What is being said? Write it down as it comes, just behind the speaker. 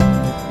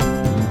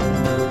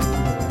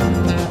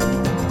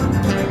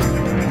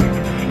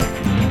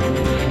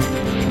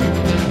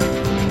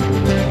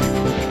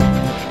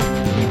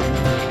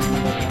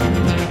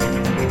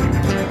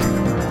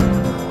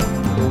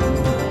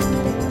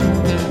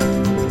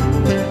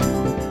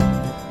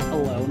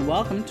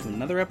welcome to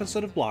another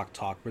episode of Block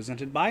Talk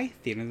presented by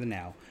Theater the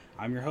Now.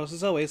 I'm your host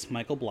as always,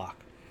 Michael Block.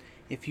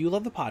 If you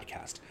love the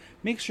podcast,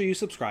 make sure you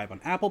subscribe on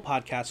Apple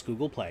Podcasts,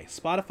 Google Play,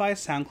 Spotify,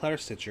 SoundCloud, or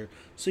Stitcher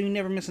so you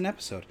never miss an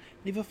episode.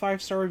 Leave a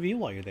 5-star review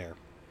while you're there.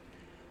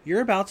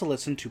 You're about to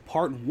listen to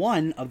part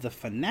 1 of the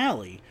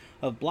finale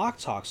of Block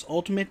Talk's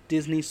Ultimate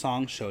Disney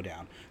Song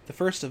Showdown, the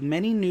first of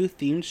many new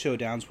themed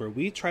showdowns where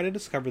we try to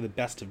discover the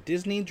best of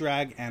Disney,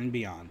 drag, and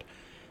beyond.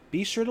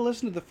 Be sure to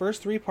listen to the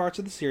first 3 parts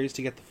of the series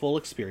to get the full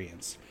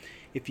experience.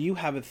 If you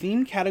have a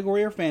themed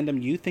category or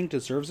fandom you think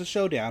deserves a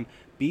showdown,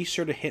 be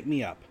sure to hit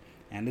me up.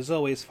 And as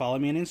always, follow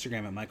me on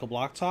Instagram at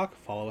MichaelBlockTalk,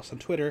 follow us on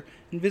Twitter,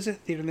 and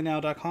visit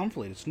theaterthenow.com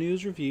for latest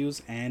news,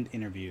 reviews, and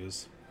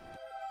interviews.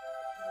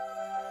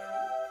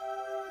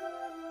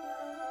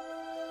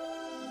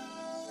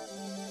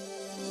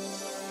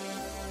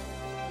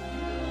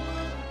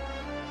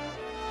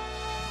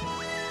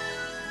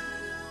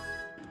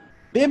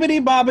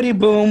 Bibbidi bobbidi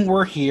boom,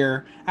 we're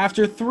here.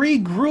 After 3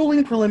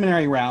 grueling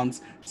preliminary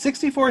rounds,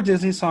 64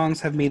 Disney songs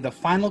have made the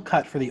final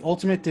cut for the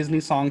Ultimate Disney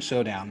Song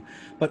Showdown,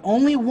 but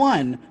only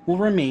one will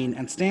remain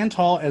and stand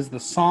tall as the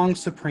Song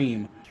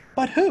Supreme.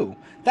 But who?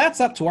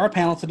 That's up to our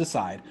panel to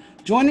decide.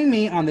 Joining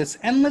me on this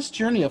endless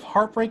journey of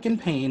heartbreak and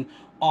pain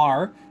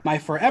are my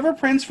forever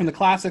prince from the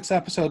Classics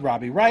episode,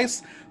 Robbie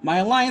Rice, my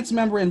alliance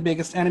member and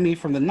biggest enemy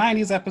from the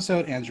 90s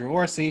episode, Andrew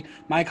Orsi,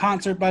 my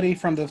concert buddy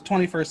from the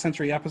 21st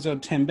century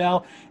episode, Tim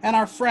Bell, and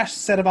our fresh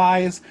set of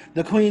eyes,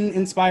 the queen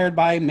inspired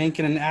by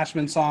Menken and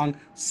Ashman song,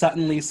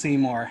 Sutton Lee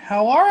Seymour.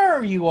 How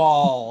are you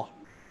all?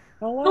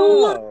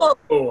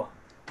 Hello.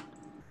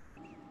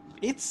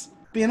 It's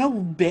been a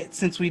bit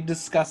since we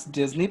discussed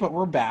Disney, but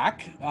we're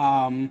back.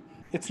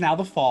 It's now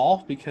the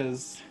fall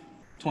because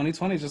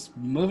 2020 is just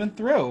moving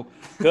through.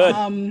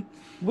 Good.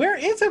 Where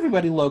is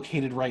everybody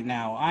located right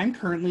now? I'm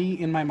currently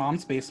in my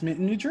mom's basement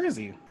in New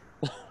Jersey.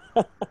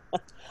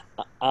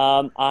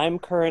 I'm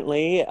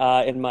currently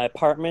in my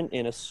apartment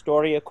in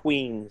Astoria,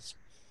 Queens.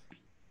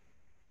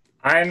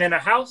 I'm in a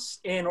house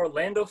in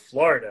Orlando,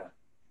 Florida.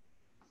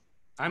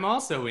 I'm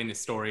also in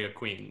Astoria,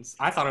 Queens.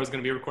 I thought I was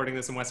going to be recording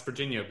this in West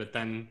Virginia, but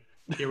then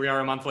here we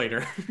are a month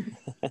later.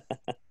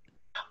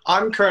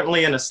 I'm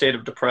currently in a state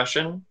of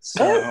depression,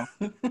 so...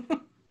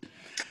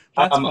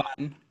 That's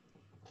fun.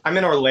 I'm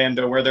in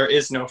Orlando where there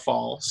is no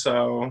fall,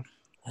 so...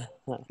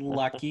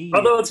 Lucky.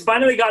 Although it's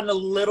finally gotten a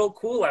little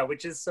cool out,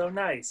 which is so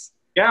nice.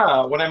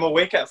 Yeah, when I'm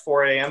awake at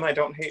 4 a.m., I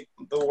don't hate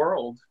the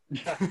world.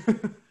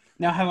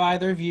 Now, have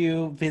either of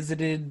you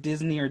visited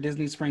Disney or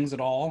Disney Springs at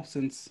all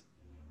since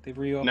they've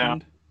reopened? No.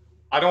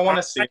 I don't want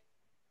to see it.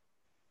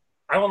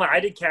 I won't lie,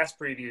 I did cast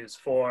previews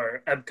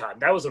for Epcot.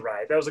 That was a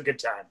ride. That was a good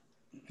time.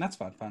 That's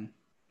fun.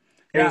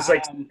 It was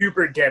like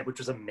super dead, which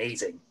was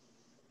amazing.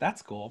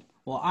 That's cool.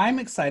 Well, I'm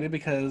excited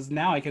because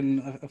now I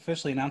can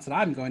officially announce that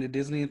I'm going to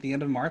Disney at the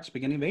end of March,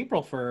 beginning of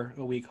April for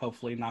a week,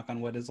 hopefully, knock on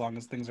wood, as long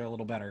as things are a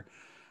little better.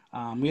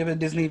 We have a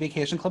Disney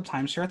Vacation Club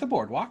timeshare at the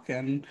Boardwalk,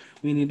 and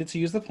we needed to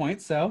use the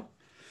points, so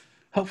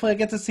hopefully I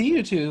get to see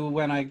you two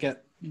when I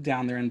get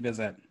down there and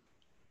visit.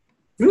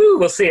 Ooh,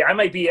 we'll see. I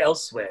might be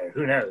elsewhere.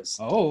 Who knows?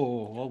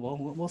 Oh, well,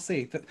 we'll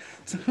see.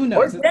 So who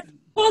knows? Or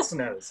who else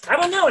knows? I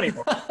don't know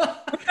anymore.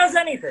 Who knows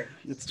anything?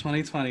 It's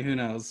 2020. Who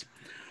knows?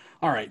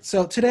 All right,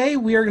 so today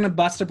we are going to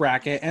bust a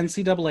bracket,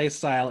 NCAA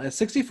style, as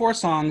 64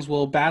 songs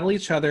will battle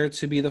each other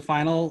to be the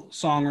final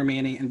song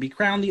remaining and be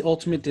crowned the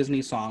ultimate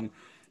Disney song.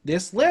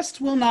 This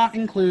list will not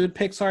include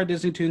Pixar,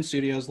 Disney Toon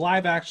Studios,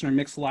 live action, or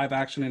mixed live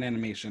action and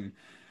animation.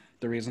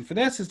 The reason for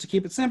this is to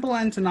keep it simple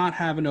and to not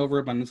have an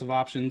overabundance of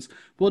options.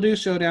 We'll do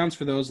showdowns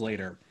for those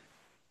later.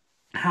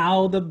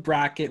 How the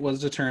bracket was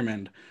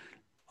determined.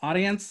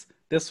 Audience,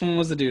 this one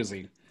was a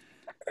doozy.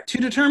 To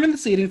determine the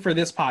seeding for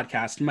this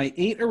podcast, my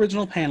 8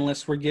 original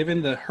panelists were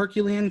given the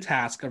Herculean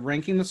task of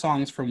ranking the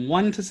songs from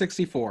 1 to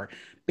 64.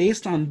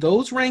 Based on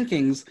those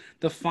rankings,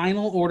 the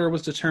final order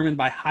was determined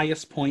by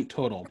highest point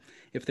total.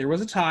 If there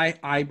was a tie,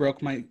 I broke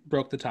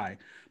the tie.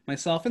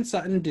 Myself and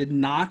Sutton did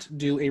not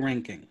do a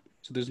ranking,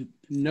 so there's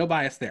no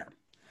bias there.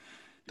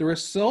 The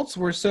results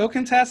were so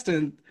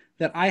contested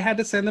that I had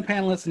to send the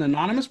panelists an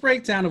anonymous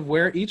breakdown of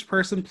where each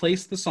person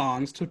placed the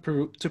songs to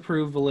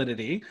prove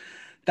validity.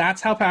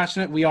 That's how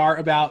passionate we are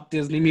about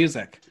Disney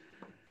music.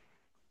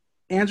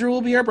 Andrew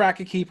will be our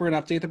bracket keeper and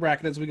update the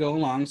bracket as we go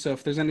along. So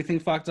if there's anything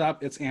fucked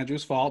up, it's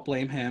Andrew's fault.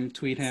 Blame him.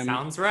 Tweet him.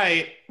 Sounds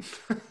right.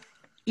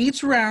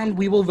 Each round,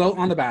 we will vote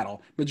on the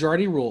battle.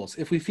 Majority rules.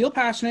 If we feel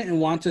passionate and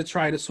want to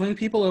try to swing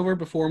people over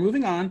before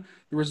moving on,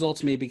 the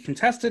results may be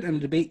contested and a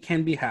debate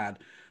can be had.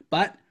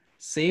 But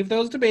save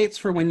those debates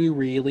for when you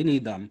really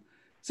need them.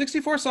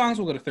 64 songs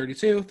will go to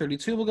 32,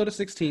 32 will go to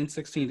 16,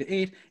 16 to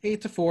 8,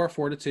 8 to 4,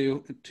 4 to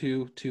 2,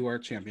 2 to our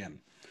champion.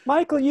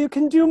 Michael, you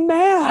can do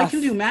math. I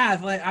can do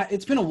math.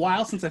 It's been a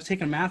while since I've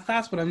taken a math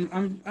class, but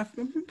I'm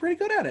pretty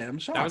good at it. I'm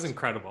shocked. That was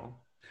incredible.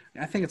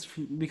 I think it's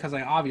because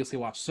I obviously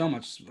watch so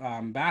much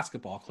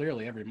basketball,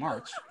 clearly, every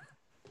March.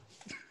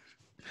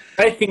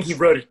 I think he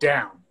wrote it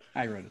down.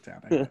 I wrote it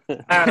down.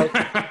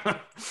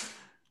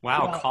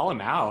 Wow, call him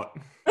out.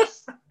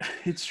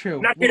 It's true.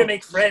 I'm not here to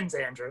make friends,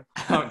 Andrew.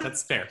 Oh,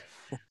 that's fair.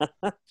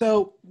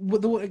 So,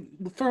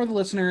 for the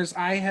listeners,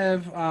 I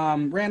have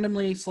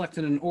randomly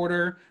selected an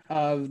order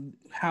of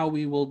how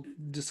we will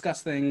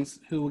discuss things,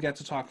 who will get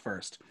to talk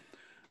first.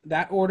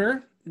 That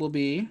order will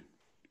be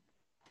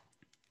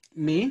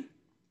me,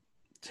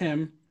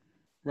 Tim,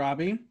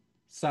 Robbie,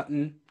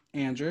 Sutton,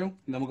 Andrew, and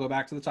then we'll go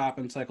back to the top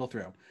and cycle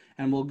through.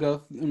 And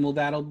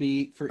that'll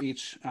be for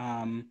each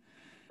round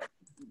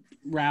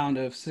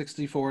of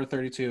 64,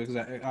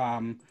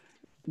 32.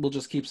 We'll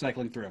just keep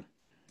cycling through.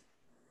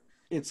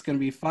 It's going to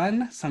be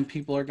fun. Some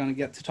people are going to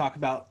get to talk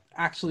about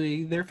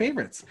actually their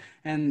favorites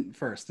and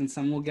first, and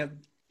some will get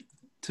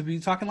to be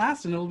talking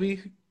last, and it'll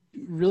be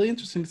really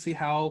interesting to see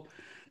how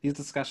these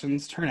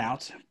discussions turn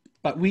out.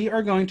 But we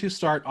are going to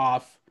start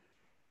off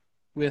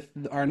with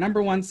our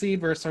number 1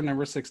 seed versus our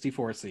number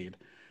 64 seed.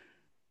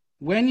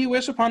 When You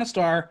Wish Upon a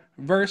Star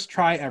versus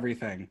Try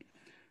Everything.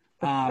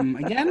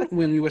 Again,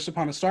 When You Wish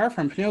Upon a Star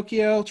from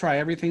Pinocchio, Try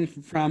Everything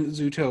from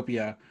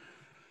Zootopia.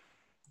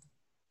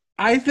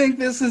 I think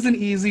this is an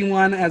easy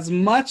one. As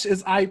much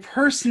as I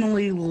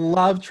personally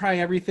love Try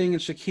Everything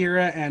and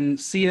Shakira and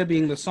Sia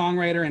being the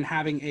songwriter and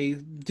having a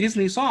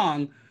Disney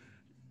song,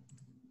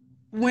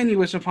 When You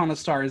Wish Upon a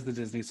Star is the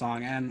Disney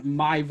song, and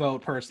my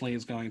vote personally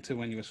is going to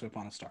When You Wish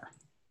Upon a Star.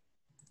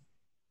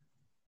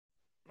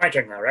 My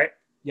turn now, right?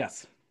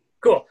 Yes.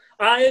 Cool.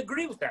 I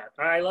agree with that.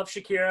 I love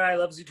Shakira. I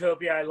love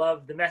Zootopia. I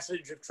love the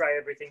message of Try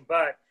Everything,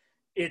 but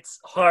it's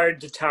hard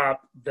to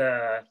top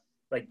the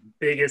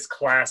biggest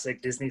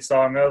classic Disney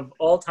song of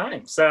all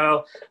time.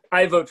 So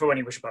I vote for When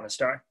You Wish Upon a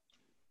Star.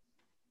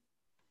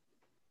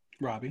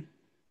 Robbie?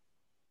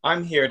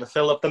 I'm here to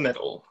fill up the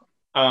middle.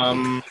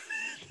 I'll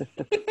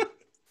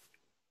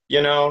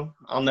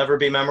never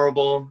be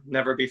memorable,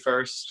 never be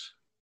first,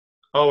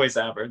 always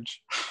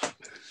average.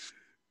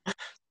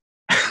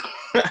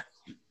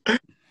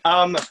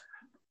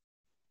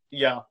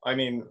 Yeah, I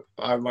mean,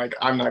 I'm not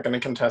going to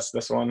contest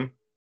this one.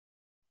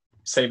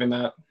 Saving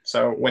that.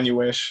 So When You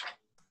Wish.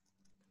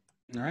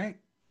 All right.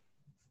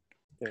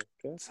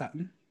 Okay.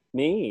 Sutton?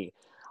 Me.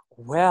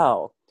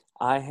 Well,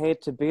 I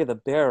hate to be the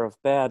bearer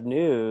of bad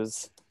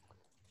news.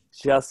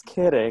 Just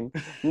kidding.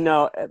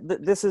 No,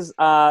 this is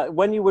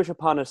When You Wish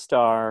Upon a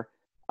Star.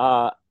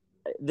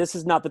 This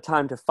is not the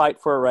time to fight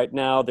for it right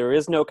now. There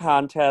is no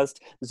contest.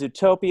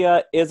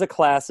 Zootopia is a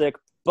classic,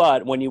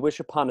 but When You Wish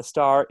Upon a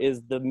Star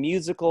is the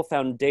musical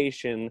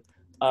foundation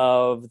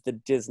of the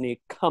Disney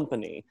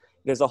company.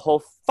 There's a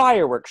whole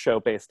fireworks show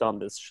based on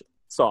this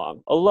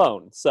song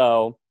alone.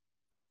 So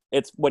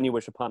it's When You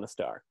Wish Upon a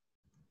Star.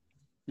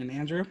 And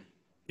Andrew?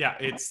 Yeah,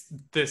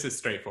 this is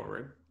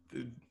straightforward.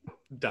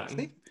 Done.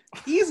 See?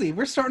 Easy.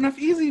 We're starting off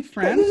easy,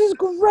 friends. This is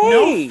great.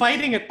 No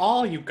fighting at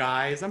all, you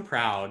guys. I'm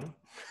proud.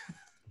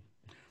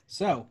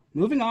 So,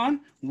 moving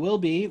on will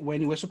be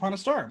When You Wish Upon a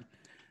Star.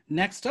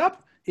 Next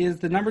up is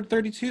the number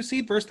 32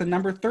 seed versus the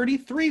number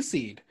 33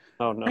 seed.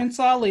 Oh, no. Prince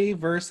Ali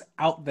versus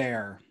Out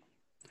There.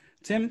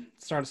 Tim,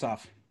 start us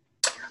off.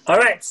 All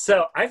right,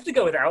 so I have to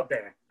go with Out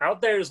There.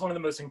 Out There is one of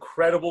the most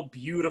incredible,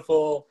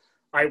 beautiful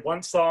I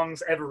Want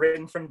songs ever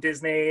written from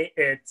Disney.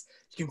 You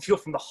can feel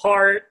from the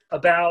heart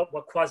about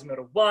what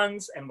Quasimodo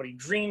wants and what he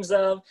dreams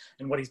of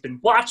and what he's been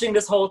watching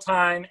this whole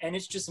time. And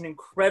it's just an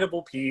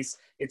incredible piece.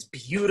 It's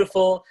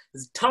beautiful.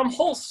 Tom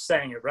Hulce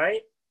sang it,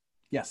 right?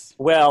 Yes.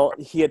 Well,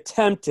 he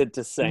attempted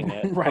to sing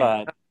it,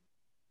 Right.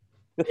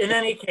 but In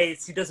any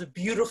case, he does a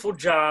beautiful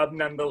job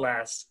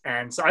nonetheless.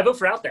 And so I vote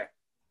for Out There.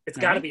 It's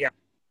got to Right. be out.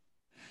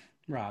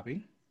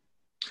 Robbie?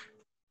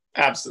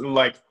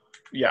 Absolutely,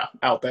 yeah,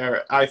 Out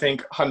There. I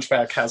think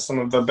Hunchback has some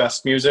of the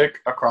best music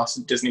across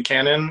Disney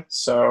canon.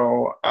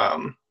 So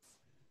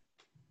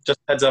just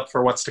heads up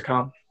for what's to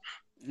come.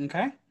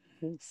 Okay.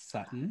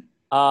 Sutton?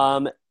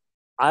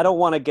 I don't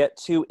want to get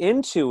too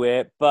into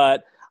it,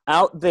 but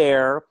Out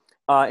There,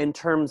 in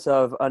terms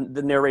of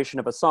the narration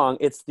of a song,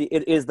 it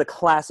is the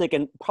classic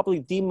and probably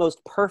the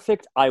most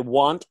perfect I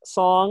Want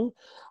song.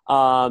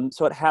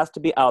 So it has to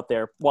be Out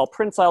There. While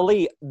Prince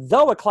Ali,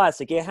 though a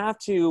classic, you have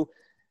to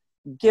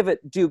give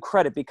it due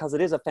credit because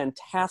it is a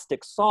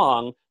fantastic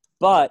song,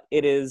 but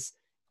it's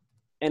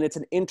an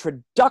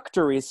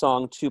introductory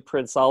song to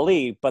Prince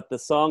Ali, but the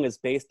song is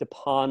based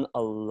upon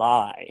a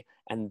lie,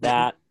 and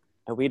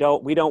we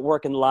don't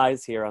work in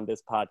lies here on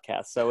this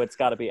podcast, so it's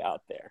got to be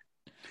Out There.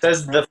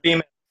 Says the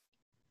female.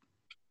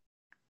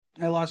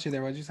 I lost you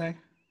there. What'd you say?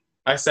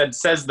 I said,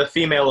 says the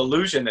female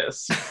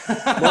illusionist.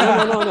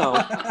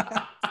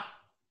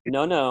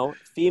 No,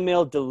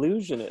 female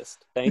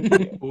delusionist. Thank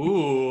you.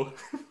 Ooh.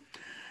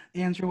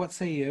 Andrew, what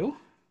say you?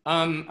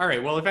 All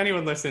right. Well, if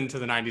anyone listened to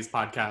the 90s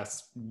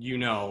podcast, you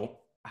know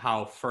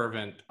how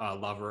fervent a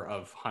lover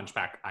of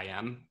Hunchback I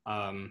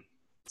am.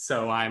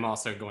 So I'm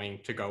also going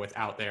to go with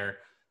Out There.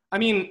 I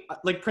mean,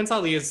 like, Prince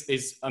Ali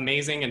is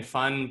amazing and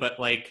fun, but,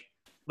 like,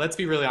 let's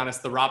be really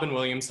honest, the Robin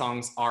Williams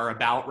songs are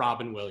about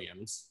Robin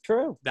Williams.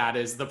 True. That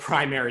is the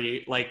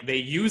primary, like, they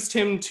used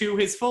him to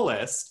his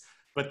fullest,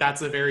 but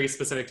that's a very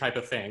specific type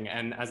of thing.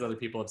 And as other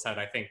people have said,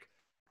 I think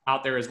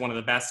Out There is one of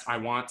the best I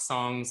Want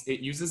songs. It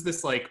uses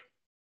this, like,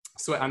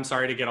 so I'm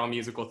sorry to get all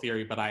musical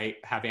theory, but I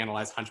have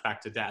analyzed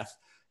Hunchback to death.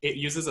 It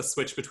uses a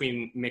switch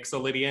between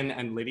Mixolydian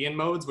and Lydian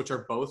modes, which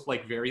are both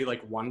like very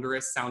like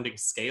wondrous sounding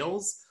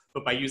scales.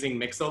 But by using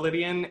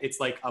Mixolydian, it's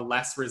like a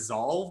less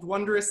resolved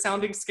wondrous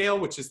sounding scale,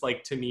 which is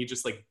like, to me,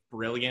 just like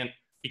brilliant,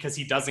 because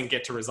he doesn't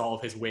get to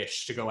resolve his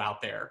wish to go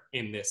out there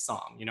in this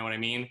song. You know what I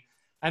mean?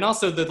 And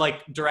also the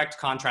like direct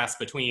contrast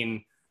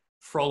between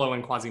Frollo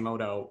and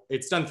Quasimodo,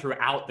 it's done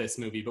throughout this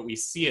movie, but we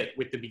see it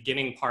with the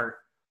beginning part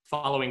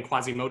following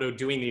Quasimodo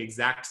doing the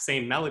exact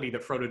same melody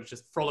that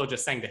Frollo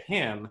just sang to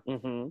him,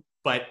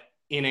 but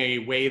in a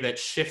way that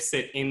shifts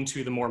it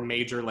into the more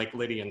major like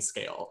Lydian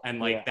scale. And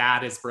like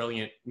that is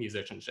brilliant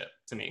musicianship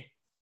to me.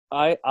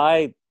 I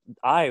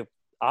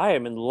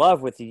am in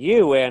love with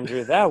you,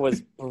 Andrew. That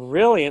was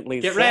brilliantly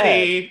Get said.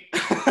 ready.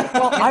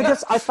 Well,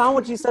 I found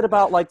what you said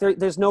about like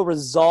there's no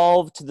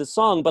resolve to the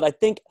song, but I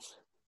think,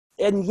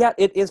 and yet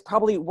it is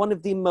probably one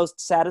of the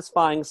most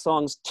satisfying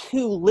songs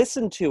to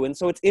listen to. And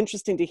so it's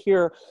interesting to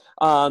hear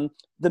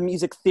the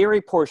music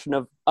theory portion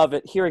of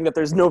it, hearing that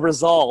there's no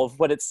resolve,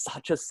 but it's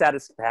such a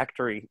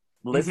satisfactory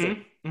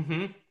listen.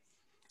 I'm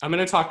going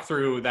to talk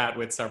through that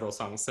with several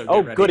songs.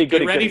 So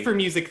get ready for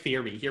music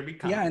theory. Here we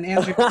come. Yeah, and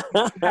Andrew,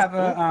 you have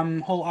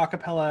a whole a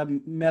cappella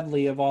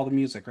medley of all the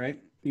music, right?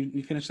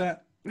 You finished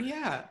that?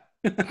 Yeah.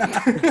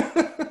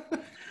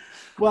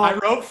 Well, I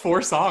wrote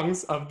 4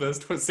 songs of those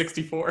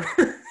 64.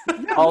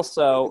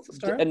 Also,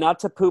 and not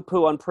to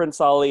poo-poo on Prince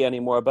Ali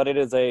anymore, but it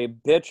is a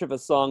bitch of a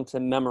song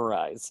to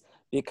memorize,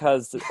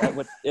 because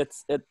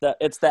it's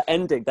the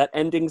ending, that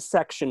ending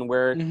section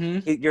where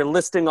you're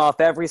listing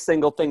off every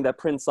single thing that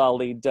Prince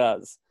Ali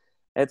does.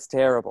 It's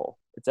terrible.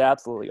 It's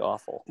absolutely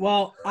awful.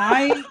 Well,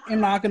 I am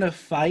not going to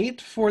fight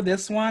for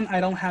this one. I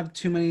don't have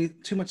too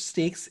much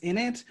stakes in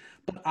it,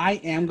 but I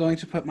am going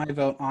to put my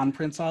vote on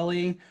Prince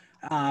Ali.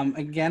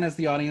 Again, as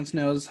the audience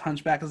knows,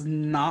 Hunchback is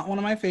not one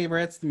of my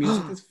favorites. The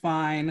music is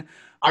fine.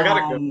 I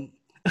gotta go.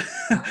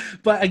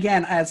 But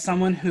again, as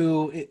someone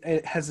who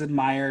has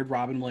admired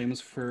Robin Williams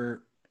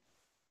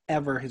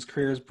forever, his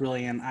career is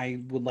brilliant.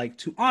 I would like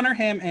to honor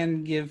him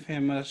and give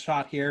him a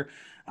shot here.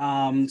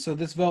 So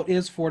this vote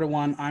is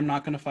 4-1. I'm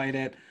not going to fight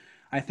it.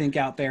 I think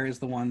Out There is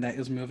the one that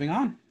is moving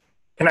on.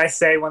 Can I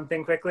say one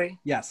thing quickly?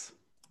 Yes.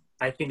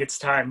 I think it's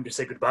time to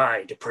say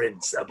goodbye to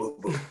Prince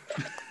Abubu.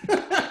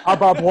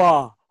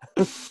 Ababois.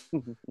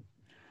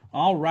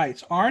 All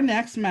right. Our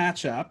next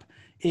matchup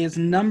is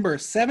number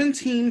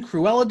 17,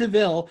 Cruella de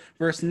Vil,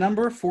 versus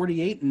number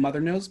 48,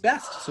 Mother Knows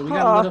Best. So we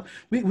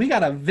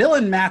got a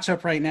villain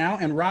matchup right now,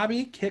 and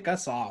Robbie, kick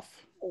us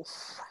off.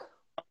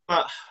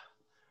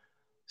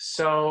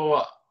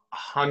 So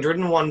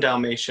 101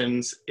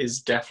 Dalmatians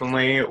is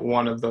definitely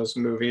one of those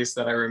movies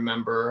that I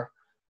remember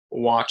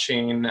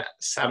watching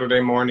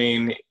Saturday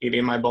morning,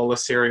 eating my bowl of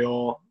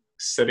cereal,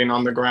 sitting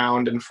on the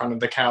ground in front of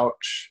the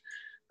couch,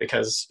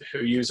 because who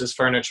uses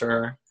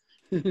furniture?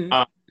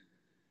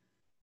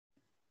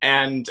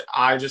 And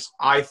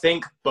I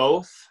think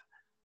both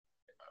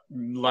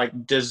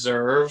like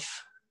deserve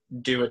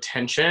due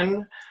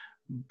attention,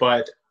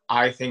 but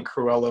I think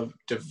Cruella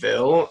de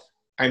Vil,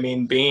 I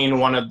mean, being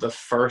one of the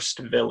first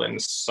villain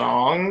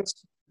songs,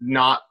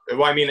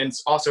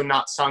 it's also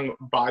not sung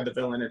by the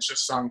villain, it's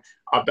just sung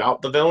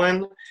about the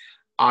villain.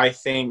 I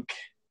think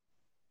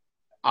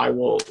I'm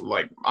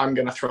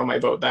going to throw my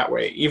vote that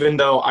way. Even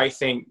though I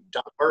think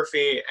Don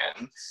Murphy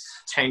and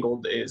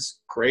Tangled is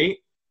great,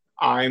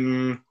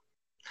 I'm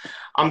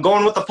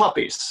going with the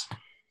puppies.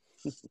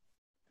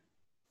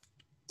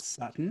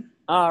 Sutton?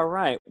 All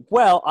right.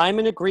 Well, I'm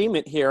in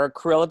agreement here.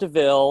 Cruella de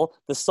Vil,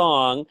 the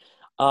song.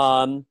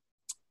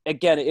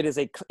 Again, it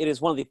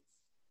is one of the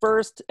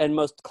first and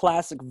most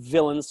classic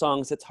villain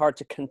songs. It's hard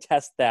to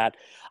contest that.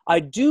 I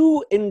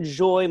do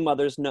enjoy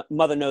Mother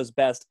Knows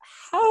Best.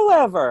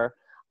 However,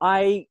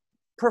 I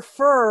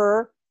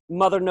prefer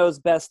Mother Knows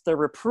Best, the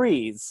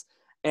reprise,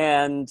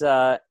 and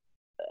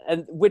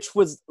which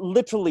was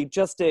literally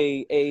just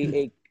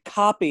a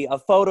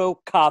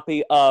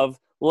photocopy of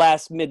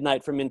Last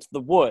Midnight from Into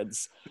the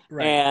Woods,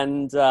 right.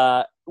 And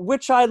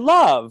which I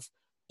love.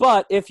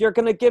 But if you're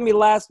going to give me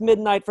Last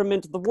Midnight from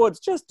Into the Woods,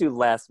 just do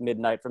Last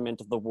Midnight from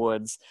Into the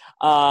Woods.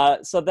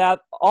 So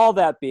that, all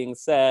that being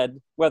said,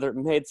 whether it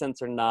made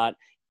sense or not,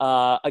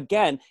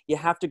 again, you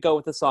have to go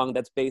with a song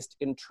that's based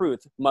in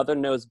truth. Mother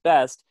Knows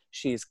Best.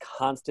 She's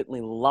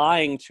constantly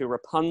lying to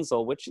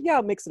Rapunzel, which,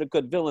 makes it a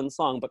good villain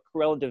song. But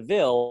Cruella de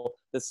Vil,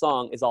 the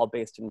song, is all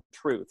based in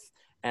truth.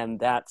 And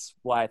that's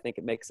why I think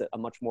it makes it a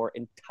much more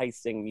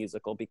enticing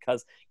musical,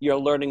 because you're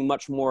learning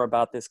much more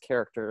about this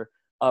character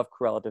of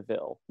Cruella de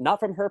Vil. Not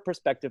from her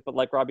perspective, but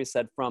like Robbie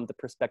said, from the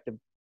perspective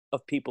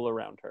of people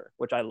around her,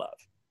 which I love.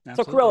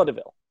 Absolutely. So Cruella de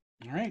Vil.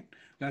 All right.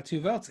 Got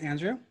 2 votes.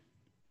 Andrew?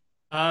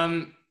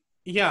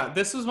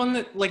 This was one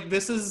that,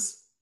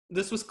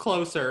 this was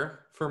closer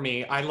for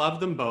me. I love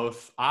them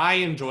both. I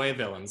enjoy a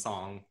villain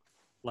song.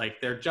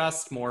 They're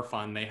just more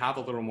fun. They have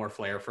a little more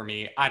flair for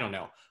me. I don't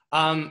know.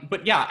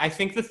 But yeah, I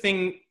think the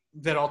thing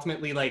that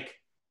ultimately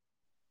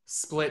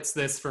splits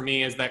this for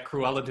me is that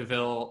Cruella de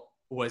Vil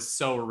was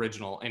so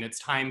original in its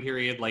time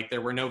period. Like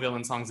there were no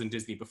villain songs in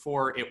Disney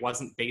before. It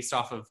wasn't based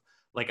off of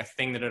like a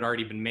thing that had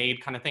already been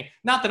made kind of thing.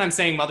 Not that I'm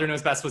saying Mother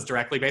Knows Best was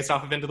directly based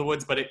off of Into the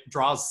Woods, but it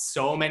draws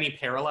so many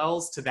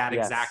parallels to that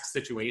exact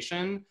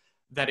situation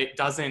that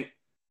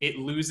it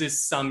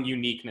loses some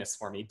uniqueness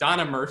for me.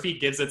 Donna Murphy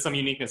gives it some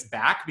uniqueness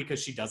back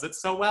because she does it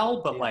so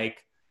well, but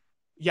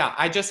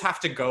I just have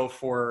to go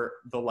for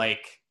the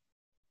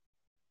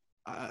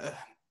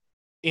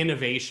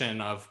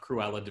innovation of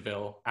Cruella de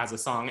Vil as a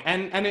song.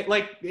 And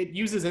it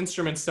uses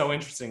instruments so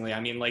interestingly. I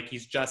mean, like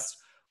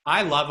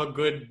I love a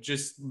good,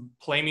 just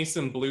play me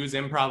some blues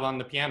improv on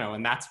the piano.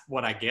 And that's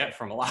what I get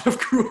from a lot of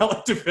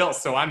Cruella de Vil.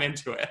 So I'm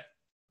into it.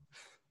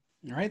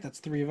 All right, that's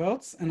 3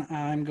 votes. And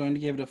I'm going to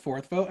give it a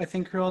 4th vote. I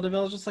think Cruella de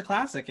Vil is just a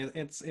classic.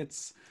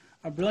 It's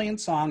a brilliant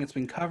song. It's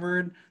been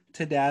covered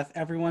to death.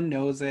 Everyone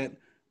knows it.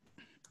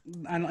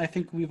 I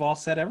think we've all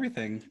said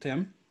everything,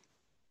 Tim.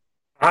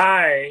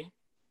 I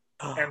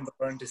am the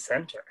lone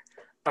dissenter.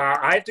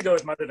 I have to go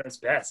with Mother Knows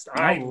Best.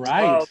 I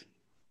love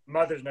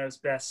Mother Knows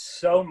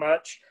Best so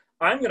much.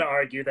 I'm going to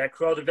argue that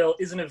Cruella de Vil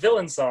isn't a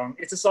villain song.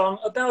 It's a song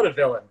about a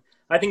villain.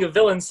 I think a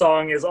villain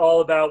song is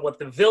all about what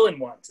the villain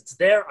wants. It's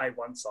their I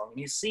want song.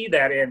 And you see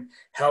that in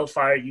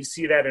Hellfire. You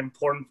see that in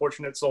Poor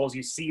Unfortunate Souls.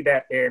 You see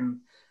that in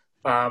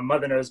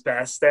Mother Knows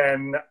Best.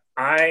 And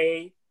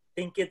I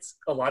think it's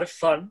a lot of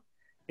fun.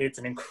 It's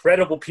an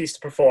incredible piece to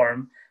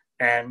perform.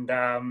 And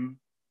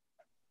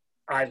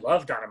I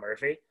love Donna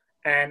Murphy.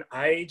 And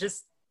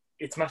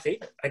it's my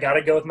favorite. I got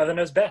to go with Mother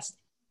Knows Best.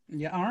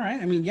 Yeah, all right.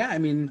 I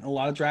mean, a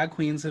lot of drag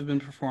queens have been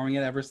performing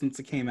it ever since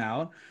it came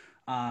out.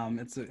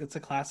 It's a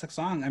classic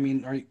song. I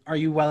mean, are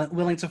you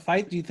willing to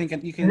fight? Do you think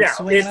you can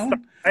swing that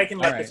one? I can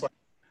let this one.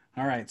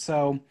 All right,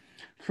 so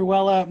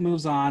Cruella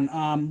moves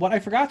on. What I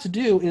forgot to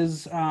do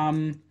is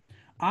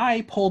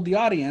I polled the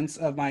audience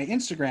of my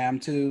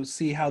Instagram to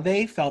see how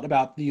they felt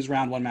about these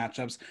round 1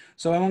 matchups.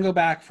 So I want to go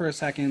back for a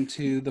second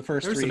to the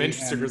first 3. There's some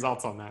interesting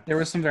results on that. There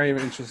were some very,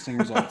 very interesting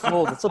results.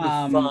 Oh, this will be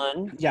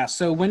fun. Yeah,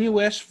 so When You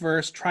Wish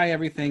versus Try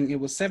Everything, it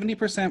was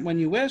 70% When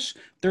You Wish,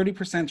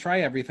 30%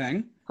 Try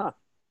Everything. Huh.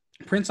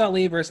 Prince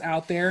Ali versus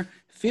Out There,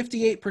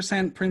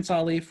 58% Prince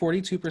Ali,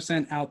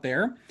 42% Out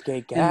There.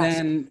 Okay, and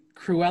then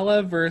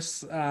Cruella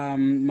versus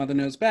Mother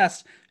Knows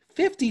Best,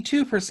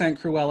 52%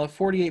 Cruella,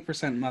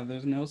 48% Mother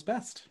Knows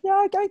Best.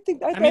 Yeah, I think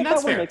that's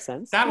that fair. One makes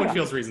sense. That one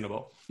feels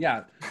reasonable.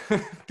 Yeah.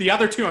 The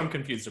other 2 I'm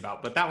confused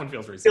about, but that one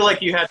feels I reasonable. feel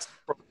like you had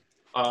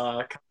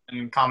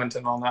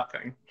commenting on that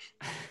thing.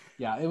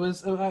 Yeah, it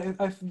was.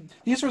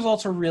 These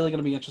results are really going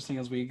to be interesting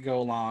as we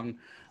go along.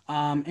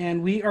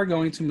 And we are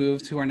going to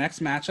move to our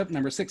next matchup,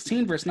 number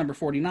 16 versus number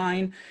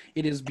 49.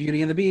 It is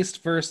Beauty and the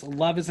Beast versus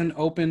Love is an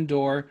Open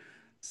Door.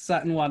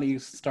 Sutton, why don't you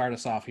start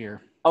us off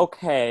here?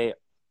 Okay.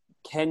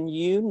 Can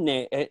you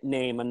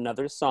name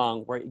another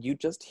song where you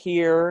just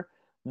hear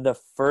the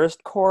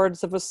first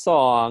chords of a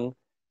song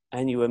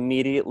and you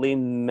immediately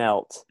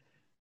melt?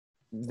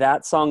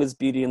 That song is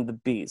Beauty and the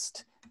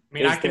Beast. I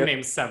mean, I can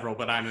name several,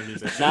 but I'm a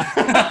musician.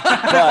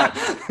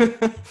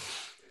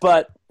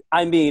 but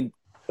I mean,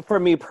 for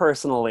me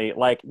personally,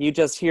 like you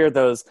just hear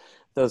those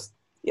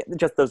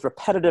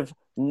repetitive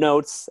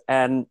notes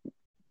and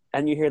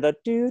you hear that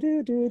do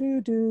do do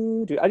do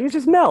do do, and you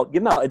just melt.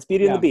 You melt. It's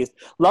Beauty and the Beast.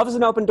 Love is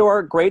an Open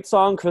Door. Great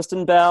song.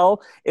 Kristen Bell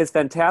is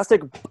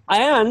fantastic.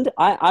 And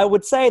I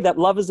would say that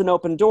Love is an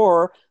Open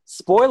Door,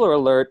 spoiler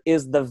alert,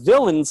 is the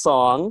villain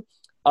song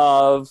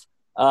of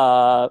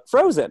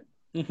Frozen,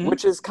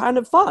 which is kind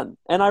of fun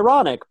and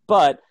ironic,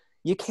 but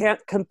you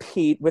can't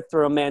compete with the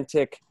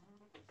romantic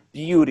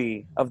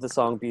beauty of the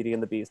song Beauty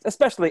and the Beast,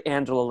 especially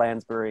Angela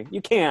Lansbury.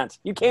 You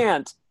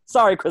can't.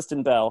 Sorry,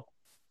 Kristen Bell.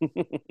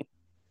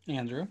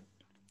 Andrew?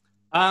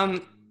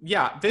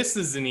 Yeah, this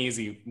is an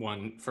easy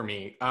one for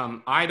me.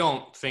 I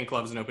don't think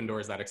Love's an Open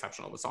Door is that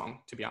exceptional of a song,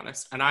 to be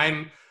honest. And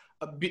I'm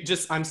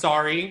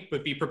sorry,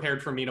 but be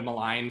prepared for me to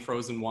malign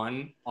Frozen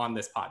 1 on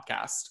this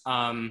podcast.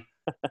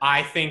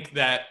 I think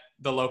that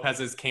the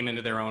Lopez's came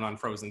into their own on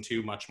Frozen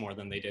 2 much more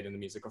than they did in the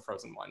music of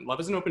Frozen 1. Love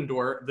is an Open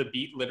Door, the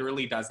beat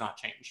literally does not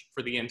change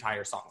for the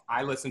entire song.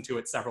 I listened to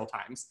it several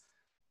times.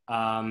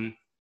 And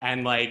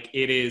like,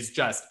 it is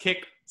just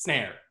kick,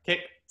 snare,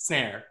 kick,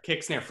 snare,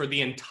 kick, snare for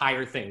the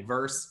entire thing.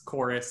 Verse,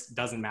 chorus,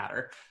 doesn't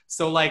matter.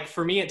 So like,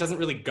 for me, it doesn't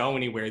really go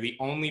anywhere. The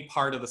only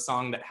part of the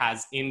song that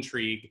has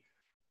intrigue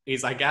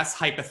is, I guess,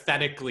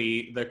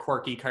 hypothetically, the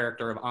quirky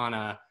character of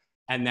Anna,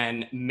 and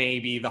then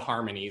maybe the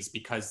harmonies,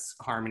 because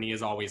harmony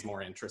is always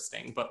more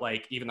interesting. But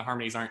like, even the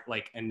harmonies aren't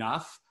like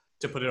enough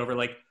to put it over.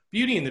 Like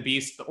Beauty and the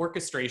Beast, the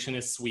orchestration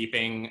is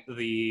sweeping.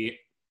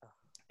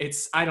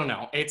 I don't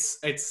know. It's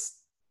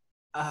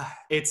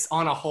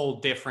on a whole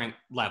different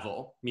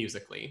level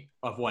musically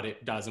of what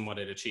it does and what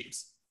it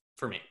achieves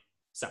for me.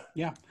 So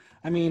yeah,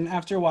 I mean,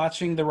 after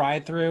watching the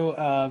ride through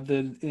of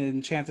the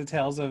Enchanted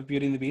Tales of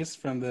Beauty and the Beast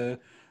from the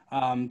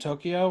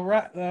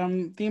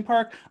Tokyo theme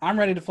park, I'm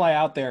ready to fly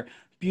out there.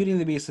 Beauty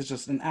and the Beast is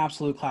just an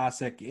absolute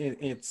classic.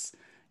 It's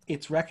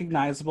It's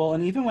recognizable,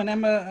 and even when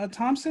Emma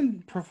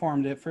Thompson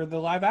performed it for the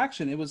live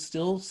action, it was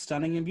still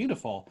stunning and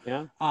beautiful.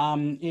 Yeah.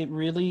 It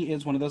really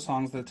is one of those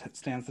songs that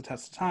stands the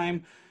test of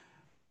time.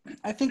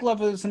 I think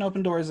 "Love Is an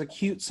Open Door" is a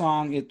cute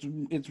song.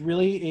 It's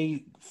really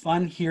a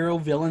fun hero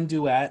villain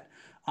duet.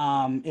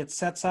 It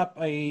sets up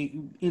a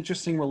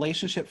interesting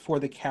relationship for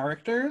the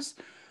characters.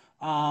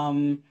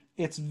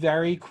 It's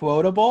very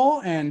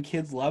quotable, and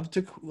kids love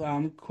to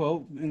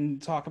quote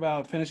and talk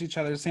about finish each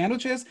other's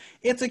sandwiches.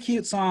 It's a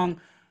cute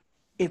song.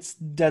 It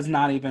does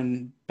not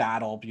even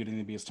battle Beauty and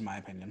the Beast, in my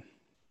opinion.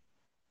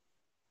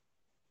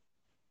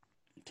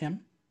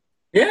 Tim?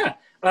 Yeah,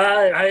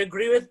 I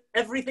agree with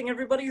everything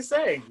everybody's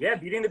saying. Yeah,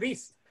 Beauty and the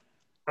Beast.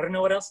 I don't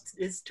know what else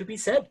is to be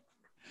said.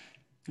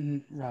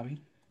 And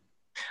Robbie?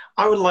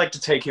 I would like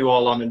to take you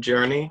all on a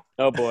journey.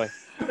 Oh boy.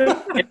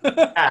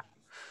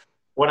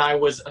 When I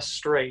was a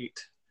straight,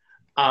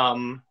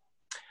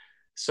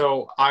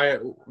 so I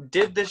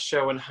did this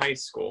show in high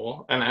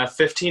school, and a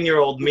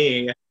 15-year-old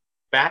me,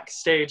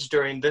 backstage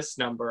during this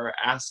number,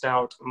 asked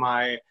out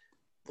my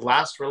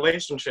last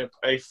relationship,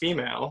 a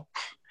female,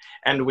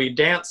 and we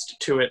danced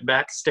to it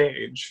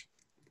backstage.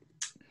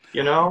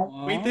 You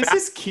know? Wait, this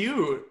is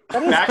cute.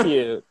 That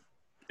is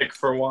cute.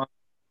 For one.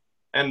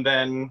 And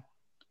then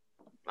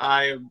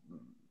I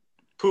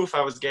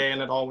was gay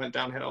and it all went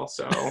downhill,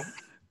 so.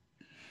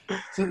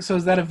 So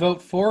is that a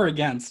vote for or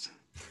against?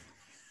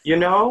 You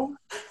know?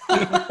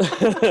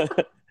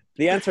 The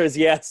answer is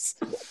yes.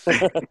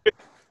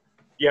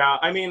 Yeah,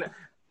 I mean,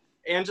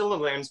 Angela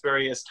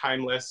Lansbury is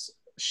timeless.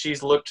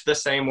 She's looked the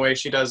same way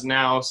she does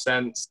now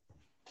since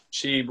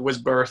she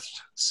was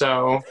birthed,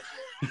 so.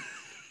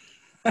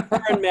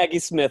 Her and Maggie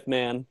Smith,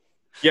 man.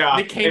 Yeah.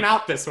 They came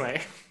out this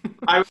way.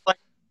 I was like,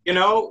 you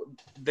know,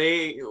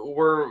 they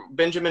were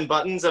Benjamin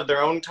Buttons of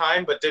their own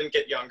time, but didn't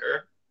get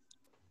younger.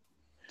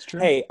 It's true.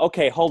 Hey,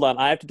 okay, hold on.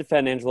 I have to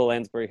defend Angela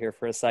Lansbury here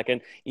for a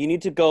second. You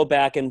need to go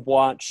back and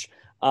watch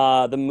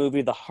the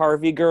movie The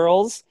Harvey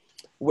Girls.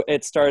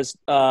 It stars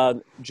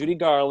Judy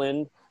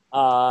Garland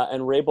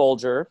and Ray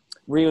Bolger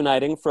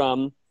reuniting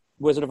from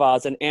Wizard of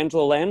Oz, and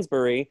Angela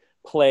Lansbury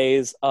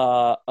plays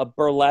a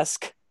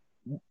burlesque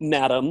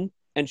madam,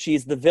 and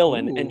she's the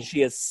villain. Ooh. And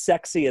she is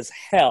sexy as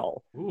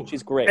hell. Ooh.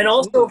 She's great. And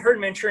also, her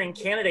Manchurian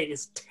Candidate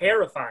is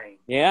terrifying.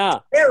 Yeah,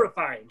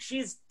 Terrifying.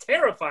 She's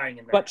terrifying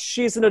in that. but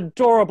she's an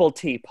adorable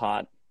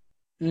teapot.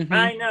 Mhm.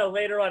 I know,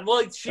 later on.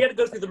 Well, she had to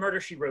go through the Murder,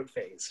 She Wrote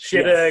phase. She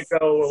had Yes. to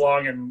go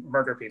along and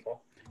murder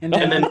people. And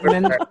then,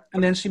 And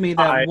and then she made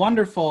that I-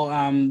 wonderful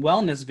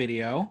wellness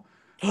video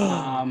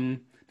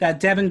that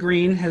Devin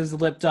Green has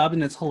lipped up,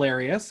 and it's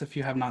hilarious. If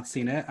you have not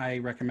seen it, I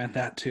recommend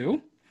that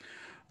too.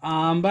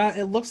 But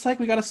it looks like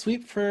we got a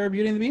sweep for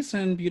Beauty and the Beast,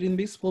 and Beauty and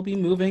the Beast will be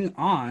moving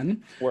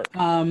on. Work.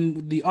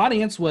 The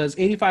audience was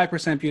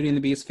 85% Beauty and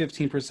the Beast,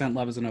 15%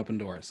 Love Is an Open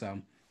Door.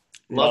 So,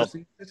 Love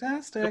interesting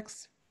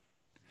statistics.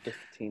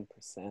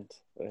 15%.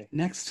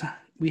 Next,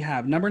 we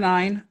have number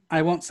 9,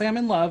 I Won't Say I'm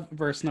in Love,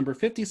 versus number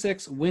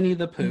 56, Winnie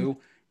the Pooh.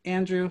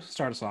 Andrew,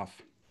 start us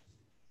off.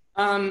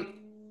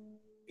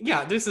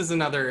 Yeah, this is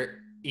another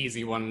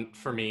easy one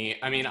for me.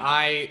 I mean,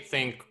 I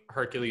think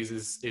Hercules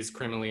is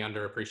criminally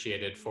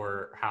underappreciated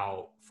for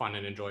how fun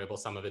and enjoyable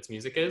some of its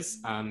music is.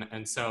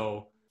 And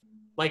so,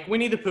 like,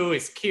 Winnie the Pooh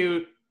is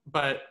cute,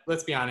 but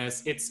let's be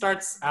honest, it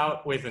starts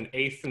out with an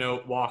eighth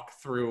note walk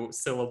through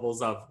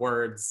syllables of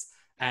words,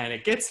 and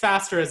it gets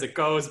faster as it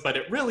goes, but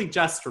it really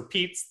just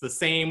repeats the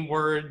same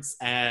words.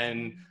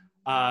 And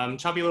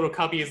Chubby Little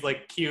Cubby is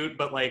like cute,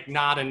 but like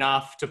not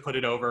enough to put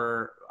it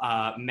over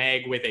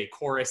Meg with a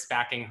chorus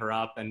backing her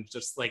up. And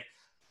just like,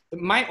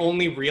 my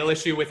only real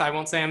issue with I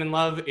Won't Say I'm in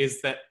Love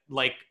is that,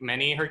 like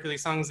many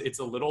Hercules songs, it's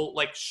a little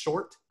like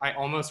short. I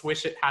almost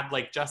wish it had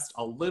like just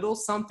a little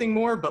something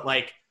more, but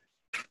like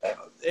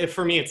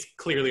for me, it's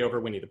clearly over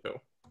Winnie the Pooh,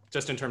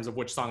 just in terms of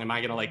which song am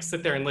I gonna like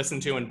sit there and listen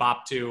to and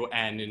bop to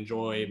and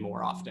enjoy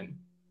more often.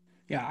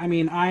 Yeah, I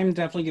mean, I'm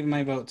definitely giving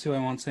my vote to I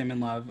Won't Say I'm in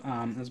Love.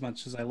 As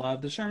much as I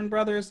love the Sherman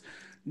Brothers,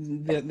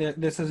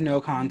 this is no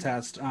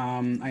contest.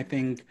 I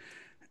think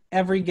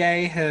every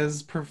gay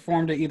has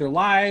performed it either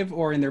live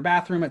or in their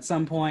bathroom at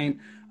some point.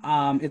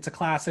 It's a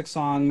classic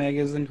song. Meg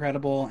is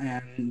incredible,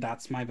 and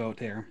that's my vote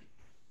here.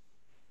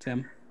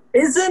 Tim?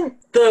 Isn't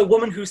the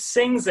woman who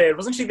sings it,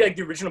 wasn't she like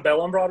the original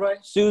Belle on Broadway?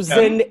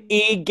 Susan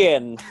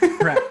Egan.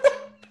 Correct.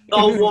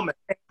 The woman.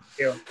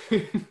 Yeah.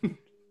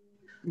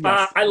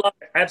 Yes. I love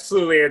it.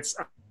 Absolutely.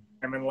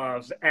 I'm in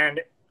love. And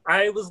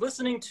I was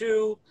listening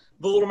to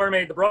The Little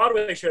Mermaid, the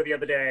Broadway show the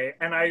other day,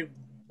 and I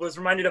was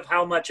reminded of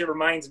how much it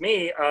reminds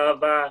me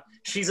of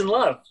She's in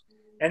Love.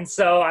 And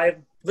so I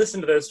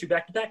listened to those two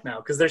back to back now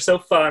because they're so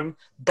fun,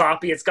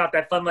 boppy. It's got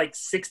that fun like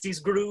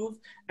 60s groove,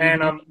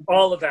 and I'm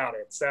all about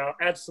it. So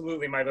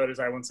absolutely my vote is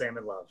I Won't Say I'm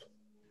in Love.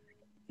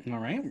 All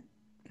right.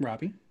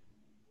 Robbie?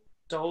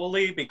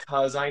 Solely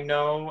because I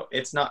know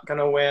it's not going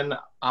to win,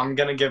 I'm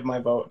going to give my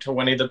vote to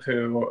Winnie the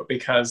Pooh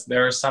because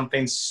there's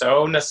something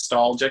so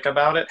nostalgic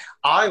about it.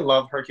 I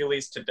love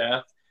Hercules to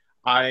death.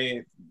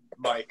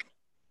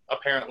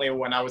 Apparently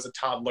when I was a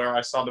toddler,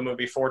 I saw the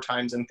movie 4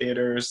 times in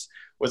theaters,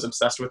 was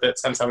obsessed with it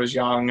since I was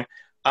young.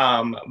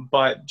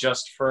 But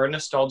just for a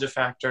nostalgia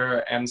factor,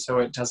 and so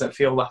it doesn't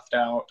feel left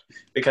out,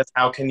 because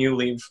how can you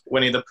leave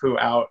Winnie the Pooh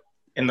out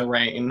in the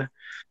rain,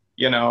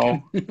 you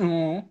know?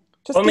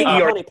 Just Only give him a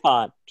Eeyore. honey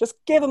pot. Just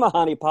give him a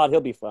honey pot. He'll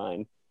be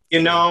fine.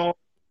 You know,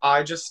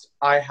 I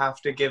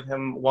have to give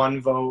him one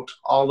vote.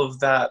 All of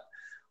that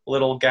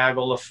little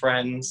gaggle of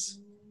friends.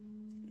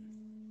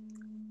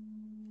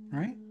 All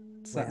right.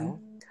 Sutton.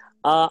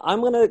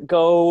 I'm gonna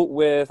go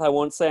with I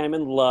Won't Say I'm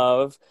in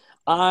Love.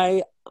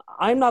 I'm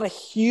not a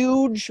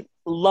huge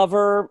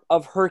lover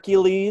of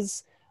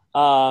Hercules,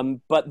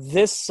 but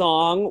this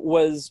song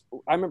was.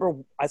 I remember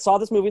I saw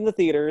this movie in the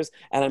theaters,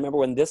 and I remember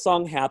when this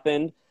song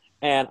happened,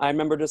 and I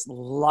remember just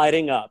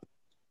lighting up.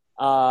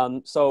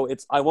 So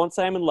it's I Won't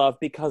Say I'm in Love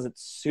because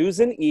it's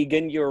Susan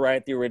Egan. You're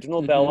right, the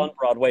original Belle on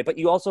Broadway. But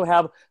you also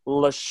have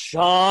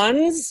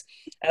LaChanze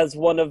as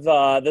one of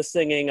the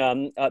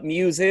singing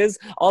muses.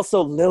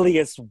 Also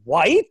Lillias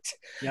White.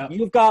 Yep.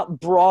 You've got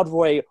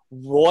Broadway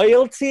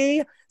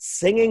royalty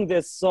singing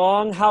this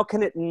song. How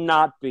can it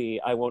not be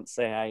I Won't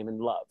Say I'm in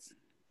Love?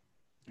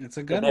 It's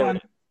a good there one.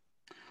 it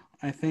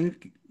I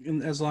think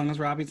as long as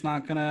Robbie's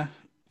not going to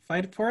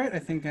fight for it, I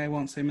think I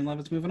Won't Say I'm in Love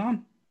is moving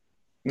on.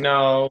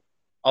 No,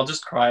 I'll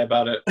just cry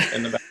about it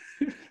in the back.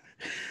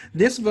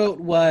 This vote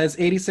was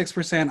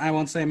 86% I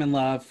Won't Say I'm in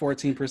Love,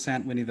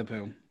 14% Winnie the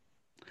Pooh.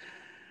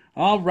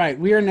 All right,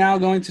 we are now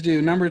going to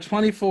do number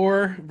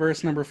 24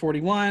 versus number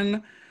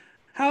 41.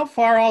 How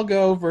Far I'll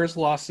Go versus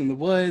Lost in the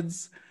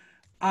Woods.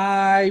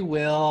 I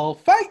will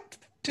fight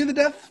to the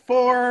death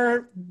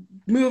for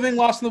moving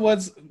Lost in the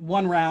Woods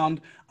one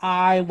round.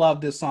 I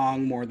love this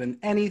song more than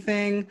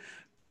anything.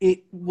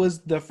 It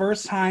was the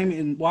first time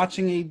in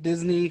watching a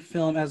Disney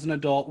film as an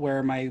adult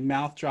where my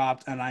mouth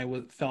dropped and I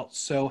felt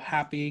so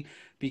happy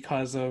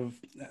because of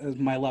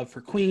my love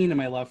for Queen and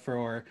my love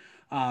for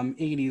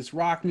 80s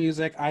rock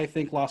music. I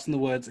think Lost in the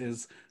Woods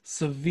is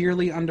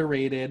severely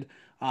underrated.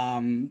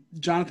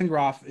 Jonathan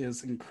Groff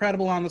is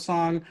incredible on the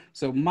song.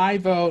 So my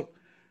vote,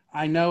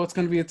 I know it's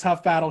going to be a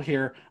tough battle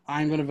here.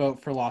 I'm going to vote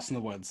for Lost in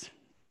the Woods.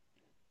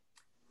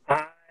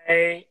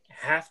 I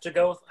have to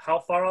go with How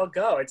Far I'll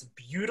Go. It's a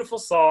beautiful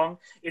song.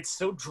 It's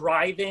so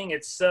driving.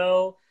 It's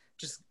so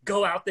just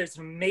go out there. It's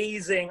an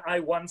amazing I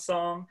Won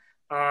song.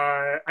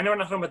 I know I'm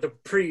not talking about the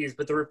reprise,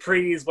 but the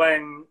reprise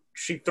when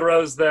she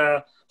throws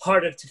the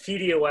heart of Te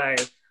Fiti away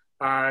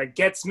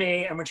gets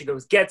me. And when she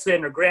goes, gets it,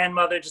 and her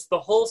grandmother, just the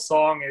whole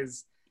song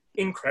is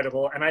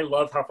incredible. And I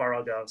love How Far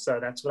I'll Go. So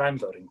that's what I'm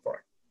voting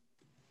for.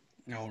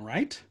 All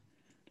right.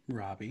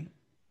 Robbie.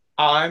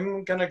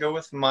 I'm gonna go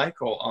with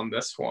Michael on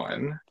this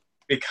one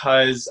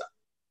because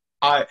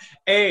I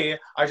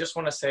just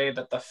want to say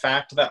that the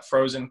fact that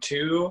Frozen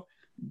 2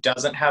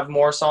 doesn't have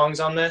more songs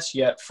on this,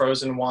 yet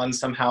Frozen 1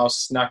 somehow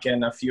snuck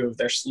in a few of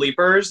their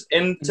sleepers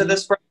into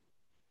this,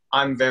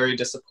 I'm very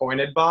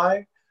disappointed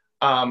by,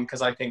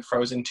 because I think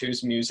Frozen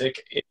 2's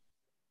music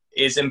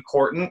is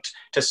important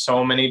to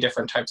so many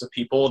different types of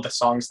people, the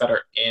songs that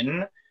are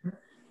in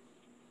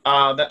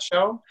that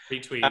show.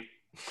 Retweet.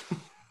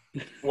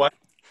 What?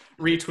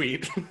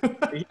 Retweet.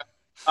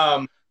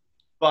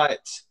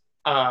 But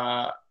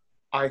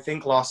I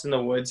think Lost in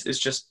the Woods is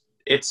just,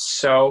 it's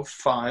so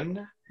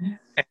fun.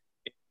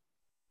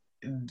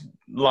 And,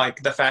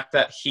 like the fact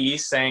that he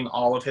sang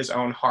all of his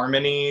own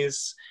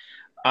harmonies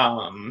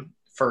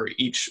for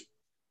each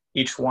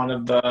one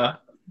of the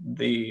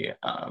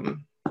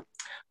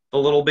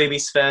little baby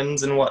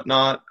Svens and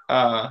whatnot.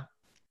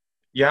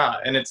 Yeah,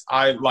 and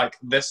I like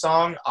this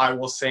song. I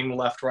will sing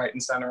left, right,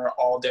 and center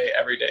all day,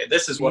 every day.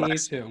 This is what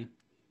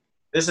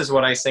This is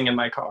what I sing in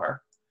my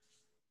car.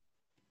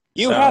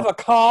 You have a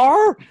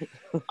car?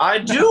 I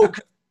do.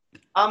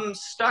 I'm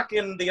stuck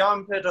in the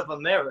armpit of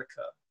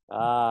America.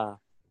 Ah.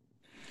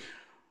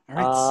 All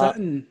right,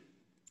 Sutton.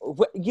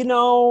 You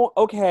know,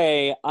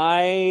 okay,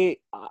 I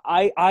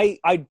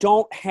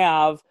don't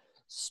have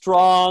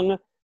strong,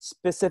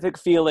 specific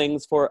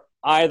feelings for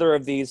either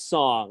of these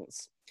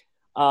songs.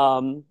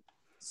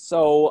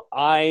 So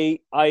I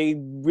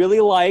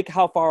really like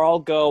How Far I'll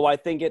Go. I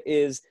think it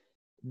is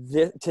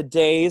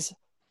today's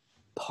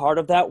part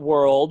of that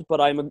world, but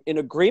I'm in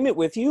agreement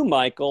with you,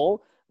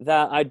 Michael,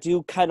 that I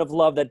do kind of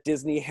love that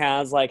Disney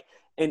has like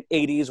an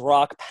 80s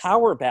rock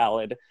power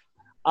ballad.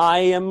 I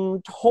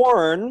am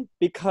torn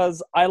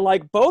because I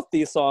like both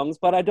these songs,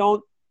 but I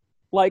don't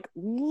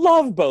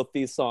love both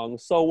these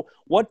songs. So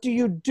what do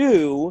you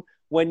do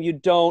when you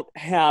don't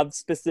have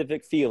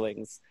specific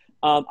feelings?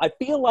 I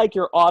feel like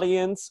your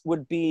audience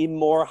would be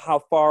more How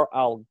Far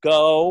I'll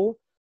Go,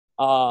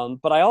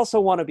 but I also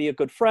want to be a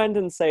good friend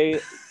and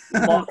say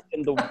Lost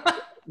in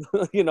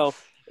the,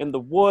 in the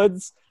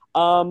Woods.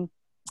 I'm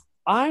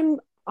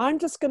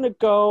just gonna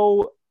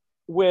go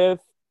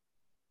with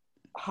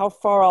How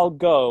Far I'll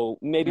Go,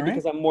 maybe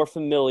because I'm more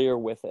familiar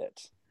with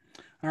it.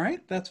 All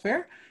right, that's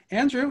fair.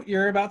 Andrew,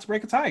 you're about to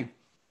break a tie.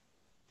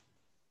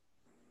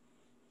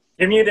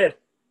 You're muted.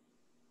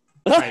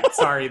 Right,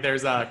 sorry,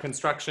 there's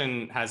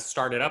construction has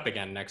started up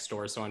again next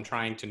door, so I'm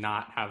trying to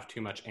not have too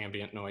much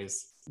ambient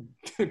noise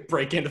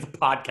break into the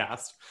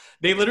podcast.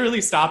 They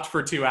literally stopped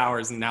for 2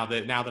 hours, and now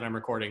that I'm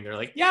recording, they're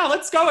like, "Yeah,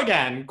 let's go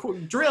again.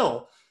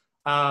 Drill."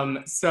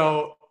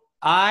 So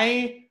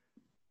I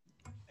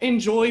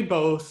enjoy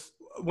both.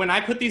 When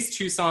I put these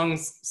two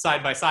songs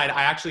side by side,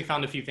 I actually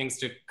found a few things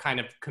to kind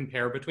of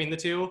compare between the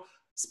two.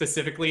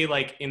 Specifically,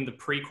 like in the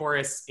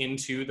pre-chorus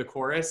into the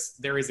chorus,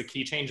 there is a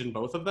key change in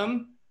both of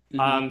them.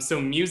 So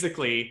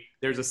musically,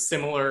 there's a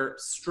similar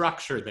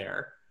structure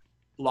there.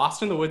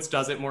 Lost in the Woods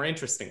does it more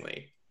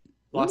interestingly.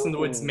 Lost in the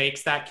Woods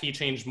makes that key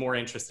change more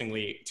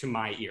interestingly to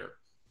my ear.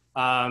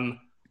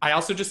 I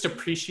also just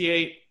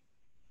appreciate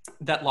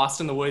that Lost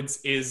in the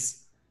Woods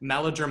is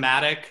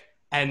melodramatic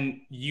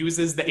and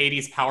uses the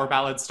 80s power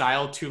ballad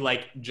style to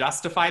like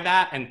justify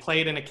that and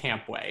play it in a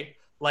camp way.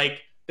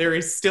 Like there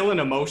is still an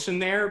emotion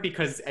there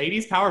because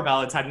 80s power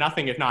ballads had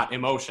nothing if not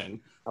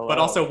emotion. Hello. But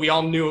also we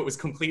all knew it was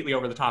completely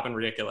over the top and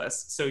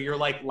ridiculous. So you're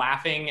like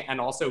laughing and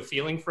also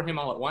feeling for him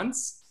all at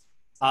once.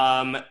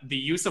 The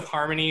use of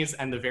harmonies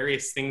and the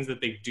various things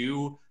that they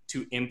do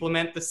to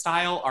implement the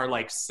style are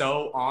like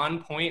so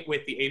on point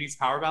with the 80s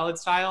power ballad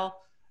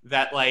style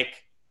that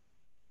like,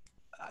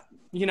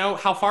 you know,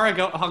 How Far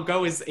I'll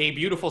Go is a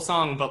beautiful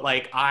song, but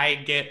like I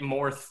get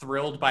more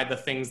thrilled by the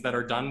things that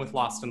are done with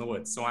Lost in the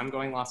Woods. So I'm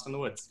going Lost in the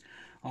Woods.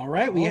 All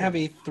right, we have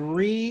a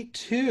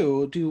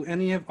 3-2. Do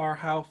any of our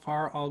How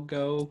Far I'll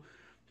Go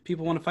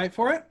people want to fight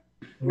for it?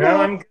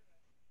 No,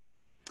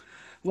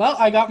 Well,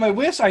 I got my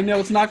wish. I know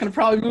it's not going to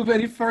probably move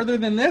any further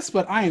than this,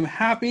 but I am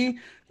happy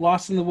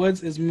Lost in the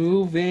Woods is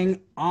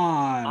moving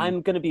on.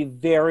 I'm going to be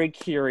very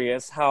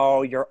curious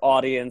how your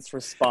audience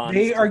responds.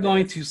 They are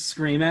going to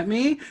scream at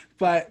me,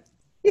 but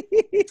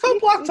it's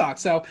called Block Talk.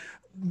 So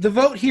the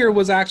vote here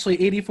was actually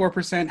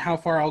 84% How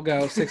Far I'll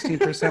Go,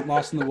 16%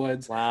 Lost in the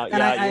Woods. Wow.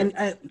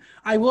 And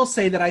I will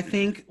say that I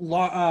think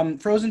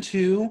Frozen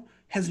 2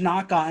 has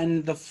not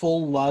gotten the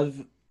full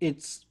love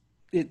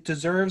it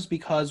deserves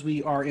because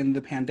we are in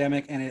the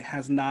pandemic and it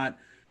has not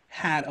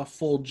had a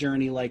full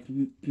journey like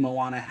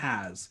Moana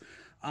has.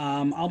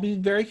 I'll be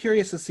very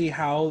curious to see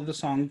how the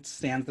song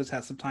stands the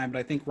test of time, but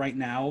I think right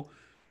now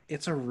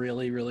it's a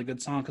really, really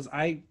good song because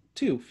I,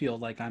 too, feel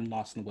like I'm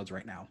lost in the woods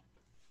right now.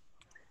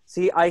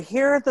 See, I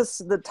hear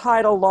the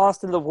title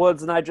Lost in the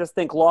Woods, and I just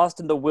think Lost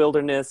in the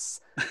Wilderness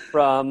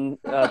from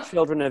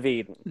Children of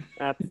Eden.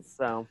 That's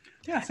so.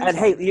 Yeah, and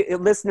hey,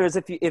 listeners,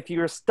 if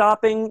you're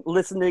stopping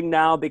listening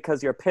now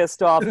because you're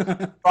pissed off,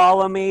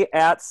 follow me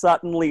at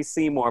Sutton Lee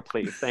Seymour,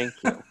 please. Thank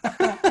you.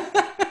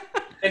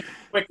 And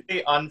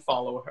quickly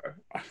unfollow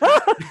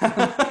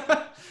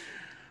her.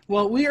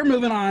 Well, we are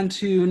moving on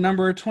to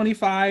number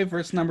 25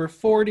 versus number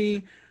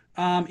 40.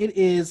 It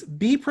is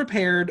Be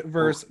Prepared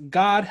versus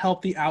God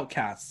Help the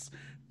Outcasts.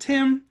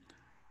 Tim,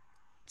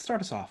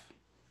 start us off.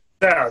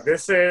 So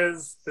this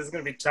is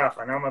going to be tough.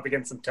 I know I'm up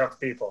against some tough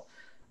people.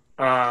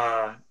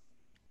 Both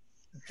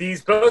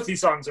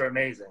these songs are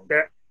amazing.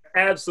 They're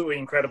absolutely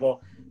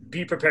incredible.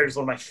 Be Prepared is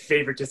one of my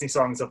favorite Disney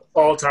songs of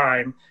all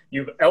time.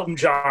 You have Elton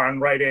John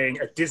writing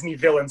a Disney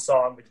villain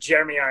song with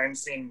Jeremy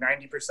Irons singing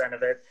 90%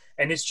 of it.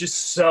 And it's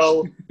just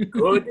so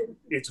good.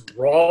 It's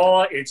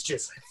raw. It's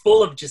just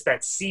full of just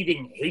that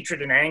seething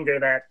hatred and anger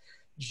that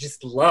you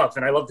just love.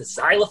 And I love the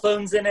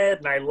xylophones in it.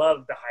 And I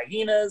love the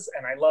hyenas.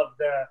 And I love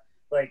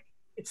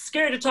it's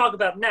scary to talk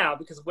about now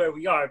because of where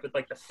we are, but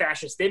like the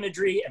fascist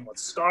imagery and what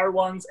Scar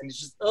wants. And it's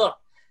just,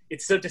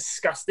 it's so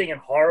disgusting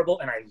and horrible.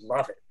 And I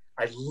love it.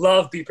 I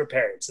love Be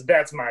Prepared. So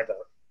that's my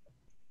vote.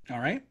 All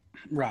right.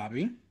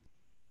 Robbie.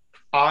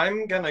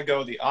 I'm going to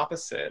go the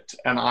opposite,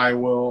 and I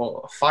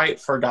will fight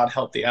for God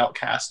Help the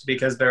Outcast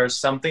because there's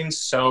something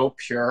so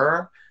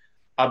pure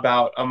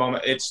about a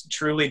moment. It's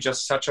truly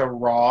just such a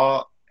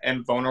raw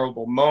and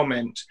vulnerable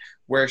moment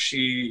where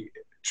she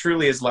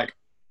truly is like,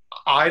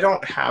 I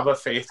don't have a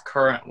faith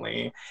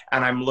currently,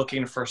 and I'm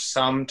looking for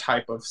some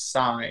type of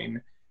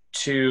sign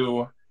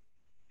to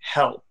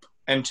help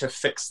and to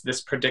fix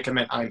this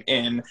predicament I'm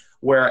in,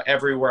 where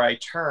everywhere I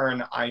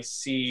turn, I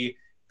see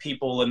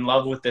people in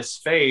love with this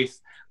faith,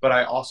 but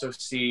I also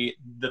see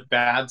the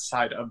bad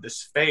side of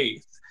this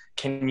faith.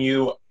 Can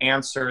you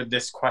answer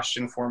this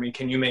question for me?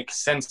 Can you make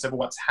sense of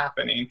what's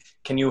happening?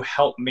 Can you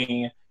help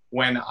me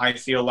when I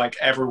feel like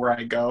everywhere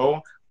I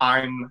go,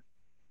 I'm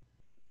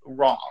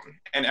wrong,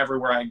 and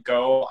everywhere I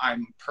go,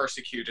 I'm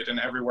persecuted, and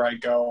everywhere I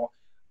go,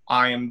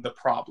 I am the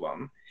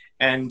problem.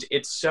 And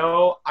it's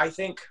so, I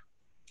think,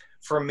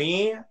 for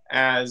me,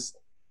 as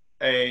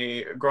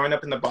growing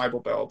up in the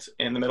Bible Belt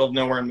in the middle of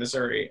nowhere in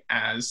Missouri,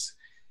 as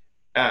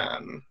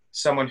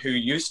someone who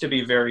used to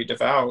be very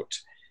devout,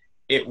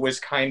 it was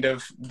kind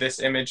of this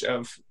image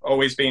of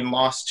always being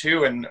lost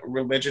too, and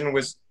religion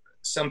was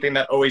something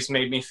that always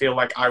made me feel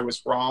like I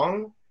was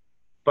wrong,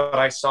 but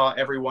I saw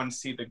everyone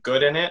see the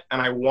good in it,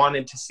 and I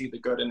wanted to see the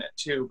good in it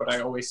too, but I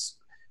always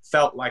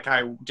felt like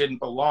I didn't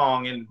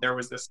belong, and there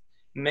was this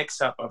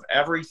mix-up of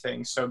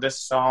everything. So this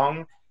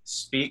song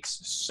speaks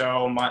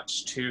so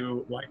much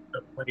to like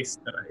the place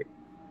that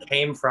I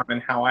came from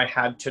and how I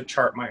had to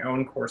chart my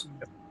own course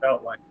because I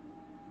felt like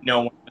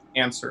no one was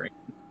answering.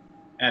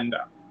 And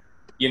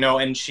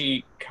and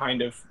she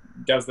kind of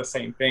does the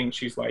same thing.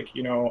 She's like,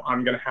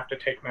 I'm going to have to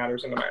take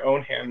matters into my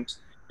own hands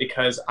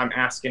because I'm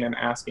asking and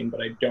asking,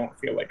 but I don't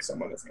feel like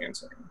someone is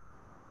answering.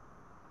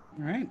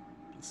 All right,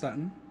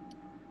 Sutton.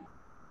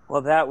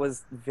 Well, that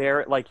was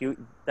very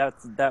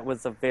that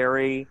was a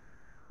very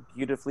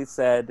beautifully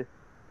said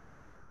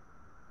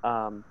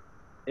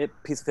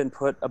piece of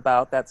input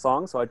about that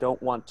song. So I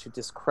don't want to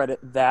discredit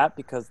that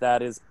because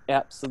that is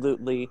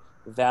absolutely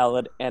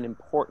valid and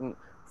important.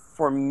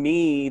 For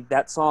me,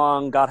 that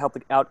song, God Help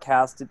the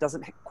Outcast,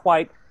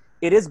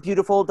 it is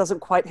beautiful, it doesn't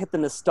quite hit the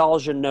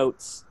nostalgia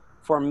notes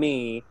for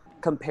me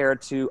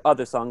compared to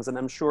other songs. And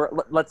I'm sure,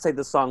 let's say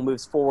the song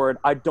moves forward,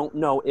 I don't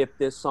know if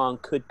this song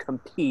could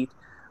compete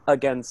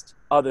against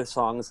other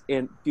songs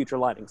in future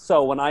lighting.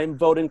 So when I'm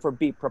voting for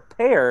Be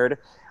Prepared,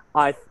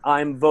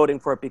 I'm voting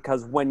for it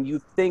because when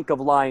you think of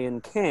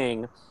Lion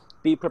King,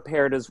 Be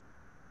Prepared is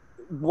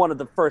one of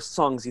the first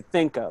songs you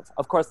think of.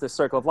 Of course, there's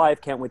Circle of Life,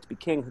 Can't Wait to Be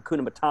King,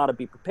 Hakuna Matata,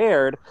 Be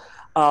Prepared.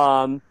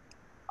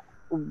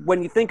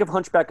 When you think of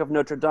Hunchback of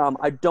Notre Dame,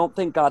 I don't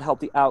think God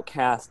Help the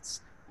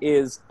Outcasts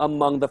is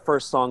among the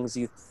first songs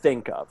you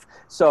think of.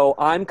 So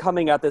I'm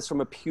coming at this from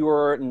a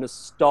pure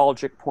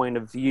nostalgic point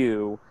of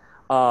view,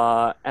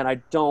 and I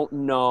don't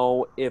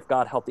know if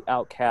God Help the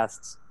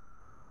Outcasts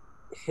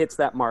hits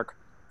that mark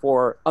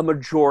for a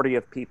majority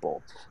of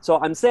people.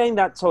 So I'm saying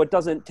that so it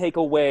doesn't take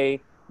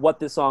away what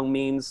this song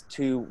means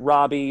to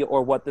Robbie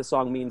or what this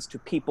song means to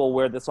people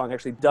where this song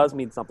actually does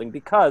mean something,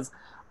 because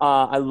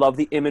I love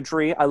the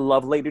imagery. I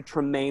love Lady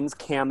Tremaine's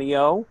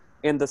cameo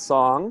in the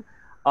song,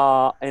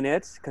 in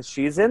it, because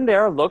she's in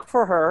there. Look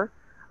for her.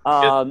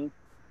 And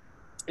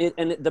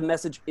the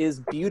message is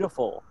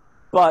beautiful.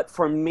 But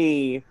for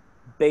me,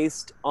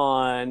 based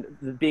on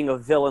being a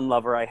villain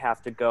lover, I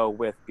have to go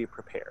with Be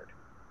Prepared.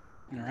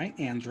 All right,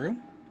 Andrew.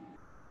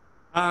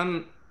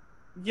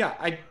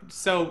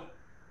 So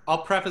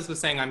I'll preface with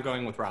saying I'm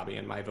going with Robbie,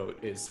 and my vote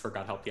is for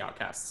God Help the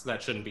Outcasts.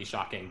 That shouldn't be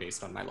shocking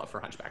based on my love for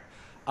Hunchback.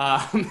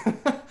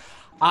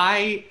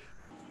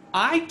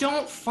 I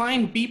don't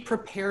find Be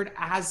Prepared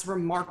as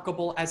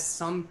remarkable as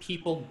some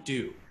people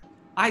do.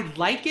 I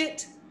like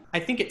it. I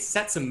think it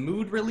sets a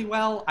mood really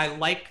well. I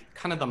like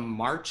kind of the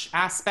march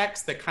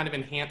aspects that kind of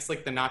enhance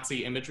like the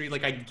Nazi imagery.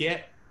 Like I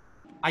get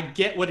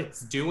what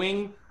it's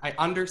doing. I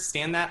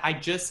understand that.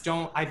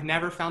 I've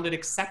never found it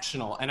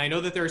exceptional. And I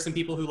know that there are some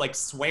people who like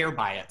swear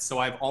by it. So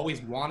I've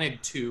always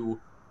wanted to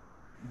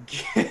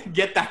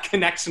get that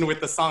connection with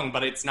the song,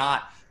 but it's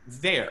not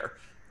there.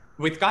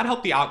 With God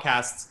Help the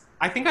Outcasts,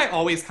 I think I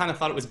always kind of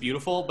thought it was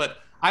beautiful, but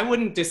I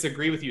wouldn't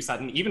disagree with you,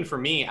 Sutton. Even for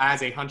me,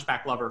 as a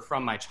Hunchback lover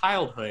from my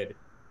childhood,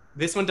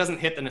 this one doesn't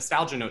hit the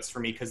nostalgia notes for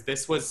me because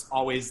this was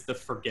always the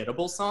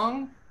forgettable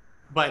song.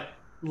 But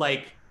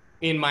like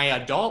in my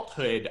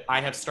adulthood,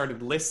 I have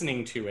started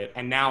listening to it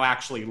and now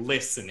actually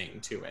listening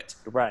to it.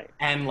 Right.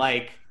 And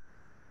like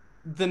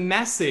the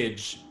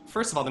message,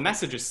 first of all, the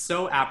message is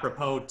so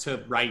apropos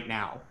to right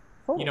now.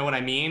 Cool. You know what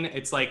I mean?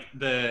 It's like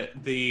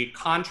the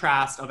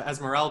contrast of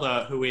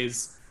Esmeralda, who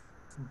is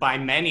by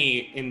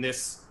many in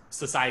this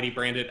society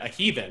branded a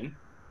heathen,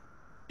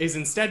 is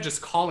instead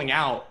just calling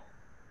out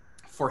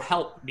for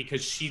help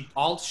because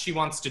all she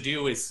wants to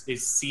do is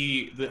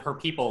see her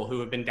people who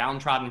have been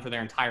downtrodden for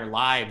their entire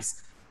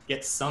lives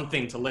get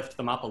something to lift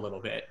them up a little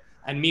bit.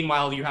 And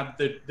meanwhile, you have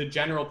the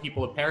general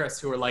people of Paris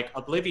who are like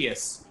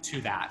oblivious to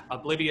that,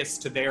 oblivious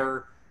to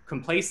their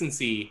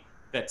complacency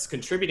that's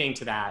contributing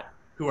to that,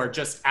 who are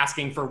just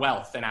asking for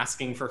wealth and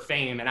asking for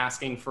fame and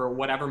asking for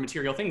whatever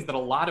material things that a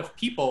lot of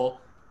people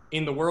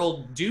in the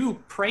world do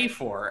pray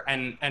for.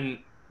 And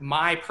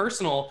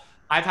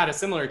I've had a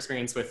similar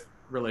experience with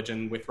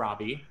religion with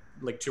Robbie,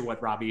 like to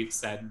what Robbie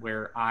said,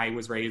 where I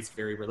was raised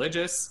very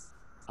religious.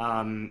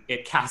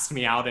 It cast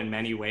me out in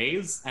many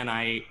ways, and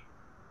I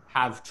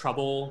have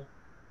trouble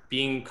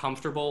being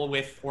comfortable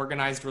with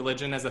organized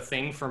religion as a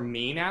thing for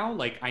me now.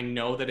 Like, I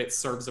know that it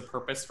serves a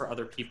purpose for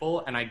other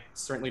people, and I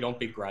certainly don't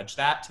begrudge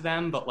that to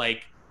them, but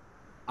like,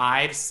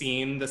 I've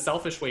seen the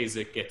selfish ways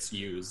it gets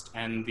used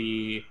and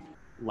the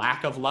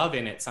lack of love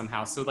in it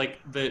somehow. So like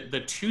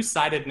the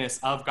two-sidedness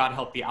of God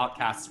Help the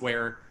Outcasts,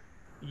 where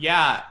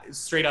yeah,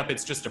 straight up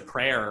it's just a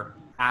prayer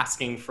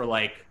asking for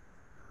like,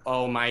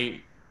 oh,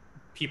 my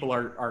people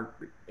are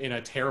in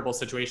a terrible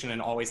situation and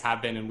always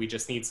have been, and we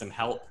just need some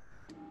help.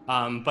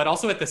 But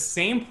also at the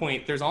same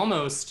point, there's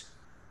almost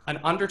an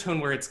undertone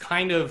where it's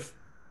kind of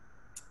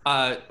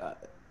a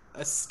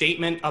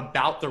statement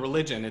about the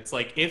religion. It's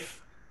like,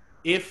 if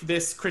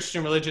this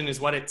Christian religion is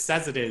what it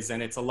says it is,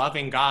 and it's a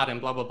loving God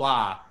and blah, blah,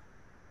 blah,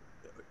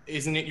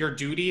 isn't it your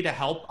duty to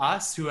help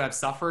us who have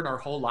suffered our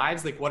whole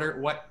lives? Like,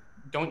 what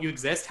don't you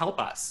exist? Help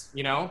us,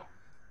 you know?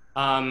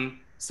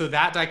 So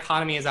that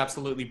dichotomy is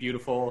absolutely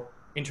beautiful.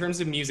 In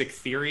terms of music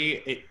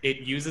theory, it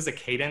uses a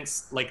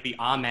cadence like the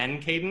Amen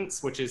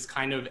cadence, which is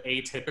kind of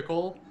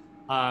atypical.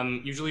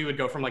 Usually you would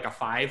go from like a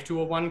 5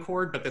 to a 1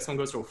 chord, but this one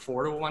goes to a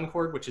 4 to a 1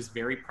 chord, which is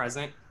very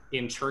present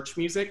in church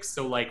music.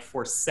 So like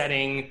for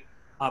setting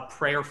a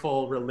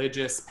prayerful,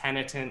 religious,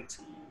 penitent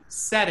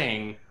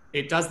setting,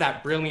 it does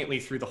that brilliantly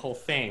through the whole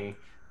thing.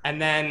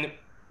 And then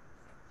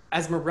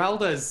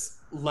Esmeralda's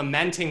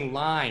lamenting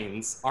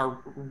lines are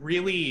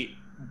really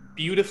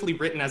beautifully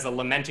written as a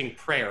lamenting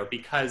prayer,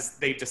 because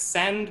they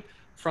descend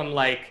from,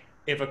 like,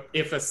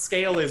 if a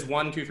scale is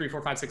 1, 2, 3,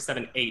 4, 5, 6,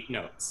 7, 8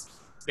 notes,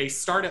 they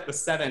start at the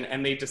 7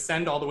 and they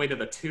descend all the way to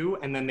the 2,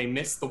 and then they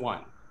miss the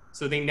 1.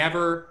 So they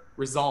never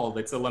resolve.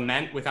 It's a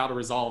lament without a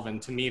resolve,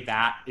 and to me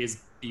that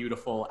is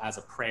beautiful as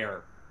a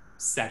prayer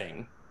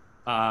setting.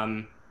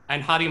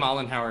 And Hadi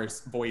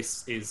Mollenhauer's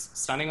voice is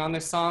stunning on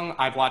this song.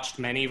 I've watched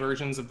many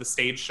versions of the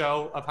stage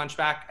show of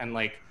Hunchback, and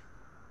like,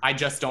 I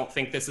just don't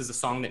think this is a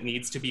song that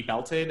needs to be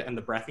belted, and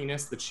the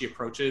breathiness that she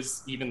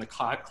approaches even the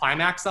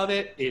climax of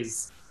it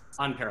is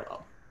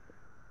unparalleled.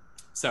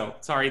 So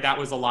sorry, that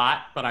was a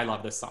lot, but I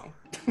love this song.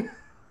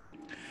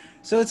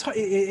 So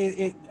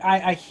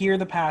I hear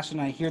the passion,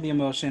 I hear the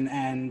emotion,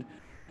 and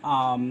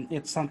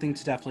it's something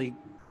to definitely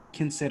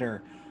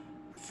consider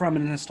from a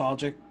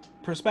nostalgic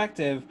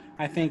perspective.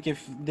 I think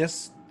if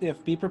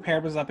Be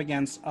Prepared was up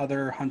against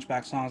other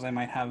Hunchback songs, I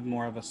might have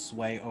more of a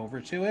sway over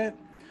to it.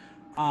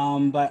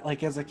 But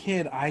like as a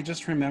kid, I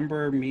just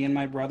remember me and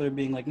my brother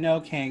being like, no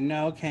king,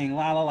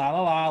 la la la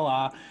la la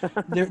la.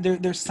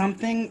 There's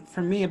something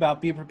for me about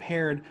Be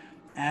Prepared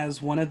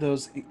as one of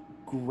those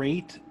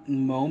great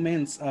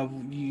moments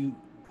of you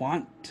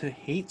want to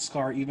hate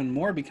Scar even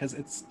more because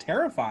it's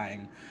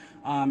terrifying.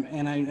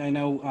 And I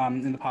know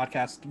in the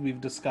podcast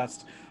we've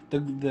discussed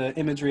the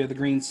imagery of the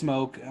green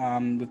smoke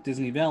with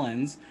Disney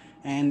villains,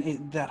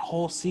 and that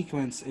whole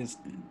sequence is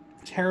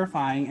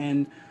terrifying.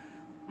 And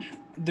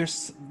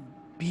there's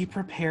Be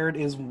Prepared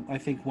is, I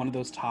think, one of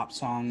those top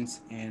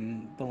songs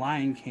in The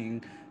Lion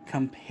King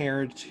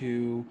compared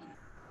to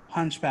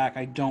Hunchback.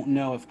 I don't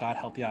know if God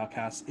Help the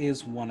Outcast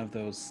is one of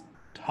those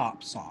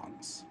top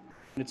songs.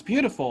 It's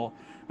beautiful.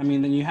 I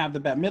mean, then you have the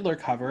Bette Midler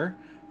cover.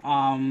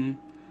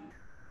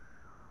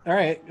 All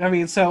right. I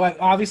mean, so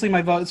obviously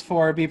my vote is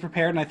for Be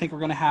Prepared, and I think we're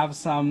going to have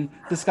some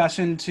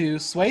discussion to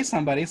sway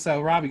somebody.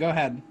 So, Robbie, go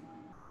ahead.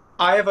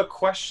 I have a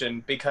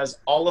question, because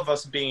all of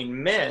us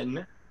being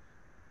men,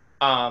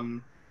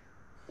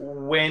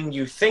 when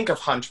you think of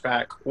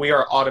Hunchback, we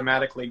are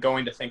automatically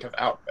going to think of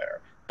Out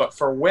There. But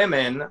for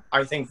women,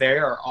 I think they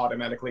are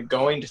automatically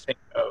going to think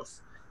of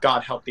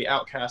God Help the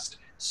Outcast.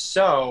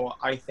 So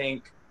I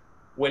think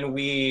when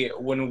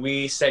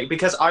we say,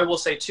 because I will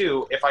say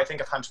too, if I think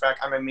of Hunchback,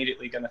 I'm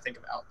immediately going to think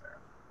of Out There.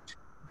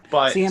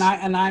 But see,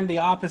 and I'm the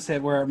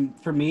opposite, where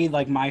for me,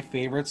 like, my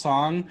favorite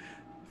song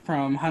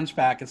from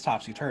Hunchback is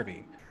Topsy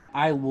Turvy.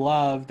 I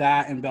love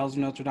that and Bells of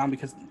Notre Dame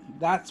because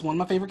that's one of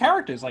my favorite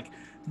characters. Like,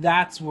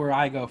 that's where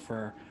I go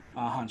for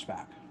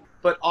Hunchback.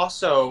 But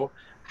also,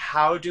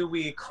 how do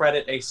we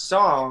credit a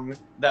song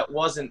that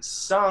wasn't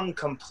sung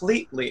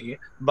completely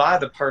by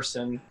the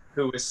person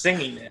who was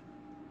singing it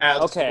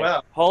as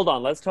well? Hold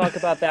on. Let's talk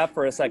about that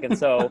for a second.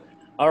 So,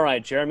 all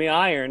right, Jeremy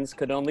Irons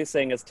could only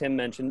sing, as Tim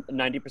mentioned,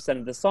 90%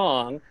 of the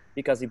song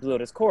because he blew out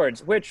his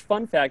chords, which,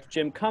 fun fact,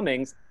 Jim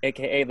Cummings,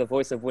 a.k.a. the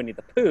voice of Winnie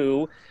the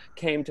Pooh,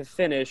 came to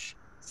finish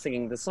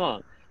singing the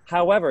song.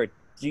 However,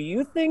 do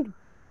you think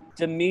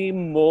Demi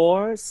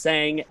Moore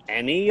sang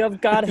any of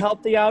God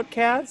Help the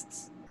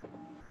Outcasts?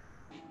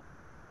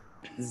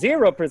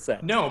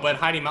 0%. No, but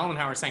Heidi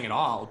Mollenhauer sang it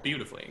all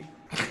beautifully.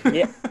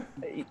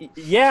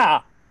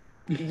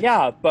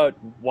 Yeah, but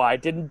why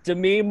didn't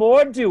Demi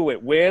Moore do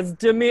it? Where's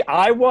Demi?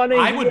 I want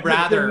to hear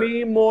the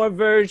Demi Moore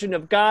version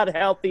of God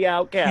Help the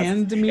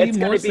Outcasts. It's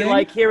going to be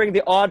like hearing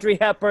the Audrey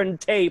Hepburn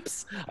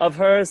tapes of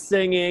her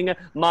singing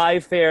My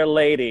Fair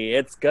Lady.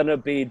 It's going to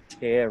be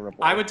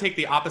terrible. I would take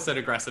the opposite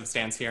aggressive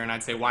stance here, and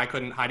I'd say, why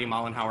couldn't Heidi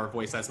Mollenhauer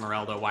voice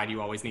Esmeralda? Why do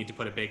you always need to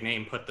put a big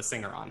name? Put the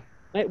singer on.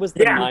 It was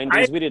the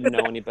 90s. We didn't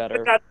know any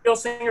better. Got the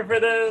singer for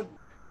the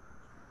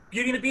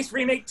Beauty and the Beast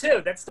remake,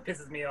 too. That still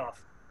pisses me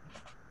off.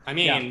 I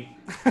mean,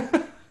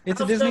 it's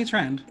a Disney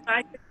trend.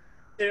 I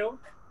too.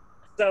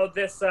 So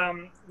this,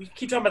 we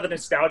keep talking about the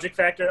nostalgic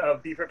factor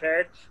of Be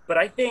Prepared, but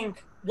I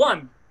think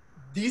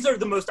these are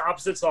the most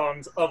opposite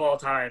songs of all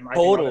time.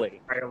 Totally. On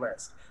the entire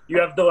list. You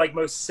have the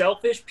most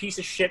selfish piece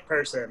of shit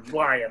person,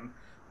 Lion,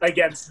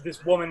 against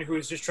this woman who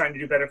is just trying to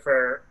do better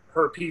for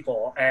her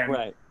people,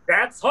 and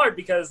that's hard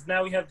because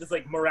now we have this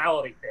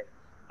morality thing.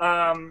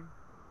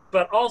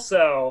 But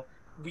also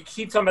we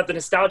keep talking about the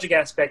nostalgic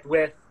aspect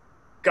with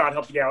God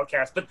Help the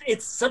Outcast, but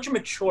it's such a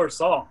mature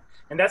song,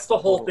 and that's the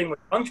whole thing with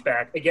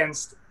Hunchback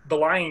against The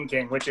Lion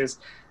King, which is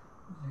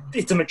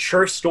it's a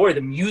mature story.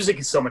 The music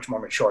is so much more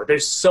mature.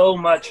 There's so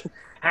much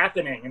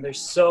happening, and there's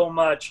so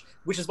much,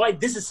 which is why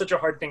this is such a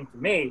hard thing for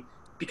me,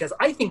 because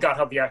I think God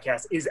Help the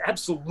Outcast is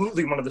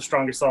absolutely one of the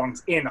strongest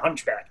songs in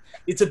Hunchback.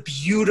 It's a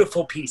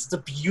beautiful piece. It's a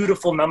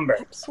beautiful number.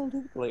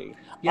 Absolutely.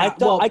 Yeah,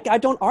 I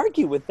don't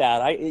argue with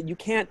that. You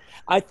can't.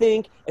 I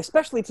think,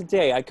 especially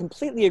today, I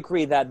completely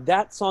agree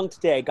that song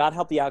today, God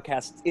Help the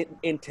Outcast,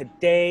 in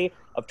today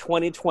of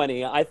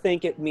 2020, I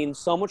think it means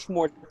so much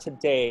more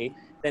today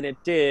than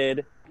it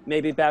did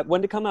maybe back,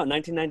 when did it come out,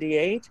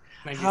 1998?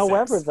 96.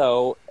 However,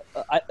 though,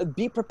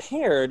 Be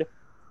Prepared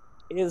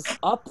is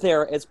up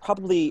there as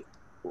probably,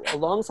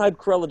 alongside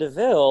Cruella de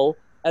Vil,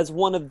 as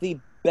one of the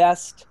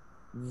best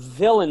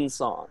villain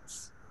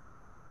songs.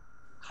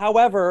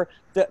 However,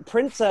 the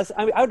princess,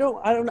 I'm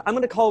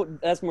going to call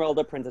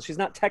Esmeralda princess. She's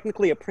not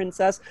technically a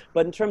princess,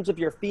 but in terms of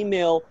your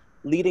female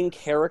leading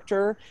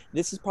character,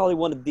 this is probably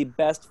one of the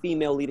best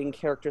female leading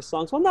character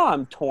songs. Well, now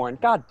I'm torn.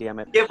 God damn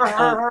it. Give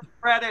her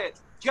credit.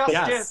 Justice.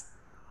 Yes.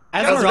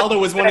 Esmeralda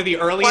was one of the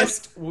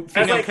earliest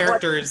female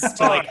characters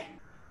to like.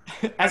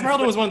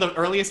 Esmeralda was one of the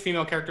earliest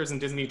female characters in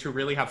Disney to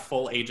really have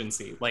full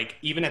agency. Like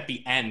even at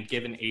the end,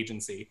 given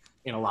agency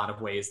in a lot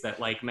of ways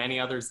that like many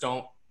others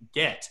don't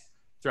get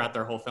throughout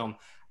their whole film.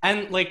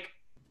 And like,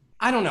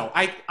 I don't know.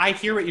 I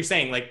hear what you're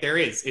saying. Like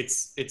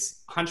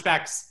it's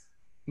Hunchback's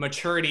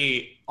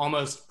maturity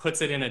almost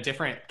puts it in a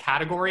different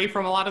category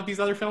from a lot of these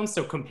other films.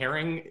 So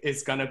comparing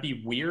is gonna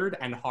be weird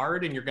and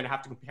hard, and you're gonna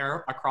have to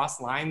compare across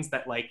lines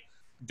that like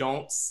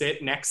don't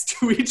sit next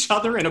to each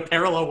other in a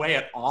parallel way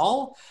at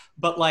all.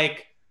 But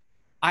like,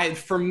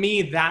 for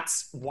me,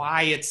 that's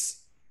why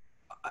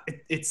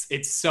it's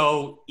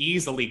so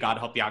easily God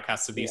Help the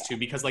Outcasts of these two,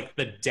 because like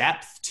the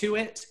depth to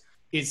it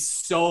is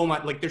so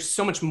much, like there's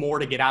so much more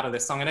to get out of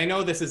this song. And I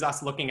know this is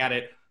us looking at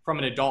it from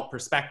an adult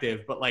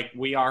perspective, but like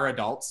we are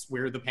adults,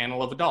 we're the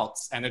panel of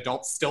adults, and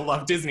adults still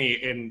love Disney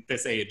in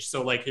this age.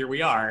 So like here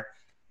we are.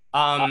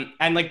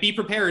 And like Be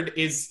Prepared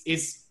is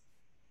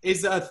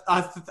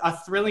a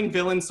thrilling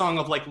villain song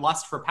of like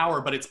lust for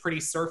power, but it's pretty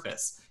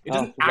surface. It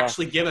doesn't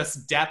actually give us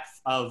depth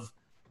of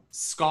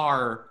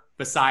Scar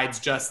besides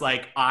just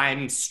like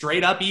I'm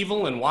straight up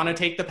evil and want to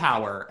take the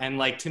power. And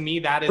like to me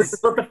that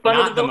is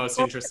not the most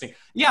interesting.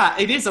 Yeah,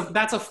 it is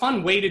that's a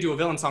fun way to do a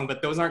villain song,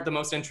 but those aren't the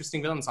most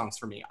interesting villain songs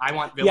for me. I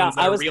want villains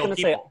that are real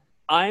people.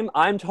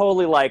 I'm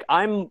totally like,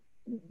 I'm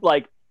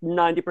like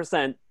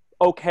 90%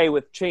 okay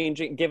with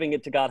giving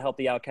it to God Help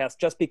the Outcast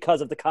just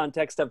because of the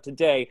context of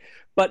today,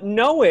 but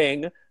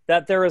knowing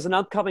that there is an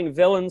upcoming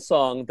villain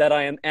song that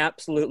I am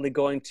absolutely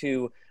going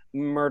to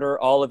murder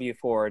all of you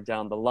for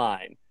down the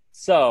line.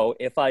 So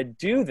if I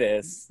do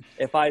this,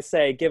 if I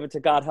say give it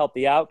to God Help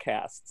the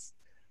Outcasts,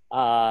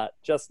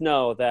 just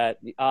know that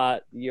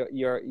I'm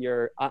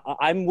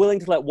willing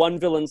to let one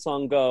villain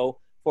song go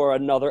for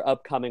another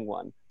upcoming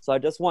one. So I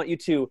just want you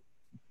to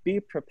be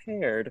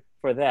prepared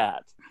for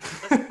that.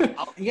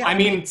 Yeah, I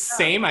mean,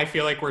 same. I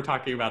feel like we're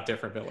talking about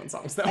different villain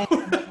songs, though.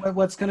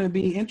 What's going to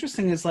be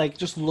interesting is like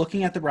just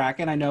looking at the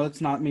bracket. I know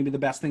it's not maybe the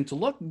best thing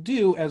to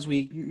do as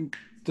we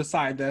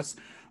decide this.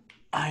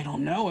 I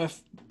don't know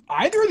if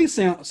either of these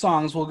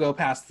songs will go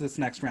past this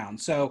next round.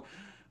 So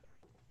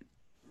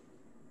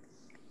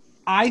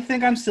I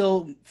think I'm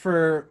still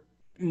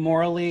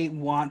morally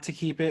want to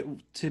keep it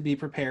to Be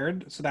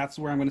Prepared. So that's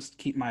where I'm going to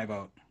keep my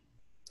vote.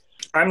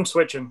 I'm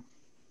switching.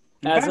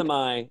 As am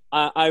I.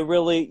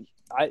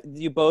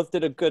 You both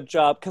did a good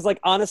job. Because, like,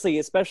 honestly,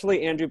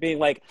 especially Andrew being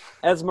like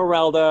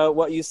Esmeralda,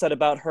 what you said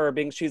about her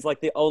being she's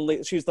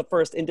the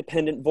first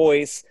independent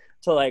voice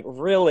to, like,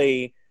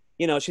 really,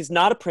 you know, she's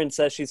not a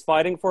princess. She's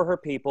fighting for her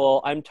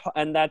people.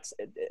 And that's,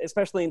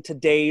 especially in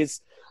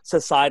today's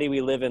society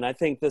we live in, I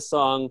think this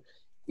song,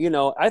 you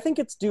know, I think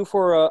it's due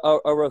for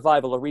a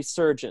revival, a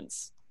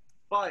resurgence.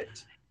 But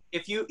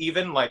if you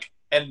even, like,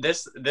 and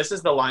this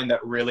is the line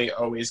that really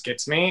always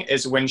gets me,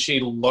 is when she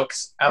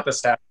looks at the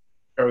statue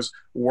and goes,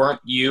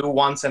 "Weren't you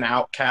once an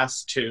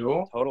outcast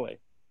too?" Totally.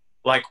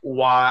 Like,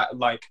 why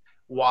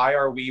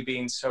are we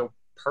being so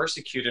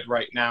persecuted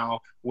right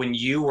now when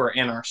you were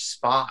in our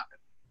spot?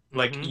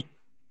 Like, you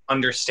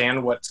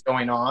understand what's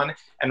going on,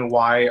 and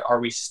why are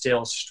we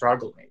still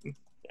struggling?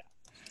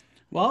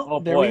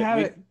 Well, we have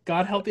it.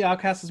 God Help the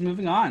Outcasts is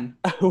moving on.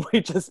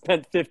 We just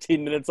spent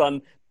 15 minutes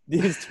on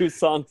these two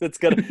songs. There's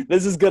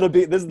gonna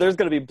be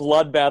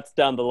bloodbaths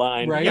down the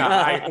line. Right?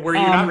 Yeah. Were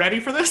you not ready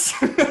for this?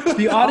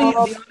 The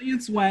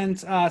audience went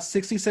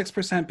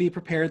 66% Be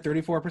Prepared,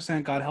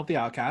 34% God Help the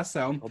Outcasts.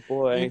 So oh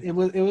boy, it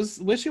was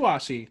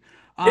wishy-washy.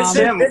 This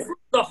is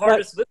the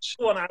hardest. This is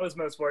the one I was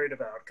most worried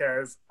about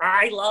because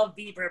I love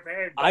Be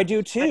Prepared. I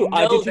do too.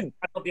 I do too.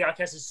 God Help the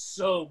Outcasts is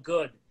so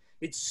good.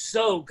 It's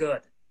so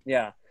good.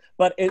 Yeah.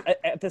 But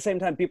at the same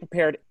time, Be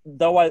Prepared,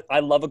 though I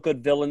love a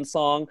good villain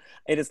song,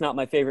 it is not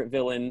my favorite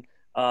villain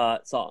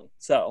song.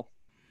 So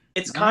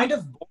it's kind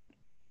of the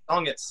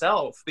song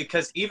itself,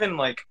 because even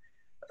like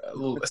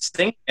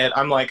singing it,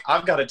 I'm like,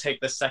 I've got to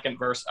take the second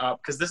verse up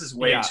because this is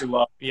way too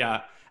low.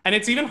 Yeah. And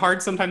it's even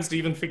hard sometimes to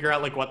even figure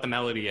out like what the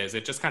melody is.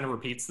 It just kind of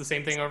repeats the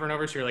same thing over and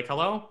over. So you're like,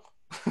 hello?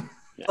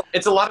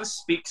 It's a lot of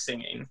speak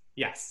singing.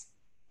 Yes.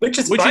 Which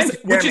is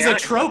a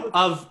trope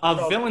of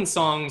villain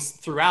songs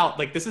throughout.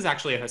 Like, this is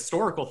actually a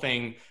historical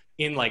thing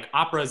in like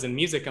operas and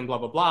music and blah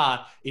blah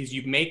blah, is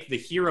you make the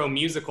hero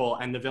musical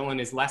and the villain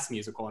is less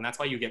musical, and that's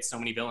why you get so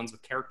many villains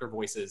with character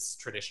voices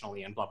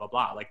traditionally and blah blah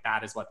blah. Like,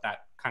 that is what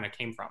that kind of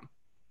came from.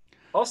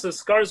 Also,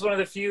 Scar's one of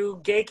the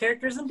few gay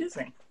characters in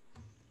Disney.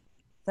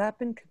 That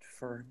been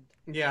confirmed?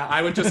 Yeah,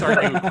 I would just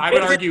argue. I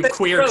would argue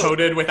queer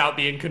coded without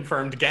being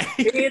confirmed gay.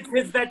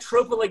 It's that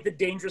trope of like the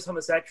dangerous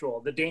homosexual,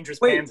 the dangerous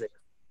pansy.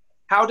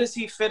 How does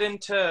he fit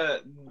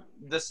into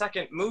the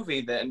second movie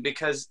then?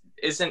 Because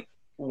isn't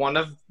one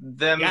of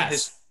them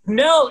his...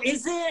 No,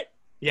 is it?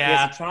 He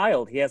Yeah. has a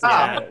child. He has a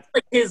Ah. child.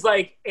 Like his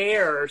like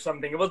heir or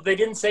something. Well, they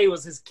didn't say it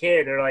was his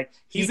kid or like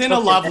He's he in a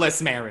took it.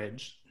 loveless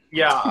marriage.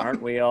 Yeah.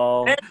 Aren't we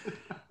all?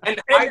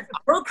 And And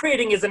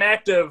procreating is an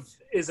act of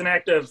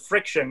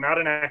friction, not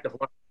an act of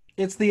love.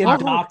 It's the Oh.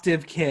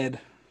 adoptive kid.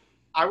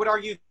 I would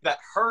argue that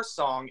her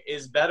song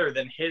is better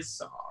than his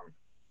song.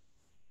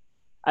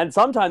 And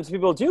sometimes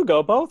people do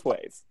go both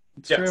ways.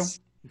 It's Yes.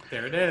 true.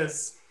 There it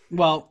is.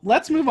 Well,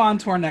 let's move on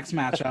to our next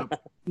matchup.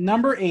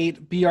 Number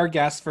 8, Be Our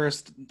Guest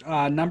first.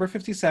 Number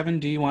 57,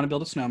 Do You Want to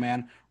Build a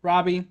Snowman?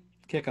 Robbie,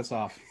 kick us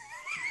off.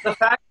 The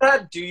fact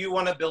that Do You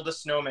Want to Build a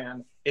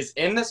Snowman is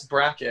in this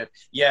bracket,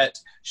 yet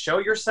Show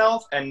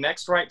Yourself and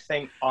Next Right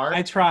Thing aren't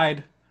I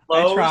tried.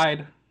 blows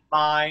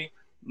my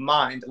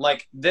mind.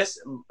 Like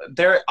this,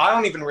 I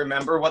don't even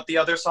remember what the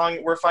other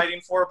song we're fighting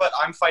for, but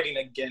I'm fighting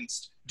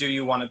against Do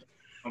You Want to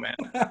Build a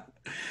Snowman.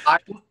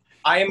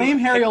 I am Blame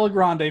Hariola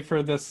Grande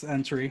for this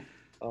entry.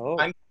 Oh.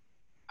 I'm-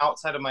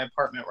 outside of my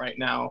apartment right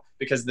now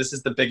because this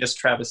is the biggest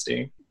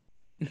travesty.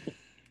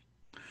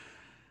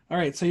 All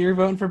right, so you're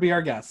voting for Be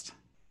Our Guest.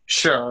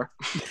 Sure.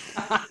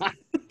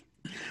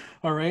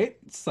 All right,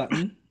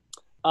 Sutton.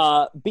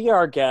 Be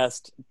Our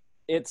Guest.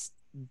 It's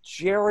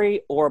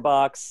Jerry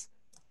Orbach's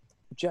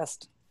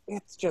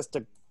it's just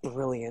a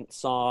brilliant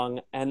song,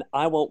 and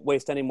I won't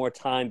waste any more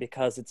time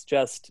because it's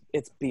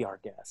Be Our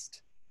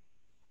Guest.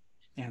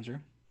 Andrew.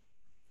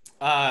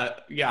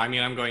 Yeah, I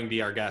mean, I'm going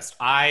Be Our Guest.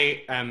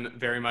 I am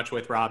very much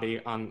with Robbie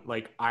on,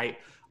 like, I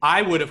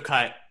would have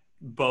cut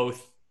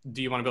both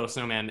Do You Want to Build a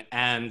Snowman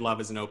and Love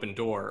is an Open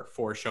Door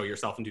for Show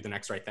Yourself and Do the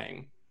Next Right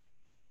Thing.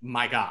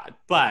 My God.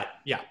 But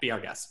yeah, Be Our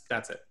Guest.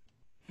 That's it.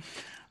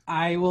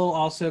 I will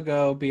also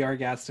go Be Our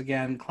Guest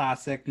again.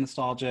 Classic,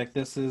 nostalgic.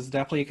 This is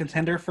definitely a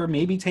contender for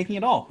maybe taking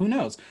it all. Who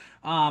knows?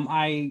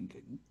 Nothing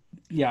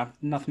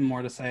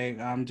more to say.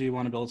 Do You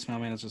Want to Build a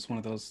Snowman is just one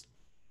of those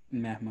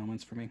meh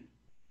moments for me.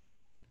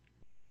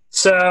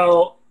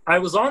 So I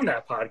was on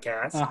that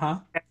podcast. Uh-huh.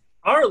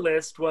 Our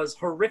list was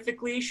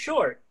horrifically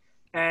short.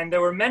 And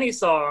there were many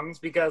songs,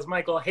 because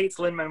Michael hates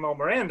Lin-Manuel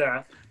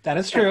Miranda, That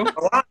is true.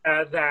 a lot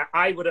that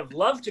I would have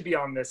loved to be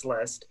on this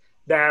list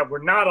that were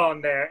not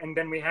on there. And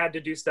then we had to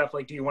do stuff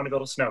like, Do You Want to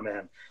Build a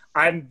Snowman?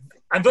 I'm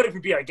voting for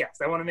Be Our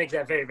Guest. I want to make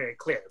that very, very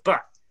clear.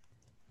 But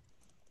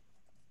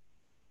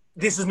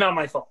this is not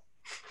my fault.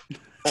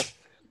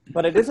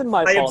 But it isn't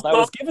my fault. I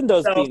was given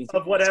those beats.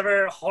 Of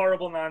whatever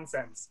horrible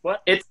nonsense.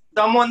 What? It's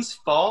someone's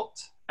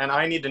fault, and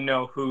I need to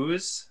know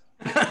whose.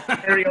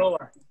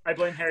 Hariola. I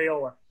blame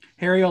Hariola.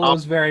 Hariola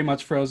is very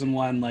much Frozen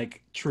 1,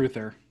 like,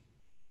 truther.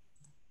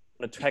 I'm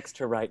going to text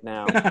her right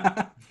now.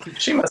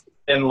 She must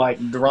have been like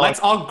drunk. Let's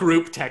all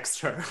group text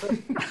her.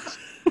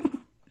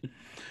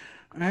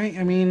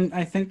 I mean,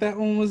 I think that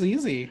one was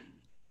easy.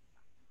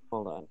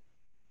 Hold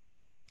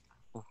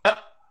on.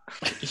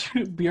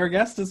 Be Our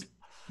Guest is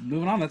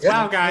moving on. That's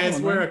Wow, that's guys,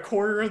 one, we're right? a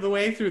quarter of the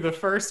way through the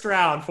first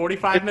round,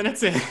 45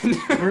 minutes in.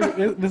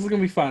 This is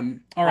gonna be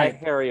fun. All right.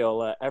 Hi,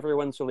 Hariola.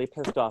 Everyone's really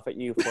pissed off at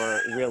you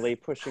for really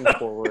pushing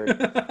forward.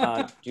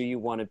 Do you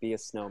want to be a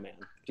snowman?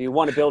 Do you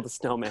want to build a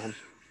snowman?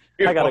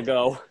 I gotta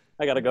go.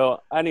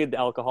 I need the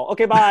alcohol.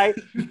 Okay, bye.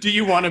 Do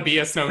You Want to Be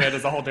a Snowman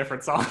is a whole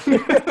different song.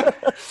 The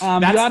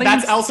That's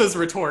audience, Elsa's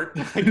retort.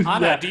 Like, Anna,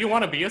 Yeah. do you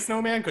want to be a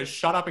snowman? Because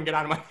shut up and get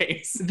out of my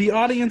face. the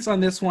audience on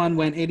this one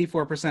went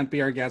 84%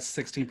 Be Our Guest,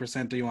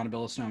 16% Do You Want to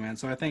Build a Snowman.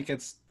 So I think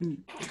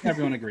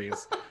everyone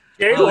agrees.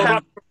 Jerry Oh.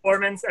 Orbach's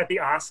performance at the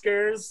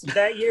Oscars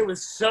that year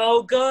was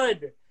so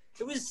good.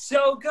 It was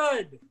so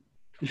good.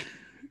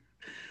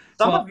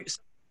 Some of you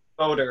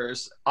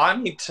voters, I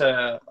need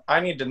to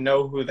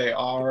know who they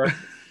are.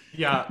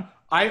 Yeah.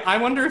 I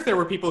wonder if there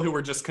were people who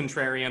were just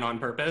contrarian on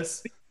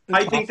purpose.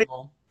 I think they-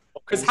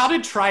 Because how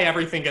did Try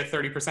Everything get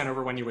 30%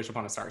 over When You Wish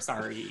Upon a Star?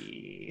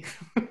 Sorry.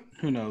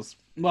 Who knows?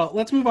 Well,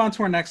 let's move on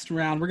to our next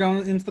round. We're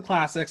going into the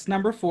classics.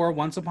 Number 4,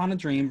 Once Upon a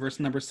Dream versus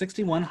number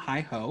 61, Hi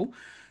Ho.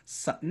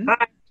 Sutton.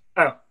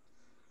 Oh,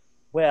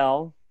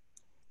 Well,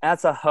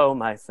 as a hoe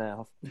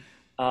myself.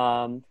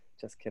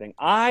 Just kidding.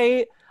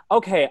 I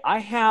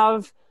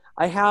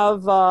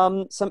have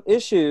some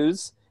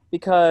issues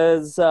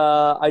because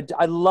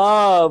I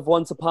love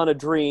Once Upon a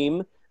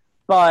Dream,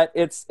 but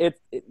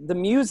the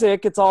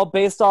music, it's all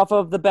based off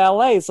of the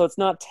ballet, so it's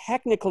not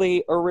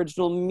technically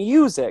original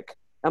music.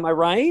 Am I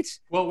right?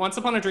 Well, Once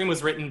Upon a Dream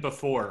was written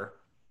before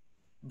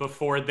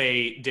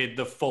they did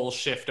the full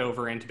shift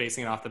over into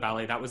basing it off the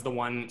ballet. That was the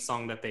one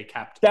song that they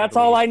kept. That's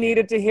all I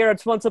needed to hear.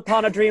 It's Once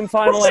Upon a Dream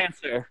final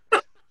answer.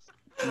 All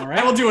I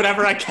right. will do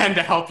whatever I can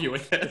to help you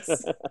with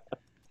this.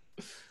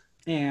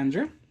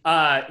 Andrew.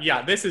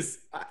 Yeah, this is,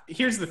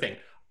 here's the thing.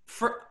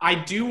 I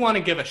do want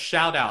to give a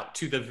shout out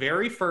to the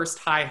very first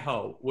Hi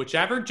Ho.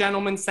 Whichever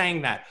gentleman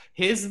sang that,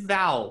 his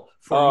vowel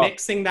for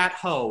mixing that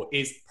ho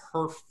is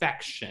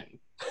perfection.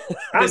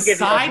 I'll give you a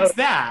Besides ho.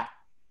 that,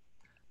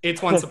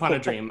 it's Once Upon a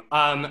Dream.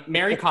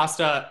 Mary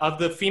Costa, of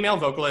the female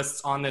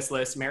vocalists on this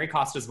list, Mary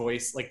Costa's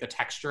voice, like the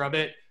texture of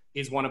it,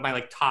 is one of my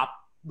like top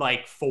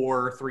like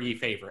 4 or 3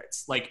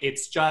 favorites. Like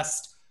it's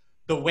just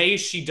the way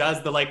she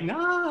does the like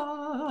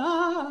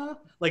nah,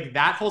 like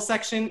that whole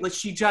section, like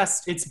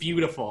it's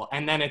beautiful.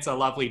 And then it's a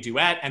lovely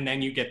duet, and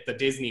then you get the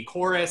Disney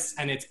chorus,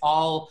 and it's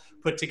all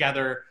put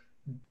together.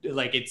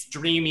 Like, it's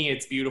dreamy,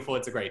 it's beautiful,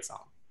 it's a great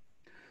song.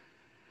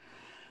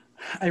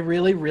 I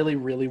really, really,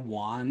 really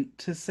want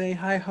to say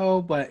hi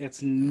ho, but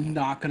it's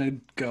not gonna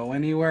go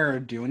anywhere or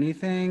do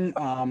anything.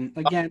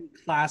 Again,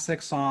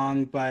 classic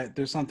song, but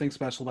there's something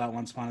special about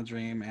Once Upon a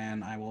Dream,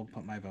 and I will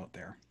put my vote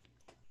there.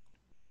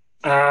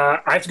 I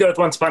have to go with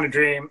Once Upon a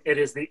Dream. It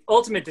is the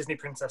ultimate Disney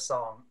princess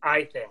song,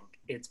 I think.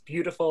 It's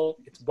beautiful,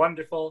 it's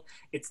wonderful,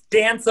 it's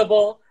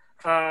danceable.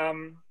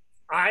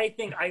 I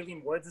think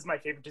Eileen Woods is my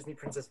favorite Disney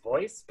princess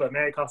voice, but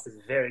Mary Costa is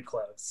very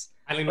close.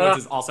 Eileen Woods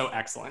is also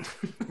excellent.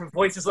 Her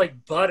voice is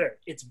like butter.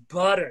 It's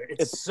butter.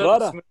 It's so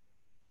butter. smooth.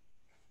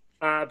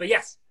 But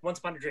yes, Once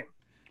Upon a Dream.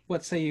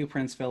 What say you,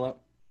 Prince Philip?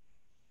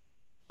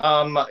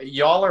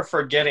 Y'all are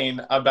forgetting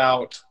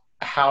about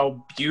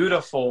how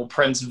beautiful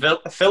Prince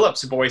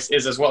Philip's voice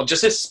is as well.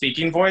 Just his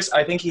speaking voice,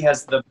 I think he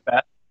has the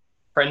best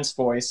Prince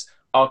voice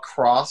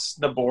across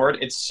the board.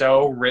 It's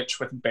so rich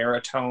with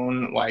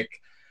baritone,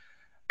 like,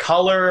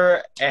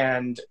 color,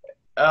 and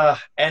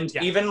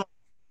even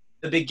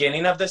the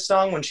beginning of this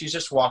song when she's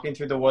just walking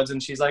through the woods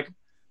and she's like,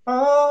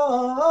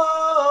 oh,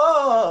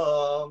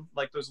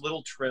 like those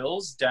little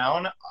trills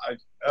down,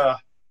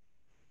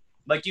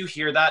 like you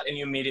hear that and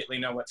you immediately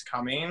know what's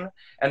coming.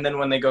 And then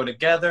when they go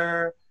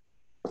together,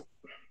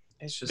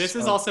 it's just this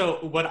is also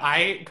what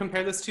I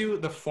compare this to.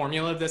 The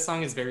formula of this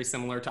song is very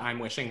similar to I'm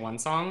Wishing One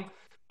Song,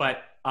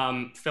 but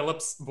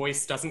Philip's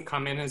voice doesn't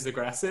come in as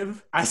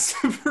aggressive as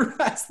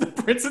the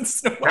Prince and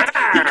Snow White.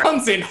 He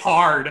comes in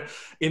hard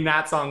in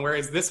that song,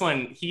 whereas this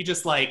one, he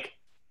just like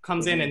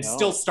comes in and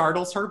still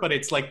startles her, but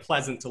it's like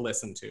pleasant to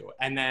listen to,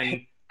 and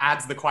then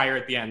adds the choir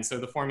at the end. So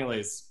the formula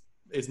is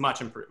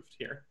much improved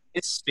here.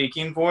 His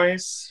speaking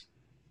voice.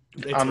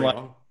 It's real.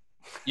 Like,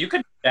 you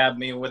could stab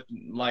me with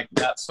like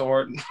that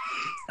sword.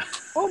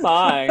 Oh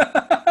my.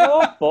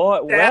 Oh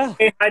boy. Well,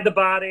 Hide the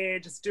body.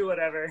 Just do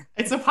whatever.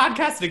 It's a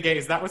podcast of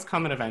gays. That was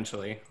coming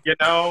eventually. You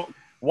know,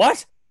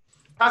 what?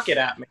 chuck it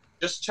at me.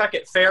 Just chuck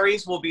it.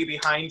 Fairies will be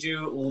behind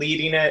you,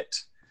 leading it.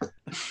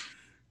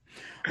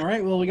 All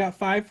right, well, we got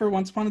 5 for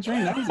Once Upon a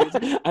Dream. That was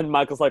easy. And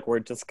Michael's like, we're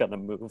just gonna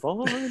move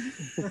on.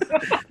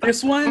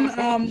 This one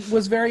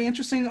was very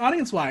interesting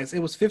audience-wise. It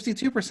was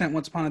 52%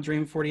 Once Upon a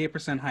Dream,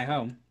 48% Hi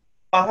Ho.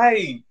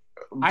 I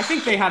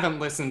think they haven't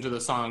listened to the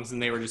songs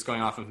and they were just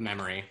going off of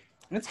memory.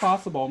 It's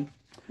possible.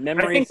 I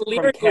Memories think from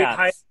lyrically,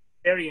 cats.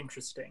 very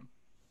interesting.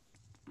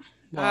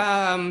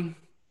 That's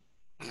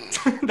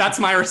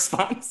my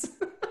response.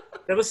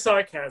 That was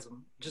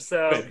sarcasm. Just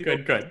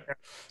Good.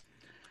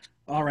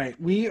 All right,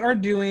 we are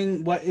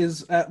doing what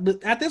is,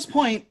 at this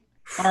point,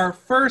 our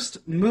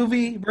first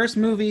movie versus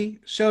movie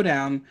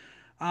showdown.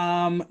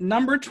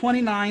 Number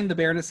 29, The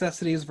Bare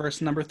Necessities,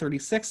 versus number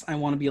 36, I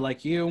Want to Be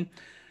Like You.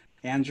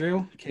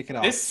 Andrew, kick it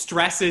off. This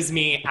stresses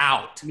me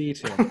out. Me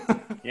too.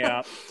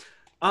 Yeah.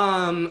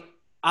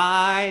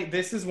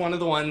 This is one of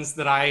the ones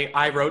that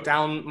I wrote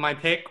down my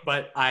pick,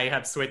 but I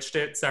have switched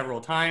it several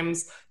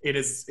times. It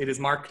is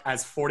marked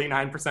as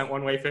 49%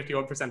 one way,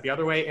 51% the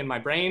other way in my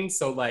brain.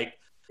 So like,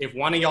 if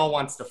one of y'all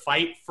wants to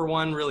fight for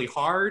one really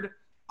hard,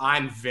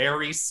 I'm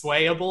very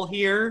swayable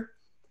here.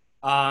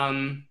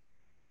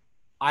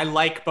 I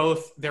like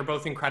both. They're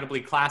both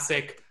incredibly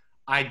classic.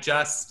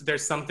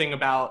 There's something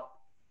about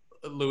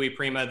Louis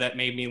Prima that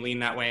made me lean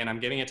that way, and I'm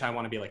giving it to I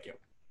Want to Be Like You.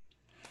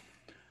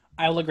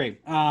 I'll agree.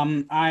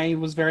 I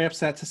was very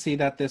upset to see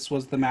that this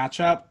was the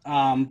matchup,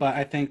 but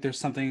I think there's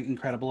something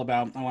incredible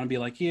about I Want to Be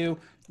Like You.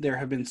 There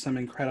have been some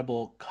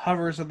incredible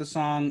covers of the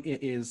song.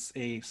 It is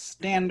a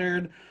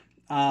standard.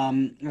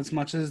 As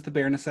much as The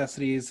Bare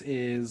Necessities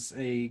is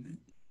a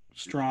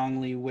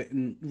strongly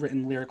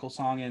written lyrical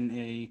song and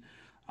a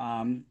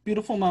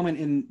beautiful moment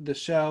in the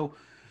show,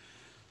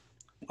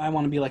 I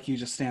Want to Be Like You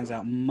just stands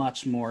out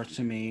much more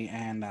to me,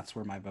 and that's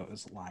where my vote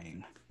is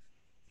lying.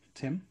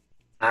 Tim?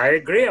 I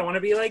agree. I Want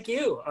to Be Like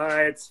You.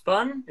 It's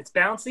fun. It's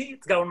bouncy.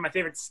 It's got one of my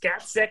favorite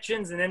scat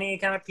sections in any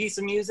kind of piece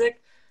of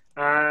music.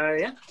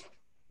 Yeah.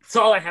 That's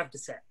all I have to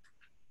say.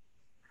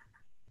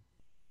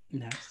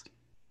 Next.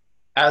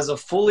 As a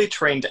fully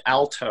trained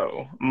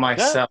alto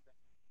myself,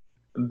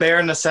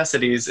 Bare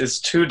Necessities is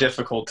too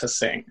difficult to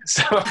sing.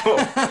 So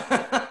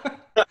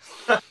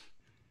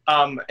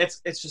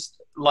it's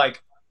just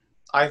like,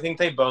 I think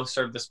they both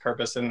serve this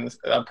purpose in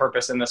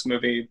this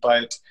movie,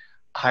 but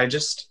Want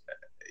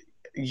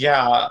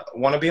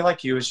to Be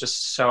Like You is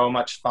just so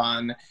much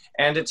fun,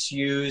 and it's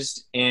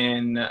used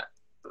in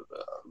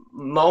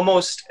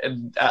almost,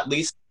 at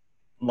least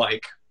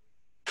like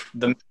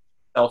the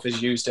itself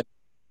is used in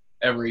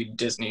every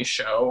Disney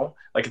show.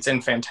 Like, it's in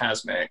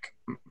Fantasmic.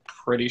 I'm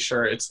pretty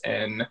sure it's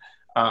in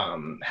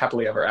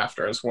Happily Ever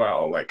After as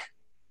well. Like,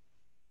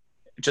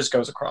 it just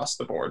goes across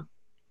the board.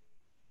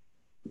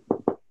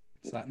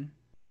 Sutton?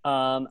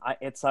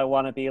 It's I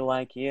Want to Be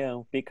Like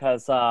You,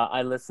 because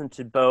I listened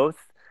to both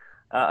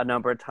a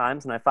number of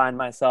times, and I find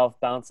myself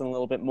bouncing a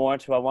little bit more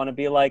to I Want to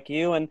Be Like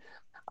You. And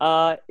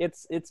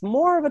It's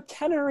more of a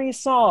tenory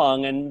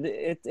song, and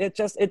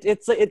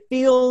it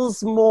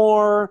feels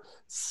more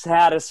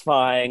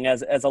satisfying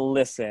as a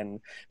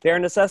listen. Bare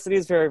Necessity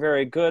is very,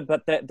 very good,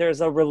 but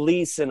there's a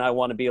release in I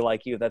Want to Be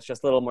Like You that's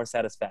just a little more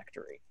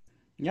satisfactory.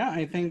 Yeah,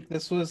 I think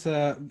this was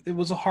it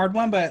was a hard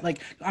one, but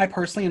like I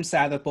personally am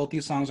sad that both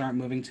these songs aren't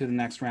moving to the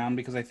next round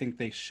because I think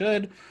they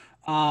should.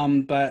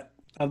 But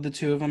of the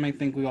two of them, I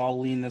think we all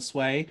lean this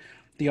way.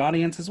 The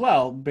audience as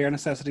well. Bare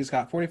Necessities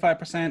got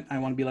 45%. I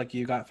Want to Be Like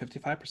You got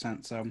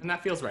 55%. So And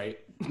that feels right.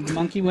 the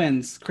monkey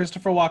wins.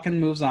 Christopher Walken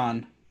moves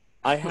on.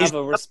 I have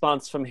a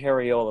response from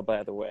Harriola,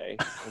 by the way.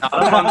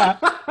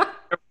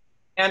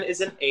 And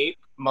is an ape.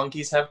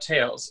 Monkeys have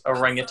tails.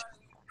 Orangutan.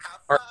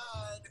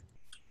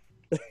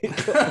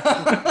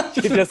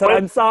 She just said,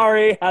 I'm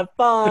sorry, have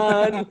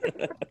fun.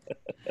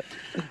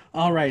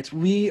 All right,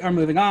 we are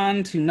moving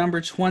on to number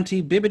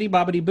 20, Bibbidi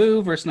Bobbidi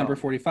Boo versus number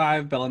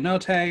 45, Bella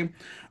Notte.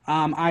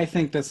 I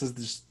think this is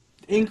just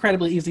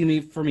incredibly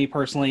easy for me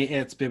personally.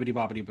 It's Bibbidi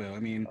Bobbidi Boo. I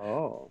mean,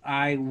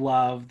 I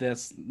love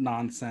this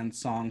nonsense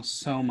song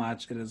so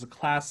much. It is a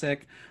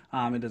classic.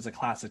 It is a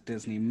classic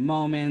Disney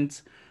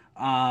moment.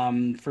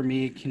 For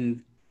me, it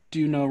can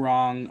do no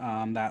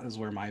wrong. That is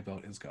where my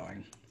vote is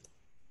going.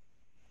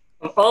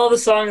 Of all the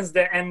songs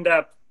that end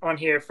up on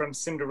here from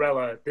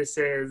Cinderella, this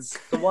is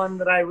the one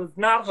that I was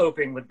not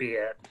hoping would be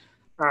it.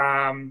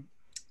 And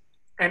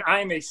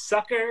I'm a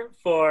sucker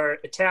for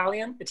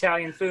Italian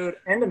food,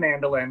 and a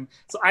mandolin,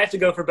 so I have to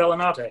go for Bella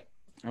Notte.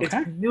 Okay.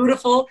 It's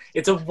beautiful.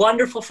 It's a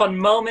wonderful, fun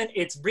moment.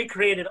 It's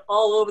recreated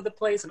all over the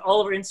place and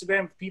all over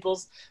Instagram with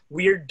people's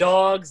weird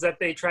dogs that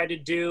they try to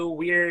do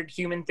weird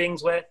human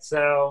things with.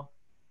 So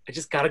I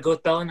just got to go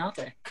with Bella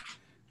Notte.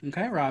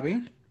 Okay,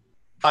 Robbie.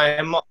 I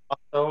am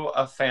also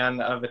a fan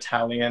of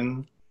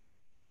Italian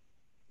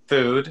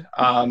food.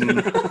 I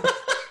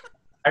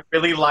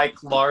really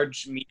like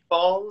large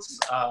meatballs.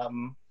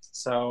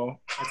 So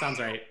That sounds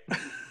right.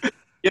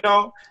 you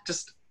know,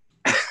 just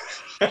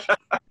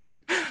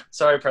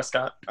sorry,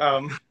 Prescott.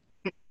 What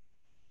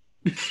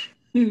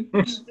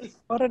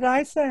did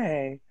I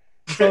say?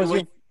 So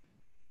is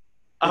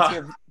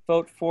your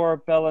vote for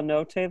Bella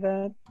Notte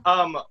then?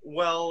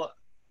 Well,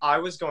 I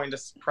was going to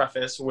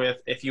preface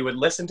with, if you would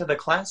listen to the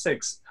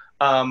classics,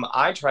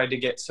 I tried to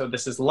get So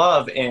This Is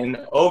Love in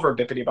over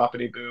Bippity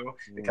Boppity Boo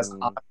because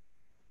I'm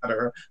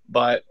better,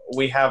 but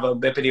we have a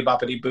Bippity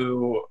Boppity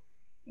Boo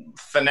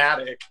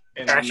fanatic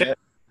in the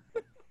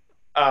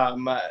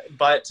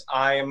but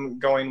I'm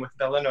going with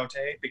Bella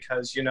Notte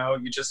because, you know,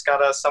 you just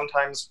gotta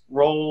sometimes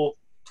roll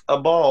a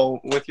ball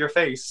with your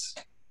face.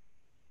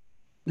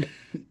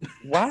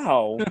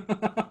 Wow.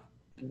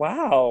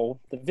 Wow,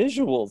 the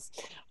visuals.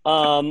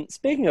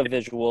 Speaking of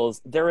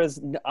visuals, there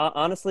is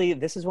honestly,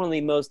 this is one of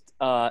the most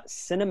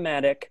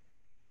cinematic,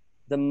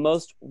 the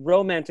most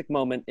romantic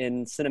moment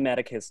in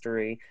cinematic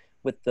history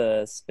with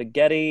the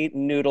spaghetti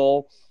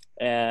noodle.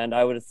 And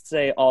I would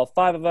say all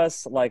five of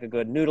us like a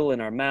good noodle in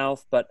our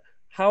mouth, but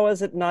how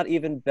is it not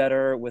even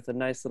better with a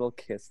nice little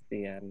kiss at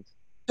the end?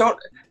 Don't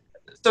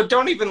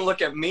even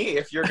look at me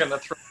if you're gonna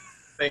throw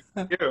things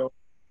at you.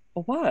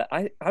 What?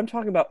 I'm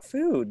talking about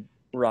food,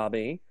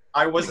 Robbie.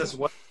 I was as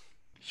well.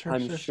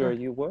 I'm sure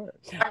you were.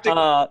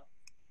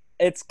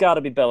 It's got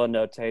to be Bella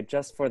Notte,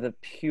 just for the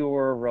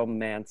pure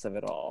romance of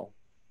it all.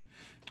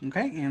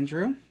 Okay,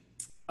 Andrew.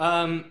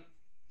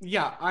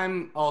 Yeah,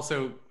 I'm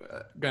also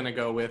gonna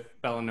go with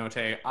Bella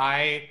Notte.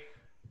 I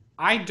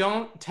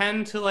don't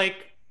tend to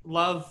like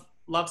love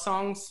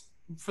songs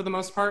for the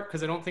most part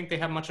because I don't think they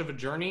have much of a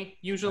journey.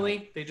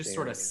 Usually, they just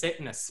sort of sit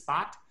in a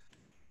spot.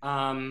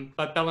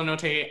 But Bella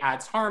Notte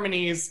adds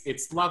harmonies.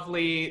 It's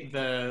lovely.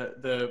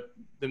 The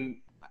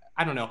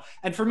I don't know.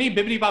 And for me,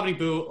 Bibbidi Bobbidi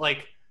Boo,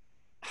 like,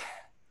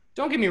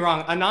 don't get me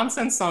wrong, a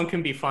nonsense song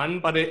can be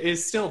fun, but it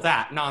is still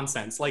that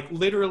nonsense. Like,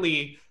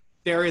 literally,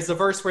 there is a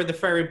verse where the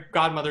fairy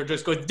godmother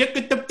just goes, and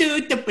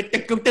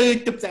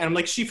I'm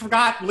like, she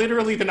forgot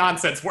literally the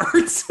nonsense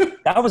words.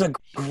 That was a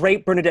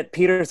great Bernadette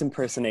Peters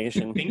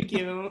impersonation. Thank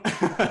you.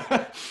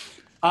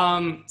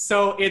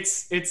 So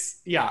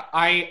it's yeah,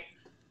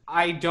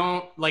 I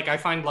don't like, I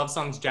find love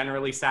songs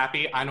generally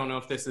sappy. I don't know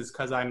if this is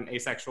because I'm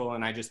asexual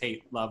and I just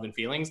hate love and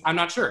feelings. I'm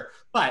not sure,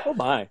 but oh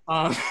my.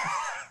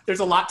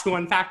 There's a lot to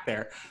unpack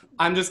there.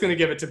 I'm just going to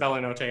give it to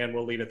Bella Notte and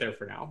we'll leave it there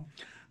for now.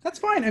 That's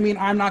fine. I mean,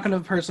 I'm not going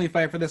to personally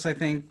fight for this. I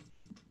think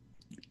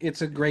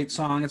it's a great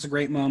song. It's a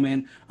great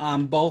moment.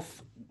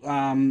 Both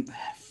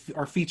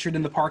are featured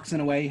in the parks in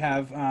a way. You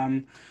have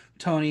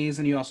Tony's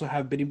and you also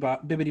have Bibbidi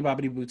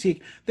Bobbidi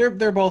Boutique.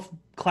 They're both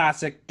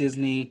classic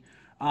Disney,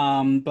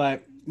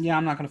 but yeah,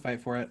 I'm not going to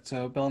fight for it.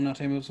 So Bella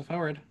Notte moves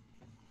forward.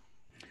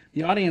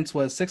 The audience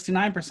was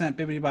 69%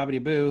 Bibbidi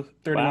Bobbidi Boo,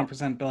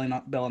 31%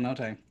 Bella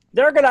Notte.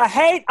 They're going to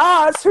hate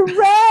us.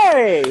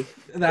 Hooray!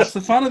 That's the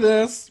fun of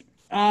this.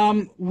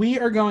 We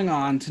are going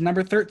on to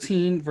number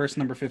 13 versus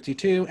number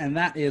 52, and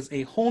that is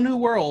A Whole New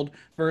World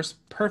versus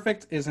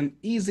Perfect Isn't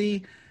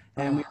Easy.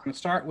 And we're going to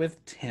start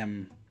with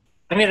Tim.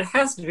 I mean, it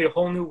has to be A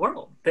Whole New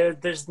World.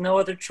 There's no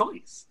other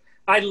choice.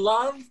 I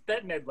love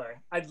Bette Midler.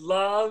 I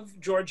love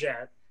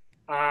Georgette.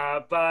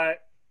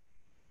 But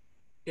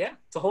Yeah,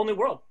 it's a whole new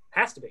world.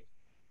 Has to be.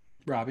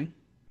 Robbie?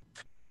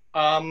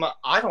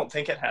 I don't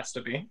think it has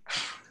to be.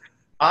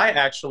 I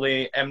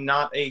actually am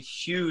not a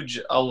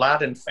huge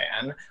Aladdin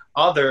fan,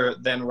 other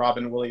than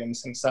Robin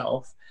Williams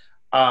himself.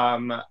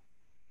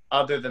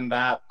 Other than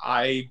that,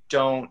 I've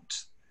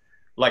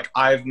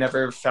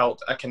never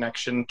felt a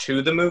connection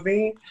to the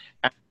movie.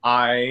 And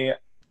I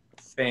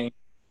think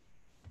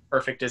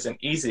Perfect Isn't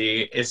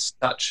Easy is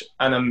such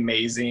an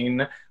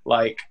amazing,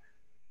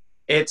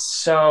 it's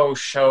so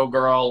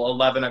showgirl,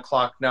 11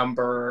 o'clock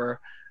number.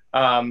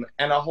 And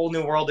A Whole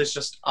New World is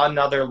just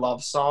another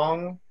love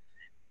song.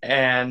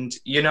 And,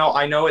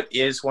 I know it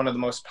is one of the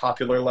most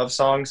popular love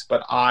songs,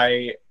 but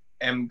I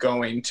am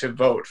going to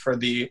vote for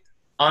the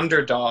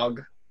underdog,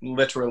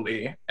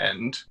 literally,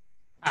 and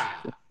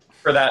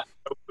for that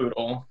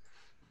poodle.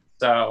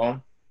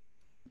 So.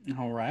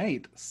 All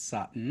right,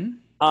 Sutton.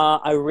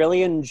 I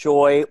really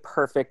enjoy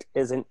Perfect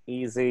Isn't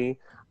Easy.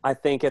 I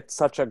think it's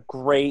such a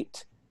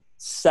great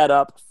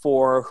setup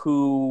for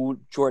who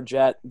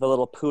Georgette, the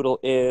little poodle,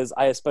 is.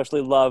 I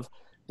especially love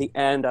the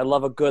end. I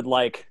love a good,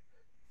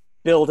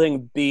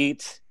 building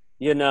beat,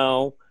 and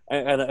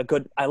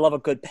I love a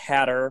good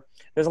patter.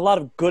 There's a lot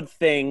of good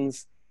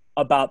things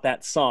about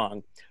that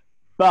song.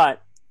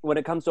 But when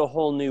it comes to A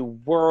Whole New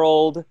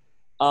World,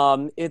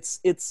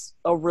 it's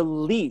a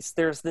release.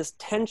 There's this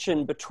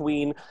tension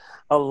between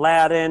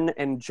Aladdin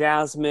and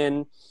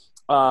Jasmine,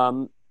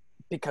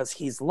 because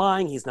he's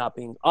lying, he's not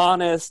being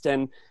honest,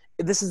 and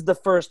this is the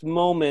first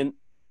moment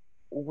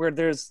where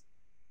there's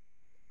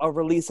a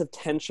release of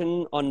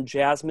tension on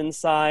Jasmine's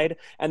side,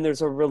 and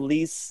there's a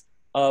release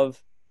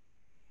of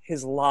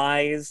his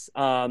lies.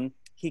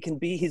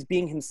 He's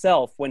being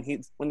himself when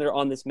they're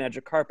on this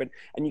magic carpet,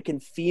 and you can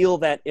feel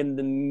that in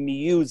the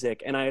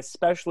music. And I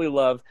especially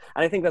love,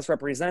 and I think that's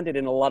represented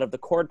in a lot of the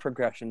chord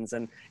progressions,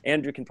 and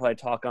Andrew can probably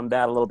talk on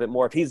that a little bit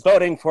more if he's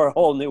voting for A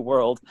Whole New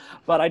World.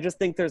 But I just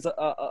think there's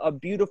a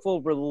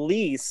beautiful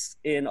release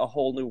in A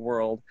Whole New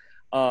World,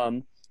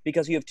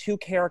 because you have two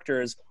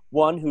characters,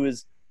 one who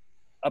is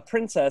a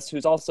princess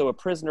who's also a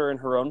prisoner in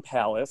her own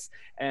palace,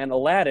 and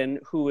Aladdin,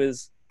 who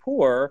is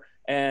poor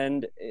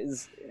and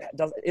is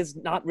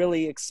not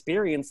really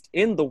experienced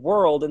in the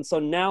world. And so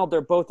now they're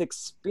both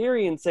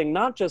experiencing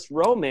not just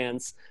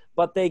romance,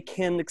 but they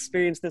can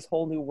experience this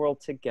whole new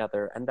world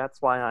together. And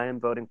that's why I am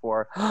voting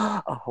for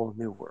A Whole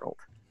New World.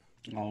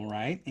 All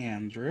right,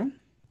 Andrew.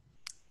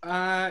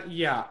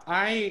 Yeah,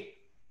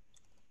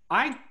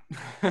 I'm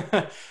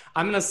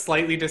going to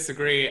slightly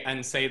disagree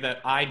and say that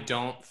I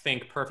don't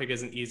think Perfect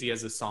Isn't Easy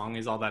as a song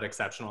is all that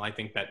exceptional. I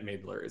think Bette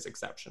Midler is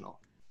exceptional.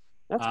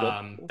 That's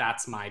good.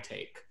 That's my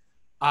take.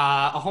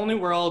 A Whole New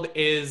World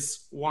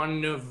is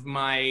one of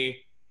my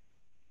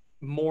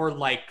more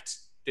liked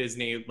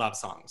Disney love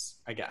songs,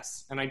 I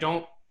guess. And I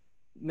don't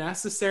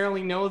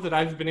necessarily know that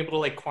I've been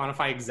able to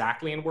quantify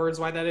exactly in words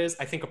why that is.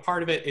 I think a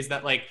part of it is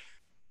that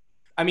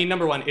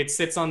number one, it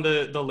sits on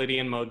the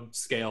Lydian mode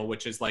scale,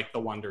 which is the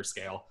wonder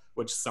scale,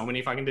 which so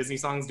many fucking Disney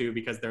songs do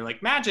because they're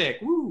magic,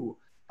 woo.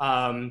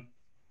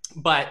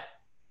 But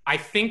I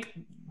think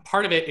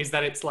part of it is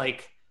that it's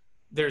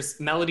there's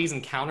melodies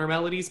and counter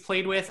melodies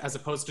played with, as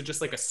opposed to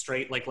just a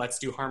straight let's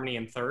do harmony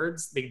in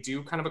thirds. They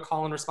do kind of a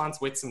call and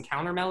response with some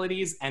counter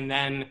melodies, and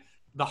then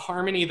the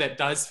harmony that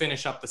does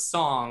finish up the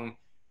song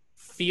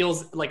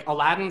feels like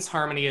Aladdin's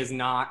harmony is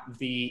not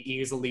the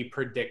easily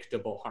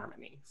predictable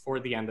harmony for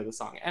the end of the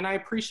song. And I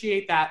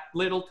appreciate that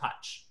little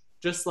touch.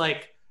 Just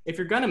if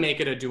you're gonna make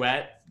it a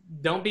duet,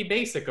 don't be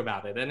basic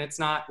about it. And it's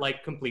not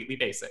completely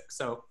basic.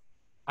 So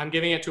I'm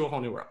giving it to A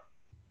Whole New World.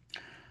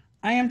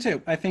 I am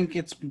too. I think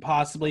it's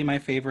possibly my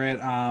favorite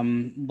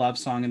love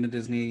song in the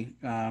Disney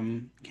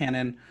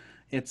canon.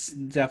 It's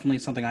definitely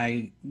something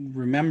I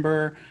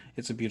remember.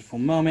 It's a beautiful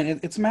moment.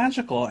 It's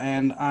magical,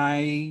 and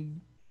I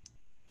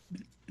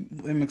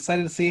am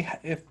excited to see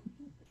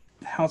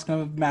how it's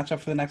going to match up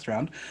for the next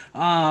round.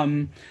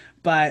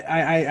 But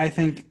I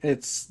think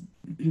it's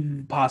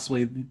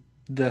possibly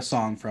the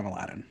song from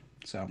Aladdin.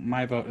 So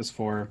my vote is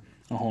for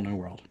A Whole New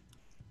World.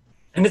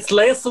 And it's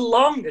Lea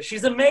Salonga.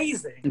 She's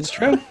amazing. It's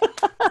true.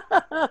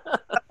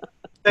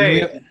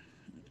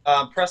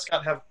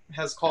 Prescott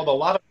has called a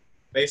lot of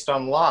based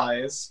on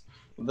lies.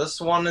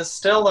 This one is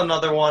still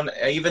another one,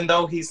 even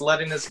though he's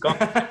letting his gun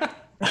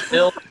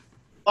still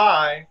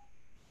lie.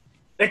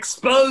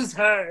 Expose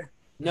her.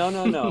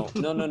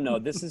 No.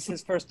 This is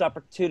his first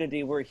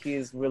opportunity where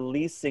he's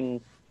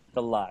releasing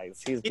the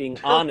lies. He's being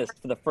honest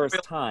for the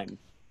first time.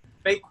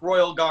 Fake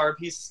royal garb.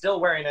 He's still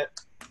wearing it.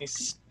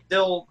 He's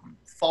still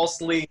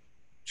falsely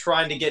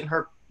trying to get in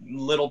her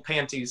little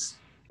panties.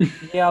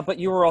 Yeah, but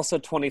you were also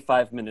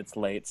 25 minutes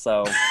late,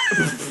 so...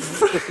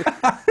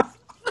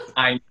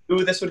 I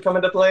knew this would come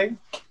into play.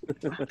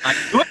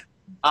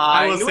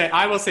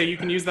 I will say you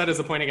can use that as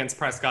a point against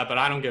Prescott, but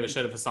I don't give a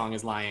shit if a song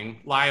is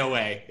lying. Lie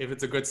away. If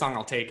it's a good song,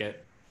 I'll take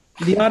it.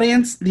 The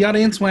audience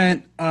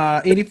went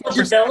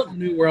 84%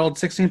 New World,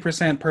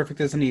 16% Perfect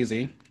Isn't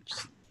Easy.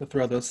 Just to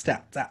throw those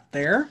stats out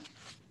there.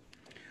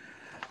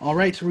 All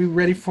right, are we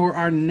ready for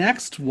our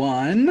next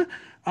one?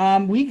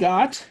 We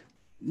got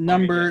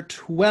Number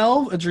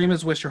 12, A Dream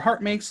Is a Wish Your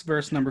Heart Makes,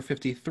 versus number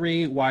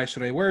 53, Why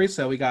Should I Worry?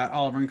 So we got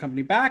Oliver and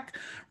Company back.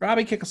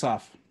 Robbie, kick us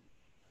off.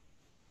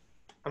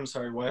 I'm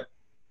sorry, what?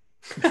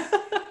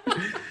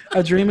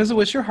 A Dream Is a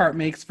Wish Your Heart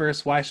Makes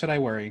versus Why Should I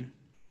Worry?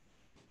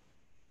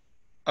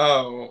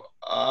 Oh,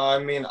 I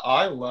mean,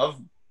 I love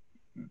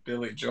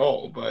Billy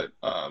Joel, but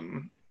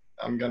I'm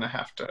gonna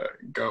have to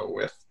go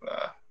with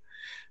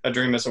A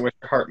Dream Is a Wish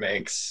Your Heart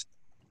Makes.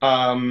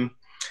 You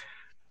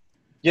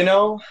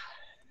know,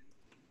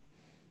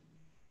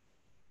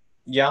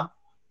 yeah.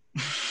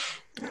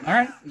 All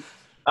right.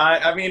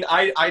 I mean,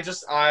 I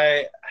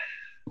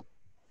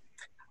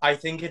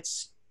think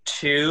it's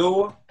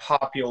too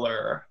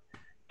popular,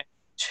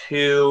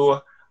 too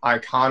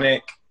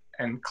iconic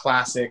and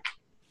classic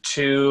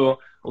to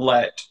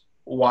let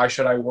Why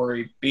Should I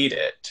Worry beat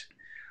it.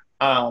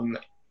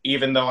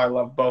 Even though I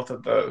love both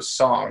of those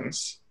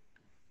songs,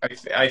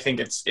 I think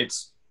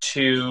it's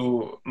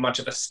too much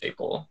of a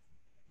staple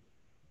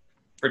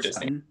for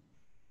Disney.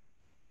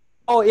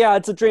 Oh yeah,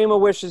 it's A Dream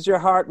of Wishes Your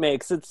Heart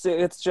Makes.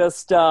 It's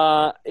just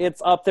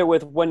it's up there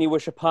with When You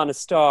Wish Upon a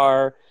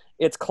Star.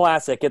 It's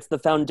classic. It's the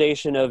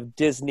foundation of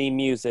Disney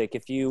music.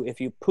 If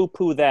you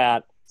poo-poo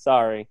that,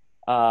 sorry.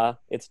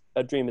 It's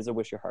A Dream Is a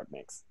Wish Your Heart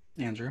Makes.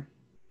 Andrew.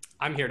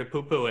 I'm here to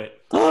poo-poo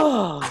it.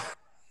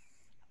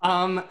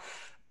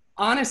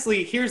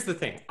 Honestly, here's the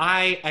thing.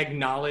 I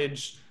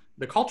acknowledge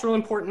the cultural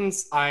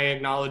importance. I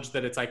acknowledge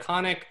that it's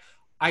iconic.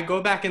 I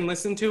go back and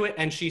listen to it,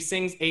 and she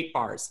sings 8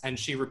 bars, and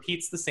she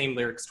repeats the same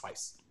lyrics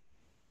twice.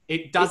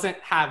 It doesn't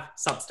have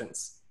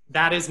substance.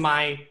 That is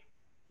my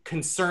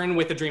concern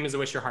with A Dream Is a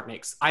Wish Your Heart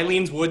Makes.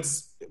 Eileen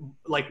Woods,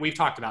 like we've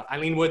talked about,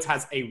 Eileen Woods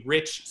has a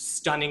rich,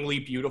 stunningly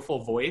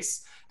beautiful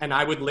voice, and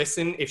I would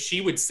listen. If she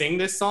would sing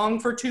this song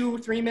for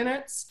 2-3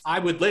 minutes, I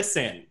would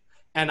listen,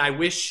 and I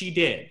wish she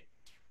did.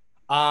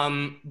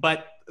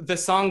 But the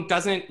song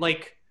doesn't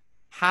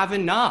have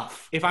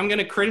enough. If I'm going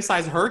to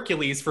criticize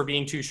Hercules for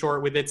being too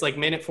short with its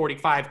minute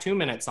 45,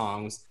 2-minute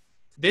songs,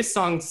 this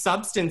song's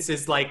substance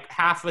is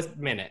half a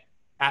minute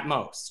at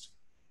most.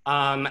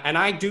 And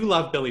I do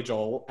love Billy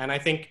Joel, and I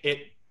think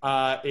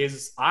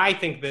I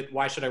think that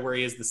Why Should I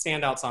Worry is the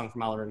standout song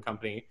from Oliver and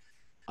Company.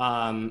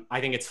 I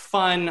think it's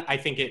fun. I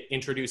think it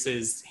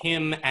introduces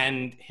him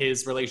and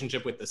his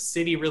relationship with the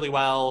city really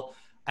well.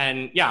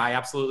 And yeah, I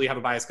absolutely have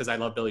a bias because I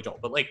love Billy Joel,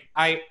 but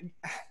I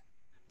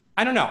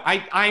don't know.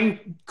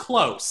 I'm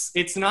close.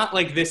 It's not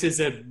like this is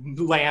a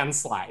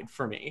landslide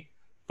for me,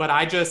 but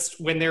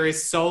when there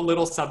is so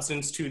little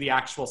substance to the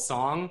actual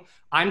song,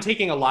 I'm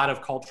taking a lot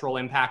of cultural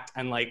impact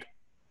and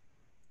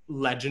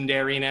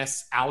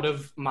legendariness out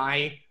of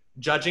my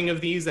judging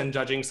of these and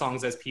judging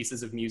songs as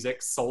pieces of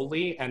music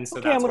solely. And so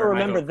okay, I'm going to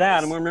remember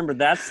that. I'm going to remember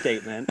that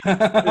statement.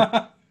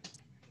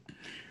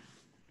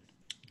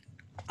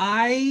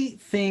 I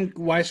think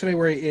Why Should I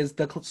Worry is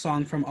the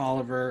song from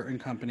Oliver and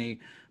Company,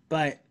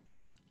 but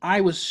I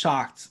was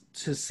shocked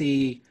to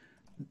see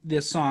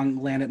this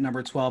song land at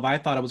number 12. I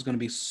thought it was going to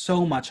be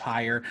so much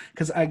higher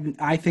because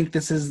I think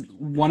this is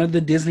one of the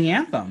Disney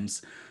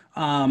anthems.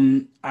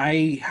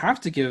 I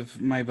have to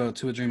give my vote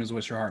to A Dream Is a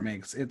Wish Your Heart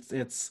Makes.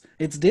 It's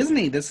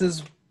Disney. This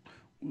is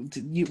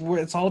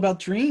it's all about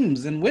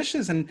dreams and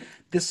wishes, and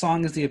this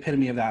song is the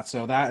epitome of that.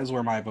 So that is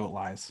where my vote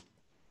lies.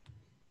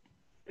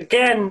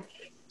 Again,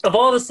 of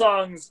all the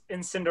songs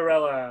in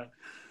Cinderella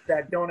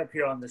that don't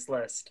appear on this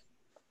list,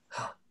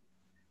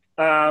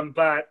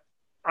 but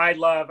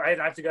I'd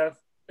have to go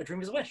A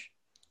Dream Is a Wish.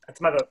 That's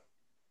my vote.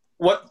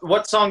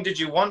 What song did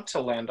you want to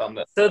land on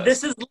this? So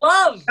This Is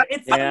Love.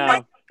 It's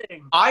amazing.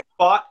 I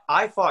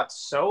fought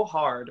so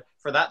hard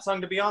for that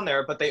song to be on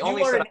there, but they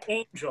only said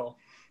angel.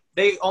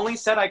 They only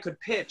said I could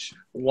pitch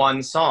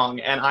one song,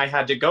 and I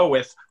had to go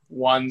with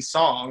one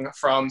song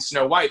from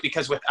Snow White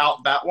because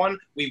without that one,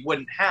 we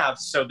wouldn't have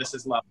So This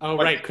Is Love. Oh,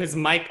 right, because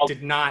Mike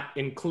did not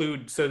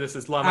include So This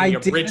Is Love on the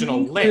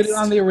original list. I didn't include it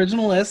on the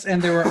original list,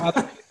 and there were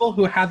other people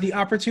who had the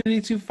opportunity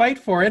to fight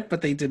for it,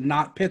 but they did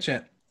not pitch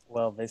it.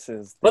 Well, that's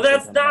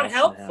not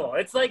helpful. Now.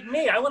 It's like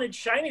me. I wanted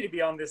Shiny to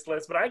be on this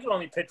list, but I could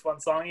only pitch one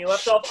song. You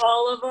left off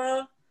all of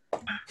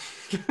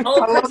Princess and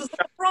the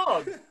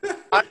Frog.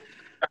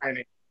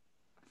 Shiny.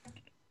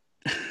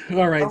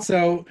 All right,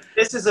 so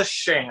this is a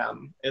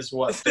sham, is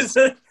what this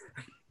is.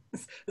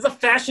 It's a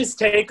fascist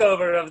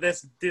takeover of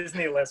this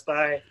Disney list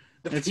by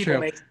the people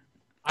making.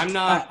 I'm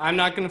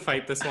not going to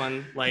fight this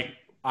one.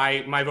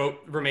 My vote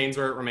remains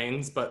where it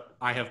remains, but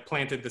I have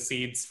planted the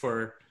seeds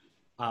for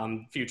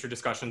future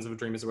discussions of A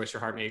Dream Is a Wish Your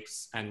Heart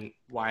Makes and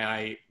why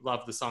I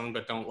love the song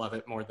but don't love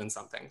it more than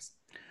some things.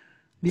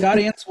 The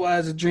audience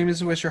was A Dream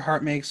Is a Wish Your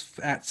Heart Makes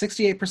at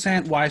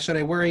 68%. Why Should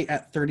I Worry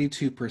at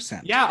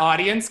 32%. Yeah,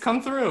 audience,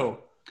 come through.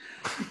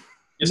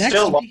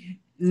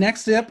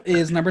 Next up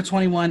is number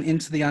 21,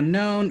 Into the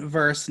Unknown,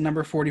 versus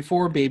number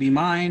 44, Baby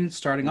Mine,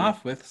 starting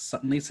off with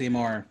Sutton Lee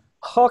Seymour.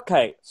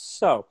 Okay,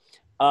 so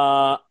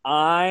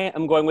I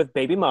am going with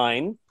Baby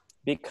Mine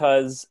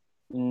because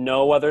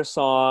no other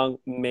song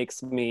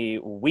makes me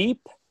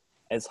weep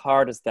as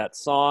hard as that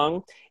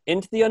song.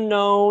 Into the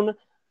Unknown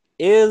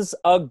is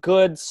a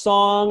good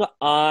song.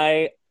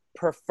 I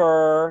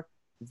prefer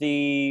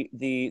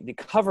the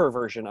cover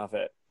version of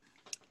it.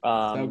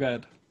 So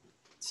good.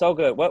 So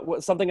good.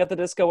 What something at the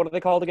disco? What are they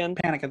called again?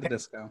 Panic at the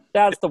Disco.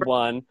 That's the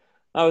one.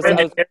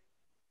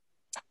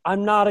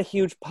 I'm not a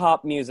huge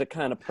pop music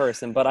kind of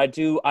person, but I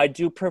do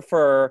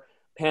prefer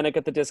Panic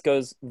at the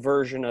Disco's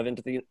version of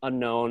Into the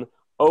Unknown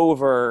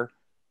over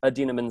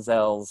Idina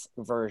Menzel's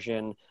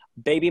version.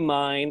 Baby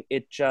Mine,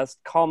 it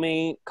just call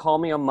me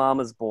a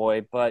mama's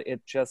boy, but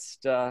it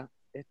just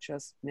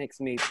makes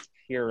me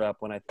tear up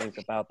when I think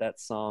about that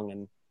song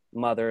and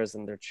mothers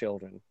and their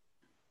children.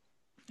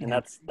 And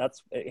that's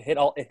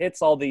it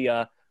hits all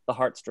the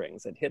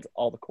heartstrings. It hits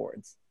all the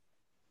chords.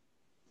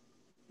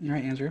 All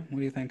right, Andrew, what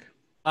do you think?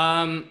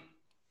 I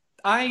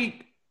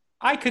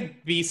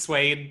could be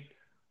swayed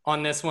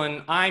on this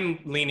one. I'm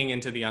leaning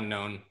Into the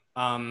Unknown.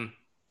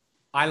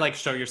 I like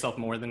Show Yourself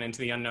more than Into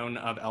the Unknown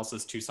of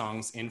Elsa's 2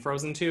 songs in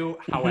Frozen 2.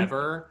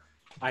 However,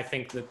 I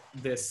think that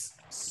this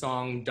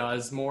song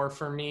does more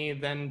for me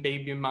than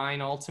Baby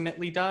Mine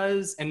ultimately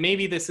does. And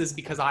maybe this is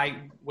because I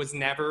was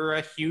never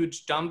a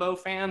huge Dumbo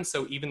fan.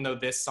 So even though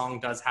this song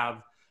does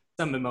have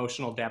some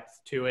emotional depth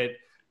to it,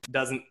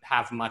 doesn't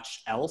have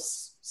much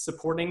else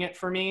supporting it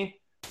for me.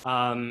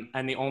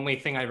 And the only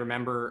thing I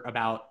remember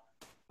about,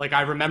 like,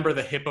 I remember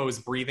the hippos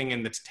breathing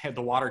in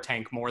the water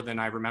tank more than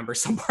I remember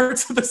some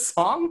parts of the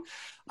song.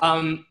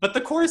 But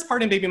the chorus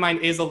part in Baby Mine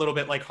is a little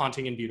bit like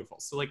Haunting and Beautiful.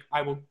 So like,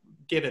 I will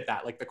give it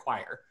that, like the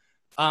choir.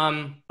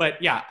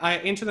 But yeah,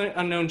 Into the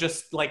Unknown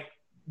just like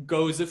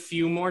goes a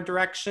few more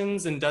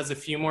directions and does a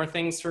few more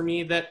things for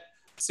me that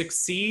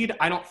succeed.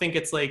 I don't think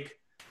it's like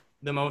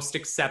the most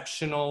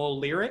exceptional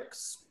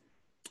lyrics,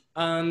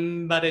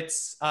 but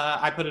it's,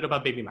 I put it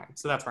above Baby Mine.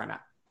 So that's where I'm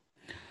at.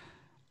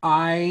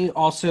 I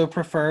also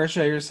prefer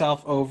Show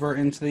Yourself over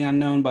Into the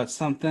Unknown, but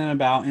something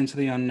about Into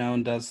the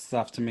Unknown does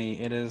stuff to me.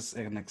 It is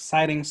an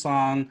exciting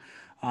song.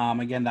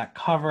 Again, that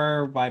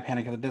cover by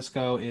Panic at the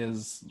Disco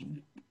is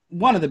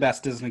one of the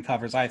best Disney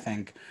covers, I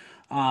think.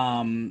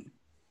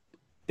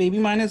 Baby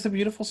Mine is a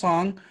beautiful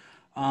song,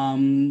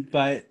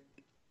 but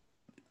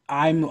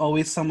I'm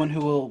always someone who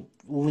will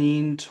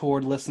lean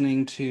toward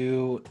listening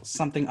to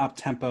something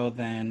up-tempo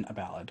than a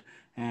ballad.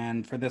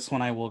 And for this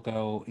one, I will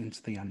go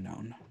Into the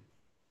Unknown.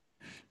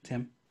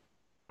 Tim?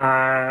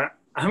 I'm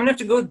gonna have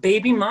to go with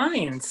Baby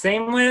Mine.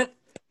 Same with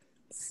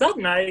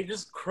Sudden. I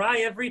just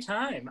cry every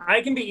time.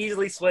 I can be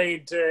easily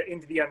swayed to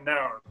Into the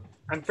Unknown.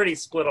 I'm pretty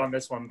split on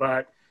this one,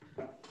 but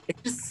it's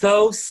just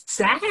so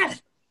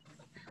sad.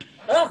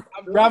 Oh,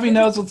 Robbie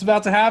knows what's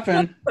about to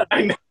happen.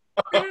 I know.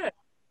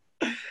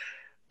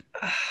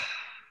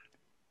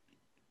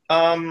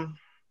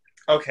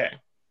 Okay.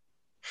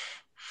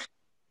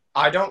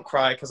 I don't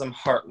cry because I'm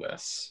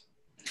heartless,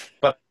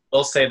 but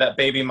I'll say that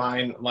Baby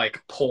Mine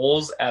like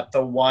pulls at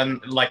the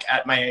one, like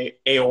at my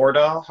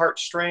aorta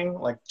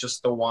heartstring, like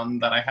just the one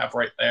that I have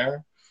right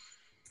there.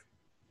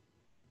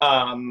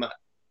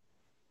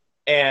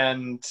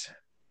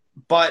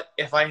 But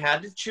if I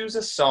had to choose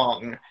a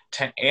song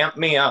to amp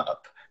me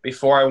up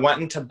before I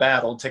went into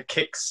battle to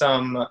kick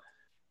some,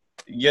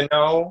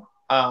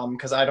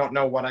 because I don't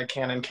know what I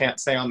can and can't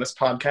say on this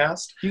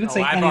podcast. You can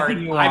say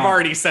anything you want. I've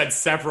already said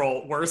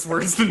several worse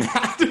words than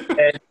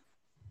that.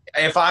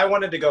 If I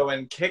wanted to go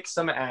and kick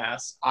some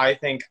ass, I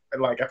think,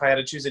 like, if I had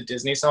to choose a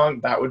Disney song,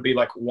 that would be,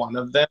 like, one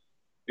of them.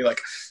 Be like,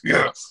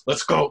 yeah,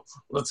 let's go.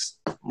 Let's,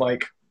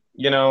 like,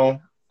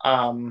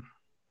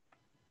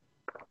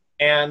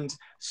 and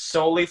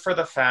solely for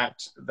the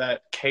fact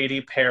that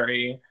Katy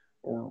Perry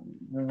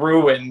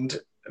ruined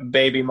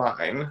Baby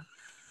Mine.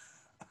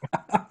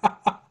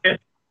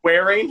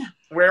 wearing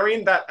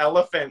that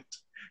elephant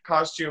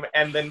costume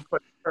and then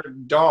put her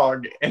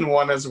dog in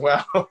one as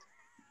well.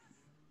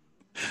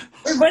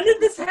 Wait, when did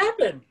this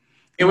happen?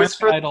 It was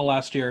for Idol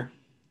last year.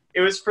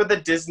 It was for the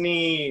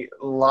Disney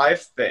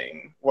Live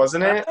thing,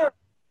 wasn't it?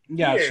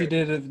 Yeah, Weird. she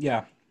did it.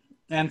 Yeah,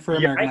 and for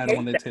American I Idol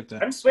when hate they that. taped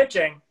it. I'm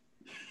switching.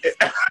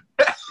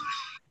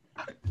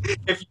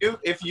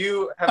 If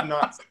you have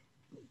not,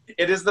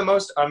 it is the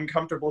most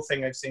uncomfortable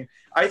thing I've seen.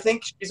 I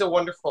think she's a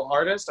wonderful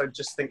artist. I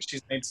just think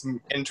she's made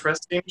some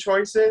interesting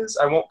choices.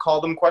 I won't call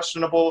them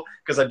questionable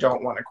because I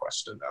don't want to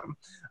question them.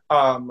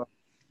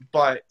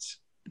 But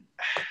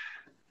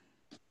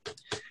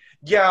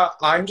yeah,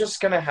 I'm just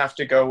going to have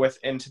to go with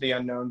Into the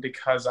Unknown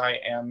because I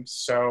am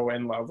so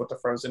in love with the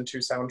Frozen 2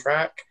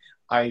 soundtrack.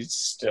 I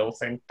still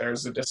think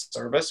there's a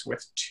disservice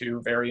with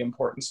 2 very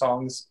important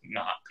songs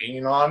not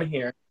being on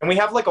here. And we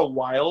have like a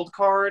wild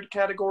card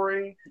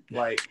category,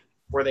 like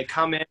where they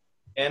come in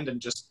and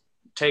just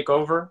take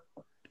over.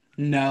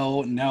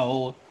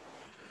 No.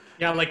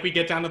 Yeah, like we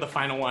get down to the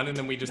final one and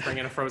then we just bring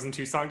in a Frozen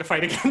 2 song to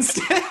fight against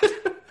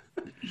it.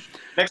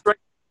 Next break.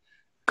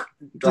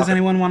 Does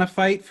anyone want to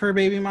fight for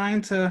Baby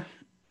Mine to...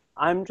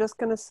 I'm just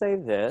going to say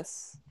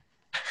this.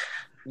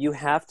 You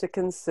have to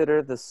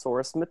consider the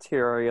source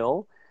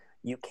material.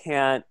 You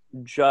can't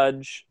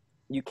judge.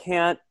 You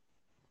can't...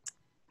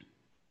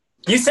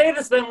 You say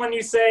this then when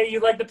you say you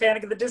like the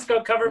Panic at the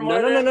Disco cover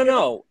more than...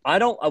 No. I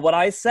don't... What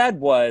I said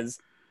was,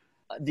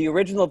 the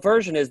original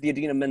version is the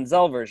Idina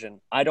Menzel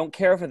version. I don't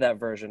care for that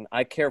version.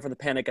 I care for the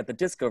Panic at the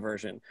Disco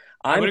version.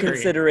 I I'm would agree.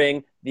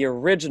 considering the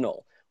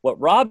original. What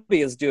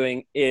Robbie is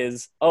doing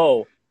is,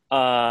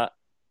 I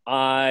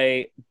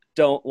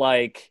don't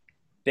like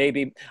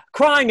baby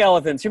crying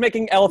elephants. You're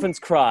making elephants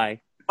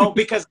cry. Oh,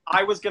 because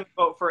I was going to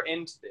vote for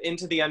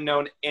Into the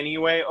Unknown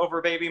anyway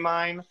over Baby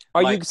Mine.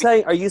 Are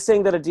you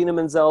saying that Idina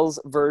Menzel's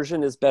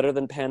version is better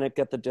than Panic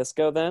at the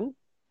Disco then?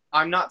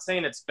 I'm not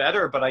saying it's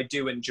better, but I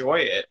do enjoy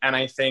it. And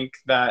I think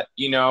that,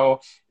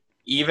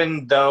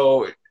 even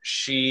though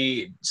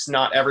she's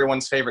not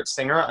everyone's favorite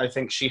singer, I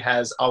think she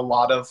has a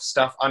lot of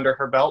stuff under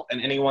her belt.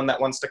 And anyone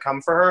that wants to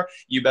come for her,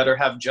 you better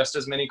have just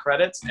as many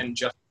credits and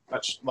just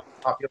as much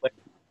popularity.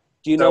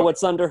 Do you know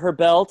what's under her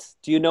belt?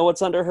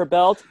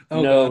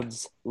 Oh,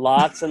 nodes. God.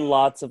 Lots and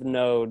lots of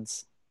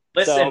nodes.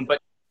 Listen,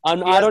 but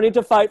I don't need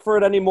to fight for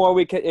it anymore.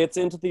 It's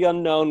Into the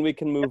Unknown. We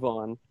can move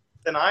on.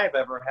 Than I've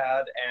ever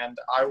had, and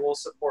I will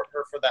support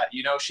her for that.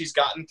 She's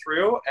gotten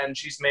through and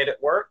she's made it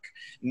work.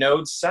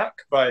 Nodes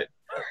suck, but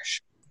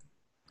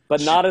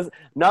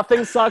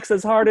nothing sucks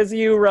as hard as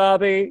you,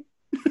 Robbie.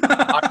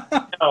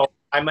 No,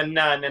 I'm a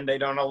nun, and they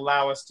don't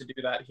allow us to do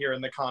that here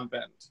in the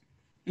convent.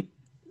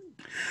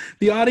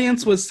 The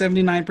audience was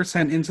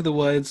 79% Into the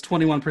Woods,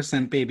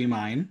 21% Baby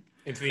Mine.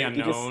 Into the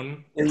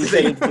Unknown.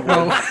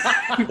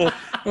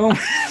 Oh,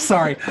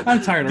 sorry.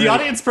 I'm tired The already.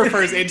 audience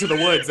prefers Into the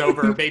Woods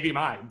over Baby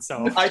Mine.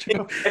 So I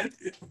think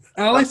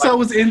all I saw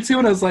was Into,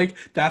 and I was like,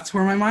 that's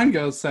where my mind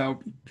goes. So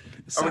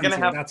are we gonna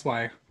have that's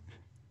why.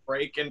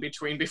 break in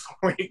between before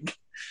we?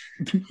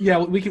 Yeah,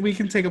 we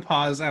can take a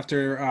pause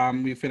after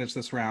we finish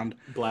this round.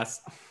 bless.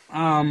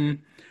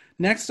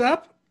 Next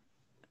up,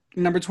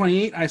 number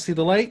 28, I See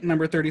the Light.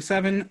 Number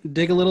 37,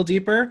 Dig a Little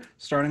Deeper.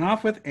 Starting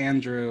off with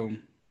Andrew.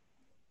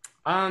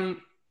 All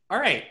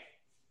right.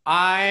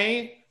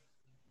 I'm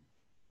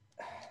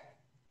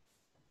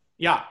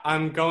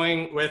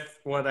going with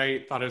what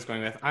I thought I was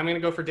going with. I'm going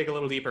to go for Dig a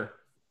Little Deeper.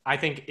 I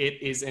think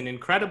it is an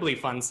incredibly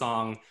fun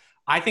song.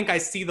 I think I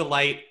See the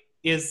Light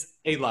is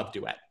a love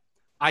duet.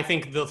 I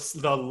think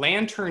the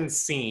lantern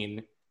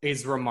scene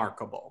is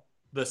remarkable.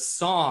 The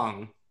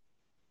song,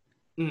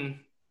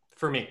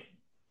 for me,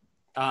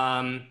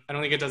 I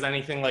don't think it does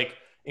anything like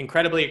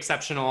incredibly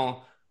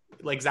exceptional.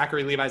 Like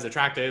Zachary Levi's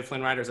attractive,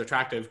 Flynn Rider's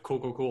attractive,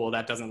 cool.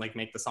 That doesn't like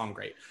make the song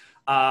great.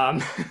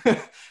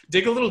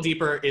 Dig a Little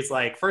Deeper is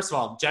like, first of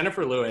all,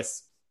 Jennifer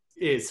Lewis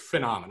is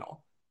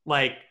phenomenal.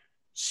 Like,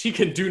 she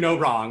can do no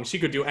wrong. She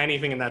could do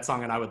anything in that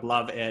song and I would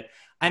love it.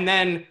 And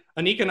then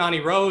Anika Noni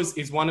Rose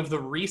is one of the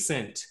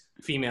recent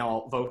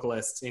female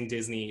vocalists in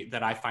Disney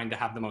that I find to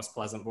have the most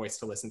pleasant voice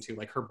to listen to.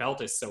 Like, her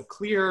belt is so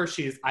clear.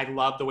 I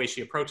love the way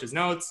she approaches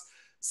notes.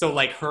 So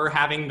like her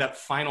having that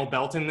final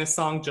belt in this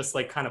song just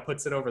like kind of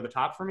puts it over the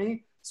top for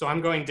me. So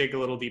I'm going Dig a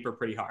Little Deeper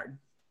pretty hard.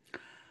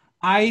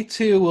 I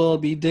too will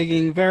be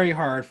digging very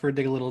hard for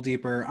Dig a Little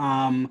Deeper.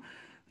 I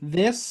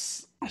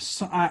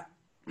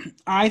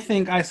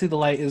think I See the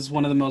Light is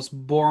one of the most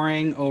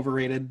boring,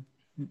 overrated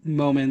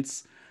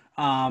moments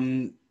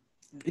in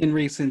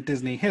recent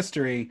Disney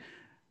history.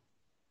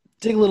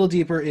 Dig a Little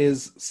Deeper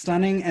is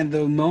stunning, and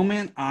the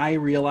moment I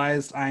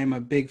realized I am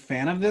a big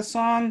fan of this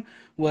song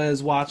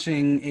was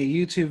watching a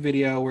YouTube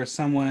video where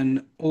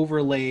someone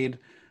overlaid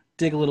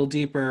Dig a Little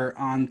Deeper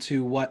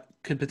onto what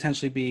could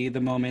potentially be the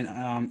moment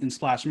in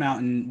Splash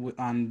Mountain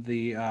on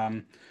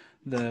the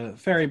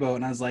ferry boat,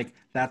 and I was like,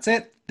 that's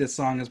it. This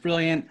song is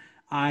brilliant.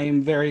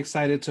 I'm very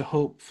excited to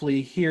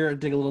hopefully hear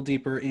Dig a Little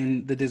Deeper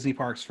in the Disney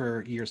parks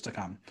for years to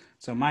come.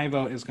 So my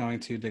vote is going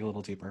to Dig a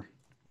Little Deeper.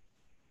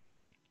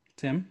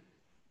 Tim?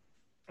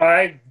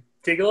 I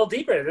Dig a Little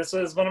Deeper. This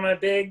was one of my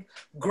big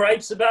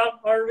gripes about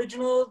our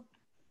original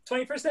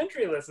 21st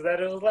Century list, that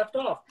it was left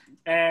off.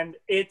 And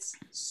it's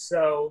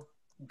so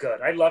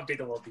good. I love Dig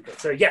a Little Deeper.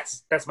 So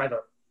yes, that's my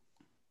vote.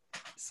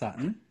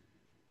 Sutton?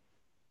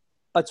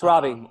 It's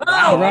Robbie.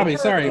 Wow, Robbie,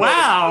 sorry.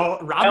 Wow,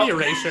 Robbie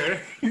erasure.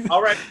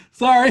 All right,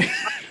 Sorry.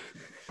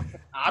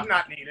 I'm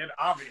not needed,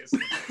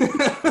 obviously.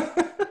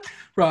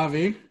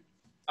 Robbie.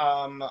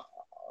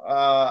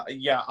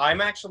 Yeah,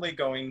 I'm actually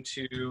going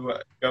to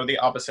go the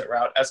opposite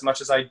route. As much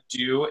as I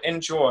do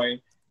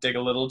enjoy Dig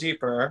a Little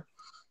Deeper,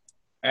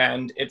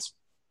 and it's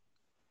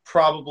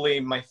probably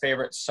my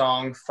favorite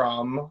song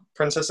from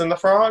Princess and the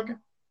Frog.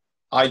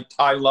 I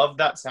love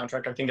that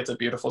soundtrack. I think it's a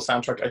beautiful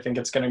soundtrack. I think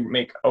it's going to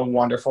make a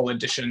wonderful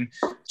addition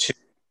to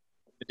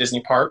the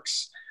Disney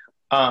parks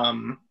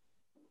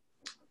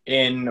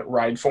in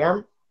ride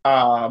form.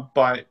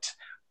 But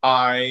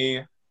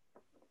I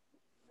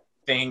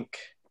think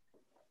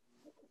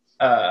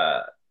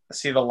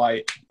See the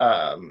Light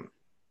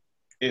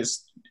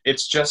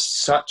it's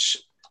just such,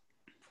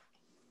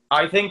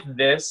 I think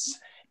this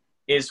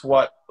is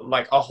what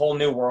like A Whole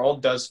New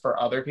World does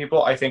for other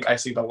people. I think I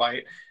See the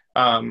Light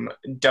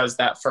does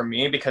that for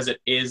me, because it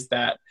is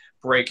that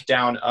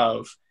breakdown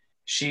of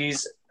she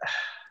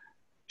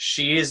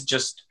is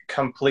just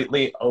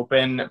completely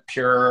open,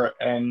 pure,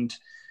 and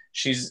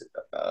she's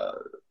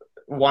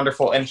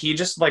wonderful. And he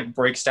just like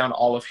breaks down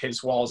all of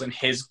his walls and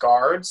his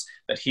guards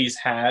that he's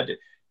had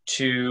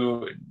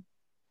to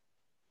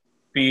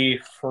be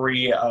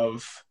free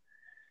of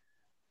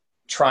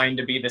trying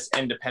to be this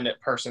independent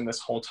person this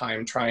whole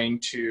time, trying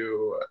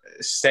to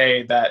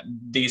say that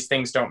these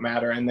things don't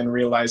matter, and then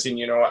realizing,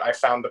 you know what, I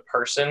found the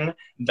person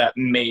that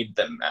made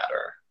them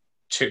matter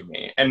to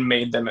me and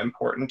made them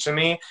important to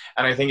me.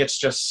 And I think it's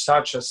just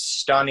such a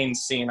stunning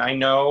scene. I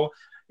know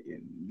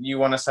you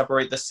want to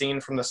separate the scene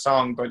from the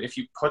song, but if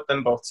you put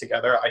them both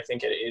together, I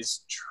think it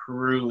is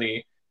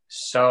truly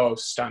so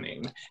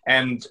stunning.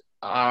 And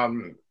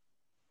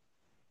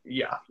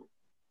yeah.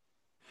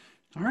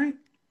 All right,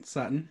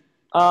 Sutton.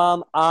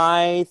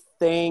 I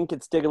think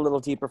it's Dig a Little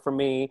Deeper for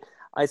me.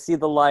 I See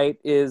the Light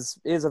is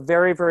a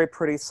very, very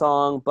pretty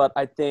song, but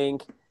I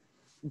think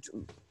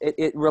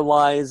it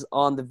relies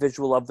on the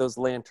visual of those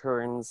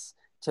lanterns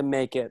to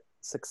make it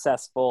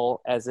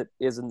successful as it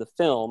is in the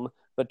film,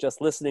 but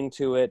just listening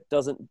to it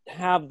doesn't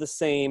have the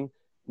same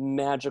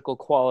magical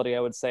quality,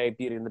 I would say,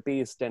 Beauty and the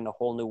Beast and A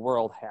Whole New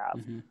World have.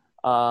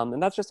 Mm-hmm.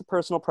 And that's just a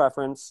personal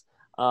preference,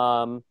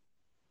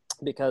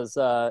 because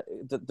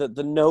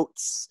the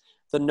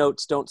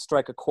notes don't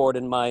strike a chord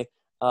in my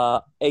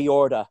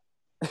aorta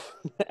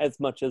as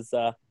much as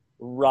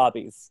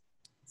Robbie's.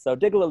 So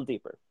dig a little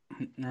deeper.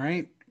 All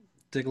right.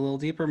 Dig a little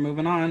deeper.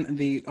 Moving on.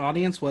 The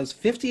audience was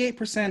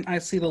 58% I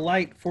See the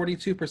Light,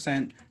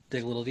 42%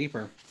 Dig a Little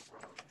Deeper.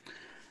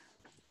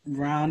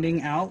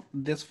 Rounding out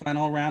this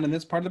final round in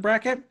this part of the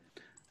bracket.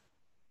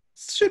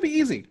 Should be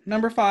easy.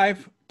 Number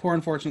 5, Poor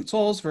Unfortunate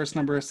Souls versus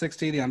number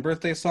 60, The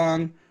Unbirthday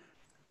Song.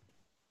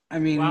 I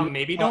mean, well,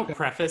 maybe don't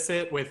preface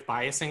it with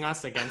biasing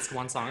us against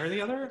one song or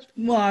the other.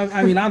 Well,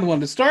 I mean, I'm the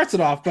one that starts it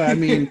off, but I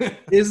mean,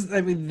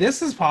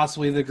 this is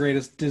possibly the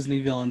greatest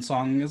Disney villain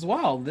song as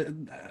well.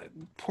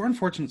 Poor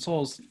Unfortunate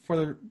Souls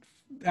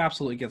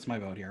absolutely gets my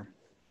vote here.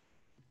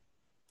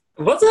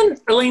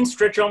 Wasn't Elaine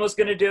Stritch almost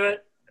going to do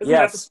it?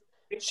 Yes,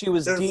 she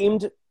was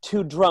deemed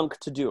too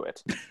drunk to do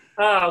it.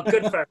 Oh,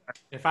 good for her.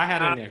 If I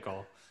had a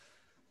nickel.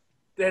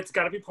 It's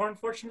got to be Poor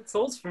Unfortunate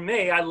Souls for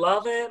me. I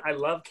love it. I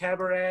love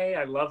Cabaret.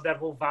 I love that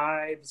whole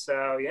vibe.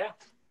 So, yeah.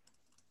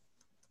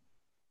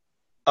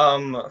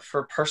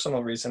 For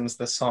personal reasons,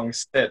 this song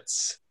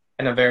sits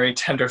in a very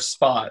tender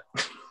spot.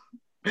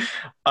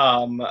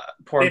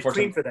 Poor They've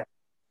cream for that.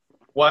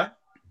 What?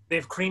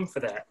 They've cream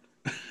for that.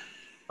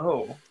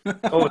 Oh.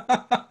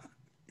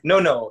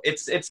 No. It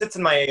sits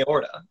in my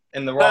aorta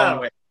in the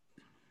wrong way.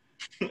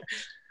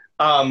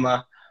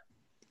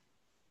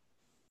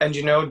 And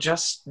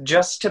just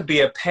to be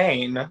a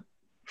pain,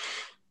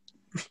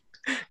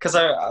 because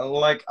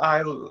I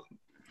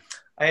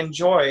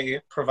enjoy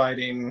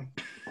providing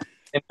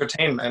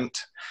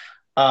entertainment.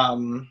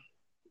 I'm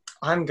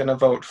gonna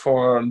vote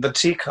for the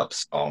Teacup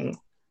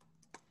song.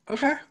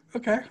 Okay.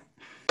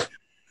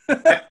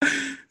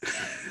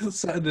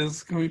 Sutton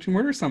is going to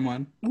murder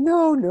someone.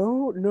 No.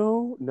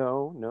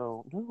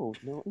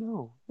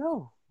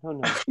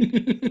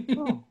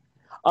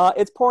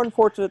 It's Poor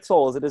Unfortunate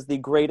Souls. It is the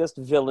greatest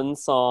villain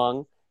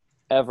song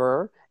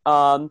ever.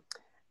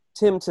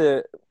 Tim,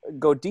 to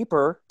go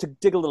deeper, to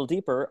dig a little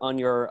deeper on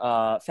your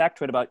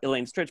factoid about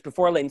Elaine Stritch,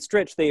 before Elaine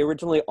Stritch, they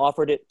originally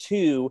offered it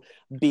to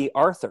Bea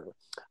Arthur,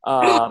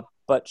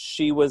 but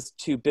she was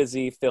too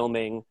busy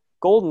filming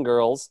Golden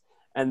Girls,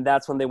 and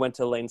that's when they went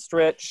to Elaine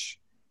Stritch.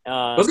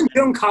 Wasn't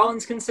Joan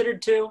Collins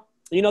considered too?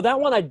 You know, that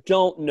one I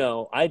don't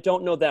know. I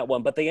don't know that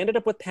one, but they ended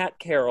up with Pat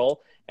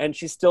Carroll, and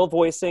she's still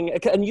voicing,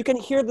 and you can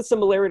hear the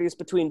similarities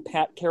between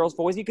Pat Carroll's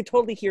voice. You could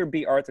totally hear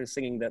Bea Arthur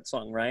singing that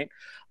song, right?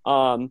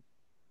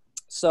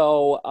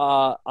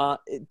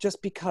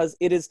 Just because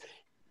it is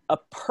a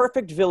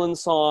perfect villain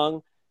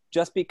song,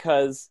 just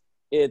because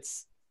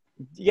it's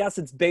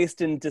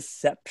based in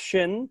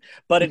deception,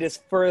 but it is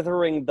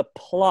furthering the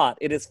plot.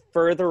 It is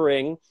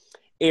furthering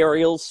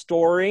Ariel's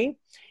story.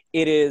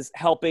 It is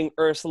helping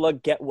Ursula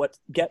get what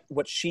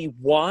she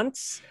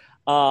wants.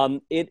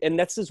 And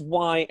this is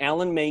why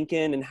Alan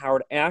Menken and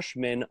Howard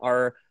Ashman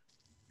are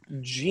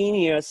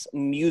genius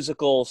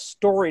musical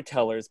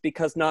storytellers,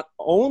 because not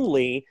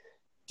only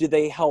do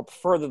they help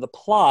further the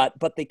plot,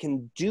 but they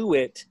can do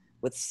it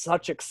with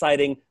such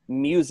exciting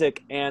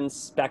music and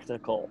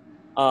spectacle.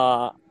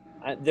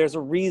 There's a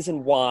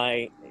reason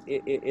why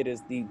it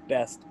is the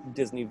best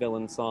Disney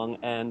villain song,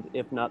 and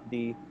if not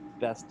the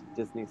best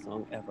Disney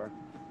song ever.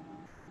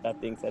 That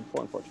being said,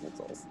 Poor Unfortunate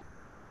Souls.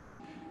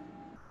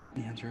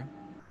 Andrew?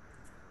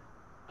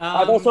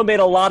 I've also made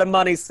a lot of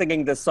money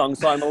singing this song,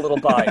 so I'm a little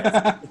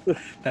biased.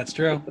 That's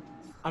true.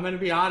 I'm going to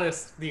be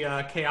honest,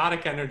 the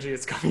chaotic energy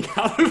is coming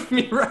out of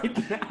me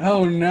right now.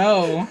 Oh,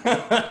 no.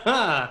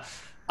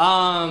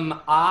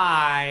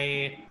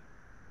 I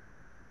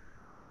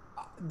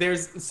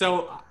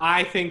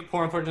think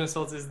Poor Unfortunate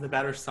Souls is the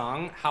better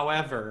song.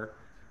 However,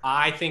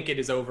 I think it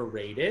is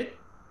overrated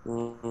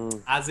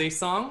as a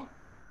song.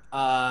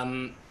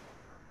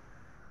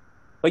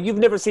 But you've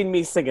never seen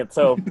me sing it,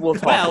 so we'll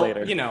talk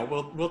later. You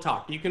know, we'll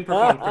talk. You can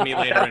perform for me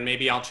later, and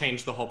maybe I'll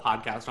change the whole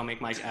podcast. I'll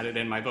make Mike edit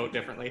in my vote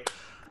differently.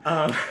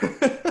 I'm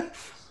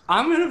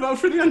going to vote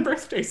for the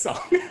Unbirthday song.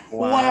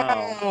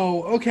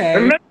 Wow. Okay.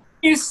 Remember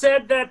you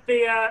said that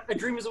the A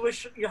Dream is a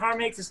Wish Your Heart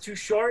Makes is too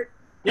short?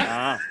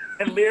 Yeah.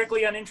 and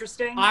lyrically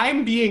uninteresting.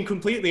 I'm being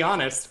completely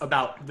honest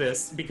about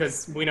this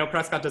because we know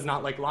Prescott does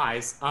not like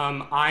lies.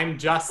 I'm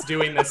just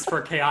doing this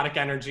for chaotic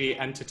energy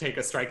and to take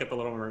a strike at the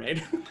Little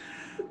Mermaid.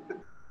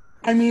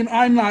 I mean,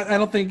 I'm not. I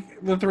don't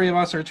think the three of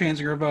us are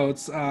changing our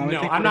votes. No,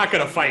 I'm not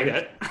going to fight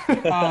it.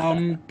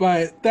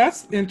 But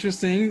that's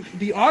interesting.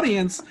 The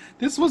audience.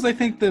 This was, I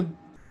think, the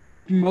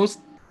most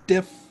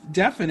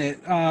definite.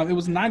 It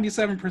was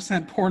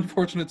 97% Poor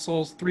Unfortunate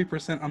Souls,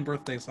 3%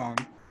 Unbirthday Song.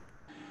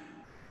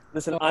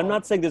 Listen, I'm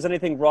not saying there's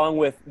anything wrong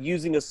with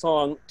using a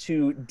song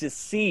to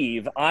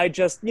deceive. I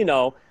just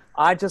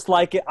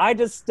like it. I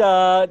just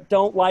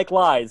don't like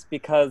lies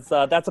because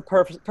that's a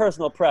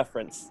personal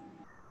preference.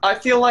 I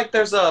feel like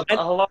there's a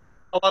lot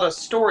of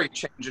story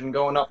changing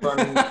going up on.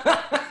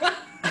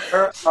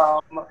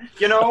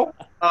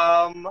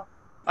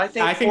 I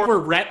think we're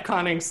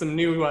retconning some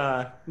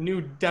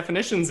new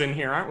definitions in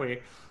here, aren't we?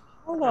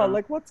 Hold on,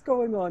 like what's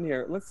going on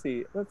here? Let's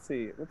see.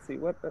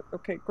 What?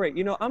 Okay, great.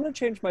 I'm gonna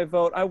change my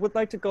vote. I would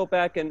like to go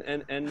back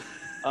and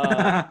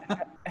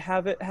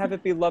have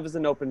it be "Love Is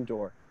an Open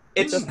Door."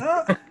 It's.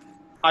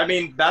 I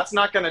mean, that's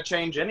not gonna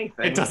change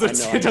anything. It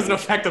doesn't. It doesn't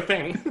affect a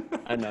thing.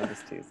 I know,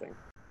 just teasing.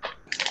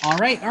 All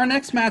right, our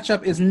next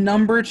matchup is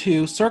number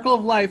 2, Circle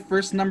of Life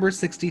versus number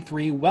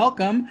 63,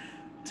 Welcome.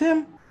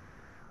 Tim,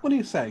 what do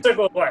you say?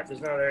 Circle of Life. There's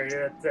no there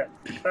yet. That's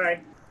it. Bye.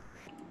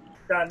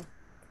 Done.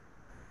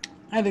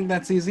 I think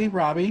that's easy.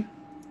 Robbie?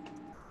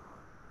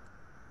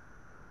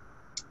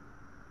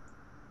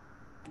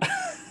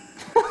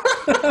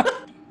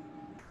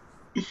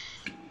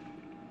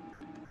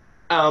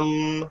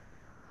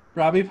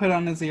 Robbie put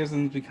on his ears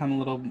and become a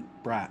little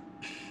brat.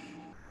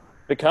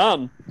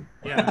 Become?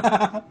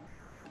 Yeah.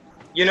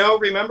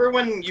 Remember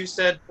when you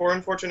said Poor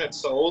Unfortunate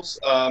Souls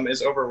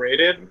is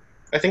overrated?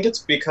 I think it's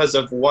because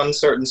of one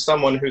certain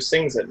someone who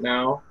sings it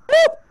now.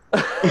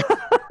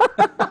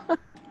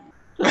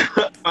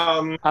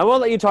 I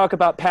won't let you talk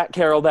about Pat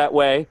Carroll that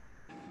way.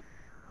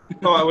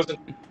 No, I wasn't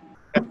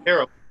Pat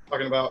Carroll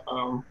talking about.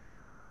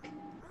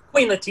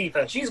 Queen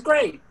Latifah. She's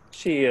great.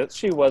 She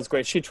was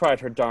great. She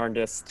tried her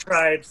darndest.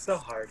 Tried so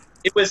hard.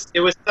 It was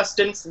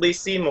Sustance Lee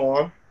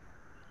Seymour.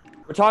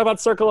 We're talking about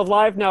Circle of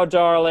Life now,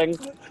 darling.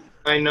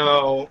 I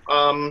know.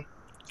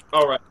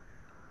 All right.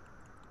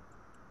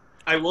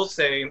 I will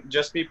say,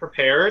 just be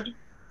prepared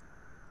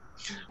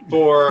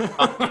for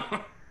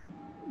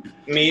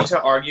me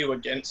to argue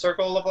against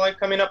Circle of Life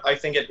coming up. I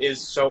think it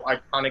is so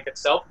iconic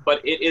itself,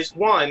 but it is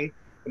one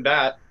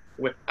that,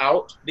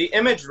 without the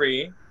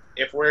imagery,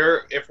 if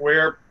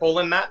we're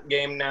pulling that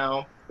game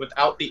now,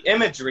 without the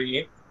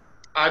imagery,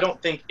 I don't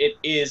think it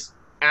is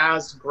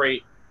as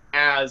great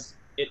as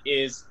it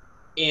is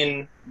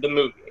in the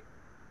movie.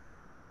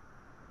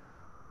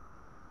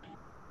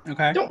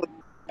 Okay. Don't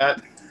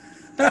that.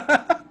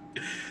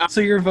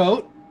 So your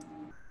vote?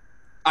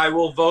 I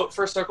will vote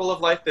for Circle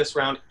of Life this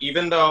round,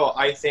 even though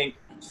I think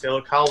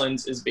Phil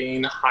Collins is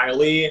being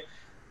highly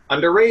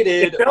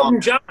underrated. It's Elton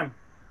John.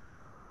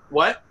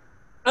 What?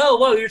 Oh,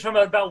 whoa, you're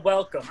talking about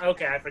Welcome.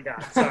 Okay, I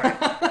forgot. Sorry.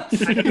 I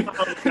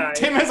apologize.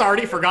 Tim has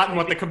already forgotten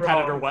what the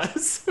competitor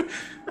was.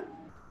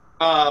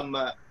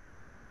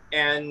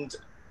 And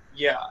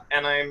yeah,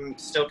 and I'm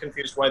still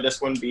confused why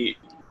this wouldn't be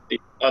the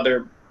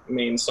other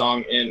main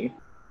song in.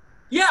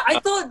 Yeah, I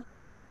thought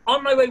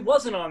On My Way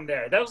wasn't on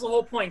there. That was the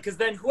whole point, because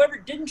then whoever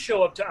didn't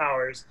show up to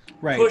ours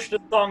pushed a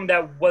song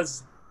that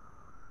was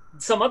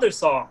some other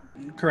song.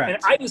 Correct.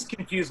 And I was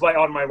confused why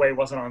On My Way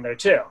wasn't on there,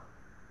 too.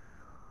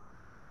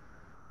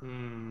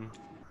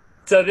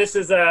 So this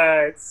is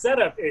a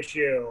setup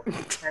issue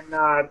and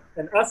not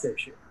an us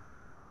issue.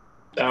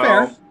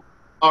 Fair.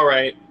 All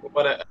right.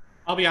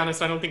 I'll be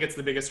honest, I don't think it's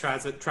the biggest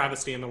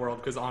travesty in the world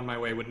because On My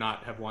Way would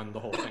not have won the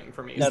whole thing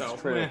for me. That's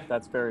true.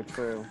 That's very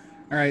true.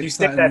 All right. You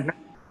stick that.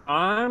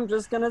 I'm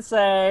just going to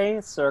say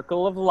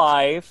Circle of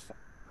Life,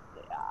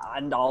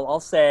 and all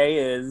I'll say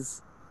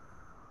is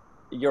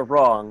you're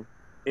wrong.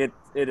 It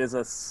is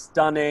a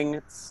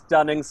stunning,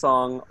 stunning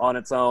song on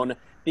its own.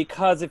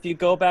 Because if you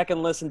go back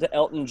and listen to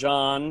Elton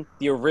John,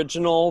 the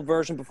original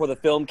version before the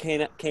film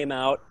came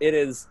out,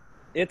 it's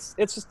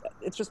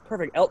just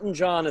perfect. Elton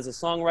John as a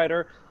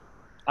songwriter,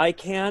 I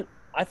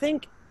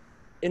think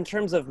in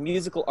terms of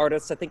musical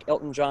artists, I think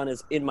Elton John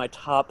is in my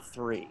top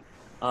 3.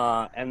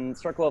 And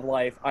Circle of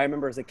Life, I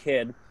remember as a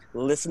kid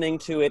listening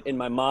to it in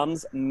my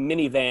mom's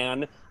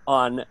minivan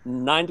on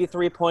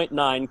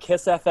 93.9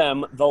 KISS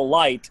FM, The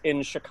Light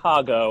in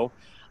Chicago.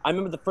 I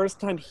remember the first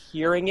time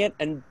hearing it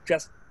and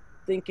just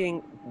thinking,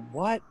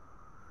 what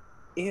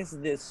is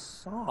this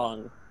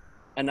song?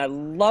 And I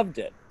loved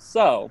it.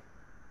 So,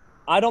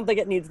 I don't think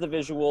it needs the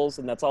visuals,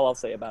 and that's all I'll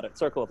say about it.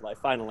 Circle of Life,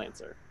 final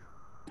answer.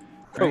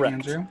 Correct.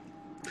 Andrew?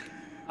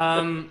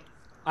 I'm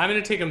going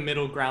to take a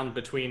middle ground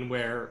between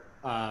where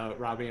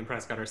Robbie and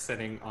Prescott are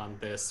sitting on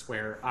this,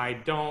 where I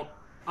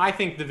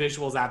think the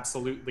visuals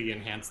absolutely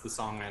enhance the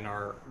song and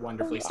are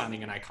wonderfully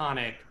stunning and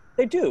iconic.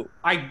 They do.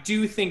 I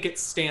do think it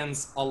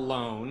stands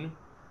alone.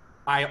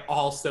 I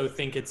also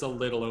think it's a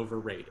little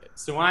overrated.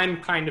 So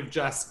I'm kind of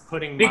just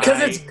putting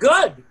Because it's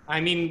good.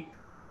 I mean,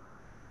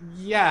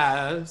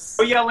 Yes.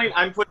 Oh, yelling,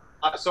 I'm putting.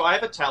 So I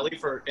have a tally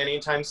for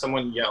anytime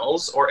someone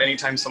yells or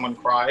anytime someone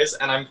cries,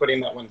 and I'm putting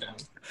that one down.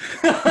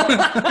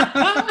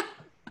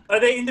 Are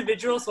they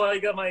individual? So I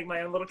got my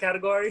own little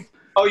category.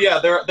 Oh yeah,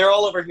 they're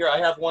all over here. I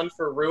have one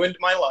for ruined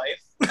my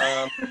life.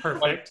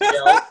 Perfect.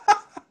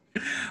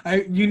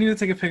 You need to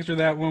take a picture of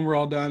that when we're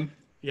all done.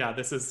 Yeah,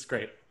 this is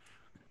great.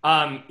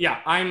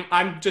 Yeah,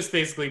 I'm just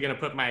basically gonna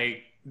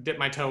dip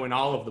my toe in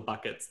all of the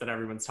buckets that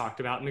everyone's talked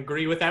about and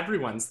agree with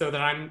everyone, so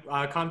that I'm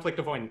conflict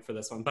avoidant for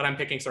this one. But I'm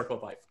picking Circle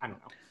of Life. I don't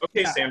know.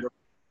 Okay, Yeah. Sandra.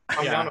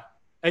 Yeah.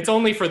 It's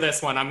only for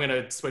this one. I'm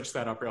gonna switch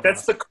that up real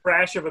That's fast. the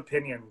crash of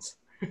opinions.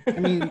 I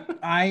mean,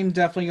 I'm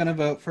definitely going to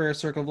vote for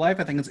Circle of Life.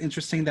 I think it's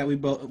interesting that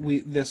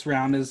this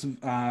round is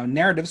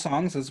narrative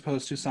songs as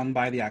opposed to sung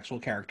by the actual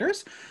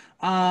characters.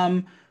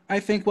 I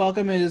think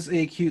Welcome is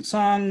a cute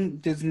song.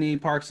 Disney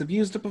parks have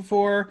used it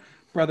before.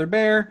 Brother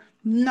Bear,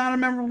 not a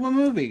memorable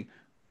movie.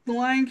 The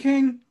Lion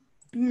King,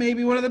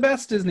 maybe one of the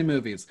best Disney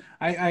movies.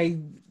 I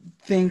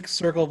think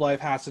Circle of Life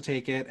has to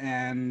take it,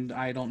 and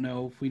I don't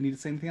know if we need to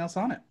say anything else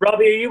on it.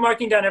 Robbie, are you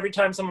marking down every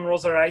time someone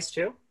rolls their eyes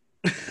too?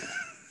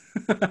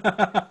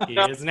 He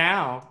is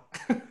now.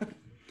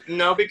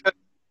 No, because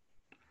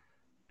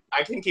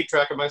I can keep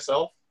track of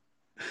myself.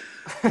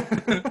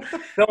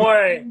 Don't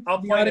worry,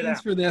 I'll The point it audience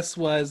out. for this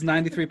was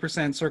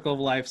 93% Circle of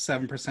Life,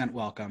 7%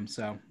 Welcome.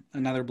 So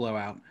another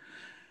blowout.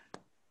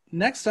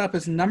 Next up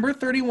is number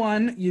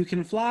 31, You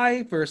Can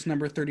Fly, versus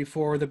number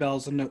 34, The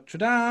Bells of Notre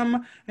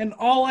Dame. And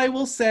all I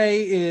will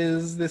say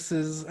is this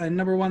is a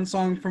number one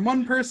song from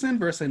one person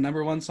versus a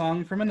number one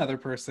song from another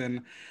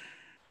person.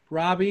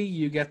 Robbie,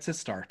 you get to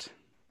start.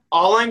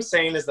 All I'm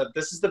saying is that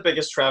this is the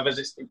biggest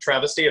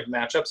travesty of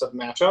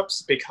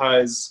matchups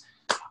because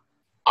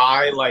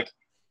I like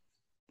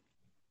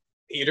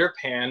Peter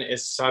Pan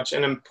is such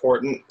an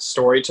important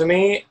story to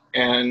me,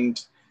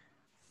 and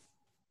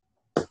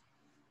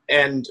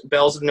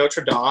Bells of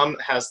Notre Dame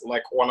has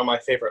like one of my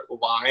favorite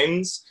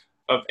lines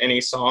of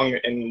any song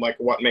in like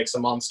what makes a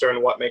monster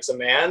and what makes a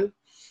man.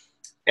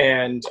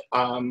 And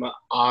I'm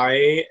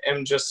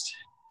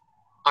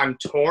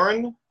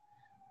torn,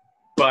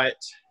 but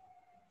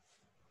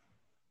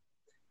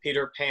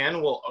Peter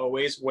Pan will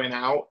always win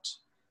out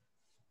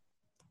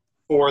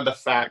for the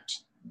fact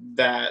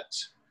that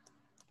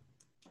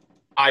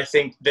I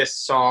think this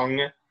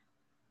song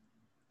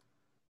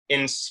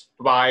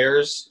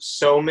inspires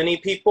so many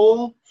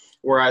people,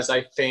 whereas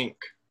I think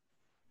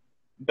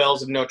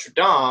Bells of Notre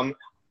Dame,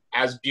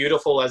 as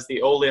beautiful as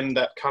the Olim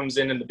that comes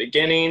in the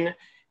beginning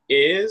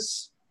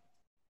is,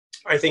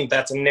 I think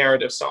that's a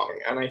narrative song,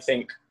 and I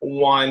think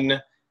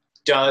one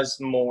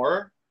does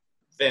more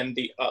than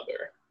the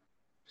other.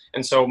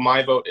 And so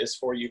my vote is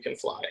for You Can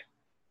Fly.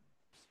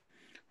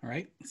 All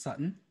right,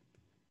 Sutton.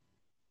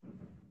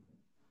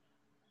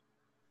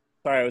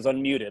 Sorry, I was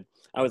unmuted.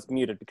 I was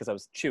muted because I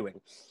was chewing.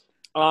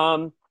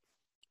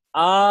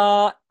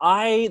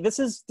 This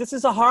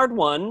is a hard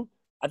one.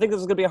 I think this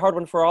is going to be a hard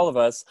one for all of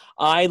us.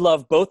 I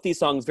love both these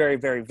songs very,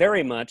 very,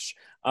 very much.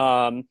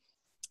 In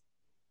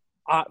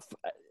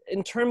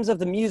terms of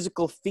the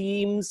musical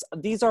themes,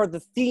 these are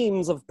the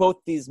themes of both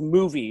these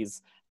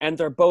movies, and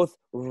they're both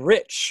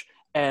rich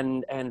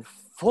and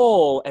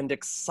full and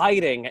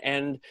exciting,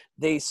 and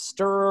they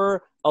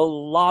stir a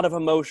lot of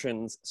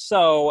emotions.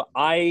 So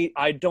I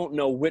don't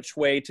know which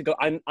way to go.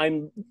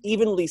 I'm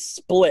evenly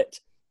split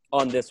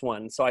on this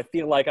one, so I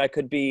feel like I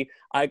could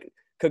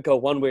go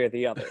one way or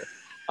the other.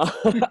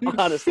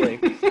 Honestly.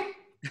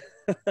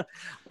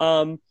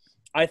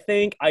 I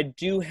think I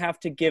do have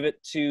to give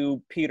it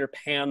to Peter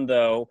Pan,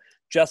 though,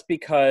 just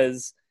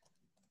because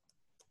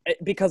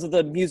of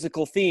the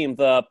musical theme,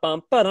 the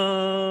bum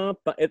ba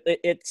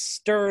it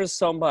stirs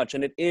so much,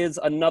 and it is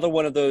another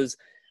one of those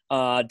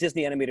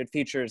Disney animated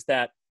features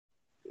that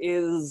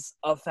is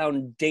a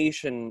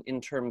foundation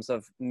in terms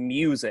of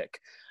music.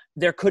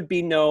 There could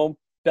be no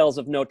Bells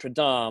of Notre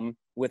Dame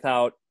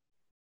without,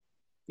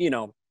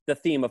 the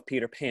theme of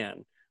Peter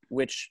Pan,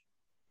 which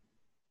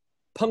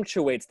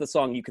punctuates the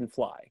song You Can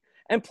Fly.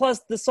 And plus,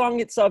 the song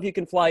itself, You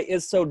Can Fly,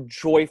 is so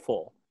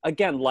joyful.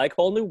 Again, like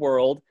Whole New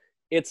World,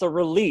 it's a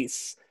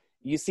release.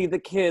 You see the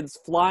kids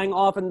flying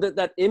off, and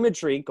that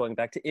imagery, going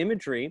back to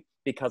imagery,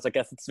 because I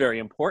guess it's very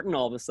important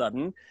all of a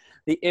sudden,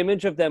 the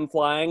image of them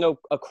flying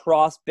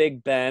across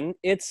Big Ben,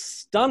 it's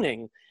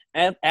stunning.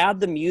 And add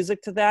the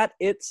music to that,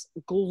 it's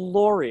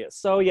glorious.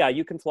 So yeah,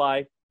 You Can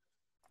Fly,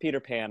 Peter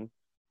Pan.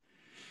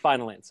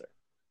 Final answer.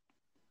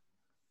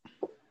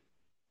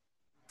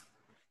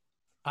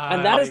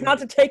 And that is not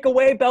to take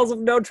away Bells of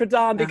Notre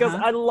Dame, because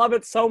I love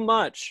it so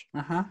much.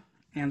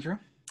 Andrew?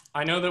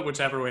 I know that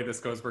whichever way this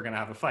goes, we're going to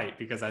have a fight,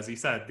 because as you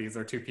said, these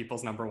are two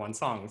people's number one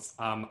songs.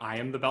 I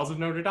am the Bells of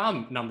Notre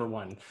Dame number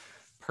one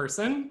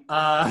person.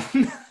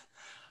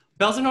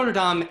 Bells of Notre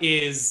Dame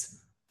is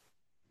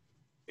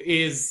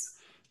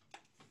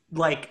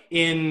like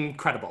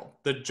incredible.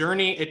 The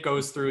journey it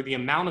goes through, the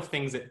amount of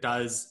things it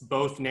does,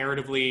 both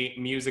narratively,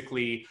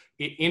 musically,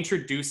 it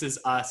introduces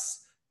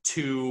us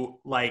to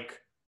like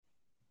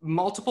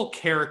multiple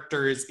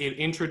characters. It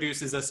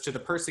introduces us to the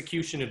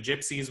persecution of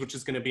gypsies, which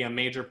is going to be a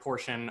major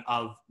portion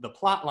of the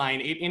plot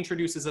line. It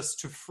introduces us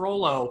to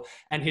Frollo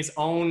and his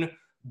own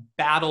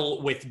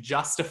battle with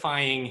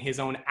justifying his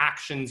own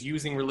actions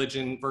using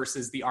religion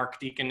versus the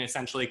archdeacon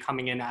essentially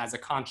coming in as a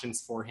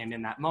conscience for him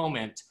in that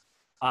moment.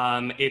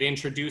 It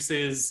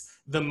introduces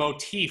the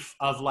motif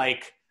of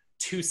like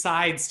two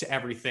sides to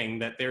everything,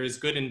 that there is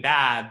good and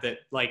bad, that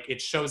like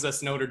it shows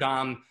us Notre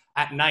Dame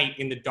at night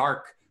in the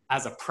dark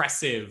as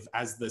oppressive,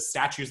 as the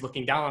statues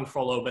looking down on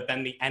Frollo, but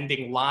then the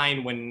ending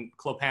line when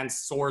Clopin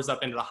soars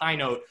up into the high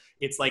note,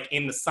 it's like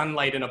in the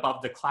sunlight and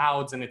above the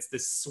clouds, and it's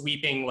this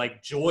sweeping,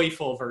 like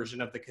joyful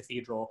version of the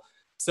cathedral.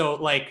 So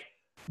like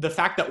the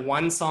fact that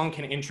one song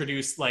can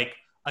introduce like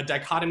a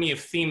dichotomy of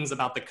themes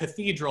about the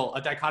cathedral,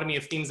 a dichotomy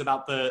of themes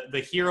about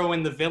the hero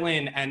and the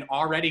villain, and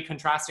already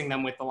contrasting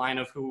them with the line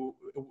of who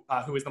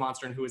is the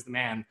monster and who is the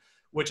man,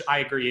 which I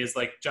agree is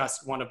like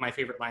just one of my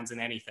favorite lines in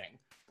anything.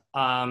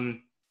 I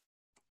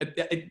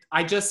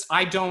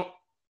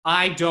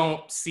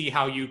don't see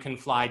how You Can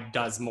Fly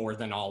does more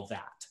than all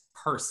that,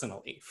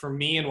 personally. For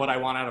me and what I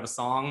want out of a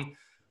song,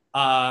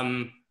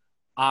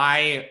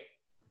 I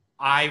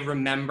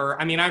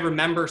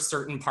remember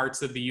certain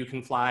parts of the You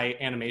Can Fly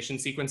animation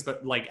sequence,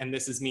 but like, and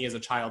this is me as a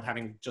child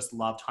having just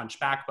loved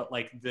Hunchback, but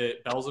like the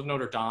Bells of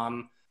Notre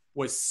Dame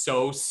was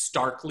so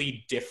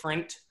starkly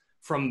different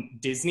from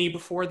Disney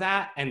before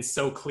that, and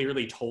so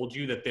clearly told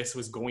you that this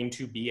was going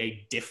to be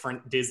a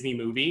different Disney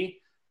movie,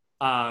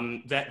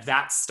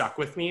 that stuck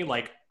with me.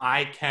 Like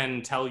I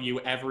can tell you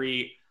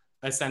every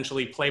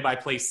essentially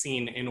play-by-play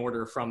scene in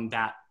order from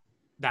that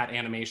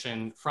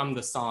animation, from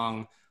the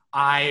song.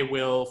 I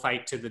will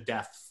fight to the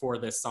death for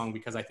this song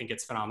because I think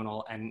it's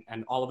phenomenal, and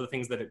all of the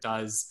things that it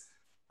does.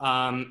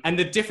 And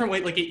the different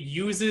way, like it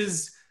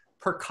uses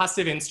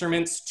percussive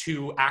instruments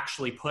to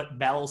actually put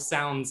bell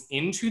sounds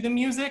into the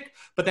music,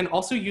 but then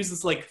also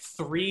uses like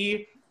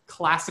three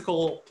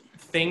classical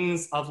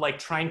things of like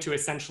trying to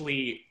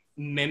essentially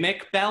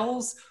mimic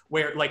bells,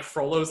 where like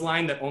Frollo's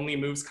line that only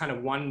moves kind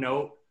of one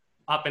note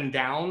up and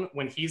down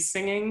when he's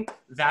singing,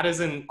 that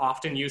is an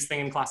often used thing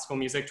in classical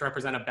music to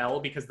represent a bell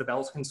because the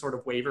bells can sort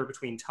of waver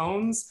between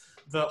tones.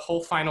 The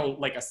whole final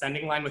like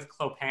ascending line with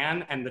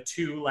Clopin and the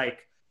two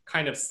like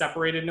kind of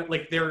separated,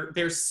 like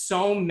there's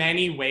so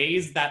many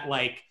ways that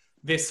like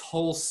this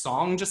whole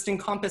song just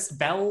encompassed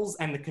bells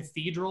and the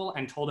cathedral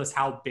and told us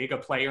how big a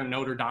player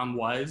Notre Dame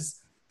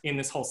was in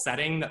this whole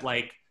setting, that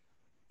like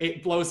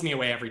it blows me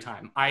away every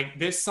time.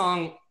 This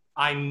song,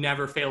 I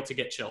never fail to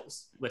get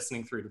chills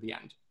listening through to the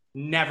end.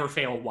 Never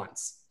fail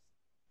once.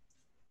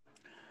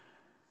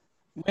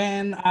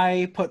 When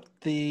I put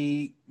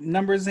the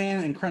numbers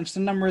in and crunched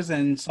the numbers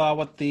and saw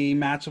what the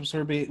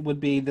matchups would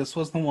be, this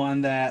was the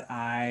one that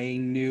I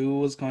knew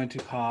was going to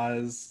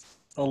cause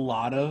a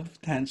lot of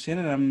tension,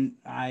 and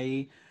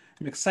I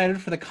am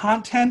excited for the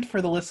content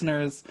for the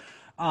listeners.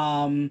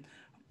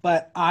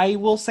 But I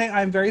will say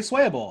I'm very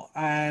swayable,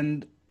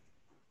 and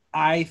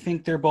I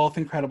think they're both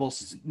incredible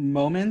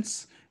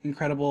moments,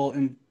 incredible,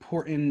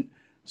 important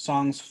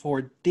songs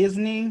for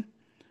Disney.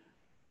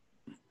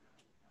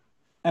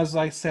 As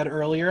I said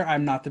earlier,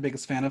 I'm not the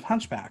biggest fan of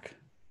Hunchback,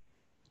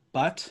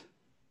 but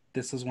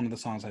this is one of the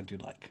songs I do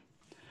like.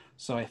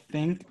 So I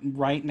think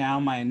right now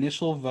my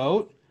initial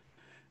vote,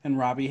 and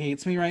Robbie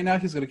hates me right now,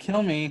 he's going to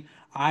kill me.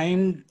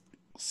 I'm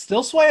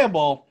still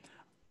swayable.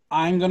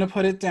 I'm going to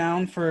put it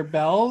down for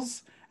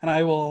Bells, and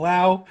I will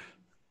allow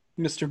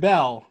Mr.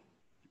 Bell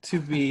to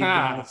be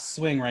the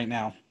swing right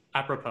now.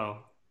 Apropos.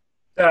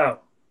 So,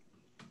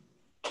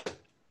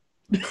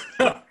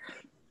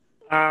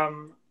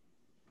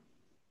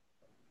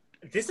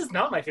 this is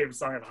not my favorite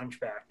song of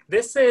Hunchback.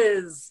 This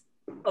is,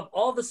 of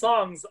all the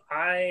songs,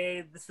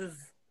 this is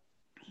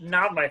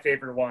not my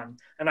favorite one.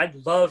 And I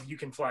love You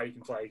Can Fly, You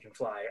Can Fly, You Can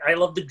Fly. I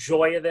love the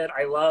joy of it.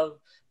 I love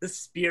the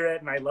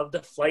spirit, and I love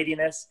the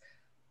flightiness.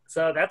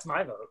 So that's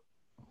my vote.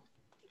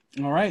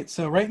 All right.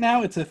 So right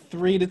now it's a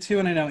 3-2,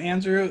 and I know,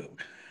 Andrew,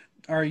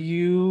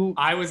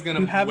 I was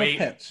going to wait.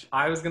 Pitch?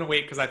 I was going to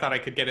wait because I thought I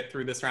could get it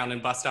through this round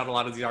and bust out a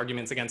lot of these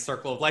arguments against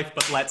Circle of Life,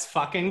 but let's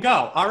fucking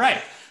go. All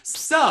right.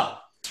 So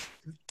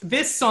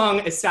this song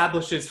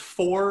establishes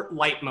 4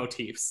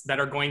 leitmotifs that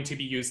are going to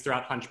be used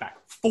throughout Hunchback.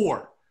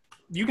 4.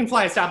 You Can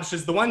Fly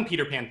establishes the one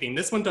Peter Pan theme.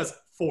 This one does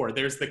 4.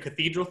 There's the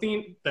cathedral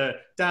theme, the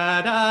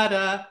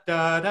da-da-da,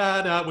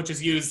 which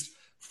is used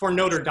for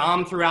Notre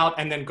Dame throughout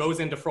and then goes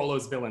into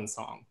Frollo's villain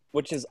song.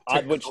 Which is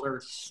odd, which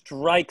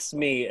strikes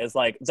me as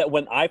like, that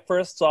when I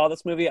first saw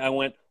this movie, I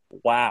went,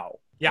 wow.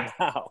 Yeah.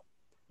 Wow.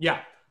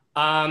 Yeah.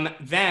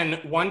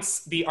 Then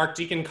once the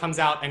Archdeacon comes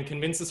out and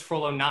convinces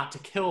Frollo not to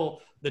kill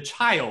the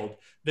child,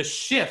 the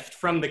shift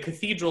from the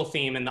cathedral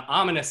theme and the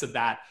ominous of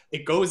that,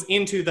 it goes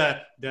into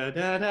the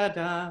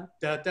da-da-da-da,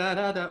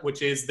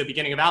 which is the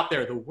beginning of Out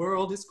There. The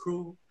world is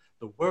cruel.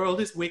 The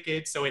world is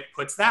wicked. So it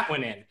puts that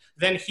one in.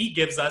 Then he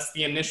gives us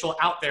the initial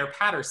Out There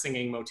patter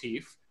singing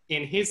motif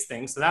in his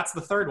thing. So that's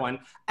the third one.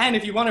 And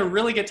if you want to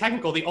really get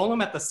technical, the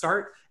Olim at the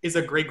start is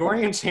a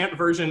Gregorian chant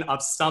version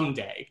of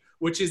Someday,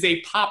 which is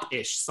a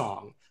pop-ish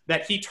song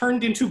that he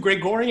turned into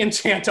Gregorian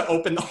chant to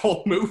open the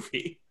whole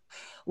movie.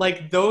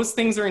 Like, those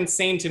things are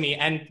insane to me.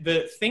 And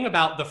the thing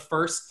about the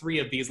first three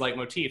of these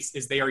leitmotifs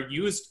is they are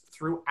used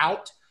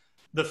throughout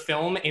the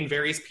film in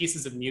various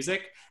pieces of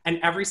music, and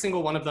every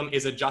single one of them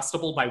is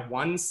adjustable by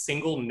one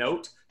single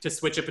note to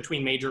switch it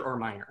between major or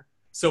minor.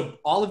 So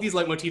all of these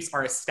leitmotifs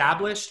are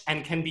established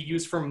and can be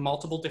used for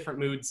multiple different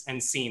moods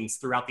and scenes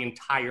throughout the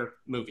entire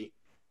movie.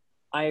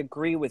 I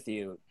agree with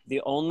you.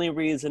 The only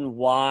reason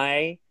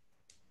why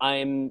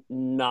I'm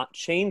not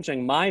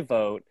changing my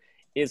vote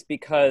is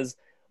because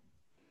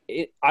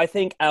I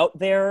think Out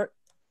There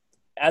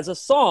as a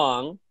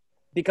song,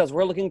 because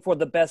we're looking for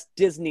the best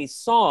Disney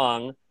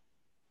song,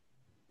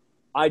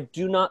 I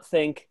do not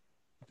think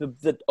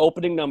the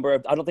opening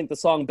number, I don't think the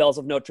song Bells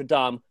of Notre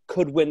Dame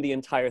could win the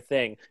entire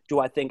thing. Do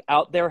I think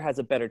Out There has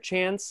a better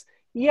chance?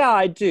 Yeah,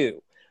 I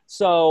do.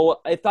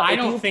 So here's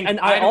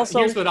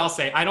what I'll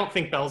say. I don't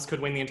think Bells could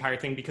win the entire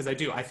thing because I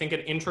do. I think an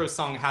intro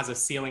song has a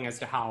ceiling as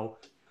to how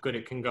good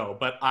it can go.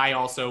 But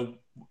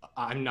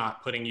I'm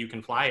not putting You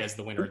Can Fly as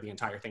the winner of the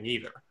entire thing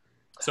either.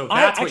 So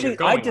that's what you're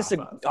going off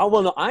of. Oh,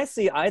 well, no,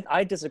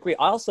 I disagree.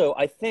 Also,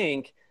 I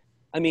think,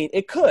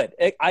 it could.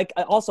 I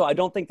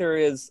don't think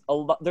there's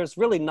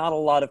really not a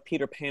lot of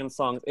Peter Pan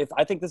songs.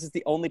 I think this is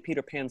the only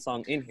Peter Pan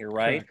song in here,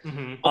 right?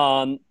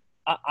 Mm-hmm.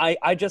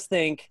 I just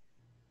think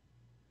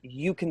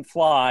You Can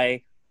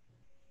Fly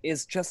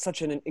is just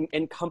such an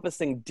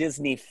encompassing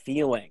Disney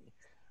feeling.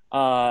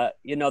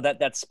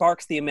 That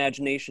sparks the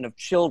imagination of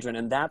children,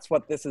 and that's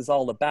what this is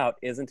all about,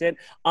 isn't it?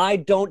 I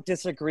don't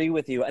disagree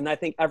with you, and I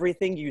think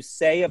everything you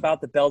say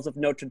about the Bells of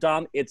Notre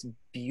Dame, it's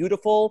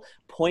beautiful,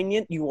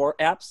 poignant, you are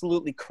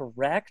absolutely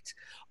correct,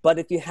 but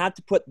if you had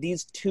to put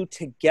these two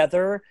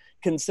together,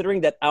 considering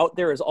that Out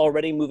There is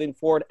already moving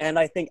forward, and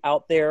I think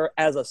Out There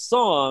as a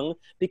song,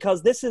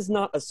 because this is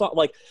not a song,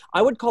 like,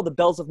 I would call the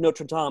Bells of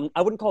Notre Dame,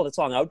 I wouldn't call it a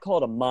song, I would call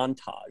it a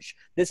montage.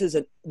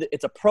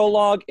 It's a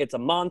prologue, it's a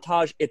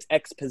montage, it's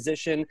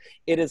exposition.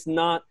 It is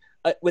not,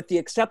 with the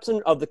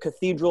exception of the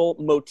cathedral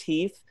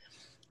motif,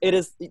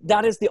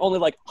 that is the only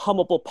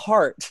hummable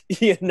part,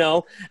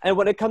 And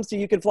when it comes to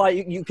You Can Fly,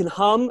 you can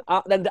hum.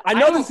 And I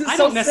know this is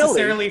so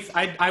silly.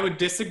 I would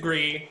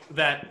disagree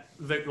that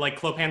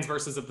Clopan's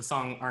verses of the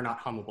song are not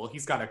hummable.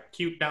 He's got a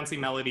cute, bouncy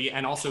melody,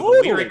 and also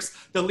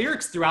the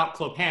lyrics throughout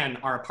Clopan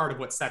are a part of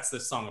what sets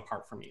this song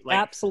apart for me.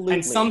 Absolutely.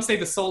 And some say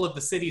the soul of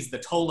the city's the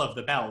toll of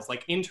the bells.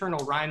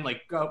 Internal rhyme,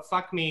 go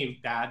fuck me,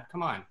 Dad.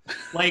 Come on.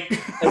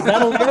 Is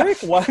that a lyric?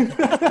 What?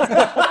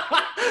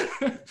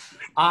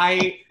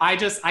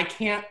 I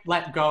can't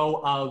let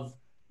go of,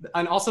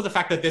 and also the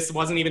fact that this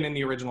wasn't even in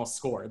the original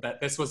score, that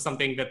this was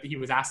something that he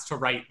was asked to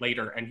write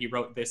later, and he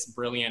wrote this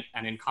brilliant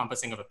and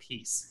encompassing of a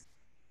piece.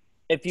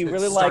 If you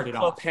really like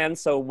Clopan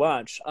so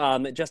much,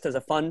 just as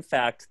a fun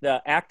fact,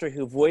 the actor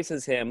who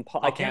voices him,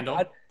 Paul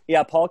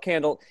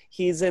Candle,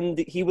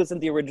 he was in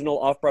the original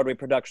off-Broadway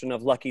production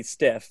of Lucky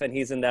Stiff, and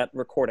he's in that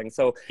recording.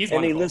 So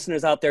any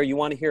listeners out there, you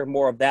want to hear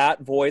more of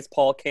that voice,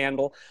 Paul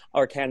Candle,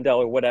 or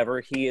Candle, or whatever,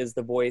 he is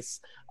the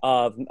voice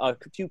of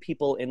two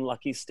people in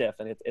Lucky Stiff,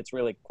 and it's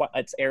really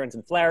it's Ahrens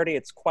and Flaherty.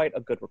 It's quite a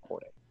good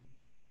recording.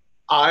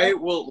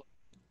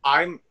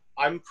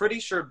 I'm pretty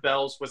sure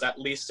Bells was at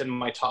least in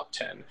my top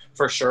 10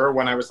 for sure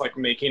when I was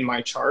making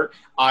my chart.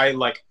 I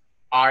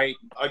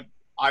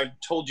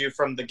told you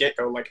from the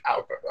get-go,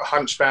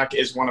 Hunchback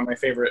is one of my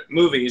favorite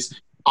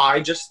movies. I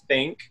just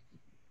think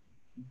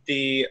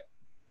the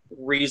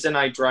reason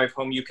I drive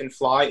home You Can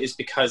Fly is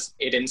because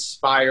it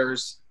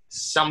inspires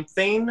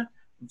something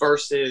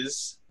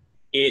versus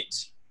it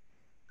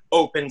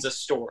opens a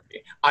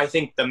story. I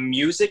think the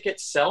music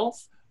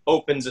itself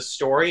opens a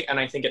story, and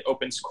I think it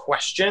opens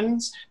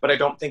questions, but I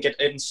don't think it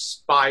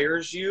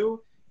inspires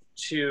you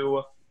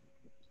to...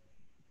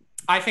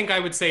 I think I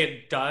would say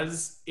it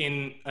does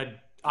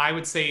I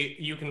would say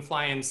You Can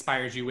Fly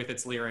inspires you with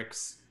its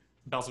lyrics.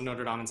 Bells of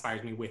Notre Dame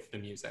inspires me with the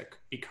music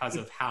because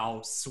of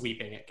how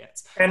sweeping it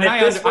gets. And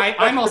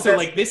I'm also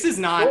this is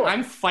not, cool.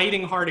 I'm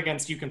fighting hard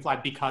against You Can Fly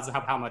because of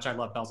how much I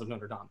love Bells of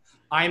Notre Dame.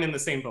 I'm in the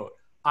same boat.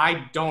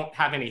 I don't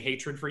have any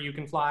hatred for You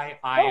Can Fly.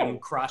 I am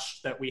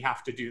crushed that we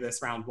have to do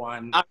this round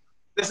one.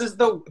 This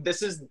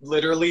is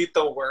literally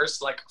the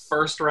worst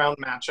first round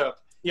matchup.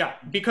 Yeah,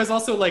 because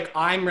also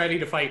I'm ready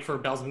to fight for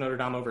Bells of Notre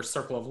Dame over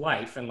Circle of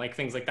Life and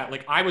things like that.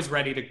 I was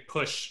ready to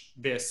push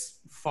this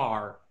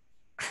far.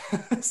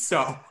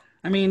 So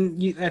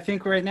I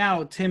think right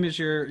now Tim is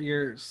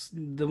you're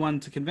the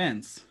one to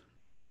convince.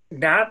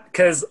 Not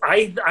because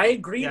I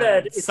agree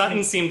that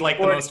Sutton seemed the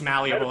most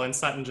malleable, and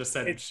Sutton just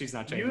said she's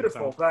not changing.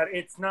 Beautiful, but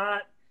it's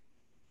not.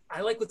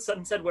 I like what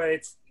Sutton said, where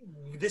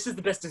this is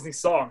the best Disney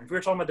song. If we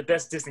were talking about the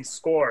best Disney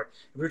score,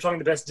 if we were talking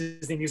the best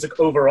Disney music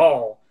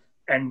overall,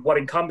 and what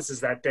encompasses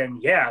that, then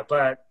yeah.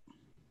 But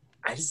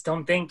I just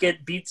don't think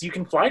it beats You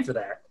Can Fly for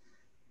that.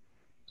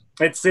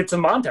 It's a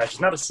montage. It's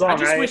not a song. I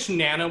just wish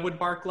Nana would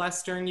bark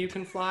less during You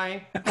Can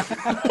Fly.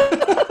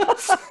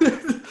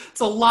 It's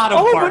a lot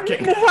of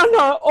barking.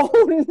 Nana!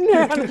 Oh,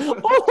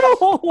 Nana!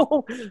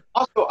 Oh!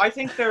 Also, I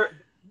think there are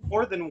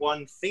more than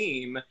one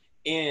theme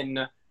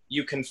in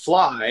You Can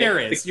Fly. There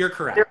is. You're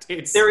correct.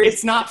 It's there is-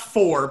 it's not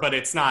 4, but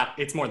it's more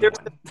than There's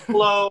one. the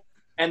flow,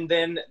 and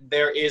then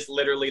there is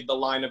literally the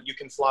line of You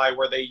Can Fly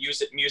where they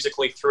use it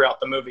musically throughout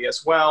the movie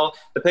as well.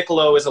 The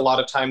piccolo is a lot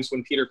of times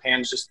when Peter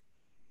Pan's just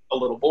a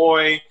little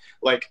boy.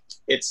 Like,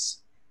 it's...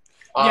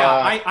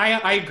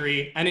 I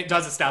agree, and it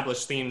does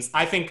establish themes.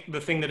 I think the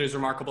thing that is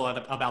remarkable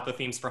about the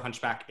themes for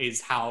Hunchback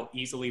is how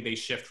easily they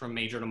shift from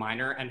major to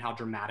minor and how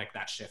dramatic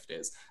that shift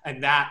is.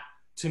 And that,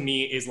 to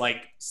me, is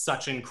like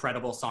such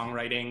incredible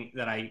songwriting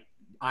that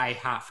I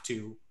have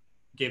to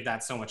give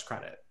that so much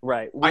credit.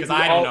 Right. Because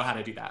I don't know how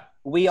to do that.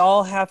 We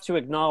all have to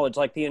acknowledge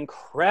like the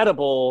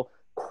incredible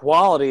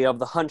quality of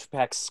the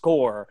Hunchback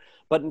score,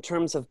 but in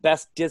terms of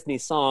best Disney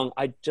song,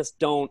 I just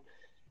don't.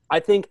 I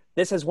think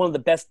this is one of the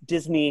best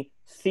Disney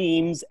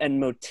themes and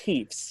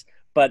motifs,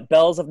 but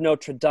Bells of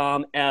Notre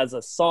Dame as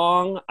a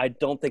song, I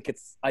don't think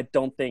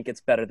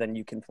it's better than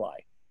You Can Fly.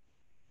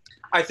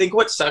 I think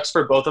what sucks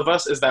for both of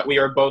us is that we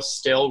are both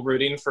still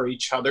rooting for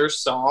each other's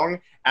song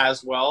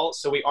as well.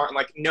 So we aren't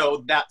like,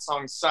 no, that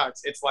song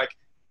sucks. It's like,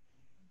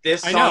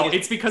 this song I know,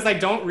 it's because I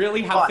don't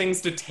really have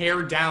things to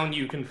tear down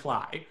You Can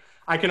Fly.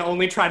 I can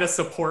only try to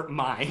support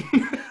mine.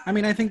 I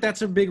mean, I think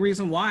that's a big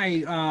reason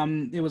why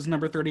it was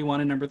number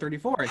 31 and number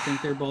 34. I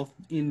think they're both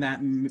in that.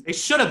 It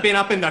should have been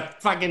up in the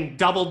fucking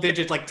double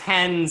digits, like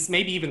tens,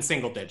 maybe even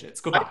single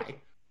digits. Goodbye.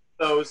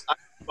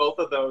 Both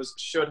of those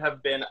should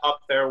have been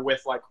up there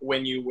with like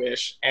When You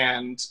Wish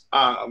and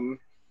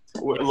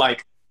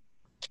like.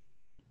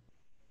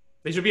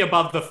 They should be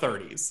above the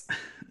 30s.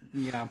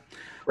 Yeah.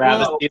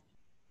 Well,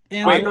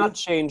 I'm not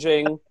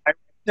changing.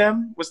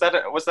 Tim, was that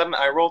an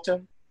eye roll,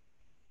 Tim?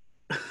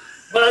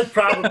 Well,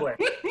 probably.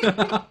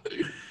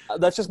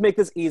 Let's just make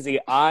this easy.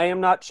 I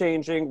am not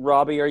changing.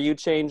 Robbie, are you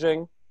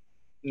changing?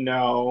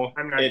 No,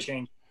 I'm not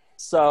changing.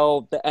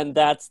 So, and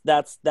that's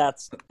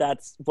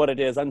what it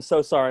is. I'm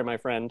so sorry, my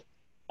friend.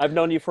 I've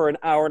known you for an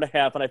hour and a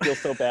half, and I feel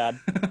so bad.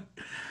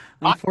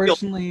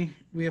 Unfortunately,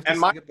 we have to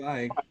say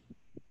goodbye.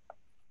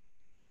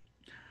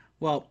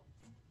 Well,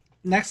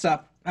 next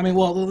up, I mean,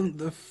 well,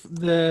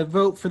 the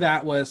vote for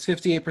that was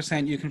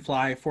 58% You Can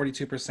Fly,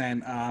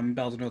 42%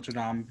 Bells of Notre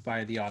Dame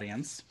by the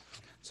audience.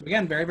 So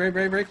again, very, very,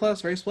 very, very close,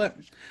 very split.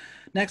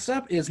 Next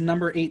up is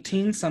number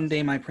 18,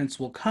 Someday My Prince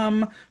Will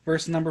Come,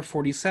 versus number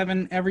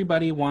 47,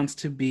 Everybody Wants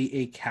to Be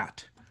a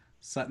Cat.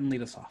 Sutton,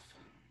 lead us off.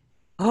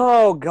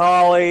 Oh,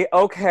 golly.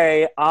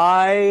 Okay,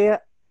 I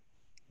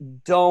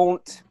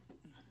don't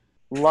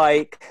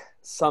like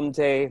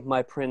Someday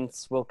My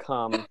Prince Will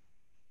Come.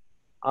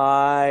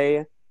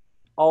 I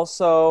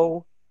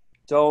also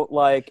don't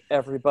like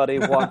Everybody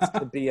Wants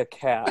to Be a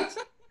Cat.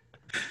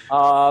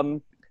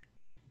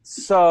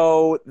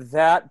 So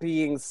that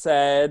being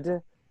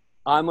said,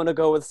 I'm going to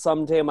go with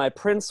Someday My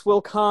Prince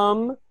Will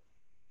Come,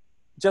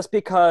 just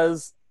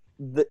because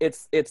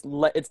it's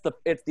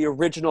the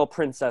original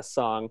princess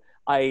song.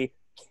 I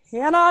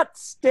cannot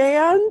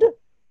stand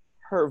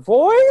her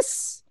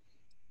voice,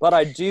 but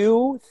I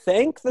do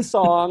thank the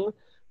song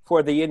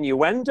for the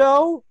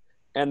innuendo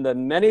and the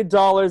many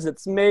dollars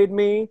it's made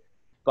me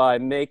by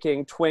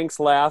making twinks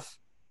laugh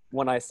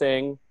when I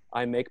sing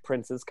I Make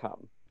Princes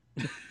Come.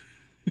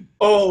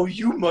 Oh,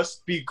 you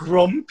must be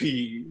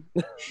grumpy.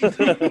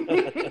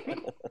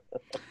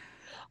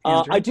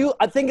 I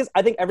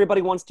think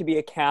Everybody Wants to Be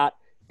a Cat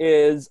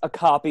is a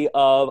copy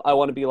of I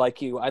Want to Be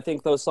Like You. I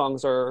think those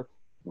songs are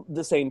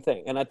the same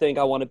thing, and I think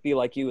I Want to Be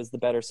Like You is the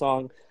better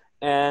song.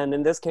 And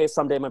in this case,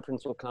 Someday My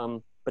Prince Will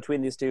Come,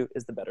 between these two,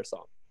 is the better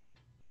song.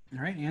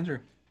 All right, Andrew.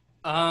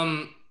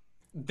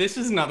 This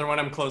is another one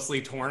I'm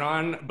closely torn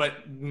on,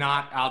 but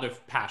not out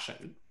of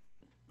passion.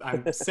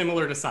 I'm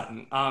similar to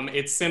Sutton.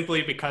 It's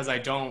simply because I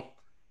don't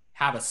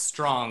have a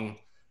strong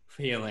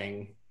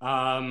feeling.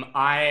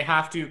 I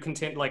have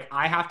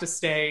to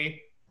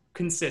stay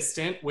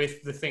consistent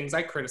with the things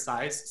I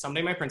criticize.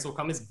 Someday My Prince Will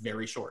Come is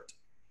very short.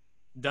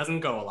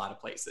 Doesn't go a lot of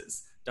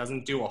places.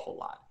 Doesn't do a whole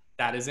lot.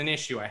 That is an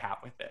issue I have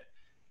with it.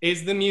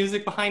 Is the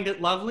music behind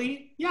it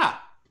lovely? Yeah.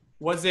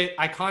 Was it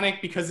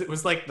iconic because it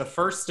was like the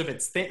first of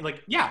its thing?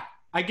 Like, yeah,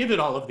 I give it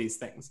all of these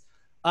things.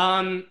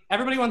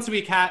 Everybody Wants to Be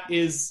a Cat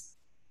is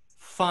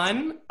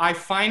fun. I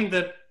find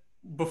that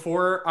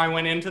before I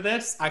went into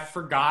this, I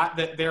forgot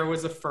that there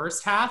was a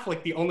first half.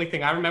 Like the only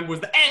thing I remember was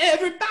the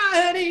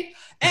everybody.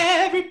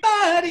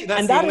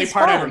 That's the only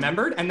part I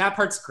remembered. And that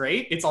part's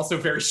great. It's also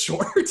very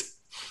short.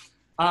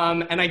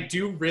 And I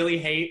do really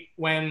hate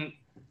when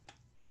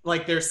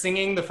like they're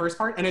singing the first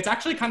part, and it's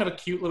actually kind of a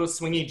cute little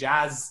swingy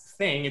jazz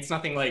thing. It's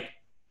nothing like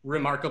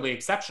remarkably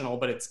exceptional,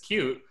 but it's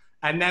cute.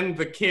 And then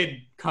the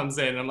kid comes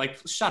in and I'm like,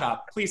 shut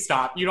up, please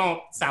stop. You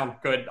don't sound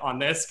good on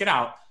this. Get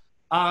out.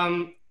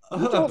 You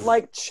don't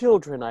like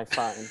children, I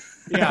find.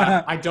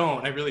 Yeah, I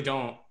don't. I really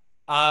don't.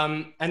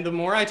 And the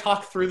more I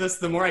talk through this,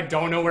 the more I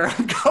don't know where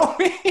I'm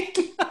going.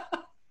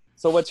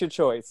 So what's your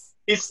choice?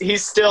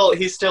 He's still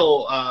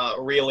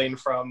reeling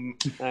from.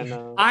 I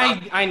know.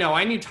 I know.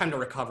 I need time to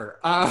recover.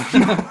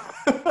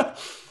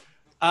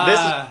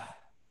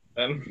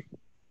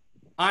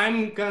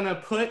 I'm gonna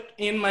put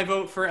in my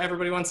vote for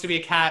Everybody Wants to Be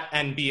a Cat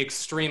and be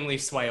extremely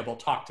swayable.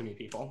 Talk to me,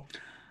 people.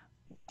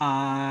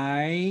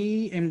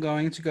 I am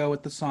going to go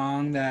with the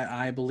song that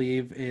I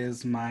believe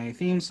is my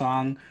theme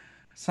song.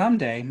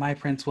 Someday my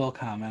prince will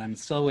come, and I'm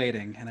still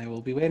waiting, and I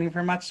will be waiting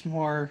for much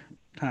more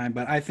time.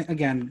 But I think,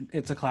 again,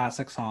 it's a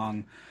classic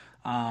song.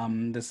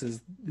 This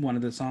is one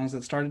of the songs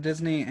that started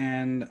Disney,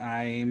 and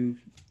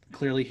I'm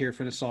clearly here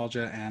for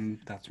nostalgia, and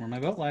that's where my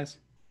vote lies.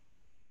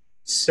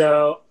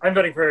 So I'm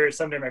voting for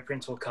Someday My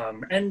Prince Will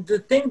Come. And the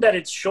thing that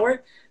it's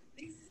short,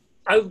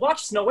 I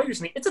watched Snow White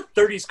recently. It's a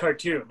 30s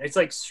cartoon. It's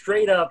like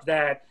straight up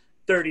that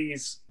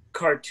 30s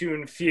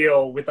cartoon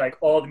feel with like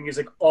all the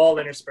music all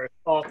interspersed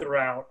all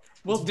throughout.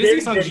 Well, It's Disney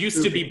very, songs very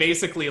used to be groovy.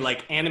 basically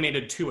like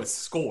animated to a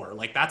score.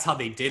 Like that's how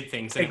they did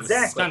things, and it was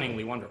Exactly.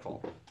 stunningly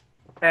wonderful.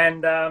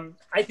 And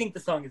I think the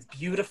song is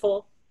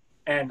beautiful,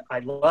 and I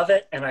love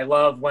it. And I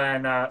love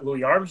when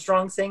Louis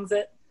Armstrong sings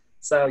it.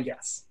 So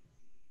yes.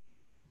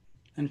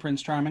 And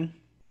Prince Charming.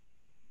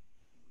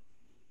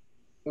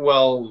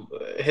 Well,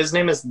 his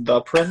name is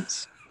the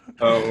Prince.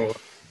 Oh,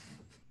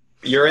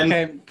 you're in.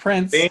 Okay,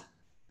 Prince.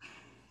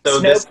 So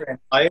Snow this, Prince.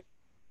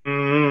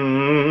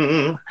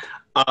 mm,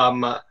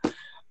 um,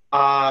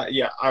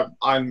 yeah,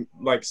 I'm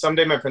like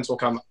someday my prince will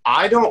come.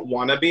 I don't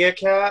want to be a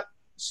cat,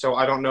 so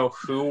I don't know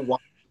who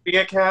wants to be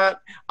a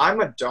cat.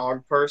 I'm a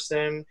dog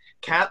person.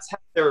 Cats have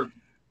their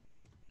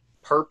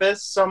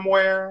purpose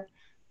somewhere,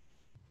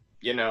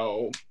 you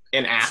know,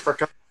 in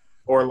Africa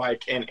or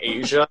like in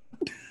Asia,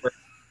 where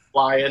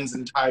lions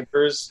and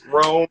tigers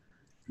roam.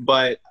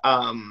 But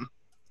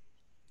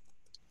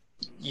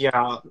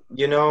yeah,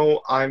 you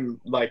know, I'm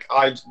like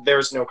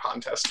there's no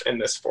contest in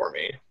this for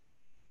me.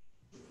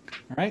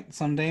 All right,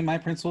 Someday My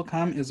Prince Will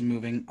Come is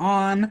moving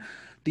on.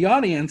 The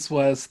audience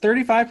was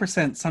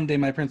 35% Someday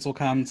My Prince Will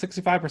Come,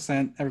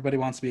 65% Everybody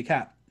Wants to Be a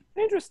Cat.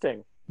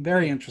 Interesting.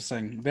 Very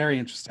interesting. Very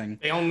interesting.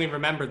 They only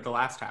remembered the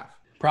last half.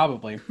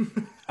 Probably.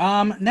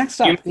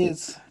 Next up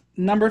is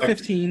number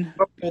 15,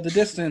 Go the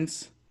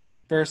Distance,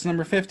 versus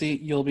number 50,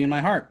 You'll Be in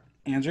My Heart.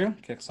 Andrew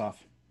kicks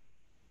off.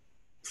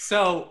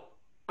 So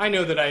I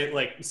know that I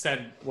like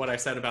said what I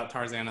said about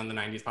Tarzan on the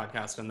 90s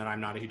podcast and that I'm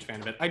not a huge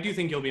fan of it. I do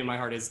think You'll Be in My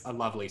Heart is a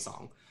lovely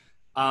song.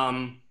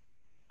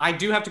 I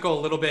do have to go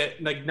a little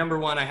bit, like number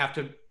one, I have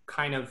to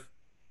kind of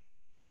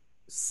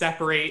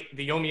separate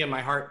the You'll Be in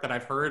My Heart that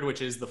I've heard,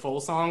 which is the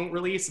full song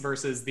release,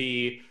 versus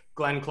the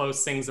Glenn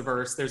Close sings a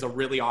verse. There's a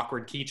really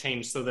awkward key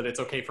change so that it's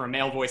okay for a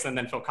male voice, and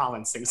then Phil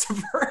Collins sings a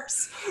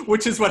verse,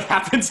 which is what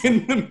happens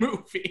in the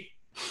movie.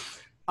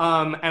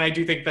 And I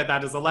do think that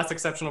that is a less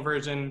exceptional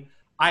version.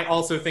 I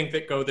also think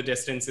that Go the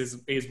Distance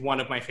is one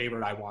of my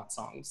favorite I Want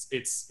songs.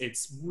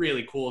 It's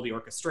really cool. The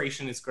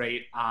orchestration is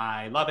great.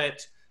 I love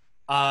it.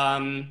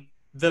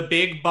 The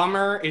big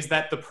bummer is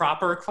that the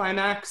proper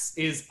climax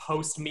is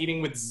post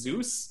meeting with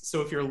Zeus. So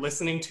if you're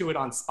listening to it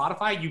on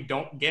Spotify, you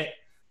don't get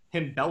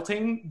him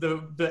belting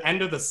the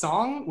end of the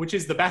song, which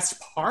is the best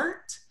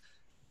part.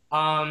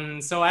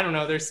 So I don't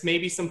know. There's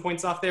maybe some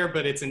points off there,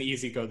 but it's an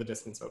easy Go the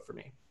Distance vote for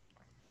me.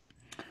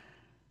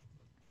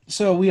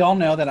 So we all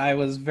know that I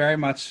was very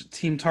much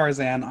Team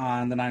Tarzan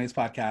on the 90s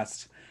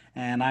podcast,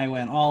 and I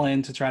went all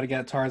in to try to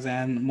get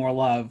Tarzan more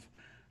love.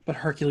 But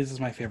Hercules is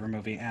my favorite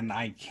movie, and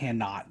I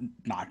cannot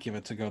not give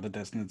it to Go the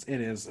Distance. It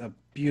is a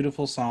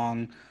beautiful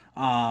song.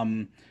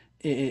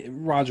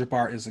 Roger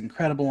Bart is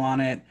incredible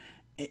on it.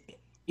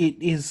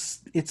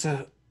 It's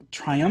a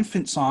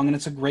triumphant song, and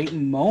it's a great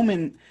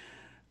moment.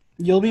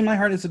 You'll Be in My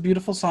Heart is a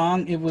beautiful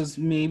song. It was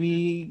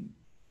maybe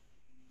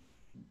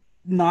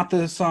not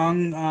the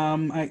song,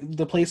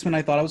 the placement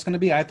I thought it was going to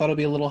be. I thought it would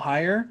be a little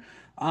higher,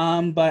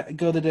 but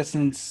Go the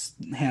Distance,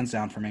 hands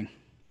down for me.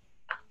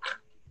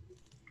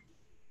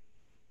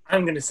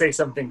 I'm going to say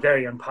something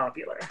very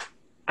unpopular.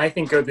 I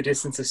think Go the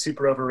Distance is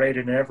super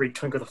overrated, and every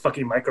twink with a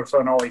fucking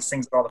microphone always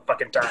sings it all the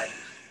fucking time.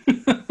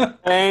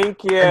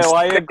 Thank you.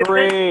 I Are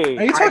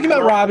agree. you talking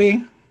about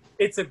Robbie?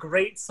 It's a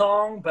great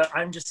song, but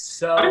I'm just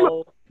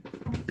so...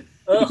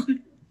 Ugh.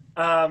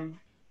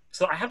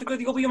 So I have to go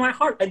with You'll Be in My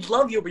Heart. I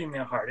love You'll Be in My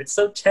Heart. It's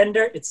so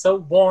tender, it's so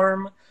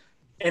warm,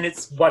 and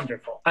it's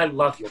wonderful. I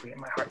love You'll Be in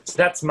My Heart. So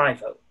that's my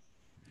vote.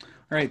 All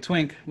right,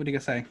 Twink, what do you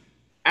say?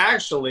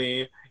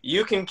 Actually,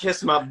 You Can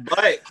Kiss My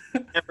Butt.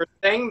 Never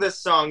sang this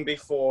song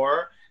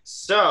before,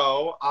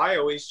 so I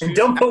always choose. And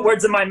don't put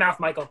words in my mouth,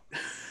 Michael.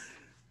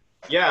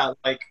 Yeah,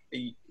 like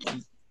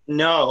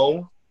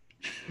no,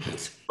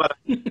 but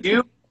I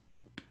do.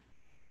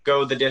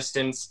 Go the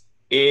Distance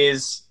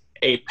is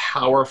a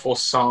powerful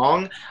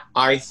song.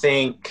 I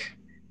think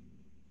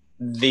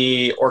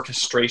the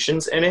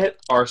orchestrations in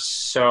it are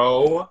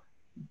so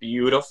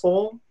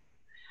beautiful,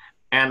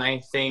 and I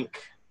think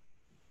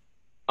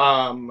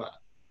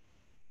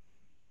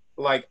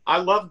like I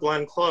love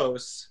Glenn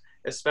Close,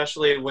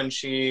 especially when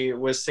she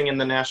was singing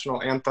the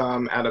national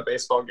anthem at a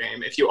baseball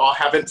game. If you all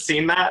haven't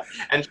seen that,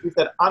 and she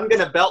said, "I'm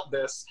gonna belt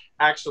this,"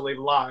 actually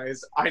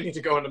lies. I need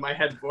to go into my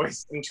head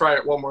voice and try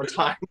it one more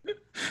time.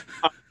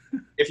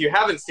 If you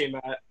haven't seen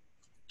that,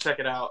 check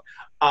it out.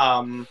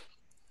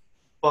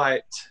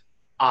 But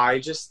I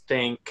just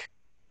think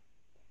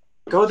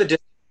Go the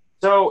Distance.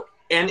 So,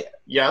 and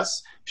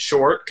yes,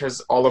 short,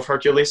 because all of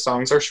Hercules'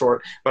 songs are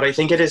short, but I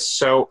think it is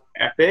so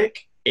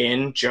epic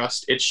in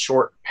just its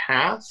short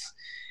path.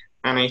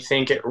 And I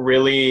think it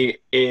really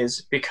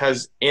is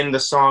because in the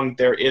song,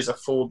 there is a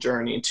full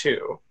journey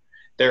too.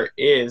 There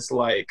is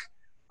like,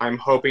 I'm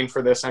hoping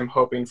for this, I'm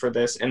hoping for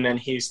this. And then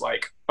he's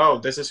like, oh,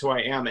 this is who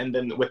I am. And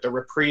then with the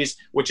reprise,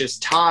 which is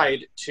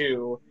tied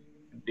to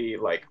the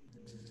like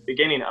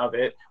beginning of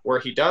it, where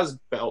he does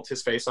belt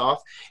his face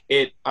off,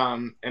 it,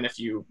 and if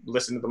you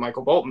listen to the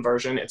Michael Bolton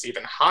version, it's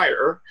even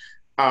higher.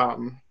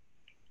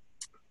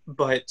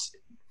 But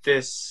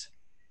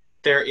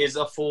there is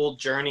a full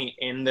journey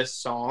in this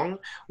song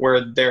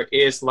where there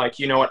is like,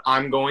 you know what,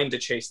 I'm going to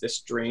chase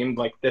this dream.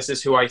 Like, this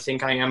is who I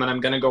think I am, and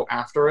I'm going to go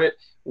after it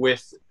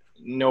with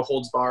no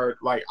holds barred.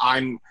 Like,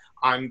 I'm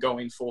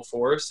going full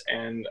force,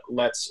 and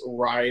let's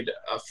ride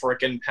a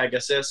frickin'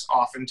 Pegasus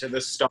off into the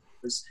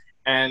stars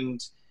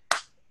and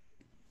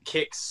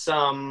kick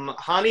some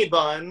honey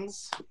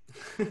buns.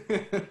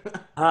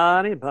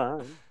 Honey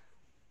bun.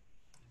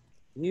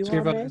 You So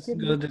your are vote is making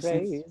Go me the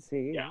Distance?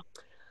 crazy. Yeah.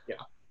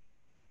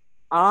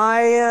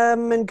 I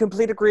am in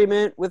complete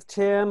agreement with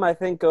Tim. I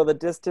think Go the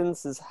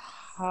Distance is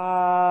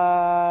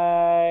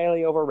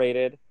highly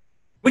overrated.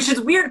 Which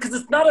is weird because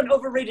it's not an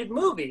overrated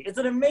movie. It's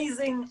an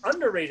amazing,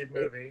 underrated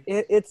movie.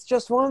 It's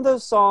just one of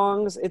those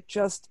songs.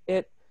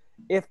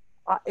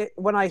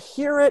 When I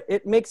hear it,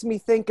 it makes me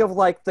think of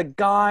like the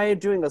guy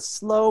doing a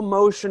slow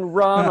motion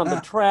run on the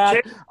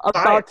track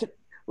about to,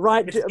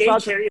 right, It's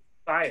about to, Chariot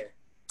of Fire.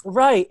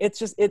 right. It's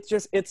just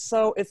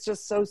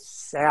so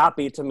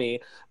sappy to me.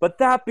 But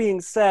that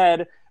being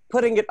said,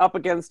 putting it up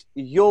against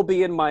You'll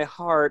Be in My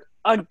Heart,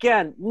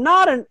 again,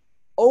 not an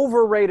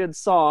overrated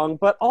song,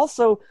 but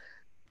also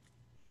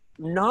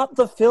not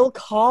the Phil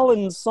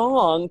Collins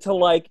song to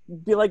like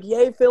be like,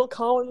 yay, Phil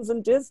Collins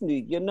and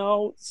Disney, you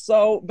know?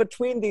 So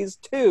between these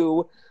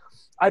two,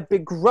 I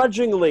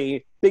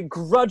begrudgingly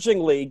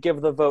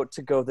give the vote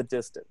to Go the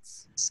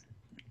Distance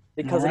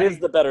because it is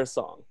the better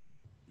song.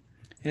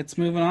 It's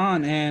moving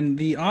on, and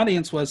the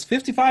audience was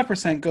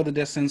 55% Go the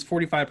Distance,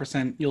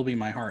 45% You'll Be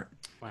My Heart.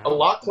 Wow. A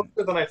lot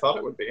closer than I thought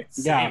it would be.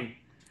 Yeah. Same.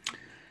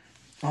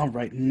 All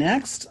right,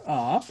 next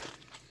up,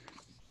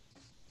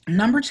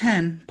 number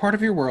 10, Part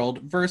of Your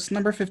World, verse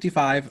number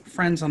 55,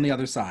 Friends on the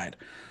Other Side.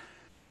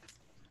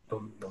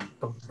 Boom, boom,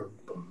 boom, boom,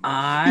 boom.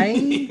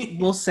 I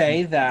will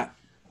say that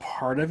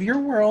Part of Your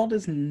World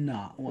is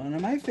not one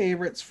of my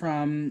favorites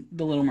from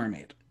The Little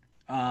Mermaid.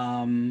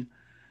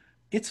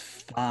 It's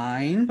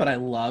fine, but I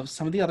love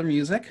some of the other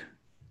music.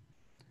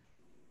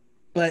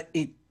 But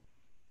it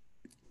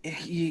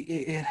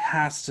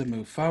has to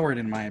move forward,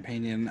 in my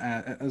opinion.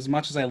 As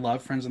much as I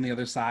love Friends on the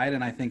Other Side,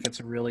 and I think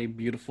it's a really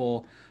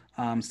beautiful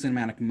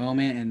cinematic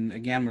moment. And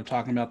again, we're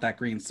talking about that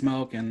green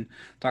smoke and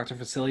Dr.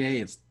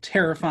 Facilier. It's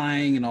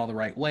terrifying in all the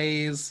right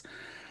ways.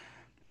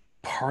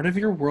 Part of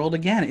Your World,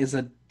 again, is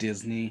a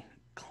Disney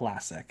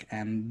classic,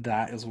 and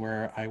that is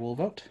where I will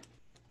vote.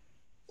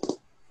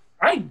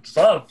 I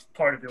love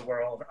Part of Your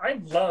World.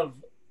 I love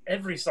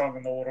every song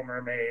in The Little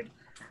Mermaid.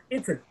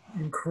 It's an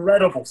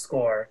incredible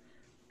score.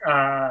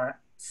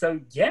 So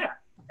yeah,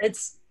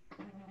 it's,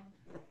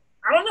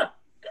 I don't know.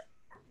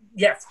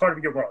 Yes, Part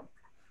of Your World.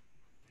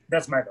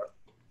 That's my vote.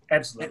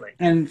 Absolutely.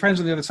 And Friends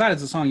on the Other Side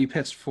is the song you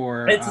pitched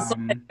for. It's a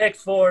song I picked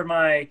for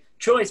my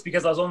choice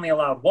because I was only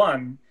allowed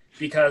one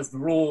because the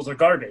rules are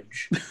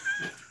garbage.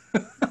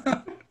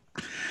 I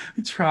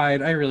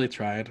tried. I really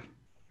tried.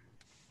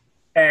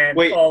 And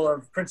Wait. all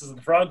of Princess and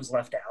the Frog was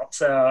left out.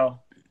 So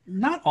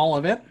Not all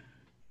of it.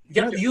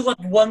 you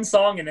left one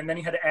song in and then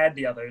you had to add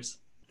the others.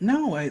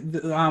 No,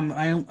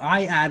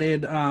 I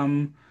added Dig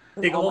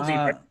a little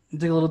deeper.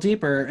 Dig a Little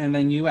Deeper, and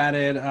then you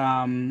added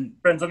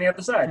Friends on the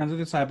Other Side. Friends on the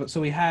Other Side. But so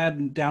we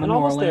had Down in And New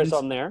Almost Orleans. There's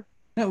on there.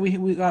 No, we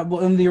well,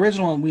 in the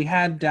original we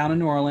had Down in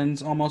New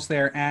Orleans, Almost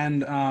There,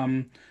 and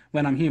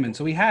When I'm Human.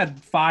 So we had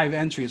 5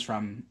 entries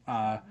from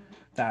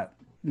that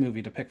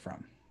movie to pick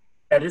from.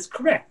 That is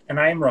correct, and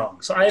I am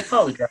wrong. So I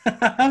apologize.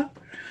 But I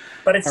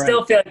All still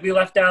right. feel like we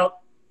left out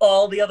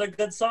all the other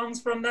good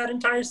songs from that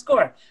entire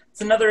score.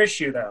 It's another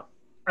issue, though.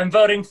 I'm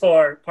voting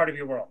for Part of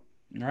Your World.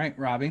 All right,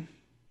 Robbie.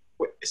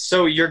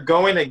 So you're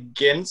going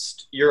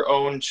against your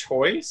own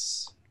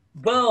choice?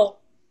 Well,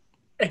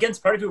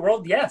 against Part of Your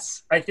World,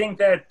 yes. I think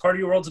that Part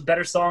of Your World's a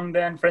better song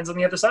than Friends on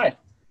the Other Side.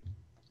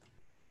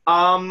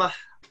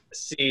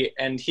 See,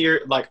 and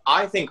here, like,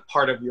 I think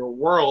Part of Your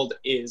World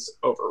is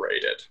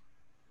overrated.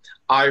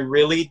 I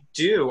really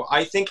do.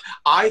 I think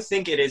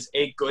it is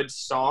a good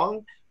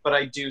song, but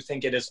I do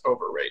think it is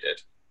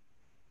overrated.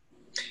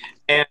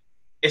 And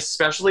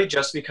especially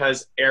just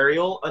because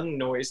Ariel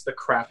annoys the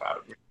crap out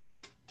of me.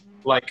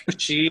 Like,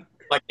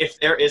 if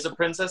there is a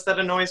princess that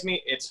annoys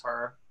me, it's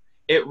her.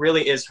 It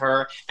really is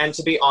her. And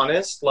to be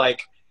honest,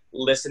 like,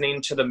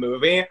 listening to the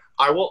movie,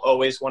 I will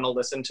always want to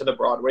listen to the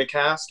Broadway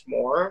cast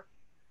more,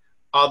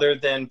 other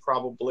than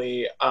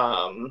probably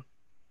Poor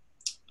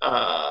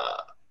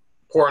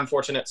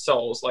Unfortunate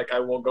Souls. Like, I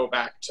will go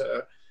back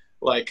to,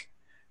 like,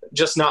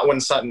 just not when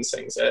Sutton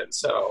sings it.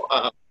 So,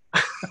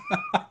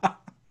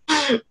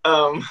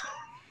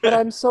 But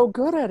I'm so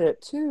good at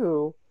it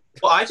too.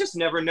 well, I just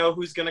never know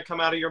who's going to come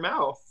out of your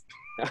mouth.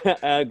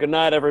 Good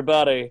night,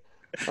 everybody.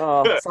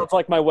 Oh, sounds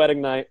like my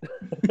wedding night.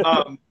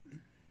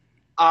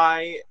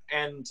 I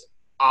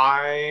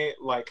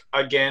like,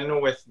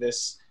 again, with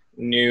this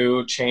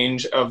new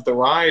change of the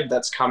ride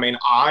that's coming,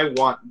 I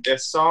want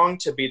this song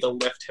to be the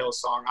Lift Hill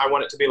song. I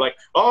want it to be like,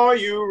 "Are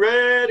you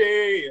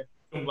ready?"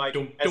 Like,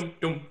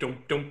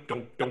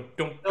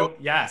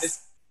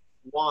 Yes.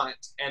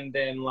 want, and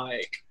then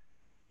like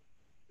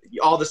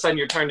all of a sudden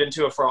you're turned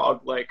into a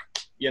frog. Like,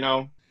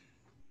 there'll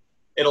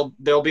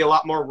be a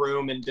lot more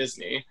room in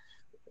Disney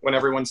when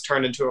everyone's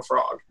turned into a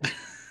frog.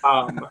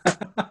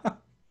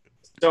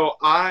 So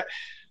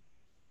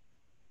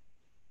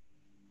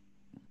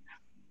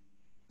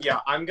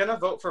I'm gonna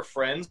vote for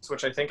Friends,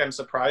 which I think I'm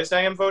surprised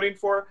I am voting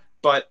for,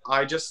 but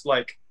I just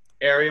like,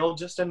 Ariel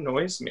just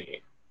annoys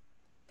me.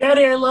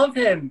 Daddy, I love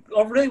him.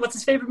 Oh, really? What's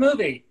his favorite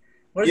movie?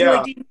 What does he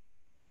like to eat?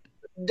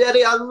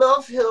 Daddy, I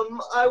love him.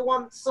 I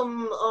want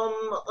some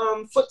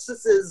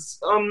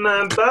footsises on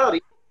my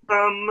body.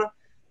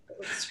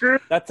 Screw.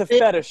 That's a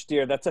fetish,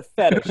 dear. That's a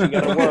fetish. You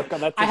gotta work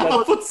on that. I have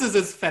a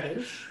footsises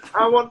fetish.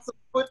 I want some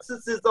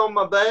footsises on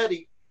my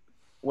body.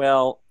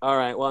 Well, all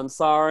right. Well, I'm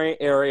sorry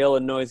Ariel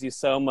annoys you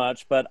so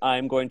much, but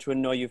I'm going to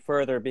annoy you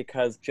further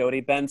because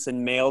Jodie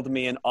Benson mailed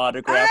me an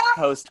autographed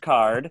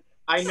postcard.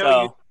 I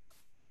know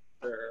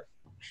you.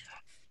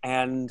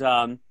 And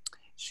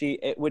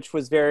which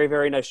was very,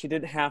 very nice. She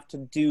didn't have to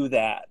do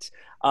that.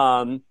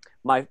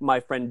 My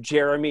friend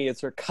Jeremy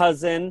is her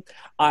cousin.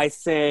 I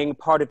sang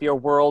Part of Your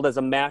World as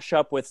a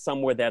mashup with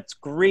Somewhere That's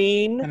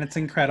Green. And it's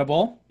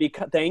incredible.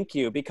 Thank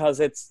you,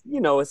 because it's,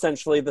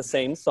 essentially the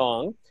same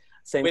song,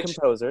 same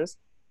composers.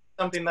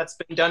 Something that's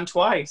been done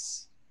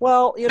twice.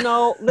 Well,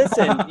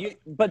 listen,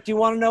 but do you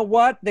want to know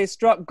what? They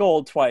struck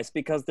gold twice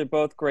because they're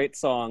both great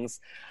songs.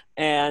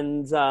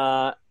 And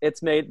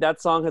that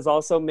song has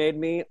also made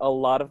me a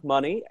lot of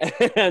money,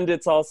 and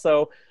it's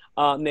also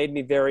made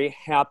me very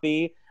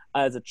happy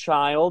as a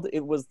child.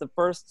 It was the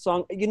first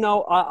song,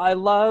 I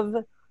love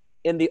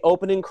in the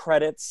opening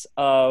credits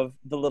of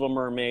The Little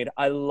Mermaid,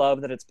 I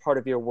love that it's Part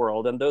of Your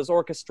World, and those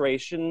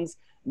orchestrations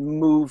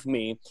move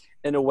me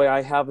in a way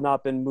I have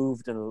not been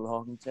moved in a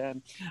long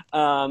time.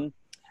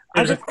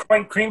 There's a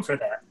cream for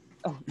that.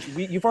 Oh,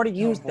 you've already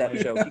used that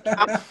joke.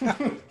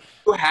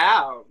 You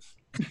have.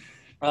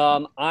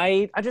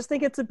 I just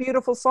think it's a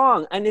beautiful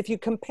song, and if you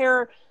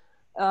compare,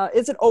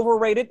 is it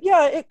overrated?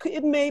 Yeah,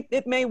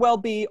 it may well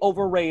be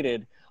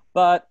overrated,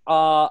 but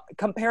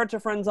compared to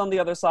Friends on the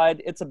Other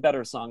Side, it's a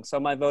better song. So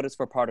my vote is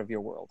for Part of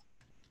Your World.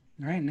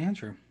 All right, and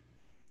Andrew.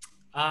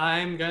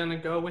 I'm gonna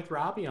go with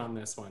Robbie on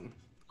this one.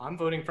 I'm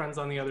voting Friends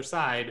on the Other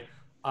Side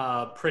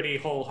pretty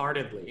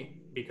wholeheartedly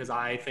because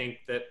I think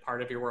that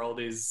Part of Your World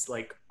is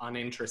like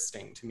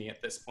uninteresting to me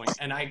at this point,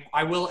 and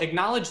I will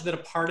acknowledge that a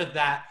part of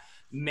that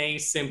may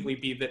simply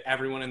be that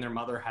everyone and their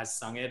mother has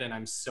sung it, and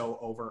I'm so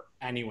over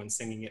anyone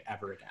singing it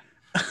ever again.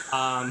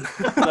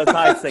 Let's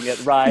I sing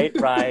it. Right.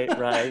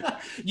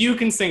 You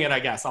can sing it,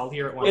 I guess. I'll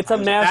hear it one It's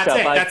time. a mashup. That's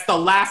it. That's the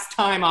last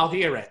time I'll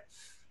hear it.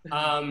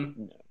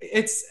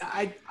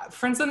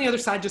 Friends on the Other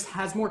Side just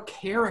has more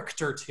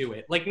character to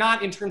it. Like,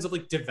 not in terms of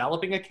like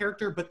developing a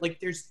character, but like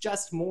there's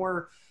just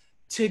more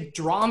to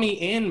draw me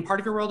in.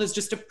 Part of Your World is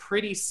just a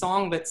pretty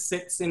song that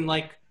sits in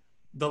like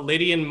the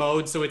Lydian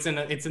mode, so it's in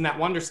that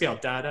wonder scale,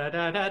 da da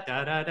da da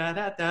da da da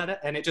da da,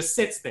 and it just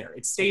sits there.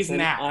 It stays in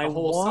that the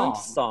whole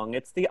song.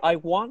 It's the I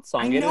Want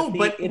song. I know,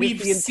 but we've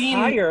seen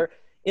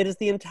it is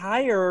the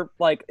entire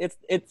like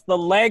it's the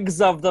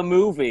legs of the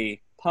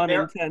movie. Pun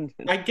intended.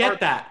 I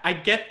get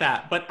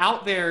that. But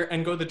Out There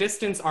and Go the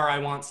Distance are I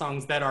Want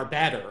songs that are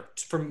better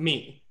for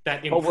me.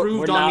 That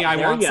improved on the I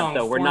Want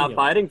song. We're not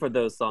fighting for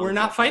those songs. We're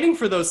not fighting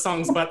for those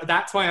songs, but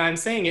that's why I'm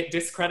saying it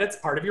discredits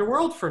Part of Your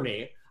World for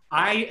me.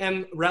 I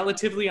am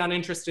relatively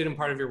uninterested in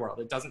Part of Your World.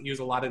 It doesn't use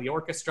a lot of the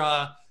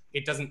orchestra.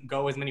 It doesn't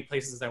go as many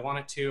places as I want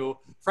it to.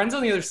 Friends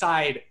on the Other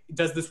Side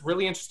does this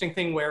really interesting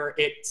thing where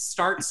it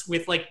starts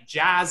with like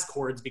jazz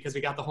chords because we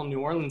got the whole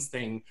New Orleans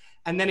thing.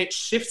 And then it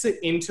shifts it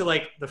into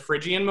like the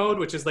Phrygian mode,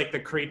 which is like the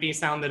creepy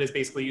sound that is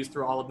basically used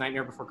through all of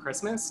Nightmare Before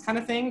Christmas kind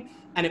of thing.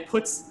 And it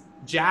puts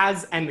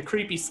jazz and the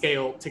creepy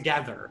scale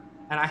together.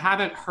 And I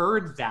haven't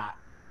heard that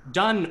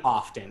done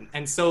often.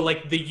 And so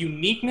like the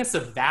uniqueness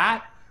of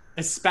that,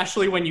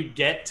 especially when you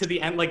get to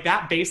the end, like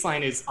that bass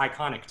line is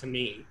iconic to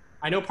me.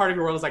 I know Part of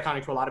Your World is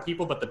iconic to a lot of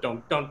people, but the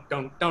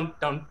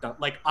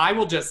don't, like I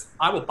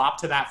will bop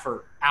to that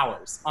for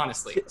hours,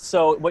 honestly.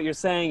 So what you're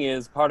saying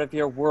is Part of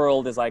Your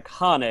World is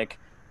iconic,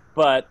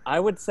 but I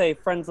would say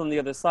Friends on the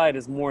Other Side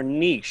is more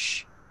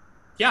niche.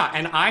 Yeah,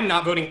 and I'm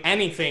not voting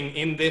anything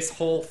in this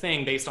whole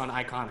thing based on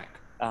iconic.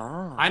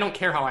 I don't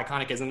care how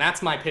iconic is, and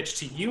that's my pitch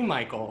to you,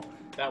 Michael.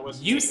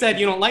 You said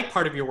you don't like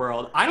Part of Your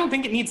World. I don't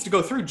think it needs to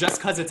go through just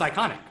because it's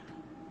iconic.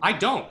 I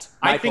don't.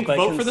 Michael, I think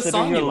vote for the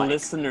song you like.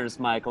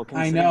 Listeners, Michael.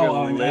 I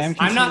know.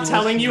 I'm not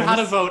telling you how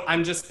to vote.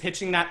 I'm just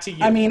pitching that to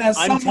you. I mean,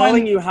 I'm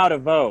telling you how to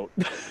vote.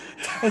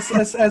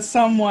 as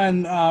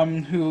someone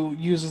who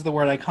uses the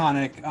word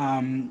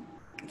iconic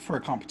for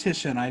a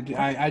competition,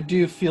 I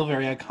do feel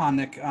very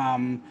iconic,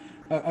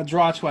 a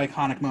draw to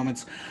iconic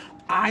moments.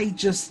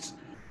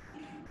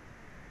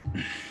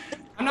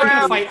 I'm not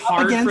going to fight Up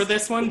hard for against-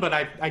 this one, but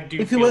I do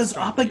If it feel was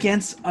up strongly.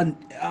 against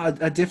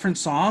a different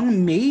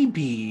song,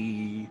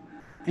 maybe.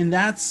 And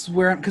that's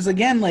where, because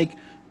again, like,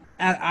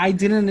 I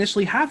didn't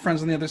initially have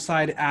Friends on the Other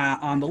Side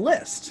on the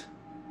list.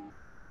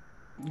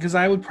 Because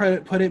I would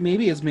put it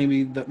maybe as for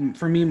me,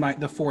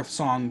 the fourth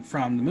song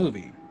from the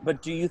movie.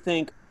 But do you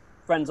think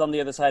Friends on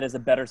the Other Side is a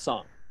better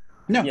song?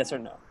 No. Yes or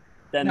no?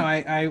 Then No,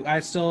 I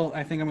still,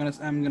 I think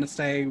I'm gonna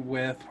stay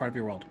with Part of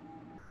Your World.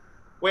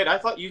 Wait, I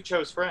thought you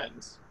chose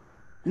Friends.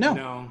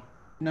 No.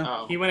 No.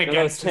 Oh. He went No,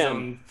 that was against his Tim.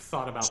 own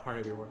thought about Part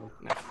of Your World.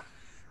 No.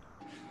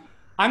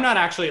 I'm not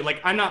actually,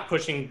 like, I'm not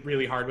pushing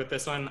really hard with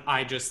this one.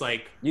 I just,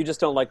 like, you just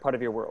don't like Part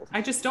of Your World.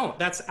 I just don't.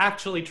 That's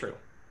actually true.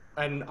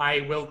 And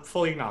I will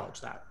fully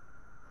acknowledge that.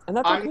 And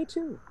that's I'm- okay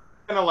too.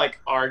 I'm gonna like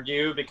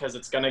argue because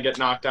it's gonna get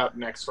knocked out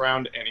next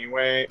round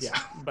anyway. Yeah,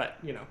 but,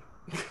 you know.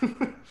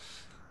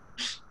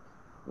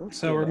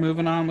 So we're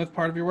moving on with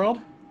Part of Your World.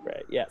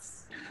 Right,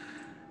 yes.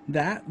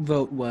 That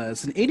vote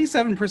was an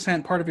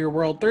 87% Part of Your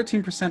World,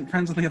 13%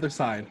 Friends on the Other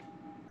Side.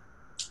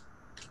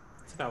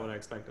 That's about what I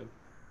expected.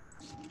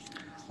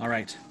 All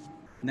right.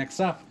 Next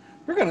up,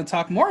 we're going to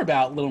talk more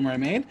about Little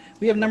Mermaid.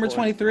 We have number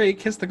 23,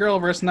 Kiss the Girl,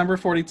 versus number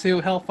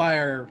 42,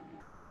 Hellfire.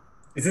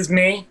 Is this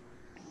me?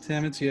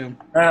 Tim, it's you.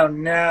 Oh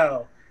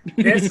no.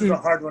 This is a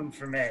hard one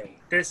for me.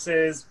 This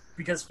is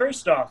because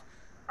first off,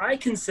 I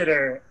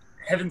consider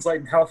Heaven's Light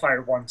and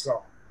Hellfire one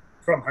song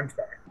from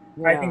Hunchback.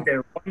 I think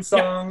they're one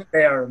song,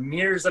 they are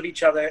mirrors of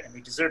each other, and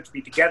they deserve to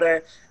be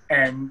together.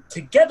 And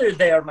together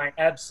they are my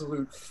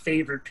absolute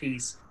favorite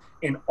piece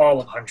in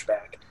all of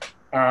Hunchback.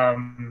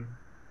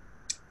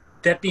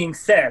 That being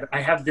said,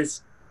 I have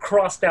this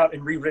crossed out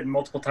and rewritten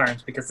multiple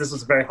times because this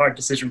was a very hard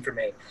decision for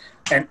me.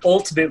 And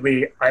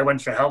ultimately, I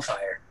went for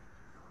Hellfire.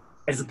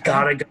 It's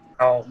gotta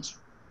go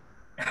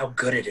how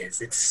good it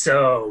is. It's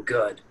so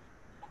good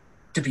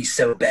to be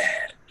so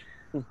bad.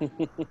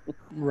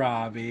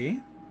 Robbie.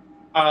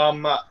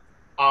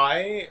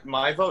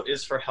 My vote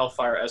is for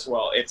Hellfire as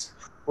well. It's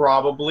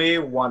probably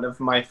one of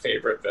my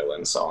favorite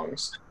villain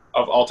songs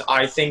of all time.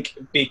 I think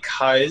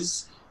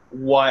because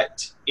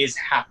what is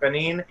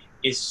happening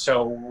is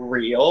so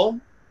real,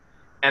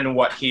 and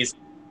what he's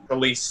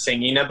really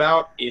singing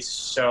about is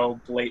so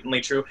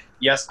blatantly true.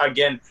 Yes,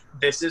 again,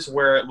 this is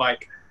where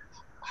like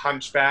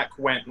Hunchback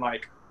went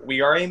like,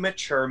 we are a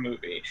mature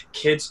movie.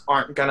 Kids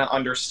aren't gonna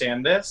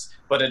understand this,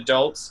 but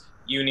adults,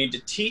 you need to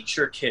teach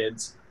your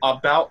kids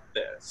about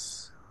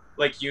this.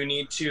 Like, you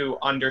need to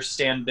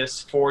understand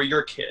this for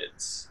your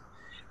kids.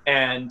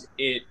 And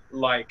it,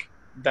 like,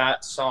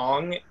 that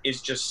song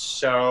is just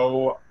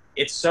so,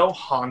 it's so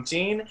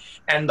haunting.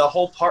 And the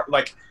whole part,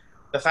 like,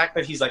 the fact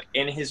that he's, like,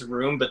 in his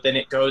room, but then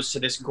it goes to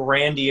this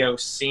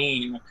grandiose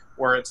scene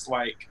where it's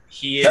like,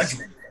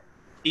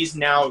 he's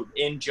now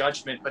in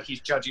judgment, but he's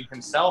judging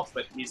himself,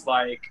 but he's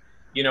like,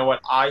 you know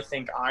what, I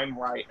think I'm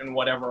right in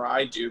whatever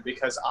I do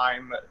because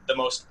I'm the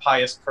most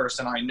pious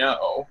person I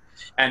know,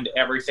 and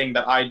everything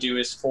that I do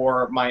is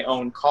for my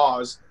own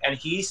cause. And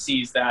he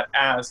sees that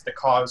as the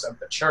cause of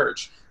the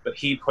church, but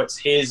he puts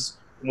his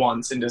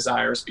wants and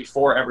desires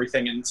before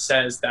everything and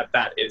says that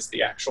that is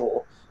the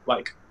actual,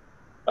 like,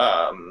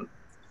 the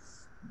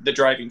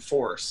driving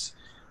force.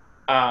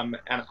 And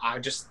I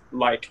just,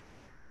 like,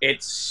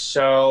 it's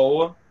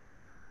so...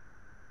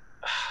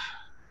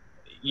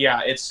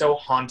 yeah, it's so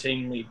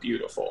hauntingly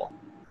beautiful.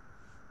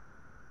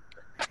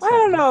 I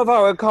don't know if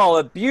I would call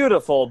it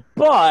beautiful,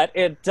 but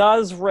it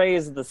does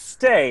raise the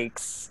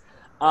stakes.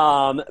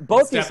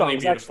 Both these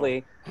songs,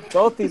 actually,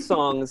 both these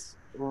songs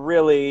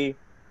really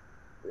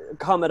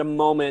come at a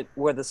moment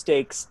where the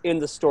stakes in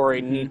the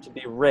story need to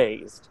be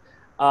raised.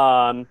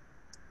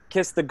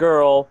 Kiss the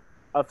Girl,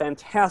 a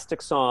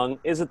fantastic song.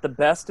 Is it the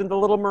best in The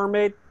Little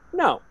Mermaid?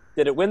 No.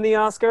 Did it win the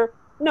Oscar?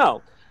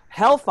 No.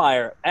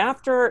 Hellfire,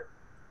 after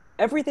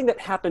everything that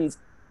happens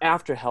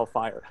after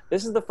Hellfire,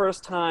 this is the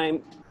first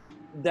time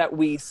that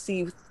we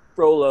see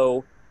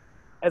Frollo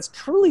as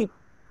truly,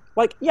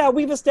 like, yeah,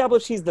 we've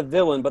established he's the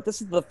villain, but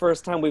this is the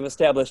first time we've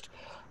established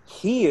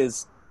he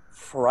is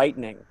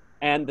frightening,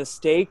 and the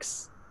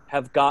stakes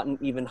have gotten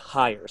even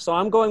higher. So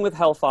I'm going with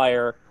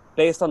Hellfire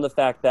based on the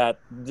fact that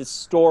the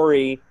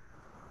story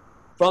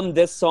from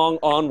this song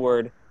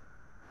onward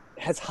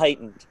has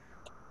heightened,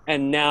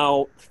 and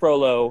now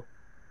Frollo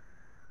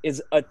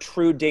is a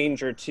true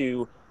danger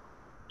to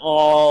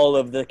all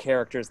of the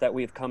characters that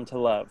we've come to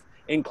love,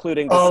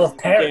 including the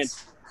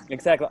Paris.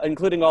 Exactly,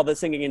 including all the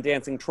singing and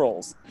dancing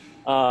trolls.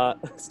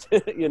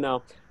 You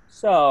know,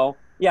 so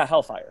yeah,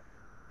 Hellfire.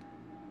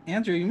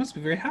 Andrew, you must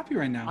be very happy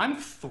right now. I'm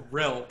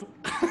thrilled.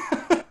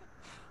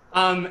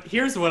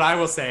 Here's what I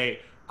will say.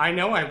 I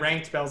know I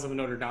ranked Bells of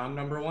Notre Dame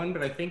 #1,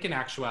 but I think in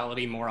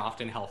actuality, more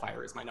often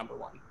Hellfire is my #1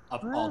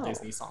 of all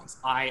Disney songs.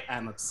 I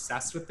am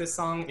obsessed with this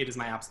song. It is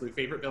my absolute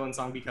favorite villain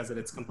song because of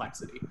its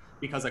complexity.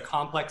 Because a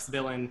complex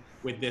villain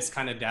with this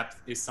kind of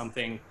depth is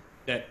something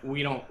that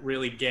we don't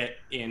really get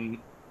in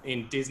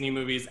Disney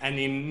movies, and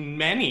in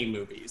many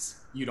movies,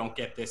 you don't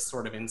get this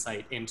sort of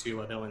insight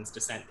into a villain's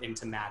descent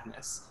into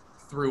madness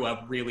through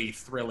a really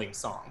thrilling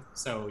song.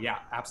 So yeah,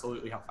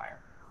 absolutely Hellfire.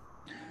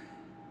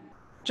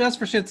 Just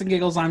for shits and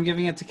giggles, I'm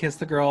giving it to Kiss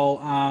the Girl,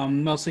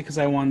 mostly because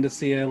I wanted to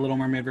see a Little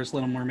Mermaid versus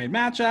Little Mermaid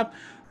matchup.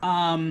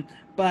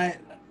 But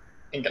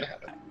Ain't gonna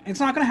happen. it's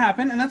not going to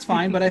happen, and that's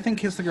fine. But I think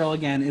Kiss the Girl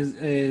again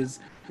is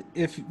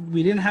if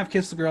we didn't have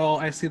Kiss the Girl,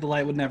 I See the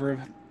Light would never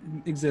have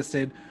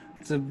existed.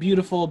 It's a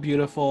beautiful,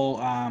 beautiful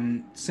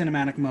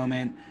cinematic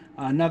moment,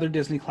 another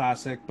Disney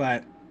classic.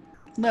 But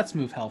let's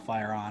move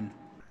Hellfire on.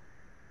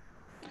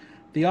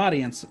 The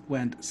audience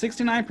went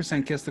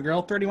 69% Kiss the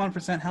Girl,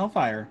 31%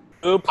 Hellfire.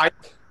 Oop.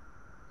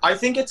 I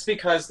think it's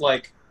because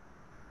like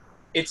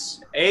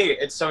it's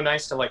so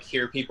nice to like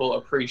hear people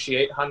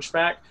appreciate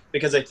Hunchback,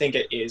 because I think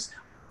it is.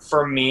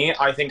 For me,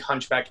 I think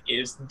Hunchback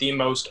is the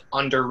most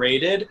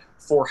underrated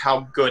for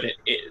how good it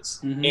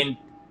is. Mhm.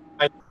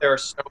 There are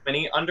so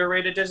many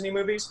underrated Disney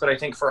movies, but I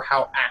think for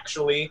how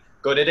actually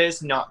good it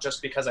is, not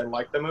just because I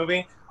like the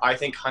movie, I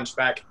think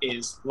Hunchback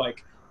is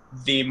like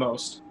the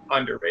most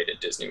underrated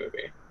Disney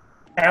movie.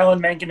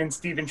 Alan Menken and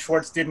Steven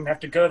Schwartz didn't have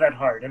to go that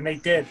hard, and they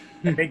did.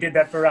 And they did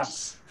that for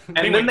us.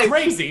 They And went then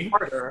crazy.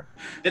 Harder.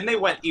 Then they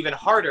went even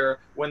harder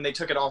when they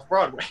took it off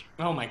Broadway.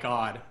 Oh my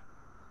god.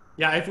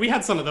 Yeah, if we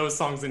had some of those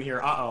songs in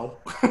here, All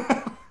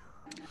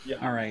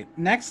right,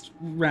 next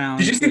round.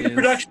 Did you see the is-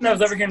 production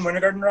of Evergreen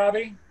Wintergarten,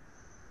 Robbie?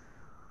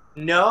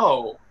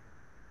 No.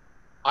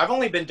 I've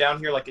only been down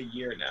here like a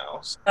year now.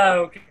 So, Oh,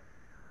 okay.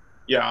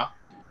 yeah.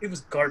 It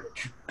was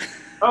garbage.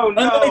 Oh Oh,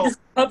 no, wait, no. this is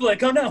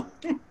public. Oh, no.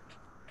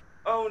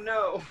 Oh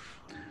no.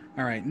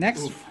 All right,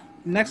 next Oof.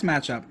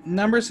 matchup.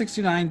 Number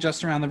 69,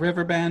 Just Around the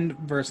Riverbend,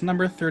 versus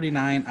number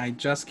 39, I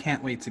Just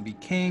Can't Wait to Be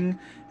King.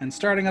 And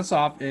starting us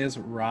off is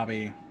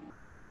Robbie.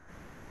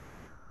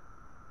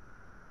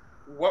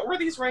 What were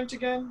these ranked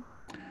again?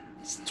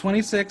 It's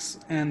 26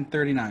 and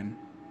 39.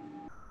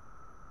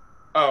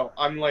 Oh,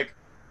 I'm like,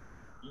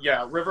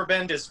 yeah,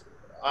 Riverbend is,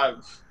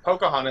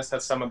 Pocahontas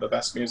has some of the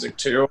best music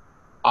too.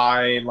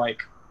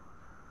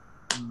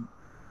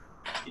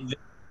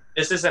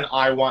 This is an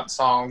I Want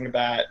song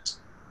that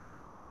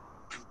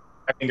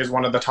I think is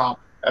one of the top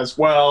as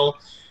well,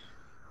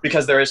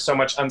 because there is so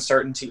much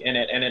uncertainty in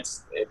it, and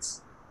it's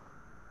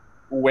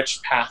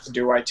which path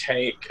do I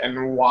take,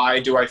 and why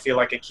do I feel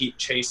like I keep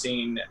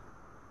chasing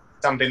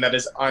something that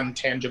is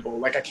untangible?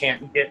 Like I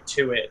can't get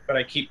to it, but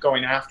I keep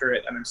going after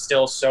it, and I'm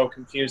still so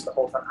confused the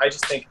whole time. I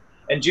just think,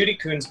 and Judy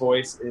Kuhn's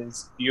voice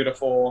is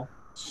beautiful.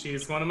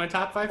 she's one of my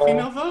top 5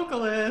 female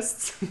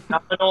vocalists.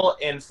 Phenomenal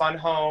in Fun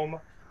Home.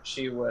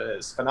 She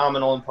was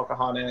phenomenal in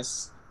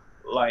Pocahontas.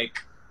 Like,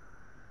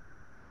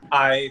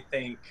 I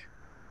think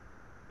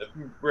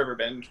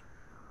Riverbend,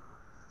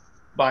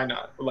 bar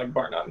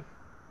none.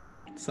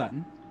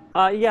 Sutton.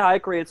 Yeah, I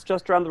agree. It's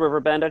Just Around the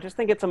Riverbend. I just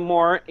think it's a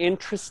more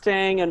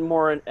interesting and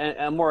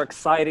a more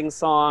exciting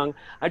song.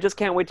 I Just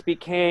Can't Wait to Be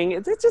King.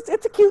 It's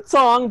a cute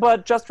song,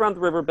 but Just Around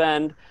the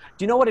Riverbend.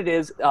 Do you know what it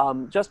is?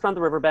 Just Around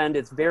the Riverbend.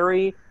 It's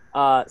very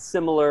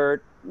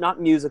similar,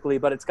 not musically,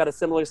 but it's got a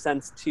similar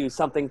sense to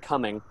Something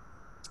Coming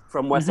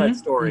from West Side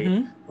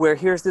Story, where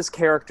here's this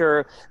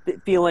character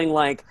feeling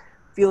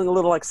a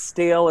little like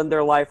stale in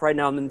their life right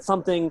now, and then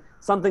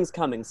something's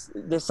coming.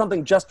 There's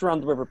something just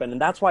around the riverbend,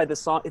 and that's why this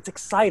song, it's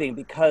exciting,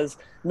 because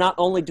not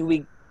only do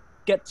we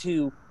get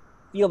to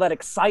feel that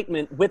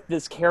excitement with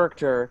this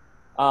character,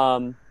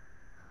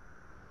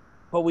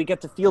 but we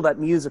get to feel that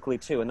musically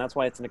too, and that's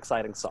why it's an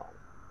exciting song.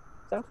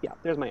 So yeah,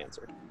 there's my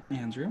answer.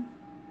 Andrew.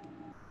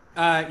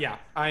 Yeah,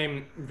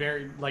 I'm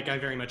I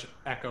very much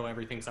echo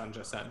everything Sutton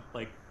just said.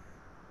 Like,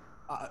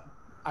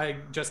 I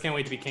Just Can't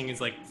Wait to Be King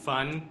is like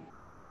fun,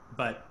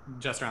 but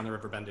Just Around the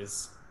Riverbend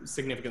is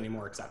significantly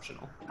more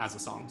exceptional as a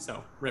song.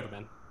 So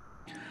Riverbend.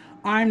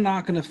 I'm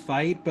not going to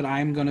fight, but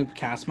I'm going to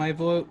cast my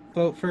vote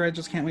for I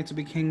Just Can't Wait to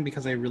Be King,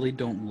 because I really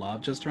don't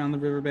love Just Around the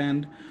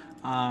Riverbend.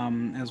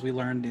 As we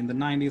learned in the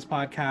 90s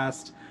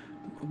podcast,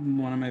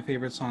 one of my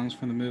favorite songs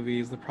from the movie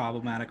is the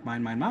problematic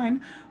Mine, Mine,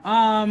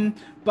 Mine.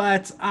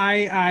 But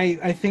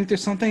I think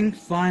there's something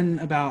fun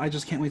about I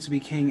Just Can't Wait to Be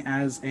King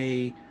as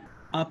a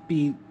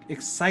upbeat,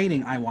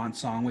 exciting I Want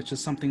song, which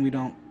is something we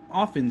don't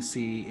often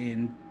see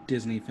in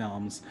Disney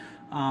films.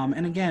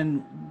 And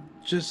again,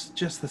 just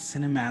the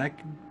cinematic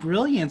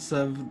brilliance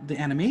of the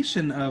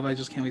animation of I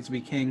Just Can't Wait to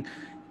Be King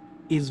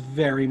is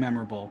very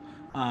memorable.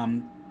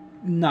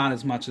 Not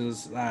as much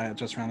as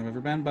Just Around the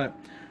Riverbend, but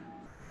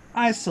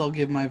I still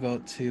give my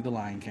vote to The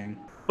Lion King.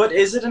 But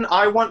is it an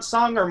I Want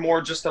song, or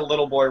more just a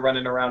little boy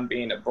running around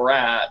being a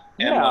brat?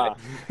 And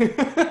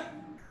Yeah.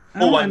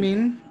 Oh, I on.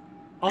 mean,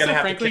 Also, Gonna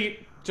have to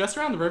frankly, Just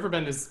Around the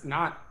Riverbend is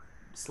not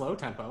slow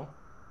tempo.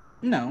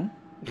 no.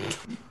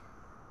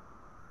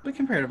 But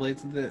comparatively,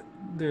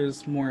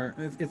 there's more.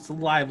 It's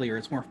livelier.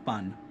 It's more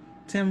fun.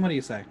 Tim, what do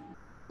you say?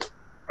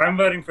 I'm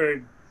voting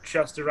for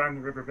Just Around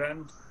the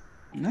Riverbend.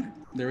 No,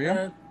 there we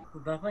go.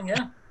 Nothing,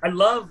 yeah. I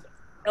love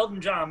Elton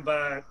John,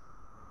 but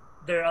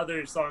there are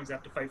other songs I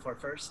have to fight for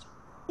first.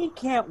 He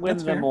can't win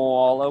That's them fair.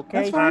 all,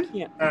 okay? That's fine.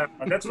 Yeah.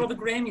 That's what all the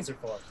Grammys are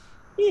for.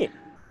 Yeah.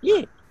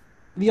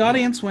 The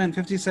audience went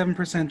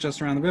 57%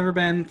 Just Around the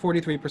Riverbend,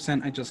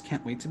 43% I Just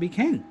Can't Wait to Be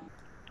King.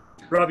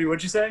 Robbie,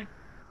 what'd you say?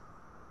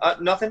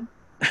 Nothing.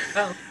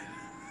 Oh.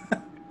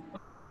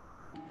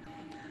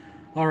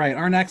 All right,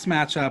 our next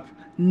matchup,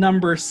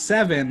 number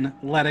 7,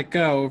 Let It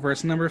Go,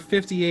 versus number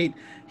 58,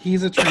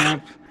 He's a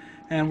Tramp.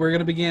 And we're going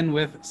to begin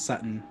with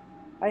Sutton.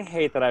 I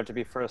hate that I have to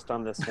be first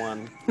on this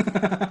one.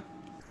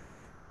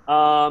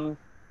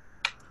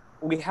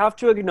 We have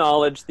to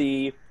acknowledge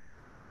the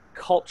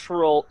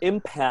cultural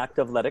impact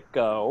of Let It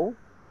Go.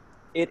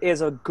 It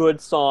is a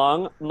good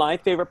song. My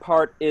favorite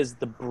part is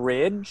the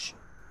bridge.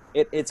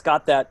 It's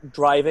got that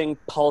driving,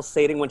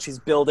 pulsating when she's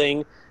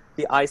building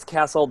the ice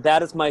castle.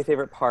 That is my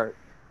favorite part.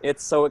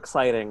 It's so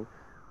exciting.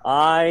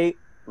 I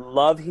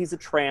love He's a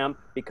Tramp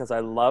because I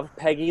love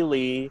Peggy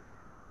Lee.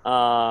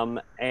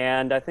 And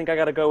I think I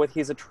got to go with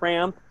He's a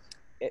Tramp,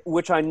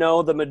 which I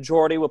know the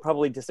majority will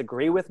probably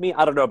disagree with me.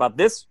 I don't know about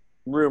this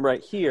room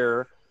right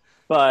here,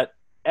 but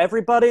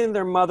everybody and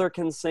their mother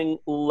can sing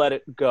Let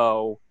It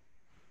Go.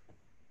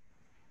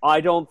 I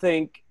don't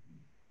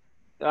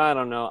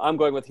know. I'm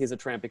going with He's a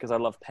Tramp because I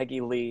love Peggy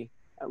Lee.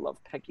 I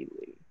love Peggy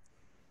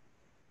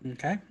Lee.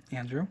 Okay,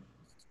 Andrew.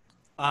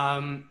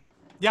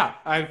 Yeah,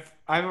 I've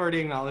already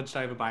acknowledged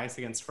I have a bias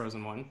against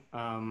Frozen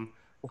 1.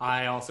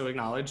 I also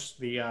acknowledge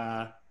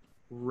the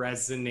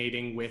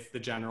resonating with the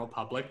general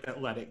public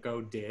that Let It Go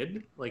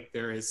did. Like,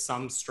 there is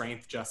some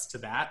strength just to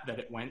that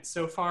it went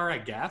so far, I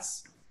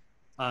guess.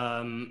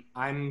 I'm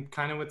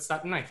kind of with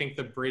Sutton. I think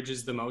the bridge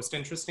is the most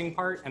interesting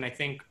part, and I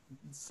think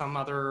some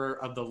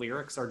other of the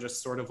lyrics are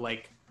just sort of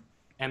like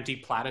empty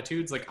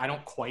platitudes. Like, I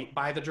don't quite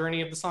buy the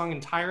journey of the song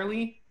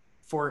entirely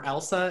for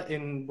Elsa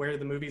in where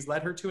the movies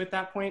led her to at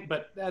that point,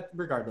 but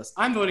regardless,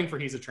 I'm voting for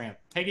He's a Tramp.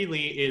 Peggy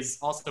Lee is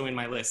also in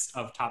my list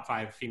of top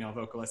 5 female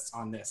vocalists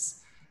on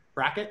this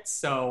bracket,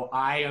 so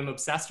I am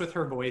obsessed with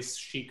her voice.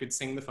 She could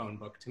sing the phone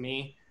book to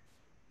me,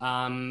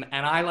 and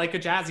I like a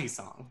jazzy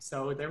song,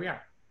 so there we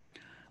are.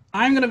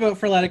 I'm going to vote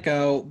for Let It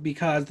Go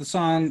because the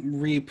song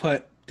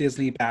re-put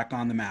Disney back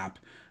on the map.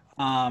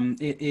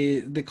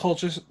 The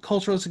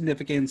cultural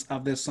significance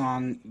of this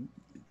song,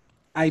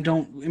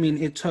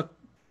 it took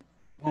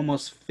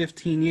almost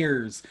 15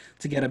 years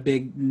to get a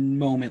big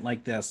moment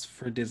like this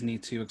for Disney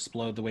to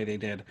explode the way they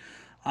did.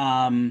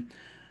 And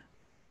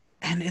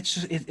it's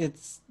just,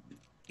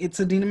 it's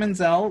Idina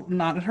Menzel,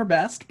 not at her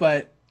best,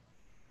 but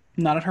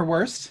not at her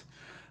worst.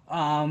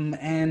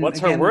 And what's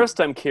her worst?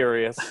 I'm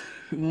curious.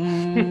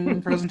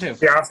 Frozen 2.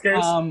 The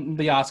Oscars?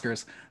 The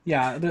Oscars.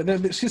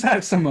 Yeah, she's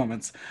had some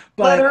moments.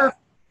 But Let her.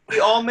 We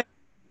all make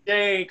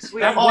mistakes.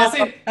 That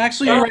wasn't...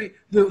 Actually, you're right.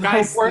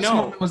 Guys, her worst no.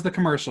 moment was the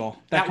commercial.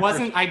 That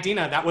wasn't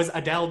Idina. That was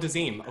Adele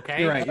Dazeem,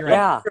 okay? You're right.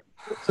 Yeah.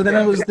 So then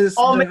it was this,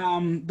 All the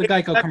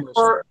Geico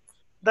commercial.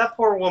 That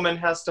poor woman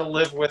has to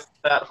live with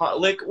that.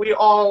 Like, we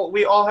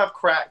all have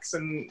cracks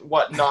and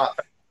whatnot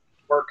to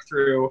work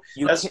through.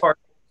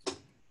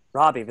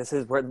 Robbie,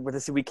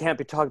 we can't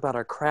be talking about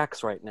our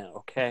cracks right now,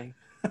 okay?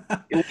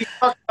 We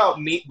talk about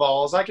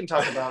meatballs. I can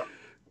talk about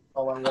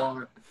all I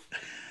want.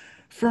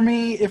 For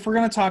me, if we're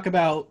going to talk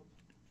about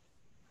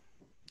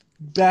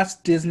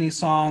best Disney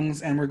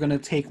songs and we're going to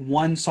take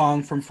one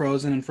song from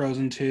Frozen and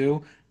Frozen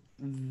 2,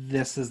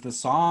 this is the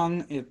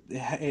song.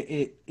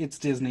 It's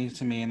Disney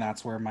to me, and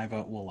that's where my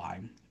vote will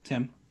lie.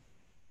 Tim?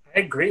 I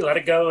agree. Let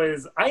It Go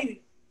is, I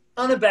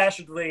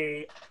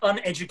unabashedly,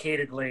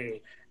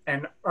 uneducatedly,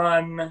 and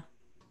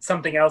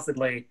something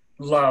elseedly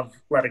love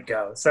Let It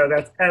Go. So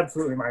that's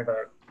absolutely my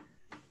vote.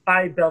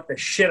 I built the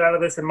shit out of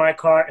this in my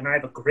car, and I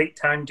have a great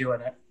time doing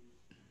it.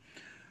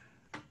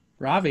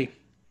 Ravi?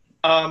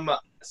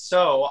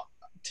 So,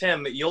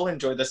 Tim, you'll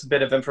enjoy this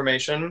bit of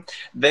information.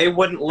 They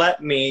wouldn't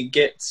let me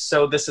get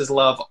So This Is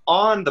Love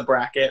on the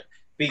bracket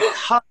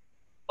because,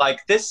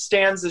 this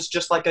stands as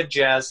just like a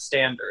jazz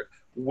standard,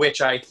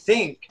 which I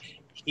think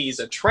He's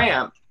a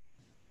Tramp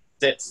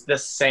sits the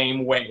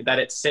same way, that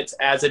it sits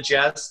as a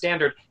jazz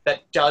standard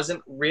that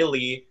doesn't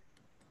really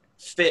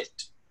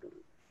fit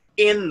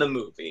in the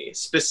movie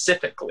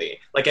specifically.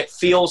 Like, it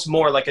feels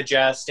more like a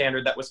jazz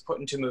standard that was put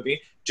into a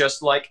movie,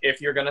 just like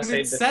if you're going to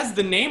say... It says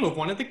the name of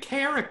one of the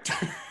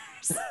characters.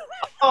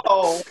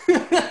 Oh.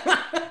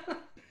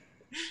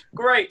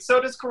 Great. So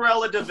does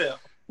Cruella de Vil.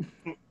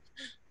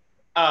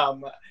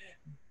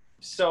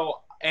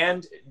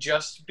 And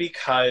just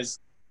because,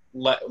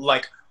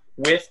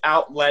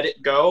 without Let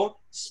It Go,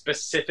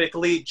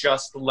 specifically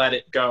just Let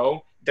It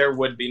Go, there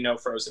would be no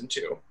Frozen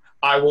 2.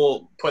 I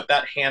will put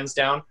that hands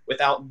down.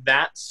 Without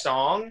that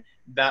song,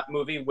 that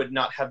movie would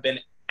not have been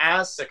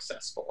as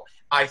successful.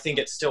 I think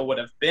it still would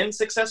have been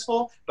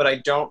successful, but I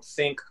don't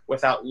think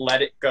without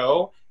Let It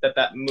Go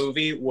that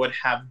movie would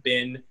have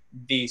been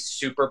the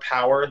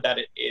superpower that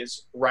it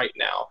is right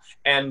now.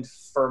 And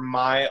for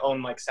my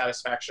own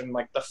satisfaction,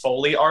 the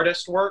Foley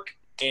artist work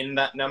in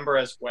that number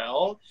as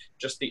well,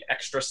 just the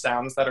extra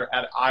sounds that are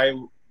added, I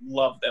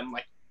love them.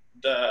 Like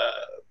the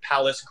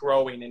palace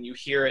growing and you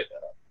hear it,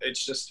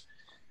 it's just,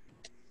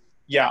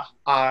 yeah,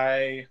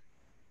 I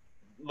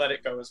Let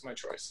It Go is my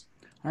choice.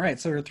 All right,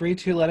 so we're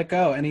 3-2, Let It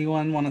Go.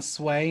 Anyone want to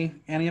sway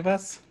any of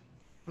us?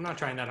 I'm not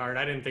trying that hard.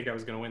 I didn't think I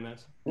was going to win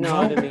this. No,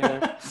 I didn't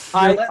either.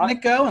 You're letting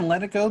it go, and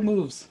Let It Go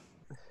moves.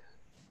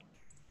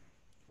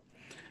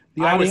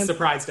 The I was audience,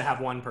 surprised to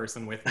have one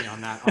person with me on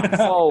that. Honestly.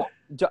 Oh,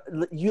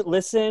 you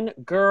listen,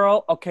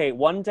 girl. Okay,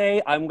 one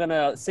day I'm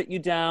gonna sit you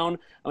down.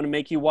 I'm gonna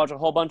make you watch a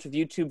whole bunch of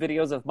YouTube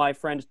videos of my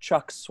friend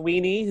Chuck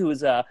Sweeney,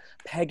 who's a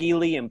Peggy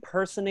Lee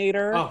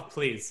impersonator. Oh,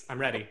 please. I'm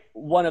ready.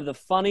 One of the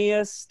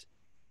funniest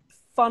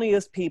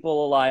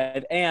people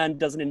alive, and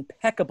does an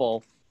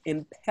impeccable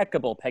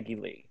Peggy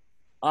Lee.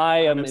 I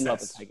am in love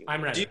with obsessed. Peggy Lee.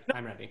 I'm ready. Do you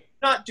I'm ready.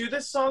 not do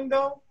this song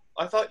though?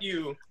 I thought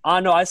you.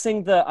 No, I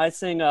sing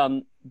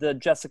the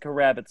Jessica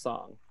Rabbit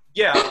song.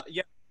 Yeah.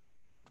 I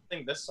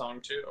think this song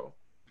too.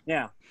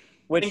 Yeah, I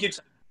which think you'd,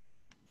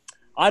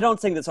 I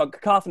don't sing this song.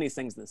 Cacophony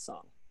sings this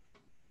song.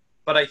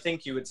 but I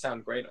think you would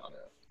sound great on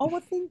it. Oh,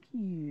 well, thank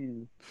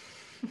you.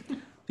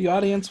 the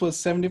audience was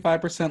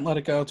 75% Let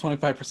It Go,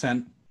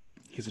 25%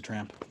 He's a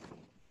Tramp.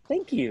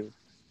 Thank you.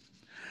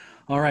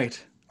 All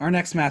right, our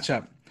next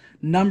matchup.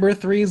 Number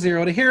 3,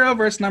 Zero to Hero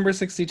versus number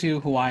 62,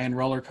 Hawaiian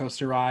Roller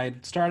Coaster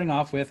Ride. Starting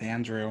off with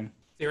Andrew.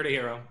 0 to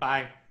Hero.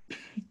 Bye.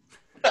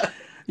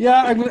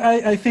 Yeah,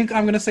 I think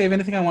I'm going to save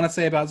anything I want to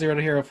say about Zero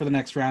to Hero for the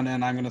next round,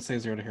 and I'm going to say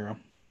Zero to Hero.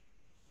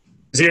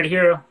 0 to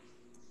Hero.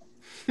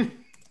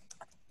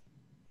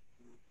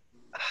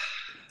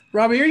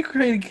 Robbie, are you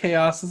creating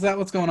chaos? Is that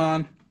what's going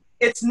on?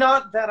 It's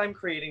not that I'm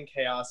creating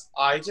chaos.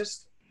 I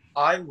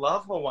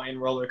love Hawaiian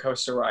Roller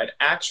Coaster Ride.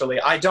 Actually,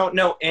 I don't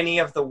know any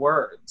of the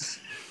words.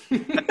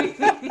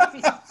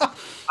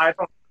 I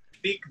don't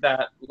speak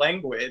that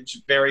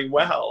language very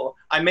well.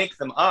 I make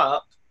them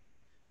up,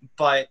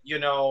 but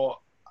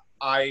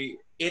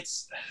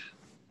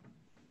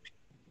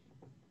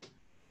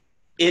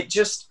it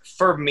just,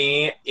 for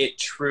me, it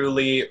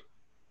truly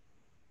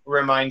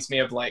reminds me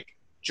of like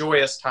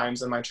joyous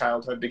times in my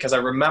childhood, because I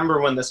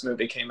remember when this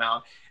movie came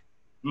out.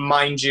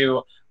 Mind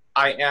you,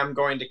 I am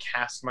going to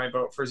cast my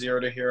vote for Zero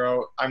to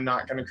Hero. I'm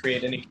not going to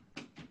create any,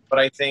 but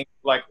I think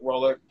like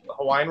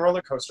Hawaiian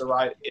Roller Coaster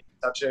Ride is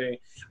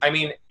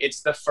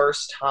it's the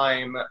first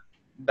time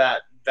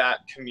that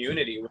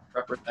community was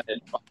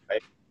represented by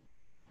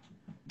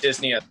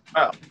Disney as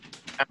well.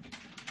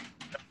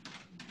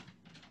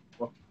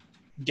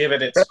 Give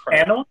it its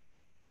credit. Animal?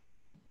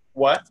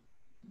 What?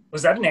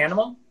 Was that an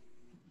animal?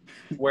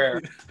 Where?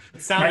 It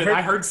sounded.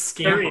 I heard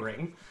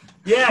scampering.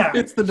 Yeah.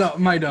 It's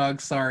my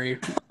dog, sorry.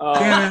 Oh.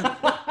 Damn it.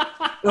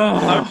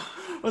 Oh.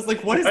 I was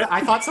like, what is that?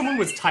 I thought someone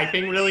was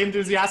typing really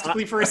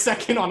enthusiastically for a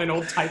second on an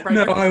old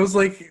typewriter. No, I was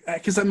like,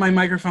 because my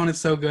microphone is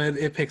so good,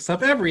 it picks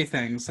up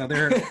everything. So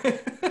there.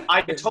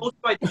 I told you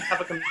I didn't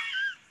have a computer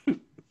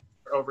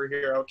over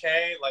here,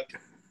 okay? Like,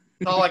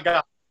 that's all I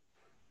got.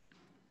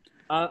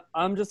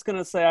 I'm just going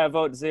to say I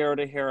vote 0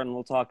 to Hero, and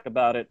we'll talk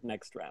about it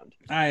next round.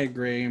 I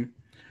agree.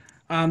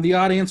 The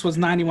audience was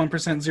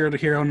 91% Zero to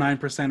Hero,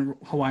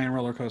 9% Hawaiian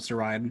Roller Coaster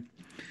Ride.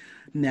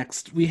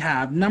 Next, we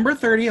have number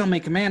 30, I'll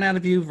Make a Man Out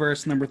of You,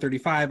 versus number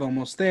 35,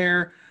 Almost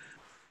There.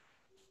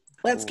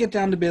 Let's get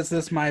down to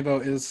business. My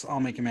vote is I'll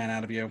Make a Man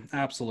Out of You.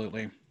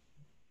 Absolutely.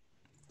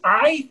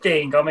 I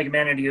think I'll Make a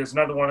Man Out of You is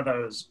another one of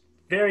those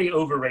very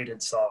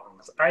overrated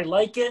songs. I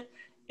like it.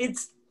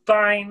 It's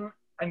fine.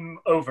 I'm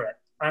over it.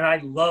 And I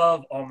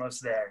love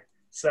Almost There.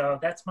 So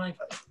that's my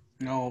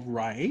vote. All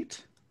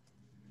right.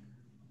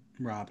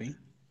 Robbie.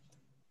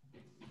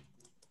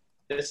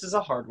 This is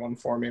a hard one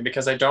for me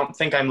because I don't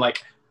think I'm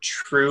like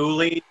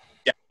truly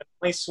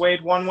definitely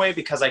swayed one way,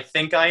 because I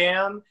think I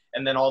am,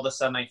 and then all of a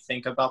sudden I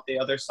think about the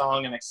other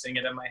song and I sing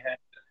it in my head,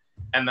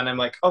 and then I'm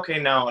like, okay,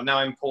 now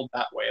I'm pulled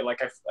that way.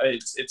 Like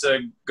it's a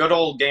good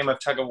old game of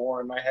tug of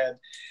war in my head.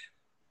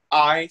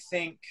 I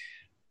think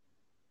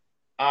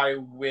I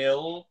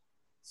will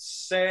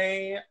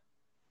say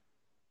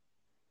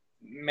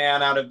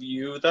Man Out of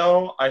You,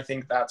 though. I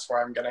think that's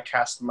where I'm going to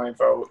cast my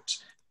vote,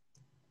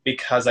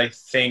 because I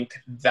think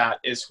that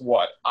is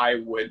what I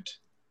would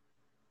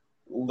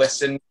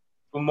listen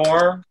to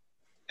more.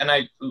 And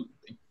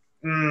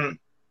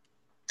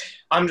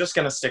I'm just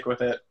going to stick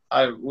with it.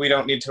 We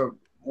don't need to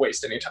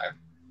waste any time.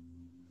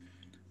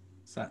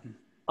 Sutton.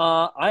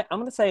 I'm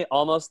going to say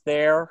Almost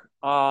There.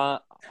 I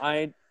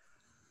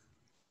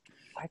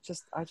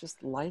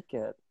just like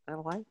it. I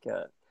like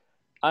it.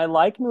 I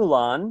like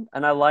Mulan,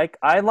 and I like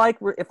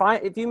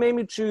if you made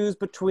me choose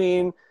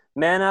between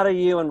Man Out of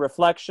You and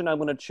Reflection, I'm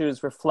going to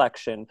choose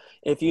Reflection.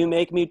 If you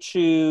make me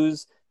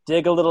choose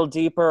Dig a Little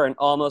Deeper and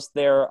Almost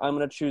There, I'm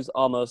going to choose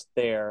Almost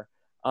There.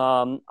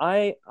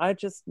 I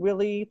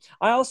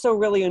also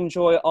really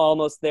enjoy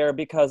Almost There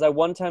because I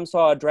one time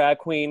saw a drag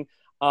queen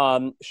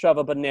shove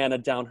a banana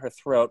down her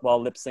throat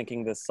while lip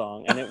syncing this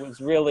song, and it was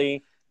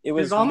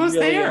almost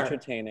really there.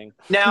 Entertaining.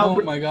 Now,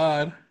 Oh my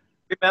God.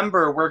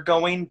 Remember, we're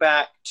going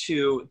back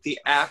to the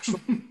actual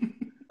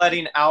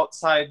letting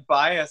outside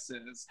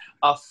biases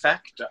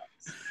affect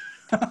us.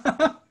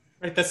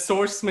 Right, the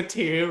source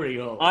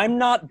material. I'm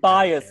not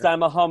biased.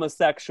 I'm a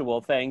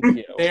homosexual. Thank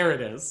you. There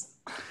it is.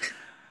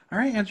 All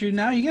right, Andrew,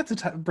 now you get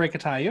to break a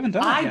tie. You haven't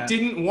done it yet. I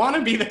didn't want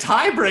to be the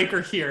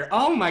tiebreaker here.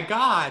 Oh my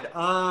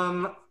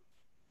God.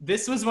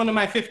 This was one of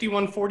my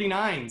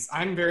 51-49s.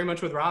 I'm very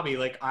much with Robbie.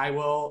 Like, I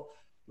will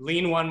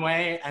lean one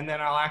way and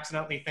then I'll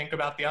accidentally think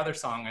about the other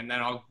song and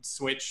then I'll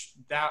switch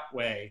that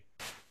way.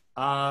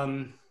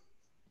 Because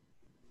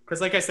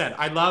like I said,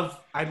 I love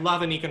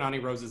Anika Nani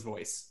Rose's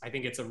voice. I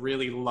think it's a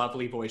really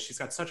lovely voice. She's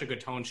got such a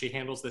good tone. She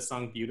handles this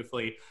song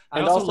beautifully.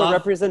 And also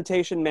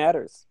representation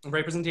matters.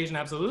 Representation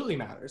absolutely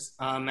matters.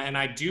 And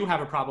I do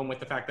have a problem with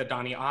the fact that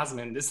Donny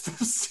Osmond is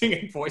the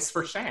singing voice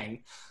for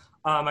Shang.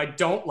 I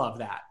don't love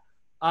that.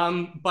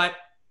 But,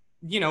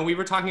 you know, we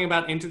were talking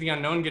about Into the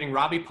Unknown getting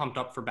Robbie pumped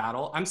up for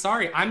battle. I'm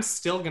sorry, I'm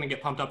still going to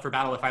get pumped up for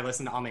battle if I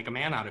listen to I'll Make a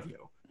Man Out of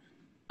You.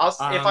 If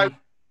I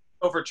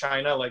over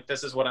China, like,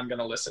 this is what I'm going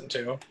to listen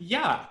to.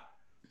 Yeah.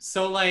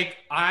 So, like,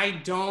 I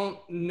don't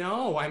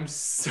know. I'm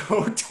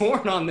so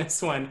torn on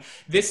this one.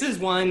 This is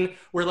one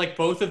where, like,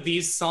 both of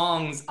these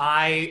songs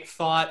I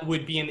thought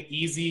would be an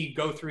easy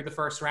go through the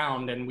first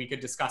round and we could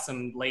discuss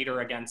them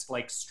later against,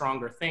 like,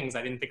 stronger things.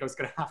 I didn't think I was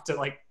going to have to,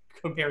 like,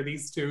 compare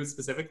these two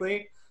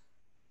specifically.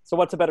 So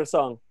what's a better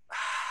song?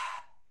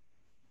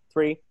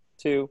 3,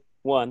 2,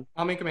 1.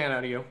 I'll Make a Man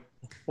Out of You.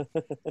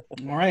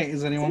 All right.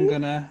 Is anyone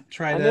going to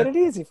try I to made it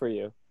easy for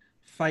you.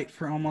 Fight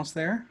for Almost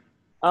There?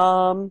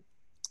 I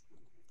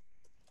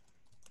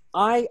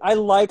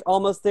like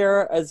Almost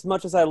There as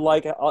much as I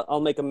like I'll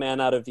Make a Man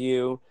Out of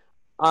You.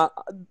 I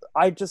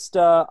just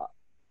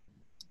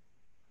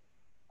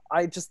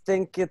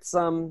think it's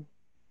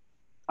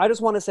I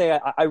just want to say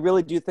I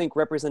really do think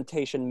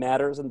representation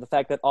matters, and the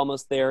fact that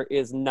Almost There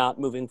is not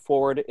moving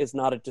forward is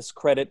not a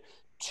discredit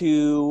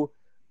to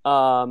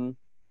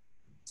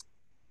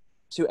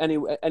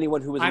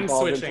anyone who was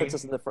involved in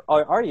Princess of the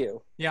Are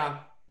you? Yeah,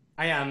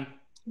 I am.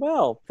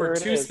 Well, for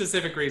two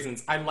specific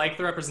reasons. I like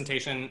the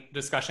representation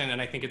discussion, and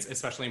I think it's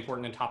especially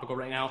important and topical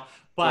right now.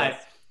 But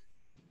yes.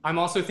 I'm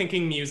also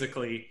thinking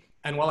musically.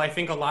 And while I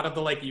think a lot of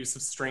the like use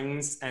of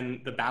strings and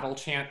the battle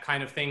chant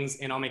kind of things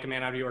in I'll Make a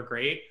Man Out of You are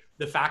great,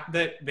 the fact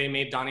that they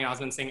made Donny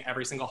Osmond sing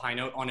every single high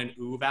note on an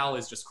ooh vowel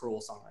is just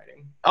cruel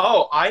songwriting.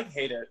 Oh, I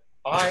hate it.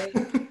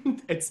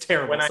 It's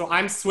terrible. So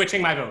I'm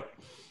switching my vote.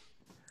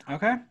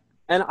 Okay.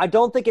 And I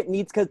don't think it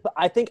needs, because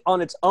I think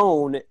on its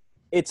own,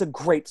 it's a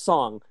great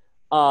song.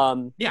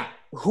 Yeah.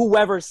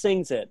 Whoever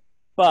sings it.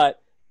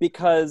 But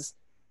because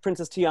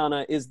Princess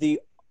Tiana is the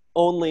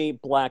only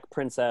Black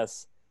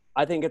princess,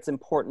 I think it's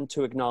important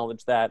to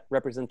acknowledge that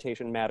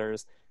representation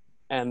matters.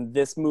 And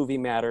this movie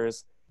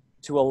matters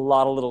to a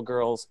lot of little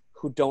girls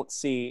who don't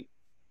see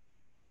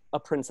a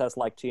princess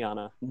like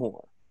Tiana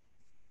more.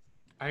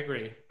 I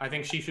agree. I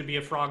think she should be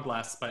a frog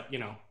less, but you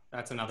know,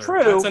 that's another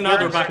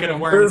bucket of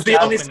worms.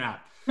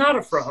 Not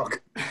a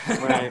frog.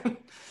 Right. All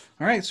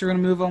right, so we're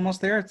going to move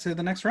Almost There to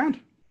the next round.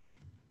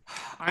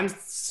 I'm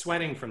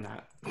sweating from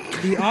that.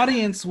 The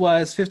audience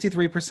was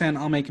 53%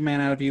 I'll Make a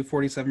Man Out of You,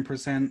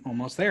 47%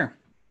 Almost There.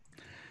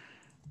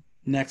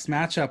 Next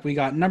matchup, we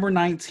got number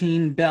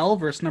 19, Belle,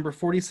 versus number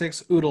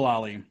 46,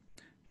 Oodalali.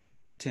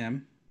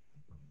 Tim,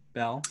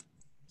 Belle,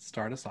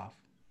 start us off.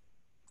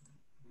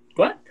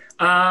 What?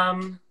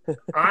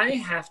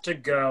 I have to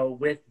go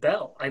with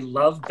Belle. I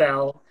love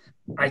Belle.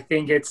 I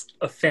think it's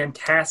a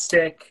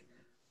fantastic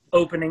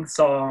opening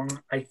song.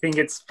 I think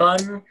it's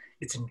fun,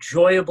 it's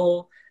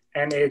enjoyable,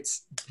 and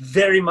it's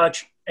very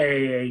much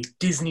a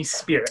Disney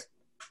spirit.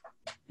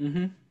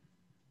 Mm-hmm.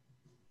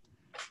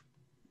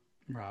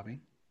 Robbie?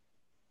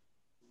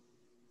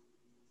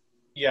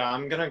 Yeah,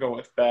 I'm going to go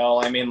with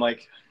Belle. I mean,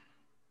 like,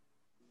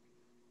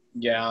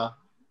 yeah.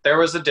 There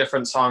was a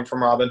different song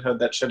from Robin Hood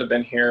that should have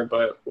been here,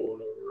 but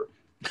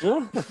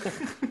whatever.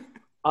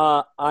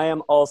 I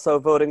am also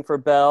voting for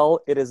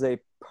Belle. It is a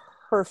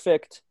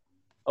perfect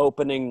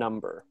opening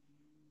number.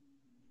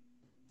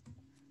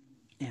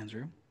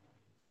 Andrew?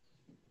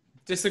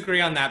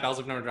 Disagree on that. Bells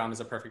of Notre Dame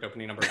is a perfect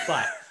opening number,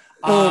 but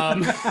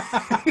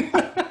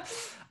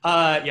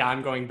yeah,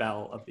 I'm going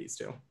Belle of these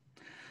two.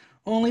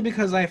 Only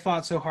because I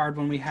fought so hard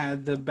when we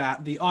had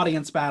the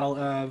audience battle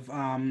of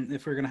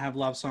if we're going to have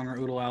Love Song or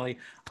Oodalali.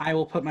 I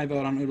will put my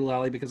vote on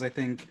Oodalali because I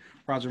think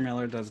Roger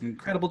Miller does an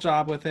incredible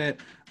job with it.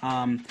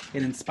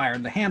 It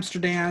inspired the hamster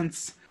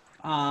dance.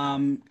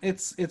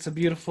 It's a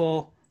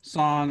beautiful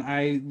song.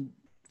 I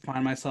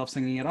find myself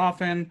singing it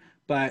often,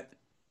 but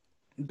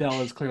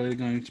Belle is clearly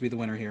going to be the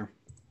winner here.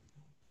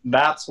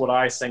 That's what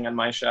I sing in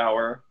my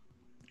shower.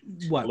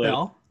 What,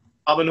 Belle?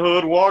 Robin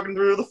Hood walking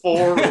through the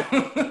forest.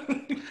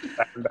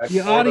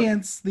 The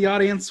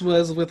audience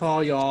was with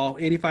all y'all.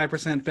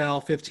 85%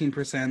 Belle,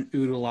 15%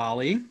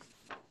 Oodalali.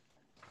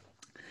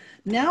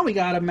 Now we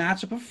got a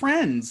matchup of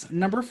friends.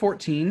 Number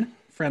 14,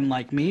 Friend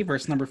Like Me,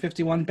 versus number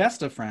 51,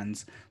 Best of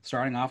Friends.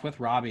 Starting off with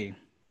Robbie.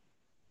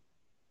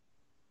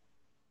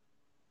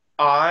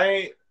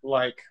 I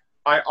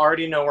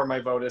already know where my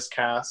vote is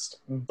cast,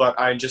 but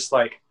I just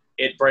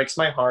it breaks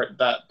my heart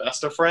that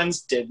Best of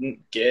Friends didn't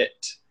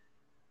get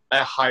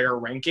a higher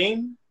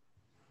ranking,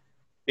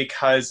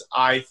 because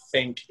I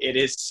think it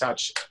is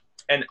such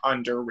an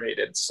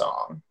underrated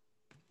song.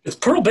 It's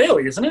Pearl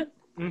Bailey, isn't it?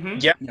 Mm-hmm.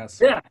 Yeah. Yes.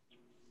 Yeah.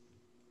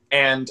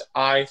 And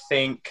I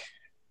think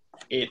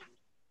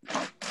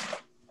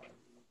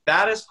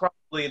that is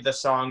probably the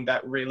song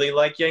that really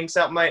yanks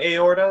out my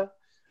aorta.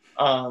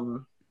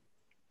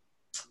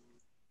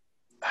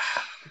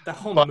 The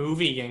whole But-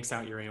 movie yanks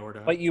out your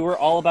aorta. But you were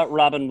all about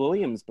Robin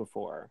Williams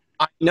before.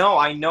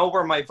 I know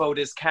where my vote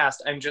is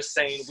cast. I'm just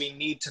saying we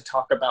need to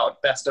talk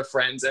about Best of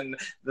Friends and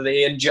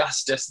the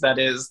injustice that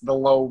is the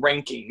low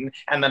ranking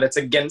and that it's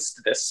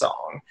against this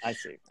song. I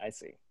see.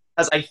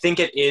 Because I think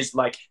it is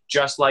like,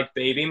 just like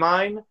Baby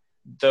Mine,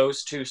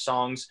 those two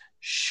songs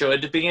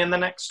should be in the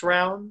next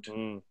round,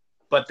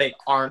 but they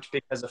aren't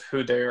because of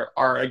who they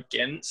are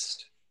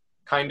against,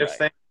 kind of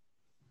thing.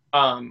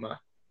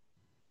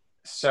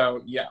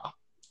 So yeah,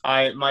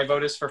 my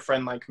vote is for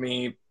Friend Like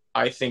Me.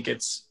 I think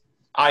it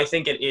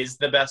is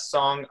the best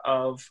song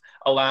of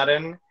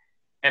Aladdin,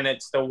 and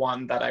it's the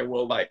one that I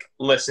will like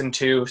listen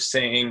to,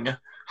 sing,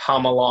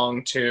 hum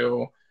along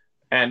to.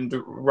 And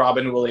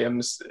Robin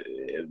Williams,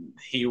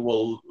 he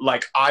will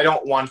like, I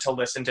don't want to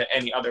listen to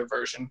any other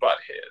version but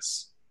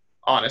his.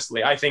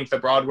 Honestly, I think the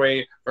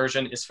Broadway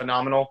version is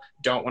phenomenal.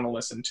 Don't want to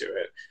listen to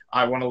it.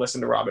 I want to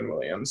listen to Robin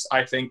Williams.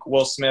 I think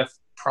Will Smith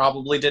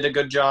probably did a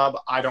good job.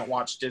 I don't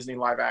watch Disney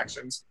live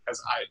actions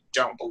because I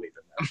don't believe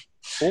in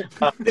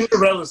them.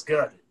 Cinderella's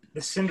good.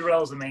 The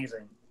Cinderella's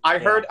amazing. I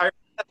heard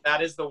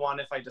that is the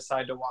one, if I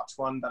decide to watch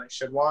one, that I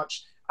should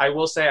watch. I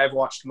will say I've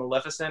watched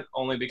Maleficent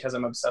only because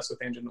I'm obsessed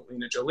with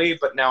Angelina Jolie,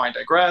 but now I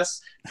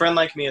digress. Friend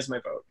Like Me is my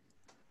vote.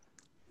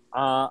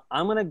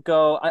 I'm going to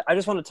go... I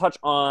just want to touch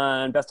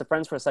on Best of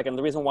Friends for a second.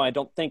 The reason why I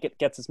don't think it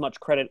gets as much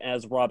credit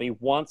as Robbie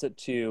wants it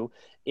to,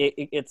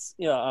 it's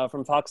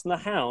from Fox and the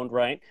Hound,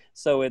 right?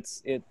 So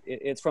it's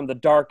from the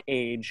dark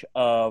age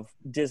of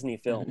Disney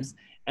films.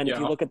 And if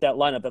you look at that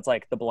lineup, that's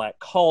like The Black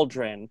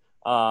Cauldron,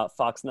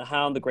 Fox and the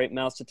Hound, The Great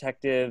Mouse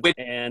Detective,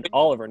 and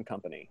Oliver and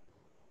Company.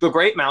 The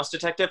Great Mouse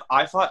Detective,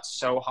 I fought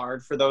so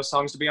hard for those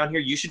songs to be on here.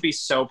 You should be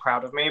so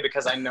proud of me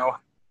because I know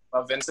I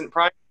love Vincent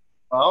Price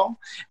well.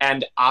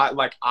 And I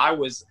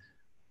was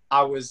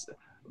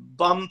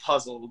bum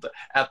puzzled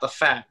at the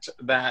fact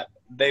that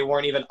they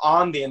weren't even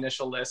on the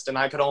initial list and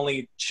I could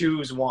only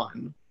choose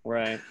one.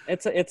 Right.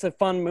 It's a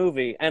fun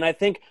movie. And I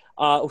think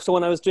so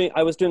when I was doing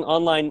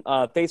online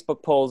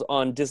Facebook polls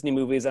on Disney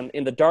movies, and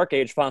in the dark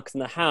age, Fox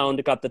and the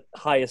Hound got the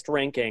highest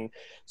ranking.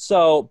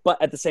 So,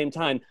 but at the same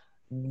time,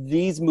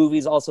 these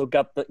movies also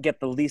get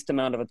the least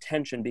amount of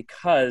attention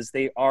because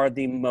they are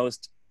the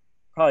most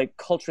probably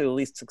culturally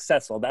least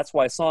successful. That's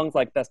why songs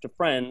like Best of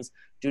Friends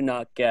do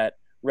not get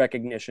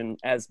recognition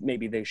as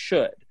maybe they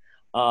should.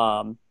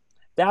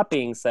 That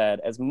being said,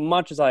 as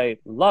much as I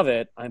love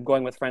it, I'm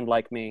going with Friend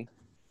Like Me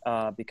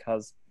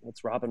because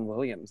it's Robin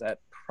Williams at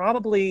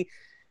probably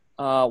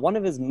one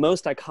of his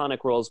most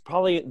iconic roles,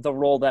 probably the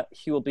role that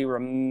he will be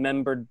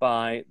remembered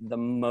by the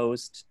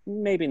most,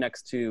 maybe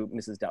next to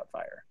Mrs.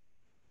 Doubtfire.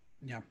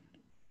 Yeah.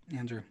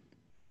 Andrew.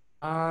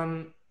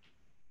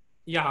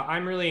 Yeah,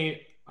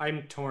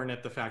 I'm torn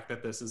at the fact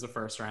that this is a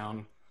first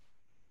round.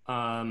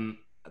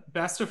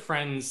 Best of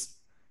Friends,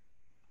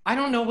 I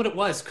don't know what it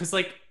was, because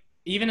like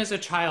even as a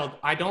child,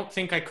 I don't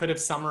think I could have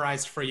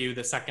summarized for you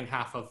the second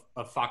half of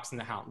Fox and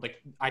the Hound.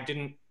 Like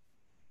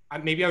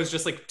maybe I was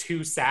just like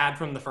too sad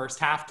from the first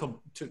half to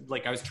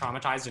like I was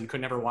traumatized and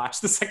could never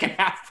watch the second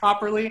half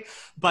properly.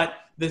 But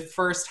the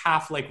first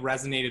half like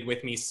resonated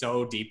with me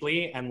so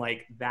deeply, and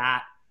like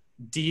that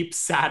deep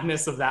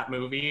sadness of that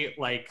movie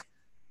like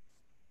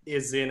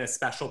is in a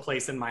special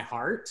place in my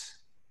heart,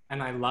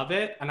 and I love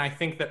it. And I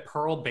think that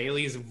Pearl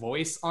Bailey's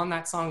voice on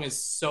that song is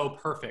so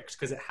perfect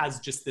because it has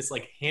just this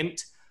like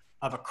hint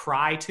of a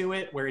cry to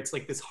it, where it's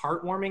like this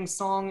heartwarming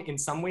song in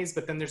some ways,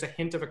 but then there's a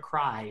hint of a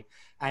cry.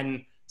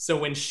 And so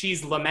when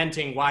she's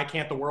lamenting, why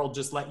can't the world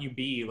just let you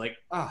be, like,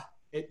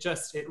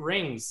 it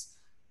rings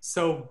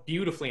so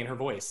beautifully in her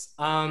voice.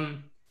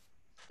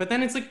 But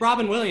then it's like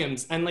Robin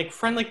Williams, and like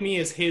Friend Like Me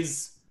is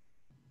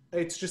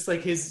it's just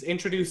like his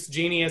introduce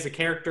Genie as a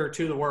character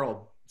to the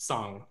world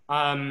song.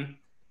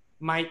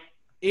 My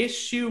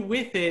issue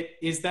with it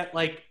is that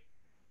like,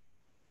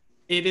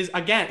 it is,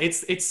 again,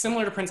 it's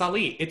similar to Prince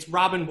Ali. It's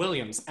Robin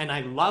Williams, and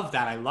I love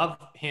that. I love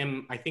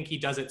him. I think he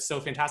does it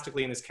so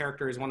fantastically, and his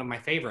character is one of my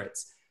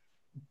favorites.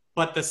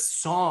 But the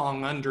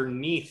song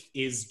underneath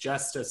is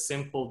just a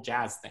simple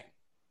jazz thing,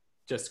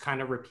 just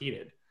kind of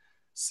repeated.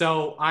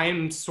 So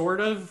I'm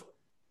sort of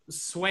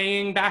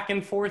swaying back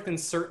and forth in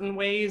certain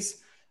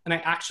ways, and I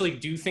actually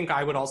do think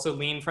I would also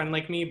lean Friend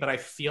Like Me, but I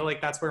feel like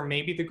that's where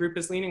maybe the group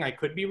is leaning. I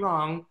could be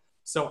wrong.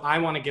 So I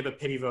want to give a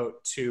pity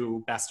vote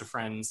to Best of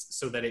Friends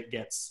so that it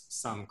gets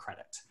some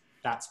credit.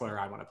 That's where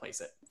I want to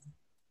place it.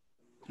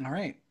 All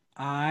right.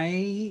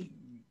 I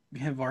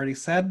have already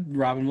said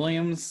Robin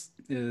Williams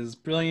is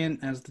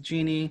brilliant as the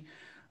genie.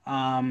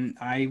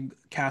 I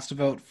cast a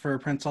vote for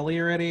Prince Ali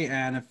already,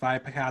 and if I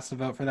cast a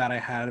vote for that,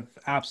 I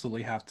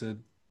absolutely have to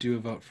do a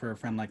vote for A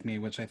Friend Like Me,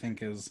 which I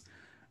think is,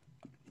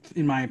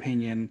 in my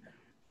opinion,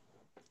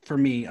 for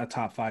me, a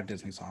top 5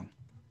 Disney song.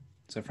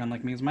 So Friend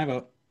Like Me is my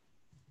vote.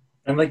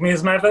 Friend Like Me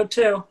is my vote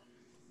too.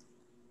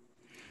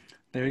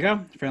 There you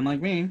go. Friend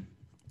Like Me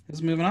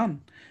is moving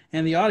on.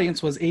 And the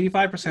audience was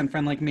 85%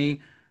 Friend Like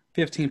Me,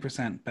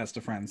 15% Best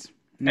of Friends.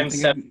 And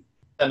 7%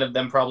 of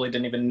them probably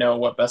didn't even know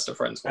what Best of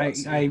Friends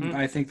was.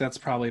 I think that's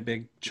probably a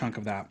big chunk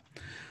of that.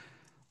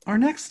 Our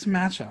next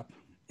matchup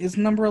is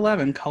number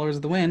 11, Colors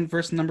of the Wind,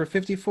 versus number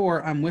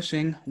 54, I'm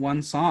Wishing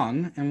One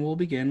Song. And we'll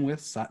begin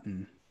with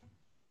Sutton.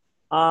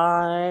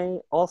 I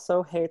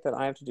also hate that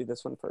I have to do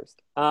this one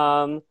first.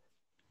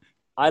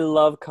 I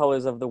love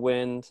Colors of the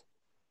Wind,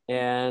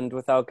 and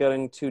without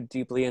getting too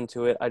deeply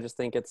into it, I just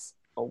think it's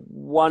a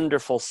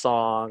wonderful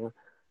song.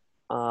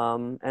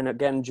 And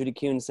again, Judy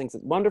Kuhn sings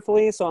it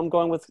wonderfully, so I'm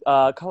going with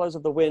Colors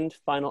of the Wind,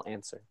 final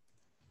answer.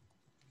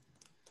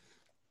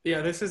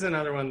 Yeah, this is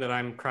another one that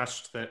I'm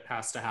crushed that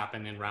has to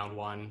happen in round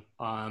one,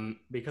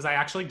 because I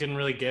actually didn't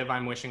really give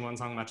I'm Wishing One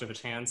Song much of a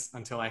chance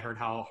until I heard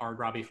how hard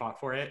Robbie fought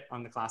for it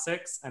on the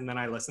classics. And then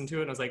I listened to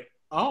it and I was like,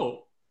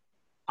 oh,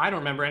 I don't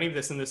remember any of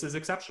this, and this is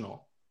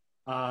exceptional.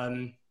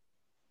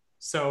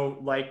 So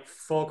like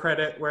full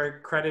credit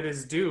where credit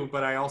is due,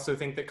 but I also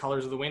think that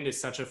Colors of the Wind is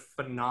such a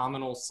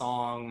phenomenal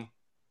song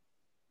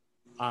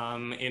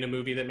in a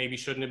movie that maybe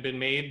shouldn't have been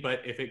made,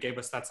 but if it gave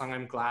us that song,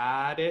 I'm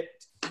glad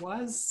it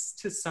was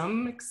to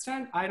some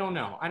extent. I don't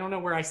know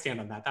where I stand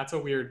on that. That's a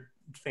weird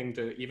thing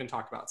to even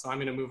talk about. So I'm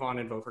going to move on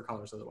and vote for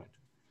Colors of the Wind.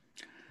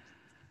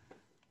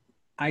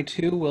 I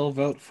too will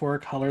vote for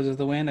Colors of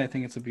the Wind. I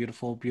think it's a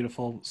beautiful,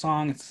 beautiful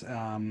song. It's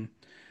an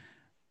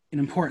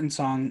important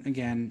song,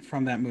 again,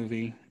 from that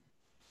movie.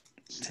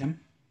 Tim?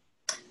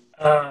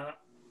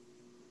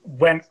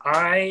 When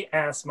I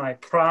asked my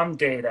prom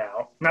date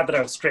out, not that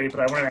I was straight, but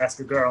I wanted to ask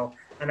a girl,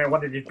 and I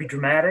wanted it to be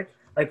dramatic,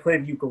 I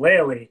played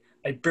ukulele.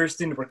 I burst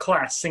into her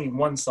class singing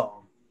one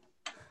song.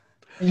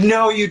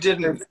 No, you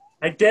didn't.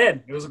 I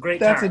did. It was a great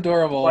time. That's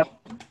adorable.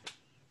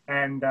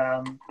 And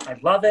I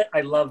love it.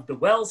 I love the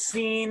well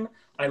scene.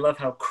 I love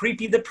how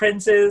creepy the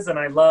prince is, and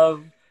I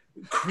love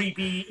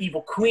creepy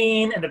evil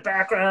queen in the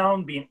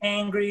background being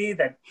angry.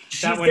 That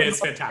one is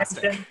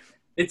fantastic. Attention.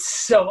 It's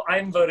so.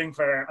 I'm voting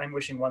for I'm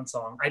Wishing One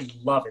Song. I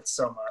love it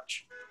so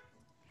much.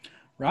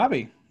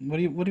 Robbie, what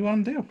do you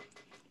want to do?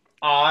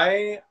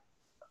 I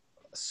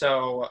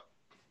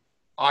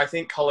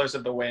think Colors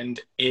of the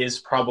Wind is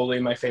probably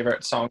my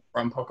favorite song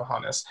from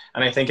Pocahontas.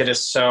 And I think it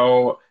is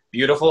so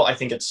beautiful. I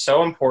think it's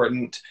so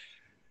important.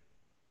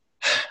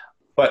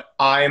 But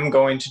I'm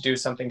going to do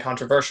something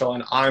controversial,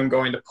 and I'm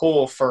going to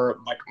pull for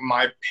like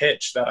my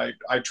pitch that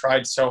I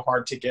tried so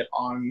hard to get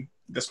on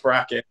this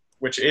bracket,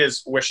 which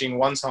is Wishing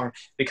One Song,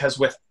 because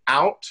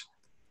without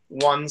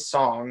one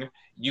song,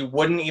 you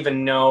wouldn't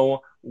even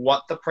know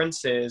what the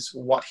prince is,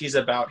 what he's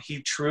about.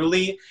 He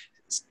truly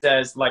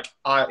says like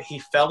he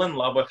fell in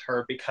love with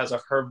her because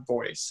of her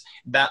voice.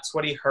 That's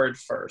what he heard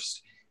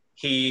first.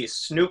 He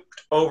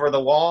snooped over the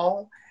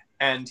wall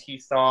and he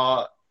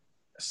saw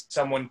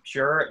someone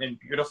pure and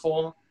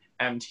beautiful,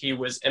 and he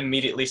was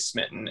immediately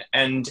smitten.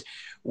 And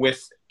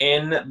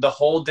within the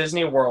whole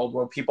Disney world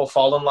where people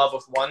fall in love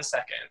with 1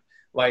 second,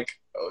 like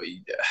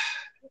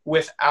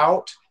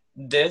without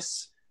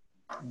these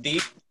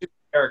two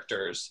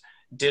characters,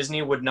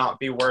 Disney would not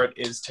be where it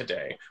is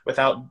today.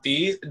 Without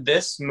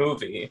this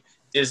movie,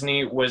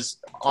 Disney was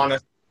on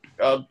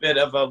a bit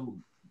of a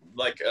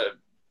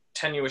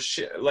tenuous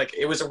like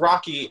it was a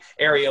rocky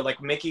area.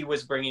 Like Mickey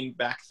was bringing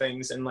back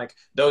things and like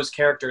those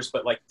characters,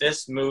 but like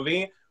this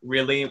movie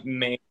really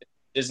made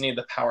Disney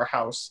the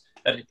powerhouse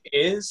that it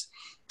is.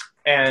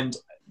 And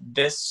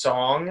this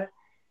song,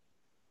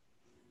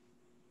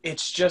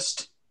 it's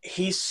just,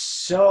 he's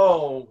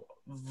so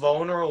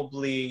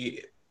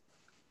vulnerably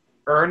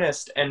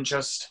earnest, and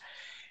just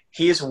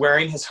he is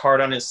wearing his heart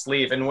on his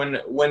sleeve. And when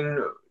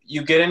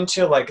you get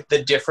into like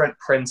the different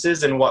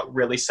princes and what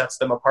really sets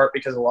them apart,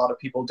 because a lot of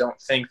people don't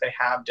think they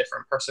have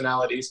different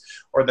personalities,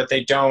 or that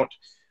they don't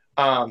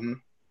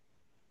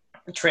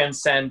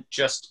transcend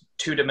just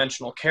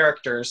two-dimensional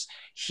characters,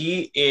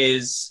 he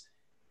is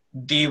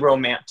the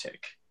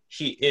romantic.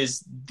 He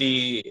is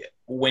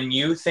when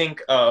you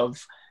think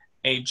of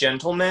a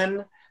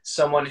gentleman,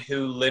 someone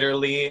who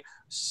literally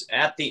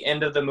at the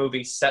end of the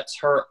movie sets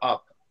her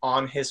up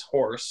on his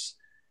horse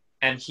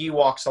and he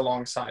walks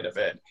alongside of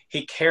it.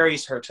 He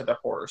carries her to the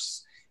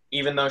horse,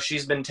 even though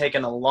she's been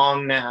taking a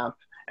long nap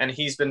and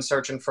he's been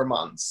searching for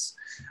months.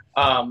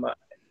 And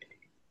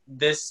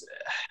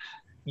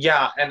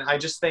I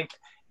just think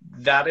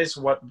that is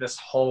what this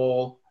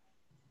whole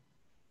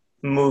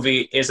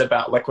movie is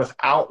about. Like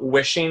without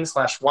Wishing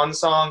 / One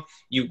Song,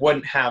 you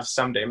wouldn't have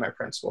Someday My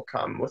Prince Will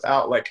Come.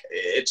 Without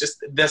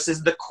this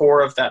is the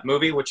core of that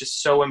movie, which is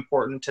so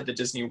important to the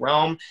Disney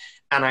realm.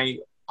 And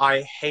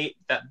I hate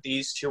that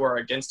these two are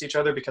against each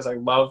other, because I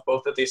love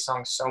both of these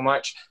songs so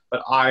much,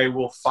 but I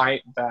will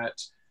fight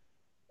that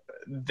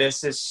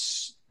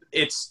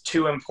it's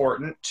too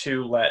important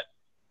to let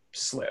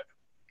slip.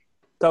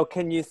 So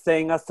can you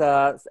sing us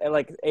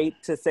like 8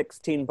 to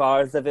 16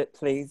 bars of it,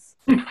 please?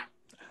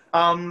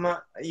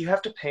 You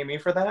have to pay me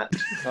for that.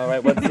 All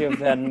right, what's your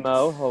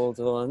Venmo? Hold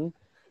on.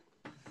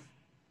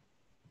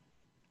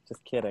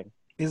 Just kidding.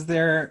 Is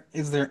there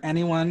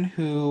anyone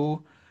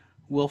who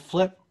will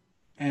flip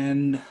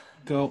and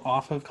go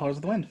off of Colors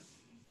of the Wind?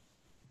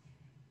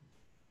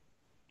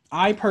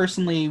 I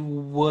personally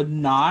would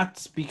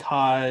not,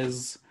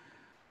 because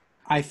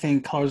I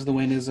think Colors of the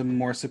Wind is a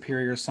more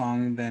superior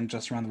song than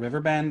Just Around the River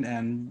Bend,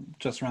 and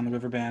Just Around the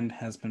River Bend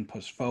has been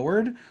pushed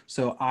forward.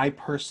 So I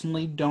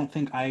personally don't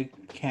think I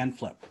can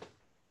flip.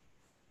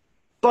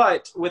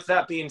 But with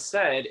that being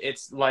said,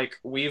 it's like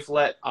we've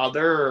let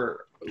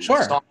other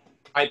Sure. songs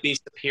that might be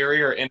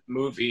superior in a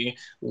movie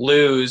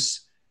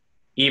lose,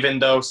 even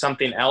though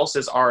something else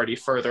is already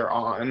further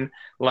on.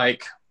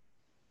 Like,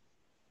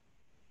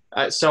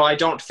 so I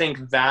don't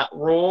think that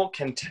rule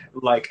can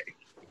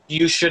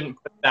you shouldn't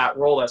put that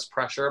role as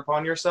pressure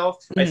upon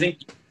yourself. I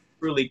think you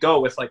truly go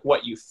with like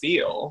what you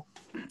feel.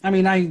 I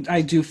mean,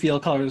 I do feel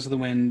Colors of the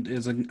Wind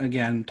is,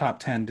 again,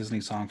 top 10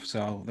 Disney song,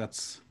 so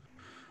that's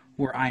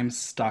where I'm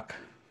stuck.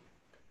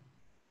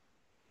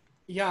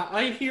 Yeah,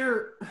 I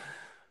hear.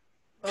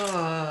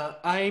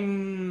 I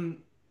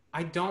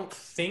don't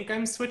think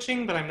I'm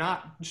switching, but I'm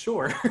not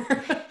sure.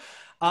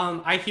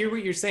 I hear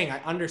what you're saying. I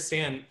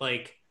understand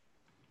like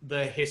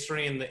the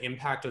history and the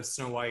impact of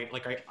Snow White.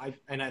 Like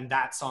and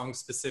that song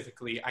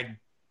specifically,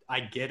 I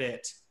get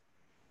it.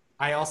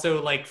 I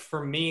also like,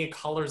 for me,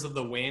 Colors of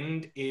the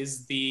Wind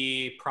is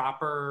the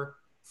proper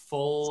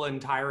full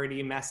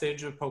entirety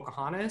message of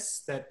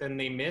Pocahontas that then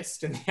they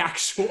missed in the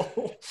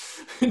actual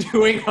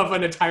doing of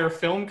an entire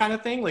film kind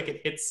of thing. Like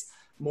it hits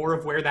more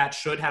of where that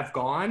should have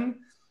gone.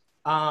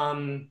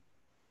 And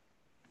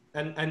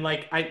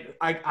like,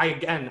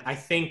 I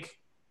think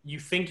you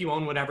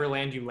own whatever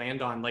land you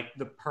land on, like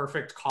the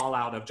perfect call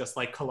out of just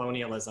like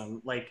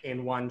colonialism, like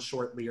in one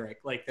short lyric.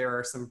 Like there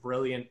are some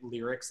brilliant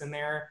lyrics in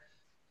there.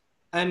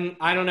 And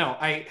I don't know,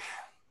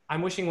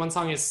 I'm wishing One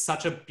Song is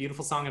such a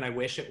beautiful song, and I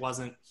wish it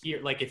wasn't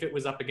here. Like if it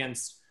was up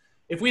against,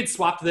 if we had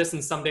swapped this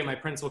and Someday My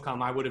Prince Will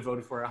Come, I would have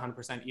voted for it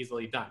 100%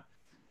 easily done.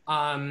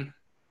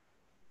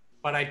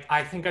 But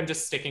I think I'm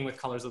just sticking with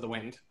Colors of the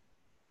Wind.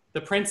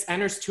 The Prince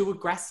enters too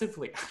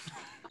aggressively.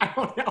 I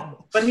don't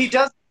know. But he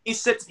does. He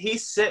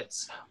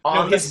sits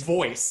on his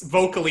voice.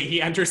 Vocally,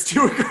 he enters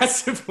too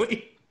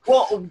aggressively.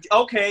 Well,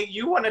 okay,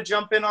 you want to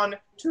jump in on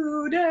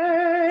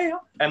Today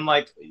and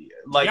like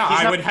yeah,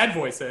 I would head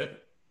voice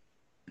it.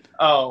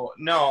 Oh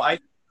no,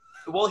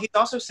 well, he's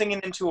also singing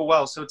into a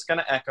well, so it's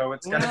gonna echo.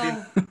 It's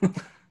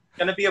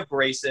gonna be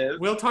abrasive.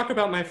 We'll talk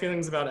about my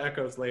feelings about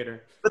echoes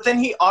later. But then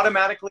he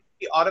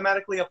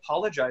automatically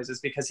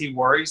apologizes because he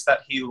worries that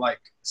he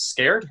like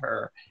scared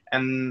her,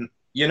 and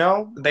you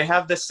know they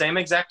have the same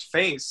exact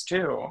face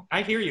too.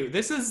 I hear you.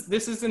 This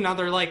is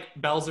another like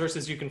Bells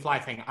versus You Can Fly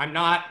thing. I'm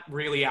not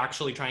really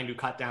actually trying to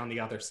cut down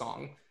the other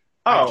song.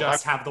 I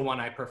just have the one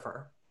I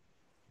prefer.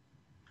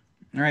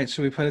 All right,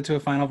 should we put it to a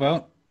final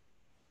vote?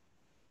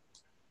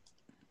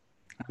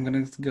 I'm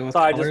gonna go with. So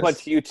Colors. I just went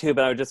to YouTube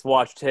and I just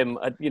watched him,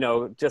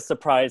 just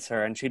surprise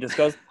her, and she just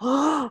goes,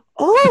 "Oh,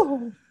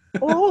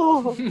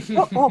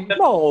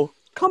 no,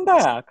 come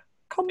back."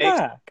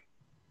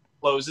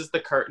 Closes the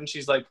curtain.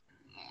 She's like,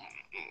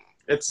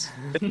 "It's."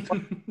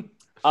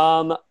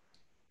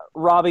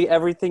 Robbie,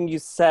 everything you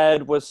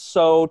said was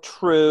so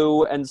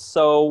true and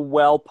so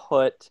well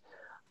put.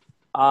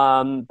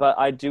 But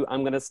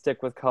I'm gonna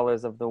stick with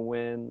Colors of the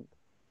Wind.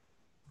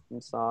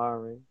 I'm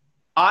sorry.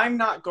 I'm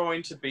not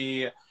going to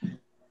be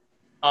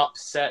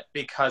upset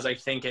because I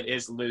think it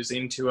is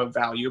losing to a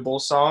valuable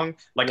song.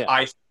 Like, yeah.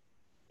 I think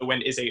The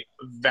Wind is a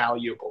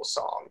valuable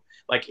song.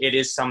 Like, it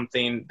is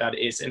something that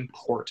is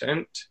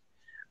important.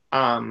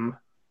 But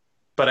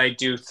I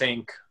do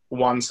think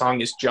One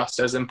Song is just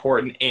as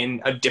important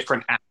in a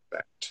different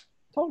aspect.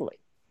 Totally.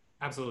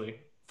 Absolutely.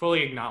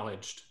 Fully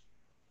acknowledged.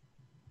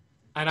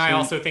 And I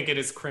also think it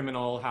is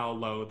criminal how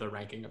low the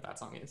ranking of that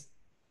song is.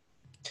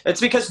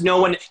 It's because no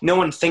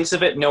one thinks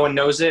of it, no one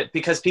knows it,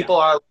 because people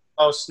are,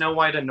 oh, Snow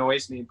White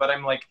annoys me. But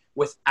I'm like,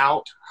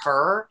 without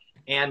her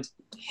and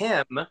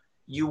him,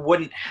 you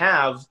wouldn't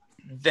have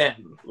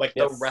them, like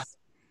the rest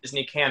of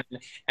Disney canon.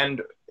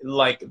 And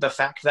like the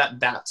fact that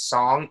that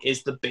song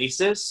is the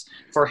basis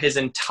for his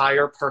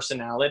entire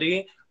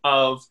personality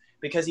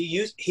because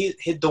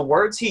the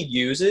words he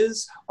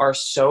uses are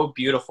so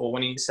beautiful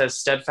when he says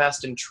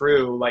steadfast and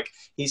true. Like,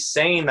 he's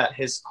saying that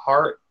his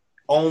heart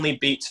only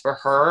beats for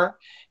her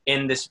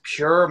in this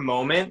pure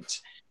moment,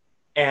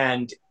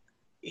 and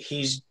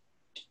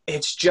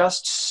it's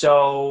just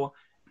so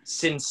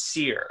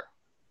sincere.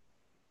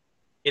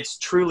 It's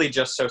truly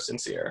just so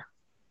sincere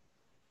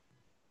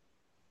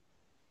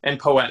and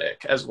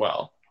poetic as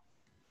well.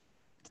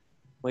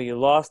 Well, you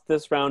lost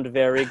this round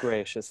very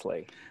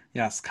graciously.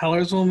 Yes,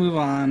 Colors will move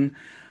on.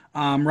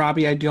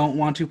 Robbie, I don't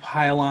want to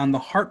pile on the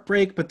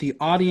heartbreak, but the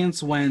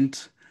audience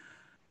went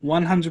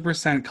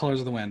 100% Colors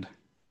of the Wind.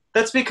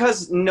 That's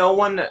because no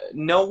one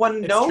knows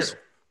the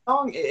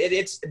song.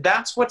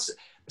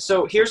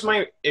 So here's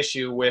my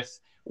issue with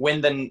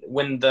when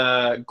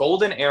the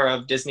golden era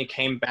of Disney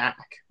came back,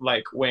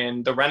 like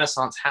when the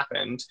Renaissance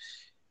happened,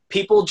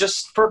 people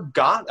just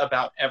forgot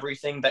about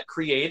everything that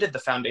created the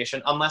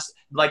foundation, unless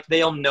like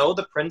they'll know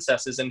the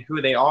princesses and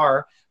who they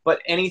are,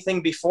 but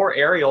anything before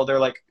Ariel, they're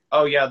like,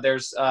 oh yeah,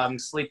 there's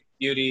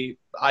Beauty.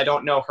 I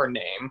don't know her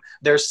name.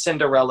 There's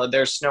Cinderella.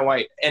 There's Snow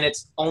White. And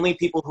it's only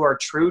people who are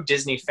true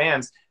Disney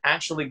fans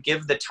actually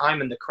give the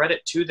time and the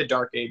credit to the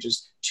Dark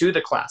Ages, to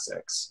the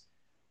classics.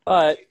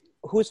 But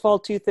whose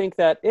fault do you think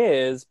that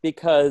is?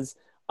 Because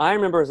I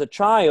remember as a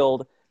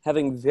child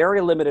having very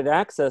limited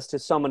access to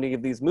so many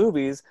of these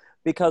movies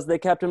because they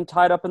kept him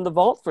tied up in the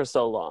vault for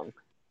so long.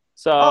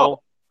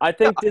 So I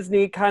think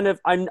Disney kind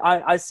of,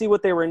 I see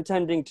what they were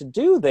intending to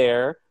do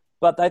there,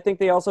 but I think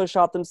they also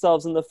shot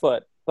themselves in the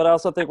foot. But I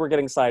also think we're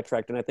getting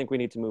sidetracked, and I think we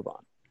need to move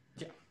on.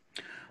 Yeah.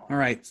 All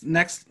right,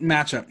 next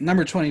matchup,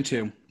 number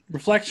 22,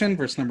 Reflection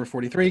versus number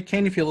 43.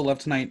 Can You Feel the Love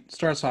Tonight?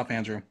 Start us off,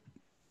 Andrew.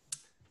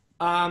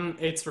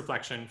 It's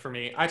Reflection for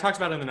me. I talked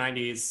about in the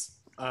 90s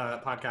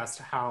podcast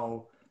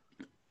how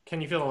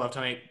Can You Feel the Love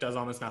Tonight does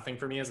almost nothing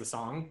for me as a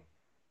song.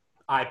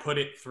 I put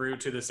it through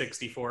to the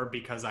 64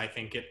 because I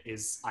think it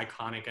is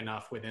iconic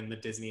enough within the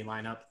Disney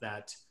lineup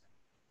that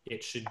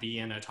it should be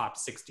in a top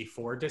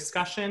 64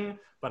 discussion.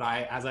 But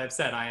as I've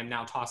said, I am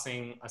now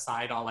tossing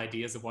aside all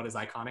ideas of what is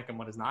iconic and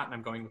what is not, and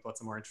I'm going with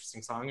what's a more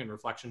interesting song, and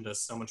Reflection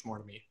does so much more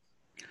to me.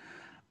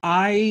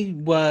 I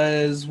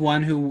was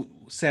one who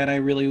said I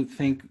really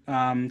think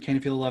Can You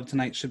Feel the Love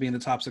Tonight should be in the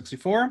top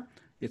 64.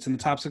 It's in the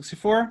top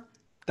 64.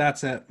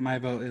 That's it. My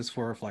vote is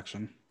for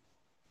Reflection.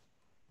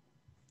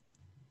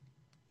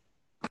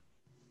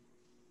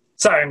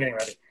 Sorry, I'm getting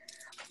ready.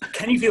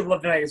 Can You Feel the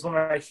Love Tonight is one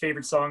of my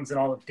favorite songs in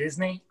all of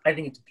Disney. I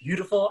think it's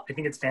beautiful. I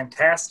think it's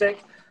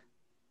fantastic.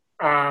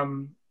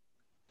 And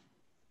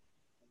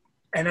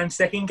I'm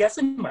second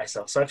guessing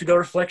myself, so I have to go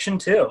Reflection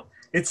too.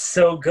 It's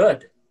so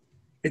good.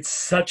 It's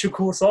such a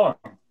cool song.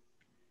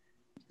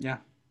 Yeah.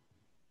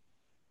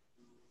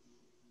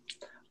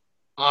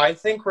 I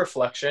think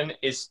Reflection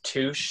is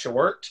too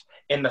short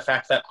in the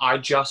fact that I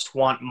just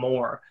want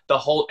more.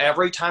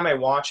 Every time I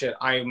watch it,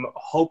 I'm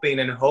hoping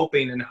and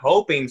hoping and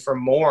hoping for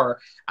more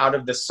out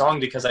of this song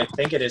because I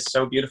think it is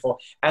so beautiful.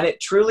 And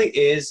it truly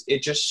is,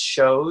 it just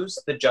shows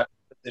the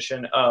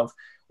juxtaposition of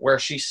where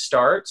she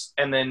starts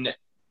and then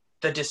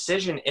the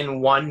decision in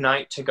one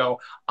night to go,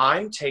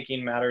 I'm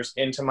taking matters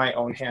into my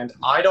own hand.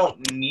 I don't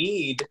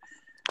need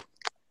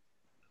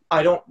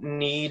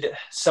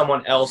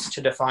someone else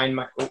to define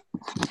my...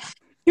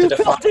 You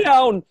fell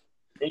down!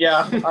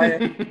 Yeah, I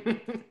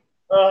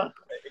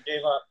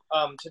gave up.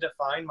 To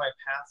define my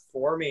path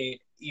for me,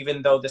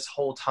 even though this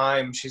whole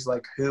time she's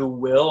like, who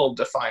will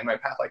define my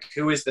path? Like,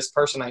 who is this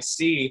person I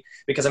see?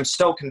 Because I'm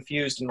so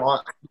confused and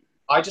lost.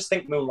 I just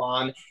think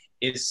Mulan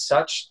is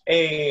such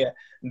a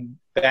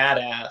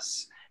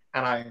badass,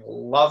 and I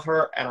love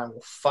her, and I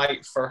will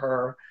fight for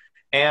her.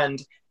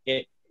 And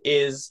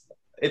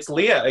it's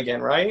Leah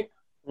again, right?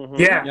 Mm-hmm.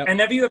 Yeah, Yep. And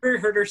have you ever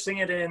heard her sing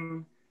it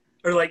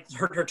or like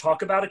heard her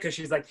talk about it? Because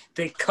she's like,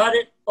 they cut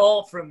it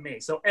all from me.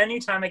 So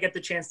anytime I get the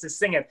chance to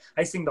sing it,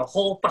 I sing the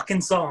whole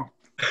fucking song.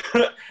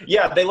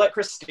 Yeah, they let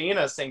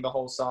Christina sing the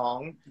whole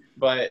song,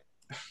 but...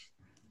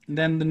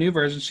 Then the new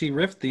version, she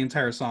riffed the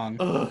entire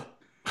song.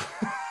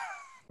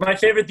 My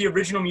favorite, the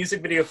original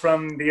music video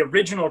from the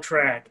original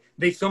track,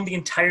 they filmed the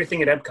entire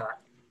thing at Epcot.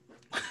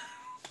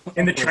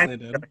 In the China.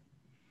 They did.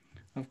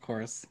 Of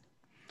course.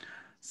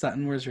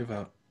 Sutton, where's your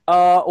vote?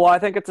 Well, I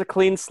think it's a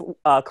clean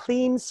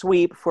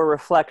sweep for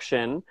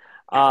Reflection.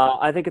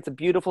 I think it's a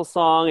beautiful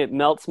song. It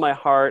melts my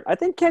heart. I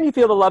think Can You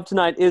Feel the Love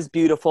Tonight is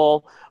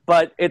beautiful,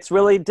 but it's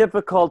really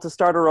difficult to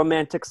start a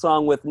romantic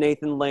song with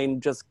Nathan Lane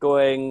just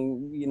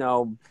going,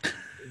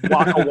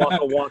 waka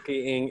waka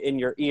walking in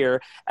your ear.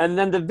 And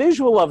then the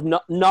visual of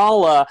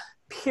Nala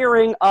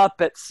peering up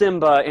at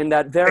Simba in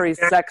that very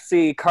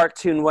sexy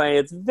cartoon way,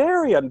 it's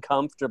very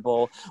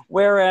uncomfortable.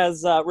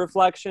 Whereas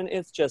Reflection,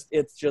 it's just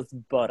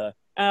butter.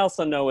 I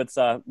also know it's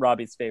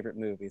Robbie's favorite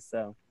movie,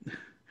 so.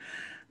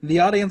 The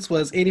audience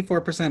was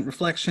 84%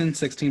 Reflection,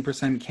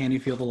 16% Can You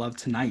Feel the Love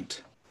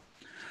Tonight.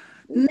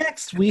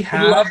 Next, we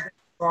have... I love that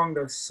song,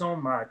 though, so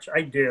much.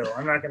 I do.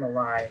 I'm not going to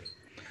lie.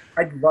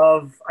 I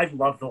love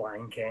The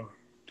Lion King.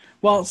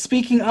 Well,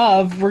 speaking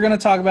of, we're going to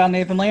talk about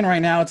Nathan Lane right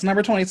now. It's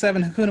number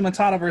 27, Hakuna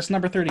Matata, versus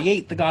number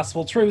 38, The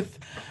Gospel Truth.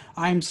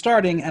 I'm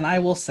starting, and I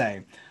will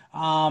say...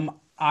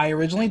 I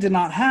originally did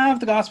not have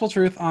The Gospel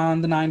Truth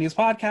on the 90s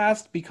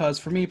podcast because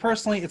for me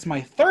personally, it's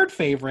my third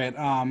favorite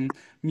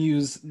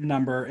Muse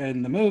number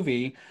in the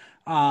movie.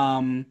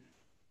 Hakuna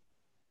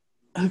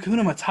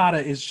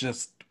Matata is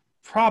just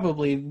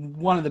probably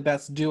one of the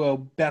best duo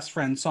best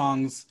friend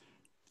songs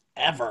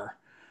ever.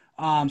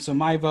 So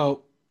my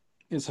vote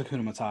is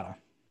Hakuna Matata.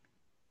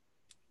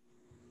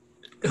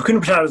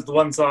 Hakuna Matata is the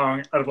one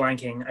song out of Lion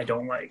King I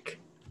don't like.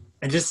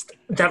 And just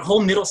that whole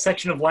middle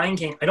section of Lion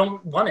King, I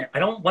don't want it. I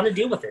don't want to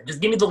deal with it. Just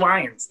give me the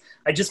lions.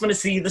 I just want to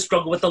see the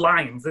struggle with the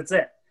lions. That's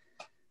it.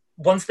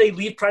 Once they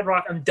leave Pride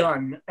Rock, I'm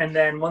done. And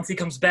then once he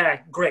comes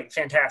back, great,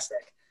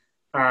 fantastic.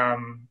 So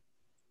I'm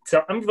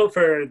going to vote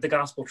for The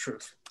Gospel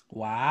Truth.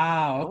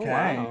 Wow,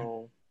 okay.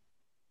 Oh,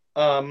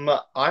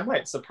 wow. I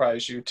might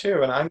surprise you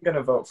too, and I'm going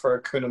to vote for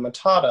Hakuna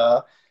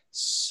Matata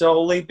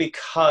solely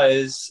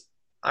because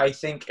I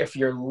think if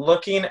you're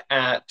looking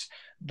at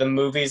the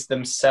movies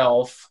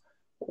themselves,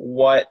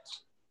 what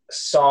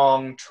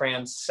song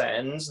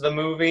transcends the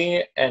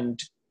movie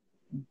and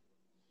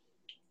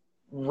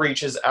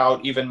reaches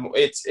out even.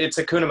 It's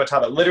Hakuna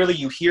Matata. Literally,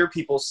 you hear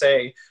people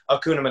say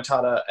Hakuna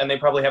Matata, and they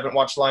probably haven't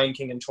watched Lion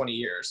King in 20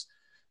 years.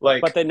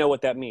 Like, But they know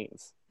what that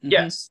means.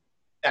 yes,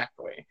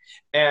 exactly.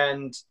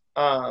 And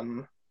I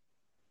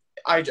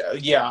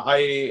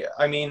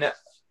mean,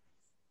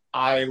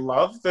 I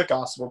love the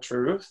gospel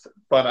truth,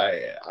 but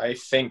I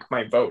think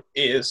my vote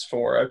is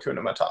for Hakuna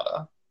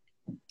Matata.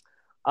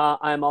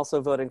 I'm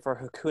also voting for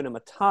Hakuna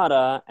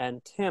Matata.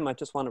 And Tim, I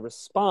just want to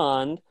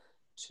respond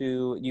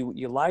to you.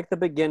 You like the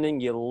beginning,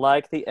 you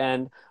like the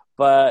end,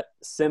 but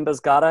Simba's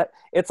gotta.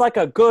 It's like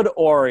a good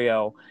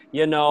Oreo.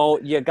 You know,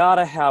 you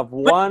gotta have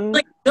one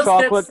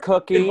chocolate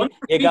cookie.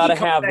 You gotta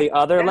have the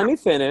other. Let me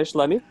finish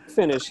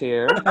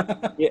here.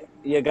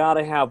 You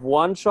gotta have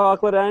one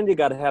chocolate end. You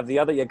gotta have the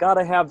other. You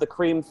gotta have the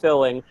cream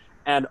filling.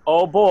 And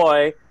oh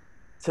boy,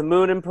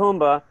 Timon and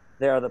Pumbaa,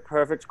 they are the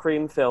perfect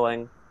cream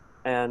filling.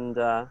 And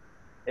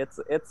it's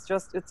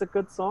a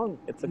good song.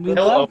 It's a good.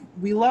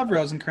 We love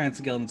Rosencrantz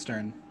and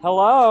Guildenstern.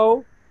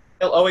 Hello.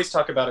 He'll always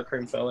talk about a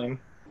cream filling.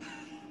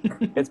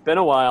 It's been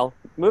a while.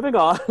 Moving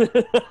on.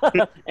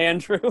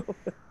 Andrew.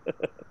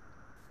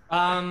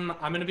 I'm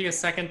going to be a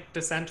second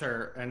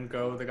dissenter and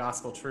go the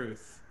gospel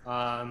truth.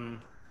 For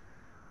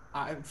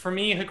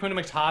me, Hakuna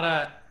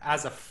Matata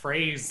as a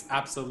phrase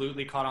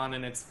absolutely caught on,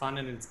 and it's fun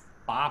and it's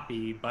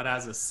boppy, but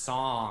as a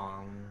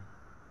song,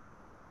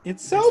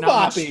 it's so there's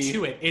not boppy. much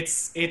to it.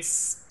 It's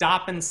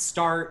stop and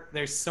start.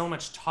 There's so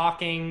much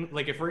talking.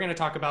 Like, if we're going to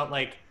talk about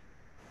like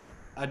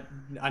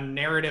a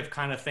narrative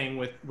kind of thing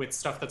with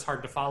stuff that's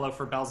hard to follow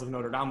for Bells of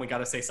Notre Dame, we got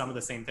to say some of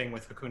the same thing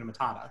with Hakuna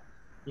Matata.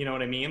 You know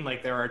what I mean?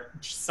 Like, there are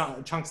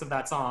chunks of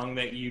that song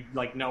that you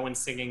like no one's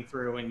singing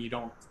through, and you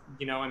don't.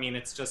 You know, I mean,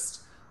 it's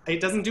just, it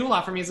doesn't do a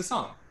lot for me as a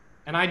song,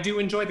 and I do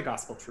enjoy the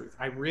gospel truth.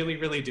 I really,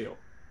 really do.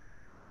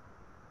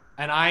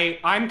 And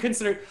I'm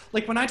considered,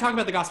 like, when I talk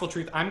about the gospel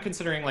truth, I'm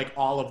considering like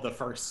all of the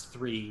first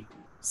three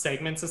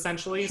segments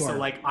essentially. Sure. So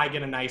like I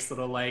get a nice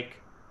little like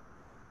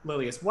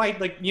Lilius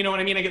White, like, you know what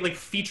I mean? I get like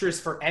features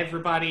for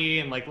everybody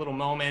and like little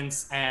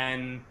moments,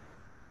 and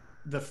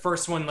the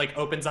first one like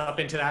opens up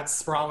into that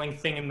sprawling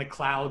thing in the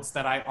clouds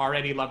that I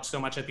already loved so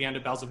much at the end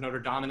of Bells of Notre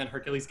Dame, and then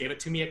Hercules gave it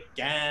to me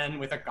again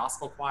with a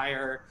gospel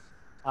choir.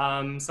 So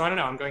I don't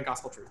know, I'm going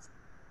gospel truth.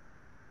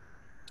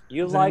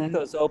 You like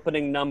those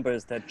opening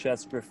numbers that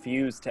just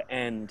refuse to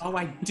end. Oh,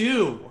 I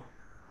do.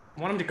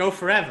 I want them to go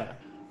forever.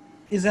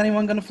 Is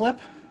anyone going to flip?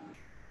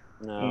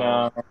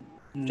 No.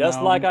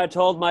 Just like I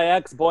told my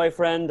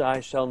ex-boyfriend, I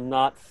shall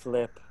not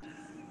flip.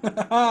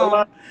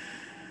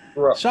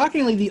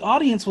 Shockingly, the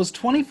audience was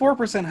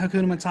 24%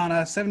 Hakuna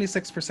Matata,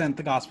 76%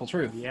 the gospel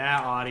truth.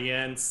 Yeah,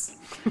 audience.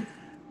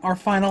 Our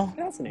final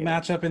Fascinating.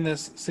 matchup in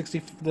this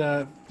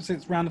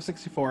round of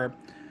 64.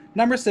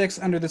 Number 6,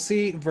 Under the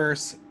Sea,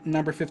 verse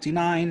number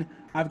 59,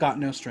 I've Got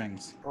No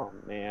Strings. Oh,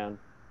 man.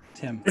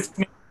 Tim, It's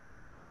me.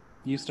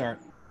 you start.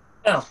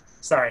 Oh,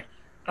 sorry.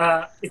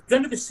 It's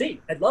Under the Sea.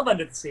 I love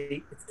Under the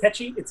Sea. It's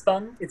catchy, it's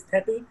fun, it's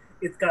peppy,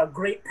 it's got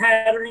great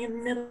patterning in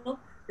the middle,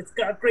 it's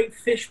got great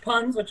fish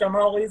puns, which I'm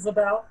always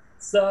about.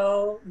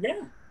 So,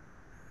 yeah.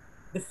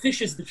 The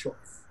fish is the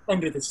choice.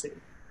 Under the Sea.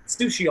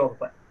 Sushi all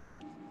the way.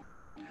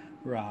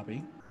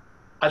 Robbie.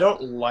 I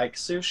don't like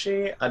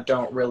sushi. I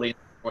don't really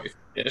enjoy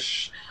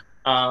fish.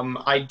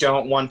 I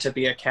don't want to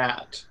be a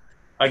cat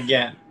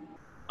again.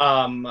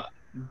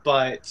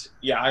 But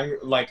yeah, I'm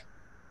like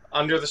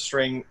under the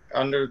string.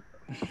 Under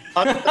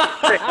Under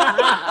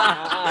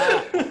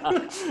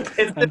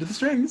the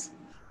strings.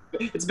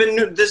 It's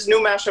been this new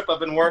mashup I've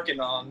been working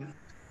on,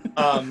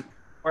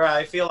 where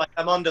I feel like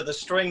I'm under the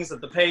strings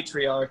of the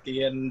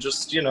patriarchy and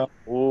just, you know.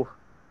 Ooh.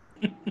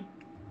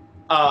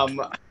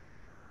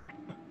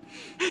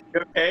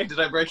 Okay, did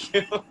I break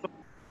you?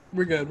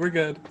 We're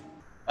good.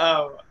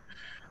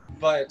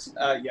 But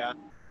yeah,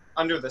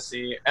 Under the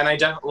Sea, and I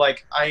don't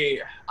like. I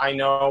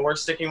know we're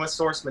sticking with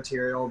source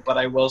material, but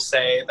I will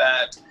say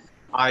that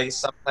I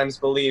sometimes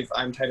believe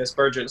I'm Titus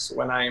Burgess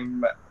when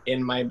I'm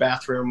in my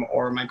bathroom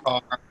or my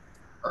car,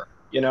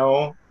 you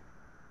know.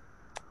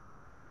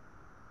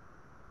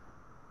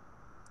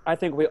 I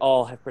think we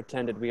all have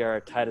pretended we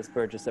are Titus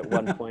Burgess at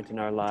one point in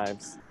our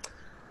lives.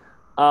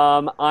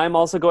 I'm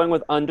also going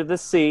with Under the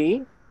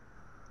Sea,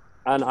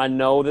 and I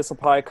know this will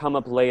probably come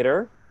up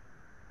later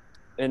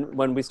and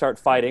when we start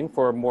fighting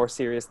for more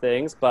serious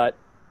things, but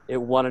it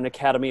won an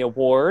Academy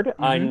Award.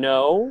 Mm-hmm. I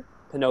know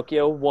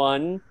Pinocchio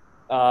won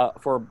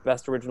for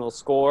Best Original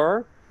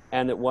Score,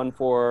 and it won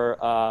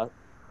for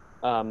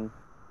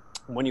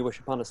When You Wish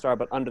Upon a Star,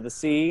 but Under the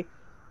Sea,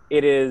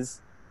 it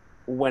is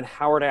when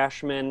Howard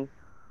Ashman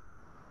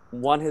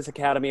won his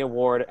Academy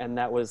Award, and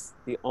that was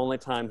the only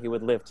time he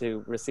would live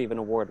to receive an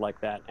award like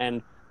that.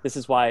 And this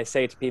is why I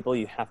say to people,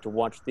 you have to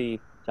watch the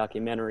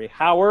documentary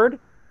Howard.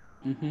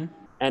 Mm-hmm.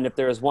 And if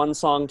there is one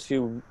song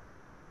to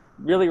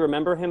really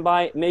remember him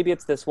by, maybe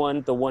it's this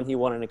one, the one he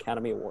won an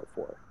Academy Award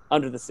for.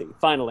 Under the Sea.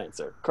 Final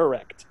answer.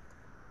 Correct.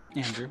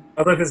 Andrew.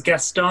 Although his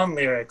Gaston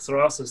lyrics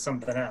are also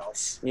something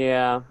else.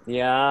 Yeah.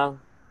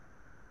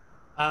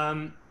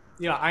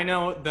 Yeah, I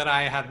know that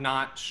I have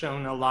not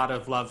shown a lot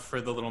of love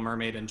for The Little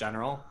Mermaid in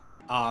general,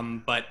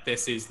 but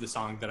this is the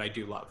song that I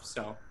do love,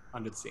 so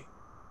Under the Sea.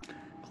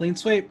 Clean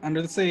sweep,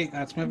 Under the Sea.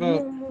 That's my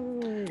vote.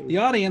 The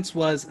audience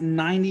was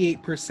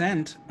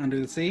 98% Under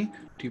the Sea,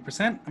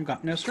 2% I've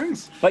Got No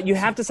Strings. But you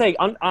have to say,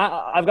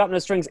 I've Got No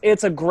Strings,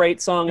 it's a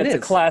great song. It's a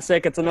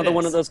classic. It's another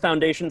one of those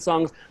foundation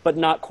songs, but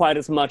not quite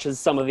as much as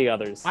some of the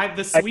others.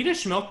 The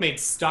Swedish Milkmaid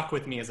stuck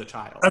with me as a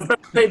child. I was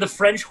about to say the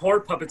French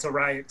Horror Puppets are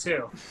riot,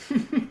 too.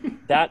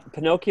 That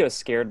Pinocchio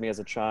scared me as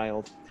a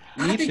child.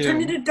 Me They too.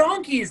 turned into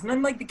donkeys, and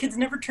then the kids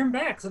never turn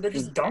back, so they're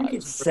just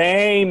donkeys.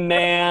 Same,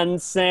 man,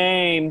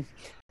 same.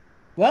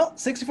 Well,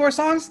 64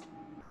 songs,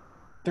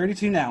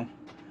 32 now.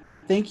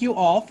 Thank you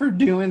all for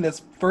doing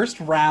this first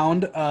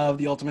round of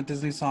the Ultimate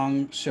Disney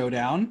Song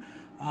Showdown.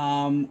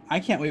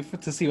 I can't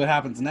wait to see what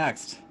happens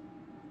next.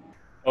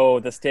 Oh,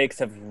 the stakes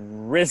have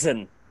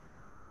risen.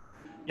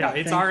 Yeah,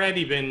 it's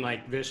already been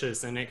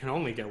vicious, and it can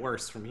only get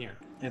worse from here.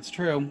 It's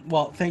true.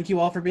 Well, thank you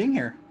all for being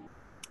here.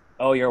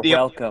 Oh, you're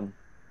welcome.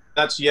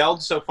 That's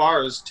yelled so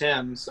far is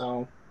Tim,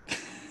 so.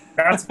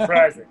 That's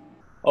surprising.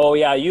 Oh,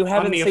 yeah, you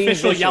haven't On the seen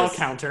official Vicious. yell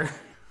counter.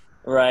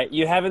 Right,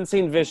 you haven't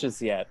seen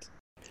Vicious yet.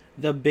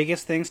 The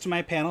biggest thanks to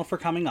my panel for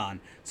coming on.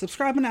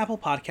 Subscribe on Apple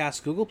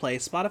Podcasts, Google Play,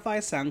 Spotify,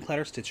 SoundCloud,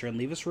 or Stitcher, and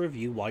leave us a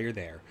review while you're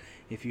there.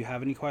 If you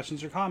have any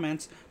questions or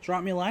comments,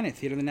 drop me a line at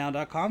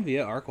theaterthenow.com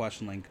via our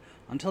question link.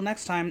 Until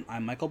next time,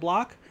 I'm Michael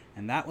Block,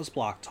 and that was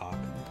Block Talk.